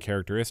masculine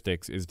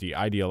characteristics is the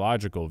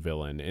ideological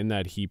villain in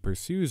that he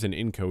pursues an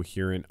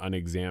incoherent,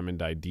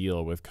 unexamined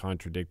ideal with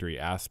contradictory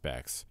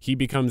aspects. He He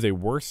becomes a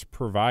worse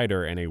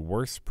provider and a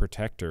worse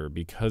protector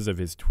because of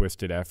his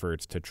twisted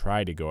efforts to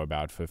try to go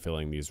about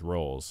fulfilling these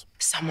roles.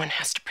 Someone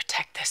has to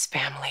protect this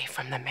family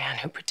from the man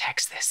who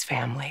protects this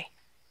family.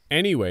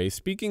 Anyway,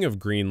 speaking of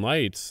green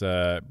lights,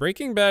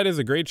 Breaking Bad is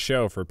a great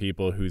show for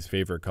people whose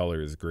favorite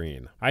color is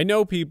green. I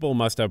know people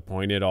must have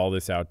pointed all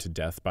this out to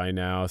death by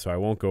now, so I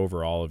won't go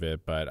over all of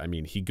it, but I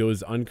mean, he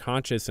goes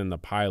unconscious in the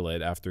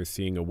pilot after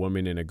seeing a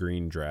woman in a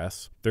green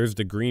dress. There's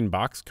the green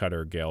box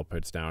cutter Gale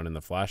puts down in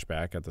the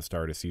flashback at the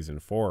start of season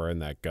 4,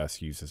 and that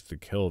Gus uses to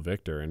kill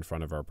Victor in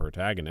front of our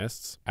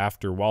protagonists.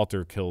 After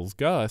Walter kills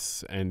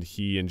Gus, and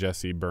he and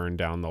Jesse burn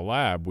down the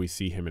lab, we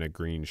see him in a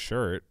green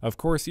shirt. Of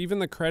course, even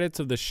the credits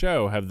of the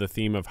show have the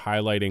theme of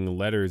highlighting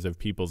letters of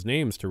people's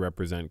names to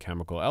represent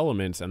chemical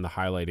elements, and the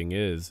highlighting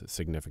is,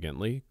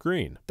 significantly,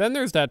 green. Then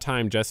there's that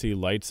time Jesse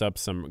lights up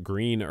some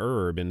green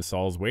herb in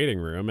Saul's waiting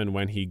room, and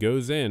when he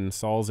goes in,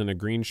 Saul's in a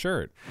green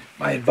shirt.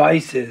 My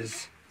advice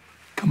is,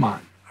 come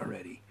on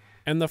already.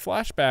 And the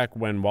flashback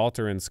when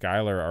Walter and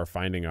Skylar are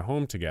finding a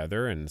home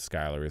together, and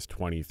Skylar is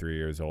 23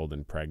 years old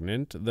and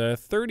pregnant, the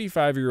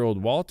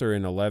 35-year-old Walter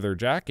in a leather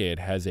jacket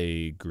has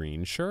a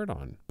green shirt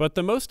on. But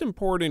the most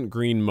important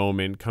green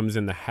moment comes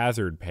in the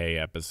hazard pay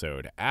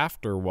episode,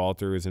 after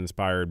Walter is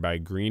inspired by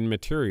green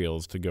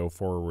materials to go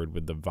forward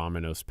with the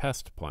Vominos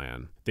Pest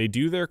plan. They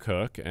do their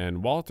cook,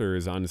 and Walter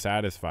is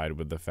unsatisfied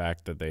with the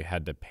fact that they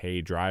had to pay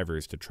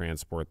drivers to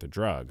transport the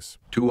drugs.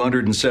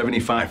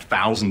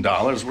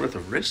 $275,000 worth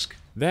of risk?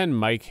 Then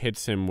Mike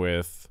hits him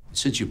with,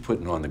 "Since you're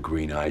putting on the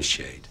green eye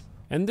shade."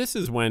 And this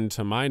is when,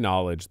 to my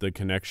knowledge, the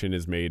connection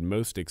is made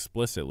most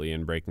explicitly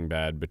in Breaking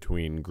Bad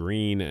between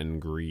green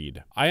and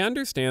greed. I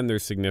understand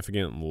there's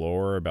significant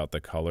lore about the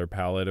color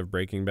palette of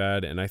Breaking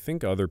Bad, and I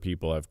think other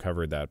people have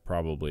covered that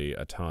probably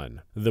a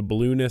ton. The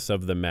blueness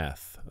of the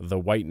meth, the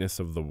whiteness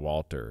of the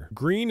Walter.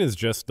 Green is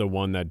just the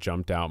one that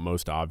jumped out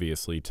most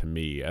obviously to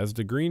me, as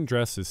the green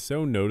dress is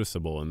so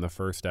noticeable in the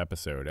first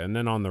episode, and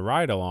then on the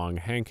ride-along,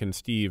 Hank and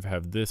Steve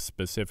have this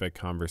specific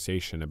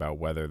conversation about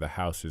whether the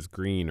house is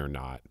green or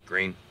not.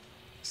 Green.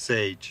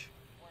 Sage.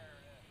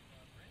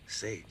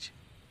 Sage?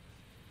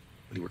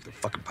 What, do you work at the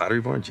fucking Pottery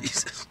Barn?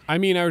 Jesus. I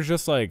mean, I was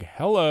just like,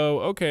 hello,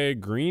 okay,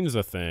 green's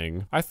a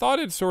thing. I thought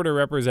it sort of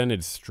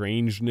represented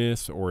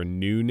strangeness or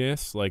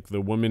newness, like the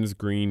woman's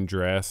green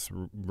dress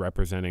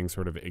representing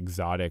sort of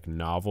exotic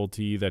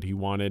novelty that he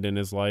wanted in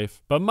his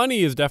life. But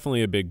money is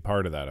definitely a big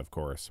part of that, of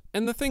course.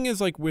 And the thing is,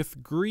 like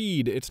with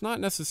greed, it's not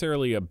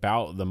necessarily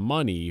about the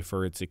money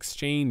for its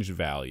exchange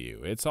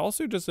value. It's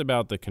also just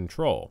about the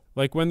control.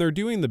 Like when they're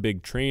doing the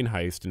big train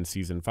heist in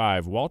season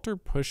 5, Walter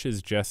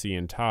pushes Jesse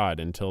and Todd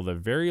until the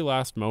very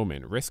last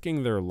moment,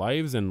 risking their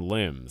lives and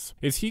limbs.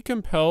 Is he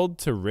compelled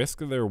to risk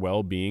their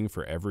well-being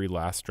for every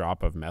last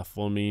drop of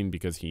methylamine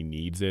because he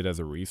needs it as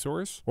a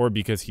resource? Or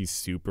because he's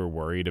super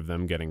worried of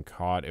them getting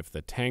caught if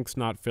the tank's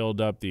not filled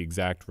up the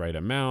exact right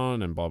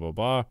amount and blah blah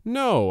blah?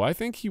 No, I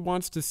think he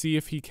wants to see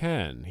if he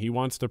can. He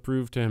wants to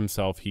prove to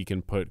himself he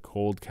can put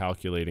cold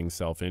calculating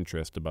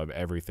self-interest above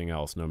everything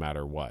else no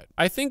matter what.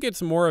 I think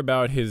it's more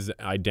about his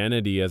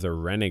identity as a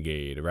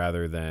renegade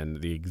rather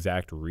than the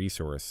exact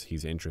resource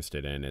he's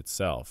interested in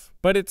itself.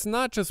 But it's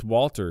not just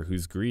Walter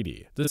who's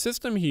greedy. The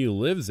system he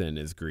lives in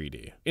is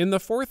greedy. In the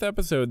 4th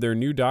episode, their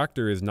new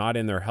doctor is not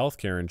in their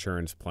healthcare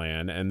insurance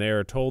plan, and they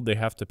are told they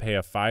have to pay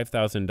a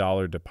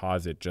 $5,000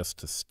 deposit just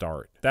to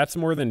start. That's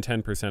more than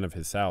 10% of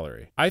his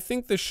salary. I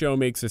think the show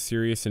makes a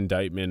serious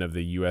indictment of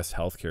the US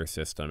healthcare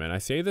system, and I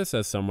say this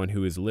as someone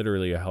who is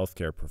literally a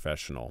healthcare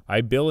professional.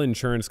 I bill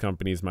insurance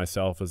companies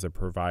myself as a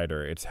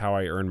provider. It's how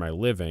I earn my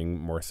living,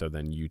 more so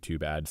than YouTube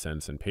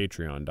AdSense and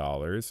Patreon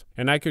dollars.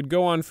 And I could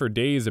go on for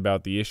days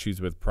about the issues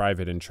with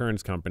private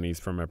insurance companies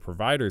from a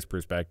provider's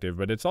perspective,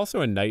 but it's also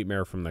a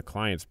nightmare from the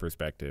client's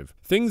perspective.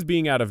 Things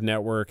being out of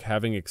network,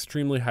 having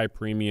extremely high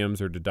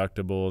premiums or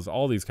deductibles,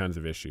 all these kinds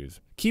of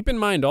issues. Keep in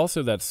mind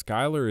also that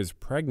Skylar is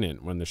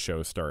pregnant when the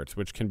show starts,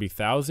 which can be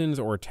thousands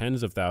or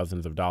tens of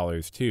thousands of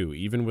dollars too,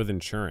 even with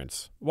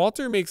insurance.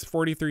 Walter makes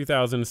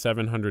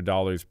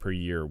 $43,700 per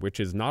year, which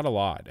is not a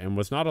lot, and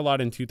was not a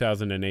lot in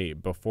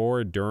 2008,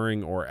 before,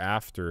 during, or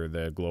after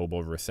the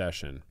global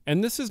recession.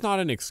 And this is not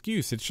an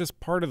excuse, it's just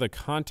part of the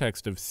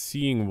context of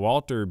seeing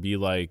Walter be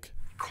like,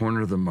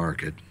 corner the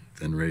market,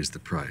 then raise the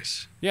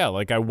price. Yeah,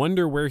 like I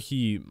wonder where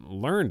he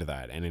learned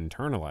that and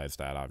internalized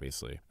that,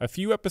 obviously. A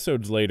few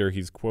episodes later,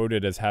 he's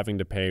quoted as having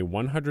to pay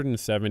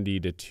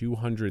 $170,000 to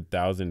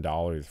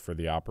 $200,000 for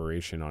the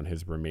operation on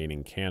his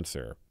remaining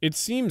cancer. It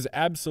seems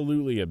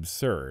absolutely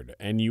absurd,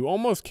 and you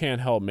almost can't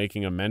help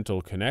making a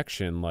mental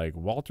connection like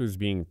Walter's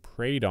being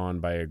preyed on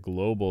by a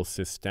global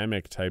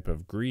systemic type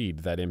of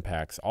greed that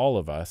impacts all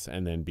of us,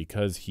 and then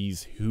because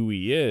he's who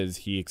he is,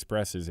 he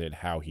expresses it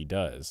how he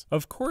does.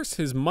 Of course,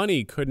 his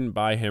money couldn't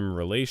buy him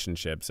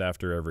relationships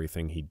after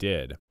everything he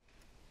did.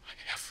 I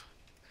have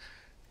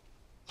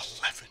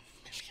 $11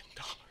 million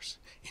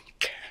in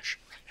cash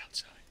right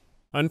outside.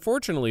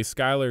 Unfortunately,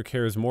 Skyler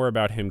cares more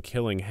about him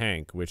killing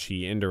Hank, which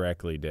he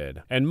indirectly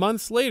did. And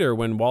months later,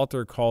 when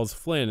Walter calls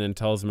Flynn and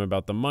tells him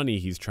about the money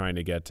he's trying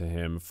to get to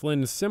him,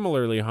 Flynn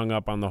similarly hung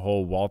up on the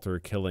whole Walter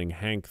killing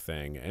Hank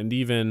thing, and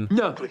even...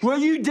 No,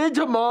 what you did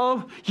to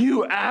Mom,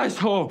 you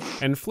asshole!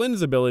 And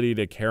Flynn's ability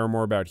to care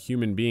more about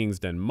human beings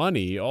than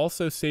money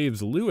also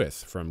saves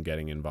Lewis from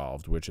getting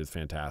involved, which is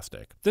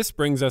fantastic. This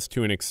brings us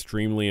to an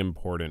extremely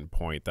important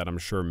point that I'm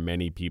sure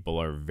many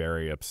people are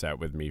very upset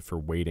with me for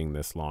waiting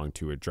this long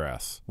to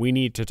address. We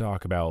need to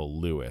talk about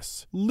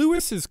Lewis.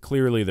 Lewis is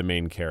clearly the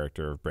main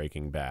character of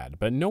Breaking Bad,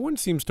 but no one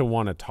seems to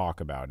want to talk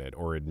about it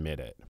or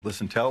admit it.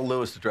 Listen, tell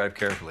Lewis to drive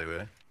carefully, will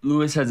you?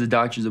 Lewis has a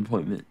doctor's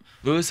appointment.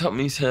 Lewis helped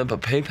me set up a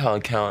PayPal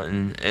account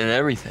and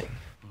everything.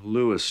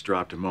 Lewis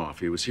dropped him off.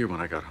 He was here when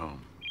I got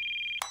home.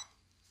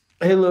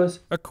 Hey, Lewis.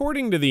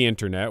 According to the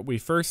internet, we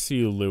first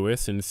see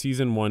Lewis in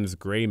Season 1's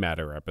Gray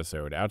Matter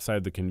episode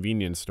outside the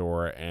convenience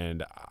store,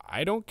 and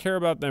I don't care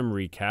about them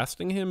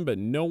recasting him, but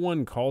no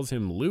one calls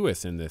him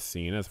Lewis in this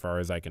scene as far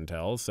as I can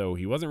tell, so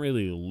he wasn't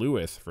really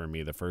Lewis for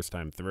me the first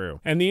time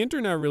through. And the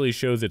internet really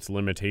shows its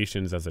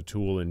limitations as a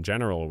tool in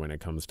general when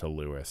it comes to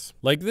Lewis.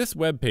 Like this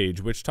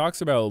webpage, which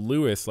talks about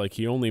Lewis like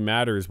he only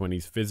matters when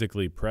he's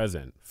physically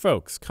present.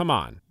 Folks, come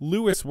on.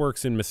 Lewis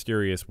works in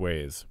mysterious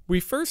ways. We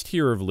first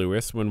hear of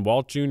Lewis when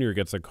Walt Jr.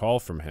 gets a call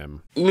from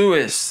him.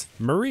 Lewis.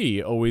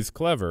 Marie, always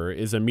clever,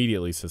 is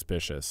immediately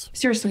suspicious.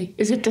 Seriously,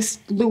 is it this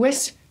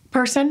Lewis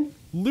person?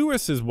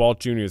 Lewis is Walt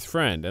Jr.'s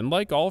friend, and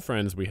like all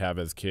friends we have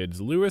as kids,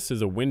 Lewis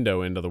is a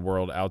window into the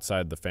world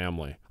outside the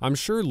family. I'm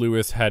sure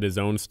Lewis had his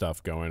own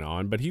stuff going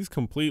on, but he's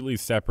completely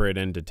separate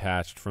and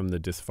detached from the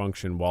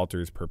dysfunction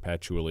Walter's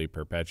perpetually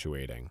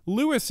perpetuating.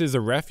 Lewis is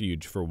a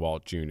refuge for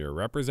Walt Jr.,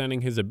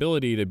 representing his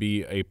ability to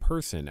be a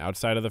person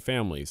outside of the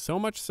family, so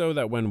much so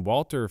that when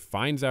Walter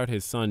finds out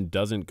his son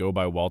doesn't go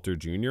by Walter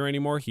Jr.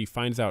 anymore, he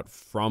finds out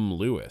from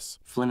Lewis.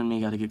 Flynn and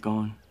me gotta get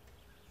going.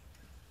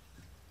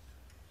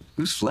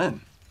 Who's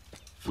Flynn?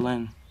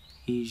 Flynn,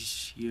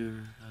 he's your,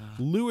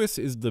 Lewis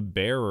is the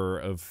bearer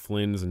of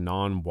Flynn's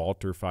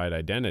non-Walter-fied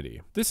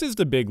identity. This is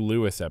the big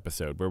Lewis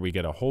episode where we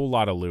get a whole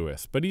lot of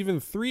Lewis, but even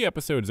 3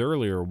 episodes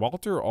earlier,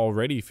 Walter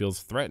already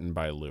feels threatened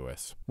by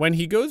Lewis. When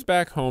he goes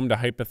back home to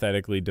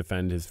hypothetically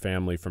defend his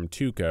family from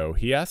Tuco,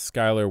 he asks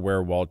Skyler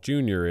where Walt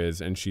Jr. is,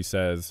 and she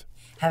says,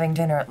 "Having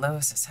dinner at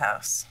Lewis's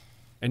house."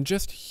 And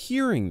just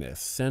hearing this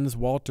sends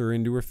Walter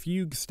into a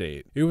fugue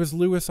state. It was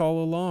Lewis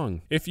all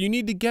along. If you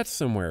need to get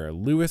somewhere,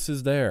 Lewis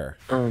is there.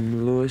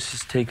 Lewis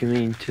is taking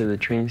me to the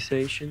train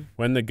station.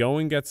 When the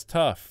going gets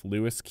tough,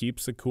 Lewis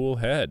keeps a cool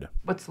head.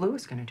 What's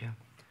Lewis gonna do?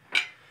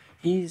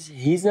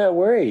 He's not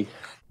worried.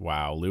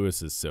 Wow,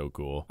 Lewis is so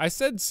cool. I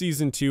said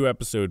Season 2,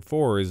 Episode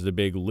 4 is the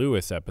big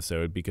Lewis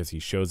episode because he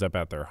shows up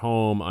at their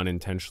home,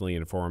 unintentionally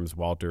informs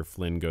Walter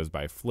Flynn goes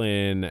by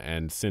Flynn,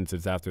 and since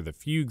it's after the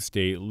fugue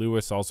state,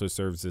 Lewis also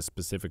serves this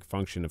specific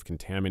function of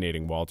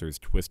contaminating Walter's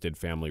twisted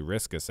family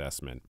risk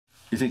assessment.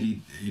 You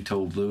think he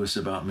told Lewis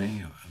about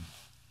me?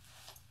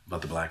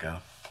 About the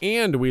blackout?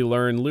 And we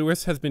learn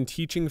Lewis has been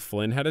teaching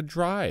Flynn how to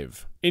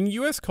drive. In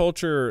US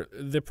culture,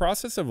 the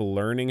process of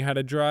learning how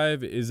to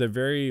drive is a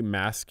very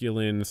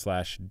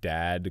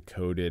masculine/dad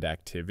coded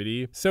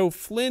activity. So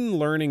Flynn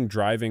learning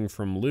driving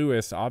from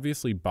Lewis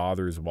obviously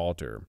bothers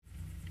Walter.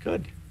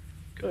 Good,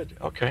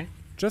 okay.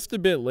 Just a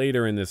bit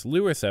later in this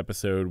Lewis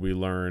episode, we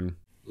learn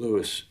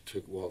Lewis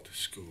took Walt to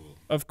school.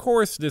 Of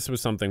course, this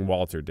was something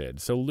Walter did,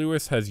 so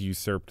Lewis has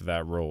usurped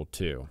that role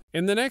too.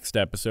 In the next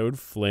episode,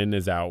 Flynn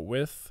is out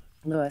with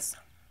Lewis.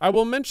 I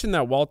will mention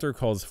that Walter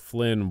calls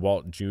Flynn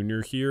Walt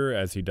Jr. here,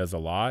 as he does a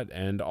lot,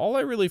 and all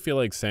I really feel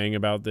like saying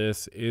about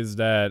this is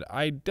that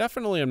I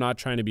definitely am not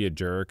trying to be a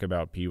jerk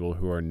about people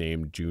who are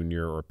named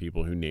Junior or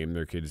people who name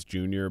their kids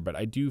Junior, but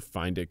I do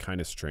find it kind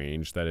of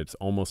strange that it's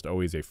almost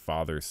always a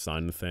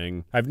father-son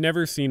thing. I've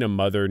never seen a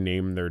mother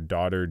name their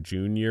daughter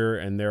Junior,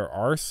 and there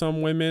are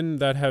some women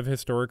that have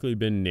historically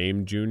been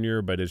named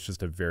Junior, but it's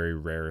just a very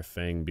rare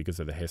thing because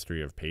of the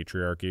history of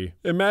patriarchy.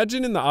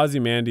 Imagine in the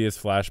Ozymandias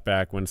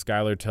flashback when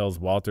Skyler tells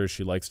Walter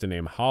she likes to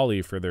name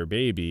Holly for their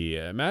baby.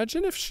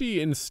 Imagine if she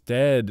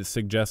instead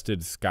suggested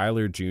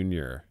Skyler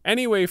Jr.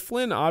 Anyway,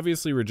 Flynn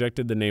obviously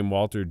rejected the name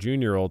Walter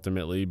Jr.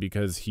 ultimately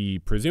because he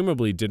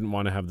presumably didn't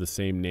want to have the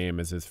same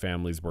name as his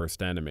family's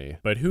worst enemy.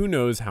 But who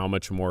knows how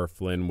much more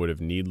Flynn would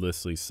have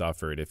needlessly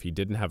suffered if he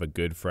didn't have a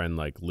good friend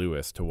like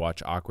Lewis to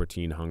watch Aqua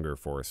Teen Hunger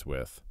Force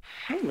with.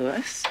 Hi,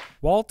 Lewis.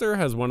 Walter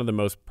has one of the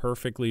most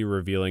perfectly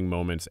revealing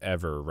moments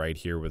ever right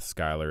here with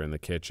Skyler in the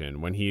kitchen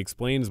when he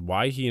explains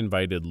why he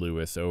invited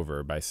Lewis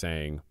over by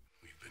saying,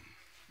 "We've been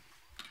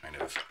kind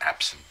of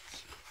absent,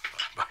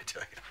 I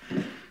tell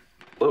you.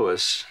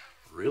 Lewis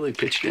really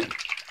pitched in."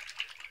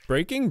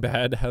 Breaking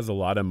Bad has a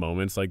lot of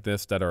moments like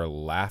this that are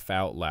laugh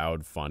out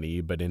loud funny,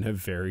 but in a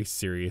very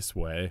serious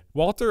way.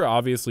 Walter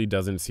obviously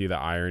doesn't see the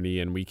irony,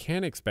 and we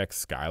can't expect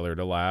Skyler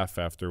to laugh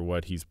after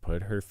what he's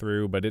put her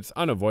through, but it's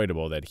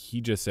unavoidable that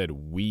he just said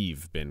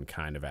we've been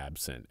kind of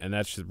absent, and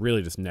that's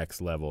really just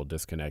next level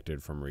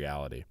disconnected from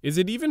reality. Is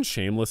it even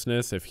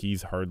shamelessness if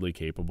he's hardly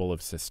capable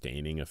of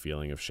sustaining a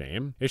feeling of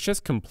shame? It's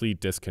just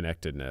complete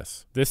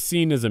disconnectedness. This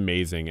scene is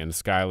amazing, and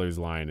Skyler's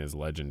line is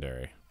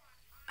legendary.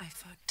 I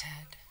fucked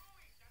Ted.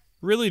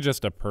 Really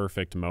just a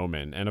perfect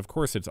moment, and of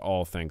course it's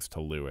all thanks to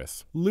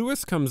Lewis.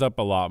 Lewis comes up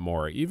a lot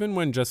more, even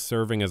when just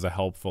serving as a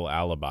helpful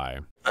alibi.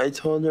 I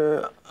told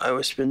her I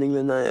was spending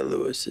the night at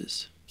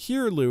Lewis's.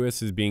 Here,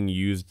 Lewis is being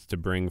used to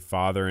bring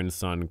father and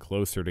son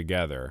closer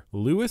together.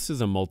 Lewis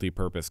is a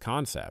multi-purpose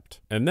concept.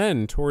 And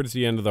then, towards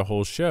the end of the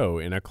whole show,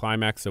 in a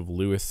climax of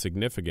Lewis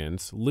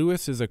significance,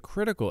 Lewis is a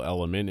critical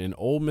element in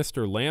old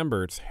Mr.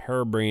 Lambert's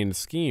harebrained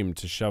scheme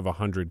to shove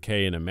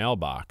 $100K in a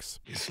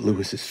mailbox. Is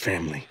Lewis's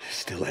family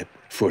still at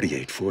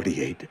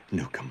 4848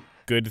 Newcomb?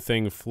 Good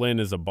thing Flynn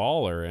is a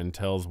baller and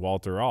tells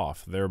Walter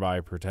off, thereby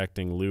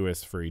protecting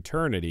Lewis for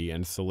eternity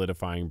and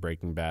solidifying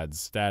Breaking Bad's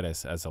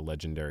status as a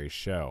legendary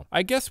show.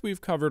 I guess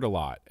we've covered a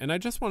lot, and I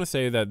just want to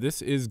say that this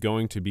is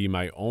going to be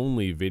my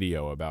only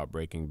video about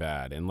Breaking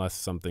Bad, unless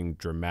something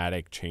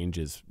dramatic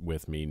changes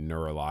with me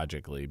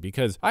neurologically,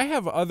 because I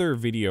have other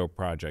video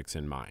projects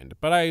in mind,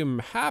 but I am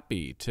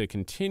happy to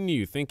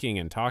continue thinking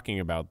and talking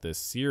about this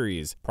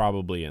series,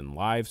 probably in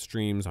live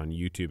streams on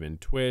YouTube and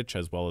Twitch,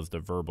 as well as the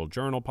Verbal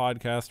Journal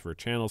podcast for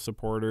channel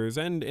supporters,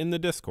 and in the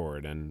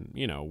Discord, and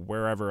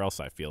wherever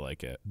else I feel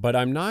like it. But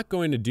I'm not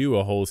going to do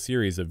a whole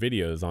series of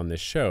videos on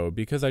this show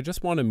because I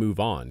just want to move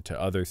on to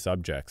other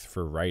subjects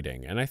for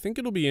writing, and I think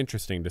it'll be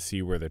interesting to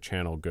see where the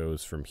channel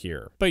goes from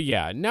here. But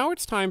yeah, now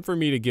it's time for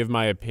me to give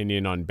my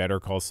opinion on Better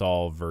Call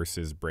Saul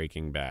versus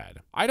Breaking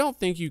Bad. I don't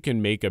think you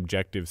can make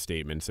objective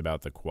statements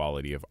about the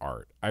quality of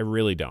art. I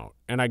really don't.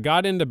 And I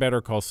got into Better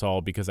Call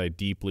Saul because I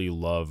deeply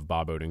love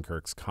Bob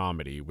Odenkirk's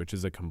comedy, which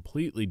is a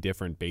completely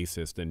different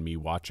basis than me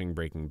watching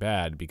Breaking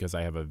Bad because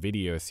I have a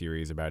video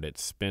series about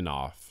its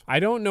spin-off. I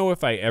don't know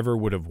if I ever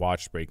would have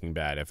watched Breaking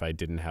Bad if I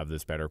didn't have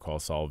this Better Call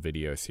Saul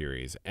video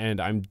series, and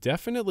I'm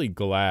definitely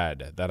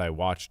glad that I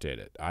watched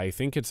it. I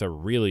think it's a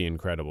really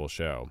incredible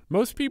show.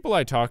 Most people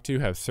I talk to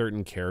have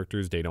certain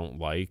characters they don't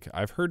like.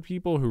 I've heard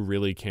people who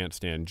really can't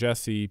stand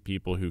Jesse,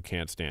 people who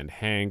can't stand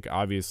Hank.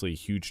 Obviously,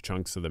 huge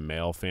chunks of the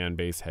male fan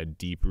base had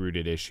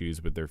deep-rooted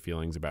issues with their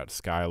feelings about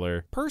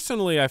Skyler.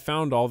 Personally, I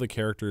found all the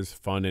characters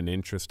fun and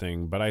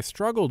interesting, but I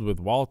struggled with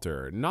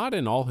Walter, not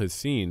in all his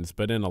scenes,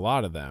 but in a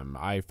lot of them.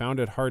 I found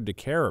it hard to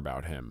care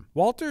about him.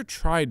 Walter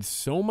tried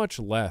so much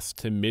less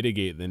to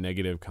mitigate the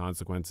negative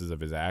consequences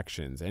of his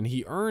actions, and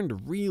he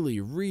earned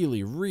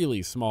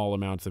really small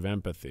amounts of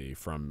empathy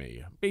from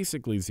me.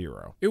 Basically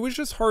zero. It was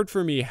just hard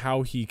for me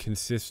how he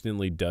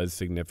consistently does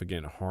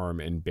significant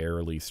harm and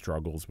barely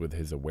struggles with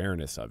his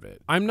awareness of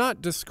it. I'm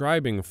not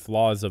describing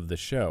flaws of the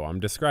show, I'm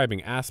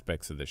describing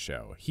aspects of the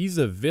show. He's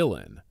a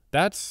villain.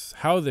 That's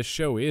how the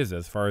show is,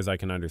 as far as I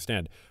can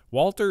understand.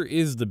 Walter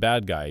is the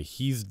bad guy,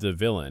 he's the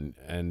villain,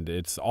 and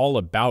it's all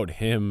about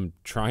him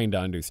trying to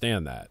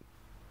understand that.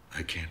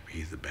 I can't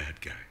be the bad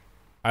guy.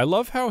 I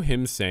love how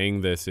him saying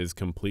this is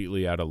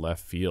completely out of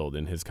left field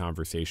in his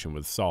conversation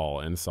with Saul,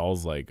 and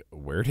Saul's like,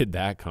 where did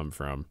that come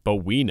from? But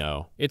we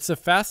know. It's a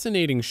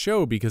fascinating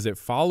show because it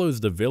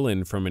follows the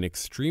villain from an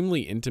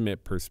extremely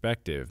intimate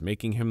perspective,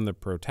 making him the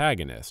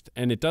protagonist,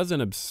 and it does an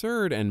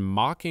absurd and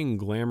mocking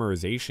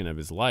glamorization of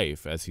his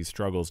life as he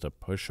struggles to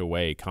push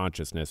away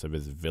consciousness of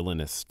his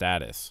villainous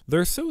status.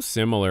 They're so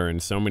similar in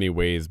so many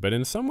ways, but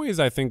in some ways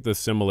I think the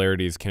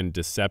similarities can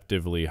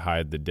deceptively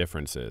hide the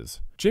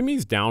differences.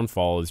 Jimmy's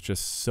downfall is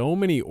just so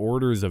many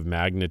orders of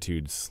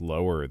magnitude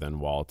slower than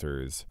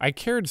Walter's. I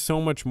cared so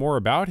much more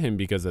about him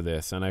because of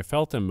this, and I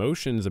felt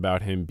emotions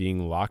about him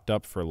being locked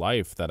up for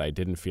life that I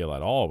didn't feel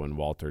at all when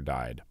Walter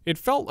died. It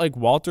felt like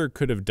Walter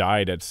could have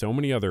died at so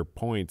many other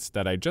points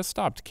that I just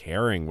stopped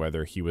caring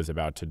whether he was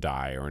about to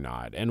die or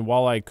not. And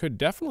while I could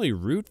definitely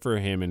root for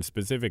him in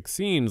specific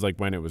scenes, like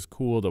when it was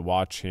cool to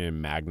watch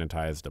him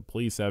magnetize the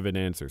police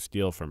evidence or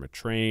steal from a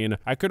train,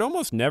 I could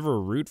almost never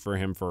root for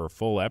him for a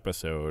full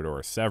episode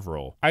or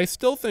several. I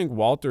still think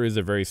Walter is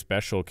a very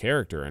special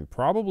character and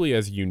probably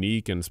as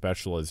unique and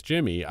special as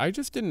Jimmy. I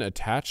just didn't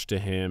attach to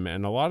him,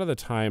 and a lot of the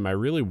time I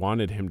really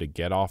wanted him to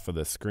get off of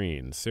the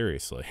screen,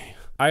 seriously.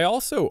 I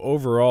also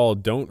overall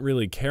don't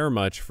really care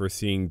much for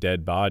seeing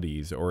dead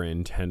bodies or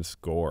intense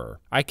gore.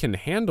 I can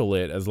handle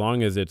it as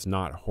long as it's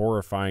not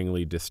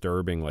horrifyingly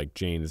disturbing like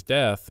Jane's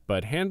death,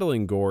 but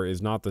handling gore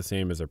is not the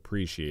same as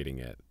appreciating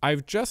it.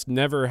 I've just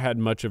never had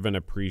much of an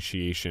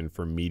appreciation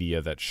for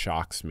media that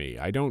shocks me.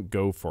 I don't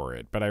go for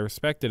it, but I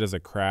respect it as a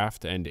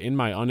craft, and in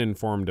my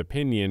uninformed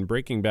opinion,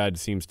 Breaking Bad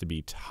seems to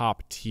be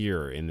top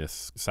tier in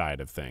this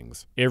side of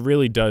things. It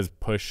really does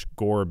push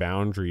gore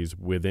boundaries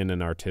within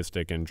an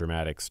artistic and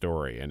dramatic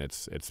story, and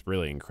it's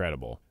really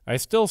incredible. I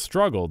still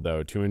struggled,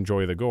 though, to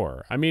enjoy the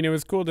gore. I mean, it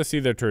was cool to see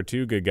the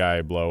Tortuga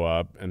guy blow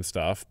up and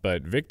stuff,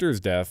 but Victor's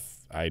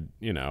death, I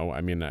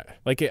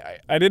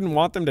didn't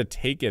want them to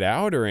take it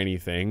out or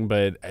anything,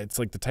 but it's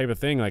like the type of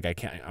thing, like,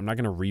 I'm not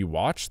going to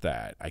rewatch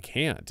that. I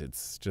can't.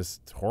 It's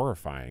just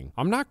horrifying.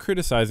 I'm not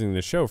criticizing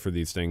the show for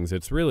these things.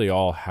 It's really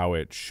all how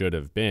it should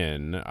have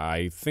been.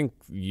 I think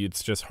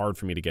it's just hard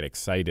for me to get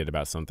excited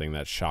about something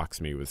that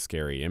shocks me with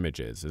scary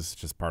images. It's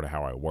just part of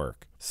how I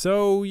work.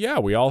 So yeah,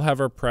 we all have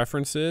our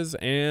preferences,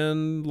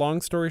 and long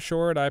story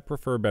short, I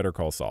prefer Better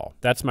Call Saul.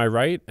 That's my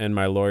right, and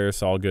my lawyer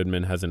Saul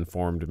Goodman has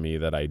informed me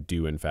that I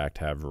do in fact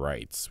have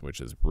rights,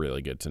 which is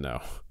really good to know.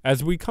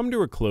 As we come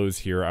to a close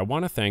here, I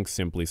want to thank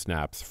Simply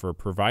Snaps for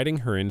providing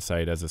her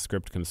insight as a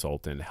script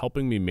consultant,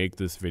 helping me make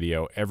this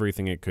video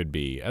everything it could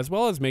be, as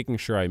well as making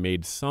sure I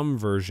made some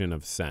version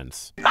of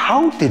sense.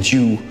 How did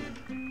you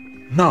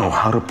know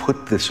how to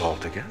put this all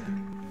together?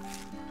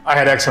 I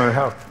had excellent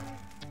help.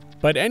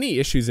 But any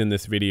issues in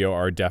this video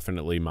are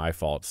definitely my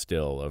fault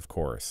still, of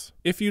course.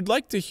 If you'd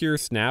like to hear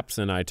Snaps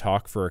and I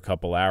talk for a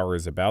couple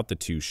hours about the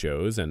two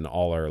shows and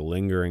all our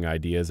lingering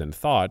ideas and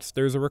thoughts,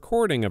 there's a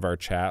recording of our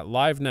chat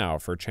live now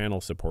for channel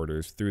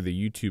supporters through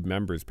the YouTube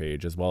members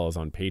page as well as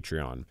on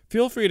Patreon.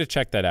 Feel free to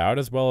check that out,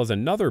 as well as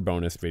another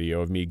bonus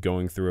video of me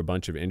going through a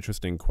bunch of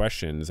interesting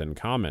questions and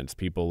comments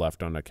people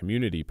left on a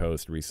community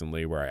post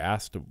recently where I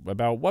asked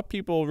about what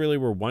people really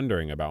were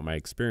wondering about my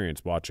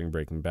experience watching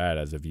Breaking Bad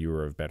as a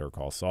viewer of Better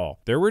Call Saul.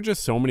 There were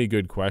just so many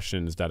good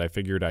questions that I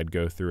figured I'd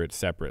go through it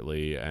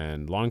separately,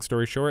 and long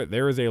story short,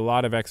 there is a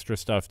lot of extra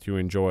stuff to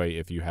enjoy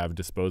if you have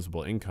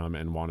disposable income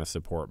and want to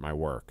support my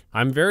work.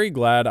 I'm very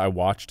glad I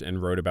watched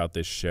and wrote about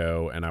this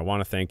show, and I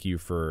want to thank you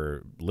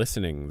for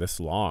listening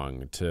this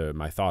long to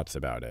my thoughts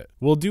about it.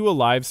 We'll do a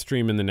live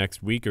stream in the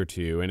next week or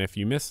two, and if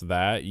you missed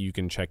that, you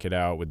can check it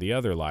out with the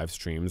other live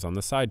streams on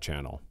the side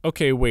channel.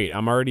 Okay, wait,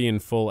 I'm already in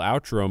full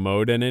outro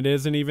mode, and it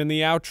isn't even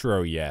the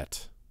outro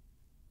yet.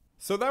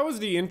 So that was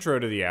the intro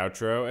to the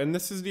outro, and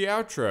this is the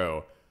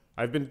outro.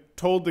 I've been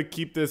told to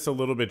keep this a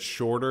little bit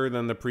shorter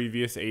than the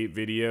previous 8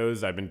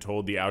 videos. I've been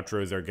told the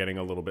outros are getting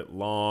a little bit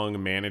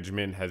long.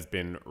 Management has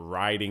been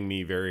riding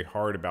me very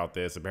hard about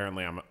this.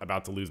 Apparently I'm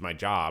about to lose my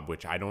job,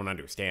 which I don't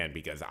understand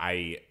because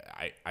I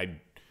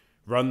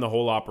run the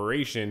whole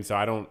operation, so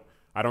I don't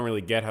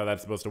really get how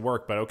that's supposed to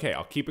work, but okay,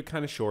 I'll keep it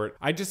kind of short.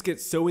 I just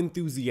get so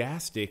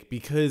enthusiastic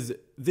because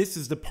this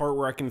is the part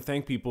where I can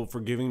thank people for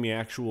giving me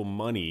actual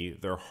money,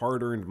 their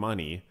hard-earned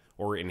money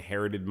or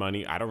inherited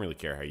money. I don't really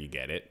care how you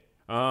get it.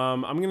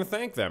 I'm going to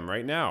thank them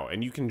right now,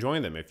 and you can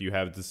join them if you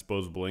have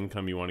disposable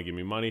income, you want to give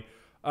me money.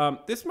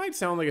 This might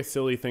sound like a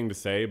silly thing to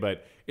say,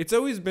 but it's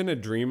always been a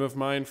dream of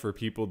mine for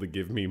people to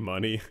give me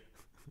money.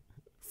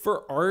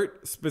 For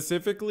art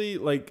specifically,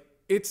 like,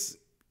 it's...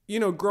 You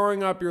know,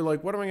 growing up, you're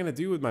like, what am I going to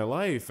do with my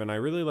life? And I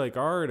really like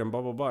art and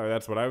blah, blah, blah.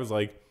 That's what I was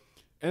like.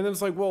 And then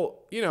it's like,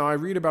 well, you know, I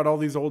read about all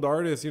these old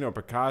artists, you know,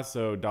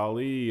 Picasso,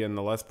 Dali, and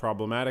the less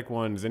problematic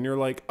ones. And you're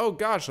like, oh,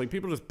 gosh, like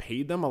people just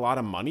paid them a lot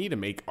of money to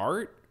make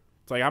art.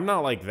 It's like, I'm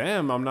not like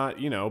them. I'm not,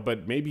 you know,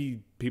 but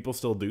maybe people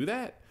still do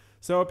that.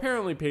 So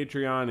apparently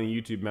Patreon and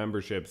YouTube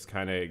memberships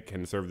kind of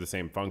can serve the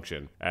same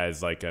function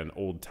as like an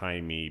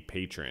old-timey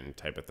patron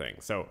type of thing.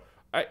 So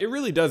it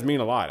really does mean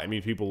a lot. I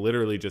mean, people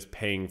literally just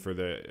paying for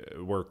the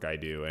work I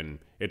do, and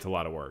it's a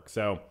lot of work.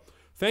 So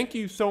thank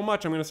you so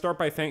much. I'm going to start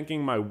by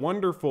thanking my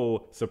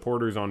wonderful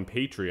supporters on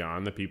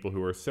Patreon, the people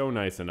who are so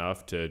nice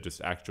enough to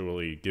just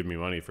actually give me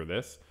money for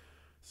this.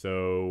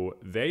 So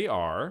they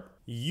are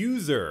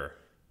User,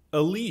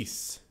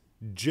 Elise,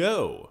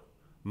 Joe,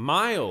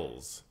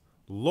 Miles,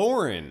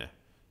 Lauren,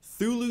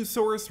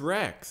 Thulusaurus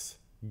Rex,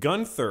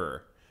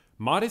 Gunther,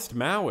 Modest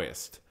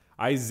Maoist,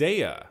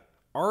 Isaiah,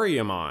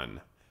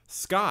 Ariamon,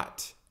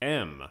 Scott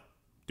M,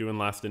 doing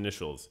last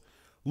initials,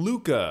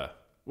 Luca.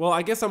 Well,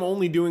 I guess I'm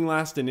only doing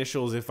last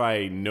initials if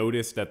I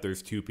notice that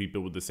there's 2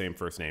 people with the same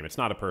first name. It's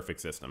not a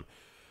perfect system.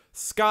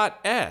 Scott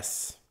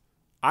S,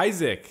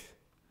 Isaac,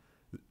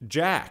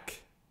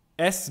 Jack,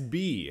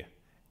 SB,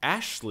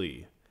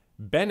 Ashley,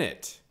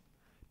 Bennett,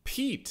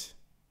 Pete,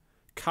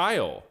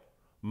 Kyle,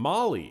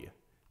 Molly,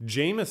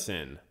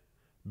 Jameson,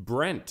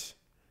 Brent,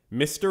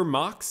 Mr.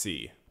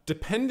 Moxie,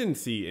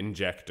 Dependency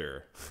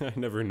Injector. I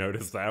never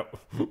noticed that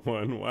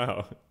one.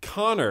 Wow.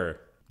 Connor,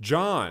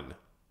 John,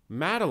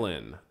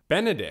 Madeline,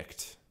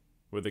 Benedict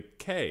with a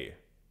K.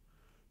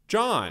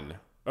 John.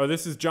 Oh,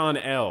 this is John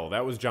L.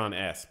 That was John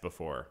S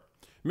before.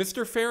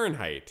 Mr.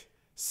 Fahrenheit,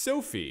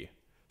 Sophie.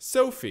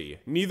 Sophie.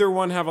 Neither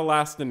one have a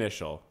last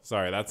initial.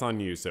 Sorry, that's on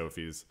you,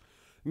 Sophies.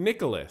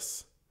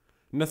 Nicholas,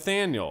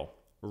 Nathaniel,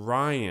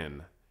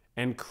 Ryan,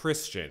 and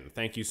Christian.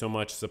 Thank you so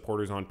much,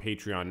 supporters on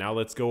Patreon. Now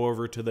let's go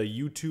over to the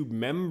YouTube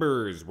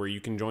members, where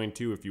you can join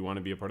too if you want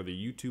to be a part of the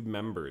YouTube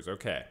members.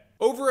 Okay.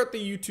 Over at the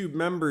YouTube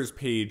members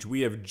page,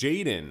 we have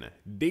Jaden,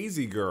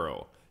 Daisy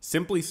Girl,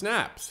 Simply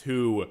Snaps,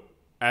 who,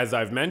 as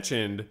I've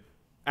mentioned,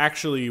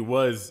 actually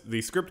was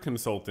the script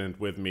consultant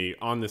with me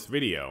on this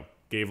video.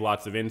 Gave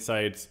lots of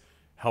insights,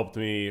 helped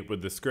me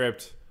with the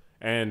script,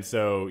 And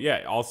so, yeah,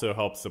 it also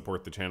helps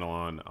support the channel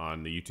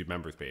on the YouTube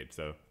members page.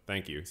 So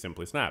thank you,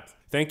 Simply Snaps.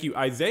 Thank you,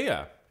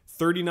 Isaiah.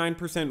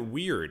 39%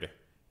 Weird.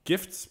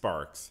 Gift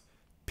Sparks.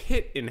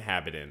 Pit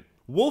Inhabitant.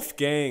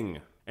 Wolfgang.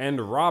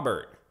 And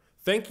Robert.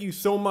 Thank you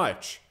so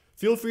much.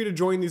 Feel free to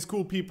join these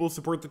cool people,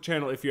 support the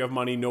channel if you have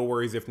money. No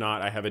worries if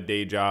not. I have a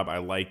day job. I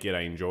like it.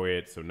 I enjoy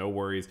it. So no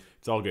worries.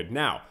 It's all good.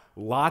 Now,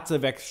 lots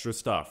of extra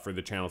stuff for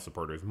the channel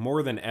supporters.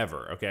 More than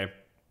ever, okay?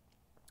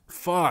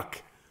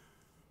 Fuck.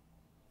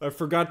 I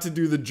forgot to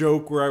do the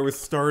joke where I was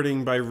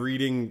starting by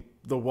reading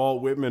the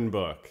Walt Whitman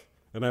book.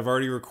 And I've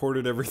already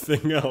recorded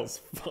everything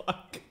else.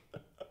 Fuck.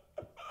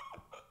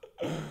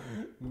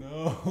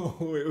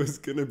 No, it was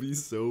gonna be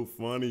so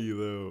funny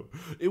though.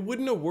 It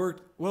wouldn't have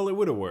worked. Well, it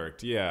would have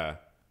worked. Yeah,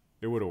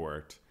 it would have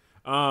worked.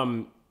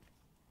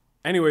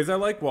 Anyways, I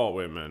like Walt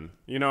Whitman.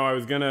 You know, I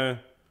was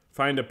gonna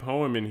find a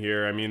poem in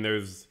here. I mean,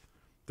 there's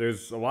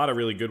a lot of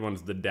really good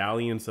ones. The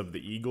Dalliance of the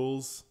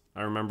Eagles.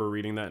 I remember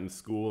reading that in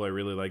school. I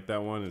really like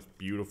that one. It's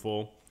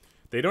beautiful.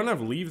 They don't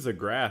have Leaves of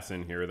Grass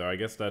in here, though. I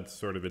guess that's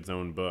sort of its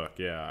own book.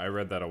 Yeah, I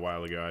read that a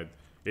while ago.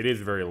 It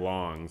is very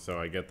long, so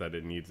I get that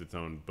it needs its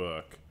own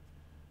book.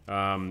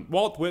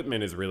 Walt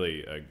Whitman is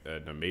really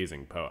an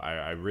amazing poet.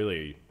 I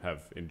really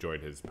have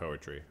enjoyed his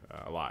poetry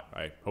a lot.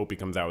 I hope he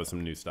comes out with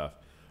some new stuff.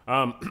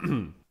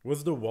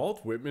 Was the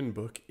Walt Whitman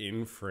book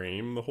in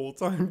frame the whole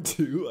time,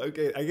 too?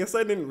 Okay, I guess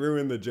I didn't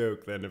ruin the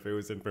joke then if it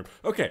was in frame.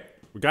 Okay.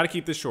 We got to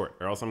keep this short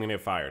or else I'm going to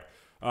get fired.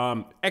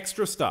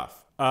 Extra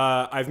stuff.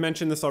 I've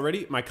mentioned this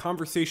already. My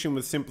conversation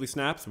with Simply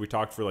Snaps. We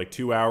talked for like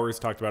 2 hours,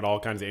 talked about all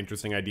kinds of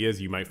interesting ideas.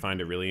 You might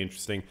find it really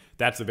interesting.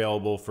 That's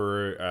available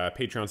for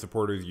Patreon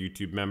supporters,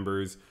 YouTube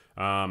members.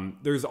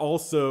 There's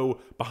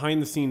also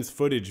behind the scenes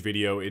footage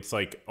video. It's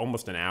like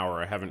almost an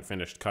hour. I haven't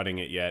finished cutting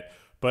it yet.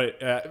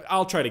 But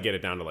I'll try to get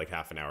it down to like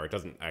half an hour. It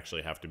doesn't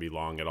actually have to be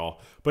long at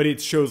all. But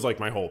it shows like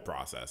my whole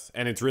process.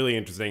 And it's really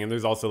interesting. And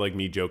there's also like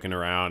me joking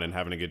around and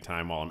having a good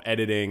time while I'm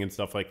editing and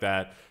stuff like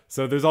that.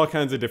 So there's all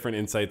kinds of different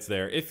insights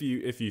there if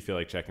you feel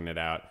like checking it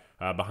out.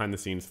 Behind the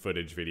scenes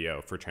footage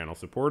video for channel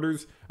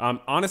supporters.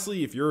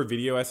 Honestly, if you're a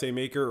video essay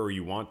maker or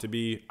you want to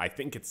be, I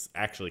think it's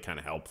actually kind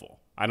of helpful.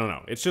 I don't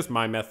know. It's just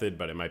my method,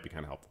 but it might be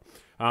kind of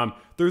helpful.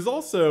 There's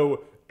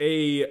also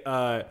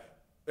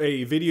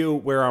a video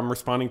where I'm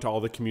responding to all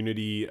the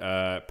community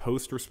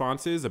post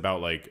responses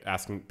about like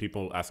asking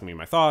me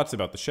my thoughts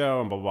about the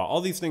show and blah, blah, blah. All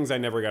these things I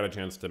never got a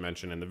chance to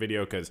mention in the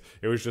video because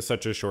it was just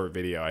such a short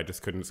video. I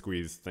just couldn't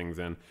squeeze things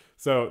in.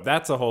 So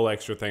that's a whole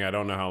extra thing. I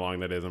don't know how long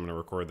that is. I'm going to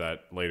record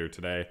that later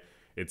today.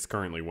 It's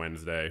currently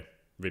Wednesday.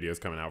 Video's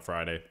coming out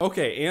Friday.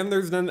 Okay, and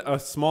there's then a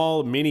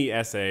small mini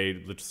essay,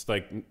 just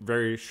like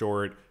very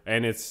short,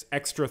 and it's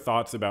extra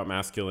thoughts about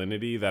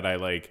masculinity that I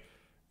like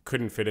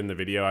couldn't fit in the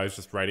video. I was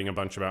just writing a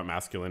bunch about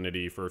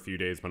masculinity for a few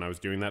days when I was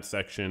doing that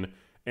section.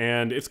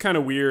 And it's kind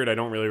of weird. I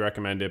don't really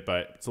recommend it,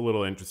 but it's a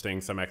little interesting.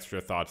 Some extra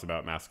thoughts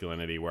about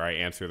masculinity where I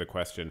answer the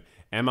question,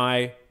 am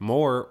I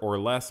more or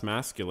less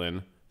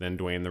masculine than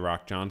Dwayne "The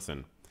Rock"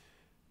 Johnson?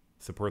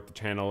 Support the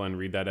channel and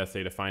read that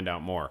essay to find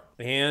out more.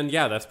 And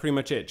yeah, that's pretty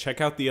much it.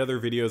 Check out the other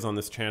videos on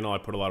this channel. I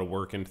put a lot of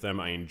work into them.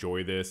 I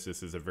enjoy this.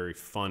 This is a very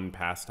fun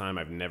pastime.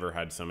 I've never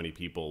had so many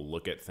people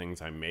look at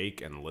things I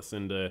make and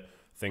listen to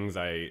things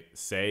I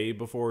say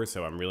before,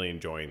 so I'm really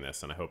enjoying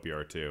this, and I hope you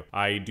are too.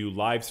 I do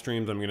live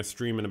streams. I'm going to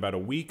stream in about a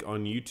week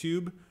on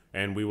YouTube,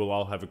 and we will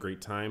all have a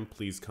great time.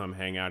 Please come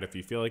hang out if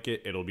you feel like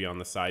it. It'll be on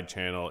the side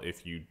channel.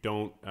 If you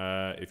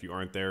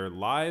aren't there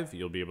live,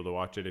 you'll be able to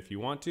watch it if you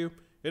want to.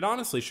 It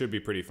honestly should be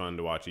pretty fun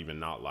to watch even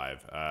not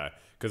live,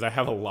 because I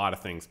have a lot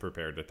of things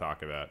prepared to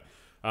talk about.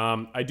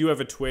 I do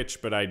have a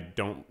Twitch, but I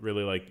don't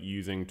really like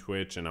using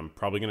Twitch, and I'm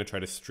probably going to try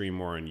to stream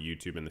more on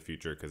YouTube in the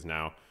future, because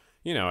now,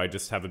 you know, I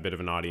just have a bit of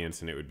an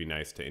audience, and it would be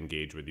nice to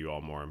engage with you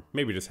all more.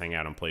 Maybe just hang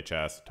out and play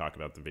chess, talk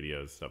about the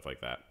videos, stuff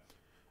like that.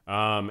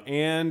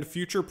 And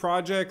future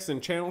projects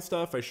and channel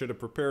stuff, I should have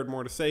prepared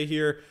more to say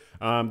here.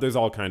 There's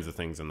all kinds of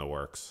things in the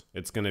works.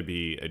 It's going to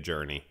be a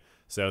journey.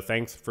 So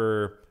thanks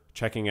for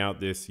checking out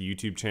this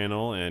YouTube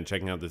channel and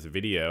checking out this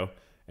video.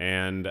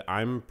 And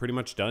I'm pretty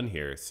much done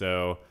here.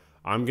 So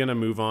I'm going to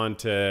move on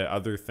to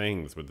other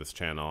things with this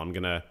channel. I'm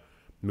going to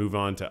move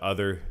on to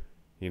other,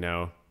 you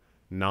know,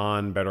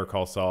 non-Better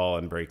Call Saul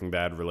and Breaking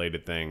Bad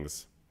related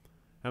things.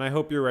 And I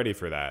hope you're ready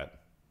for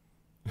that.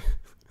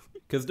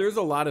 Because there's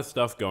a lot of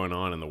stuff going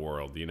on in the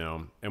world, you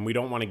know, and we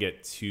don't want to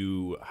get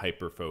too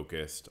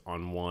hyper-focused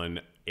on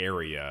one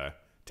area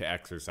to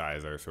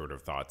exercise our sort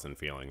of thoughts and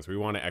feelings. We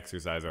want to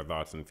exercise our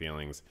thoughts and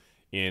feelings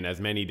in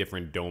as many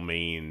different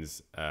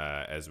domains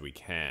as we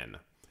can.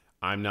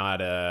 I'm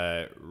not,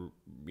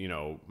 you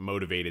know,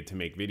 motivated to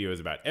make videos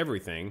about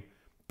everything,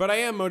 but I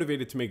am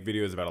motivated to make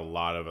videos about a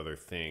lot of other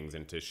things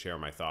and to share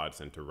my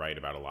thoughts and to write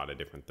about a lot of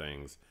different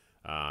things.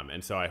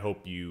 And so I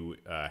hope you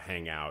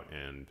hang out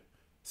and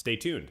stay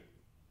tuned.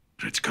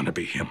 It's gonna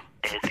be him.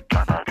 It's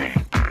gonna be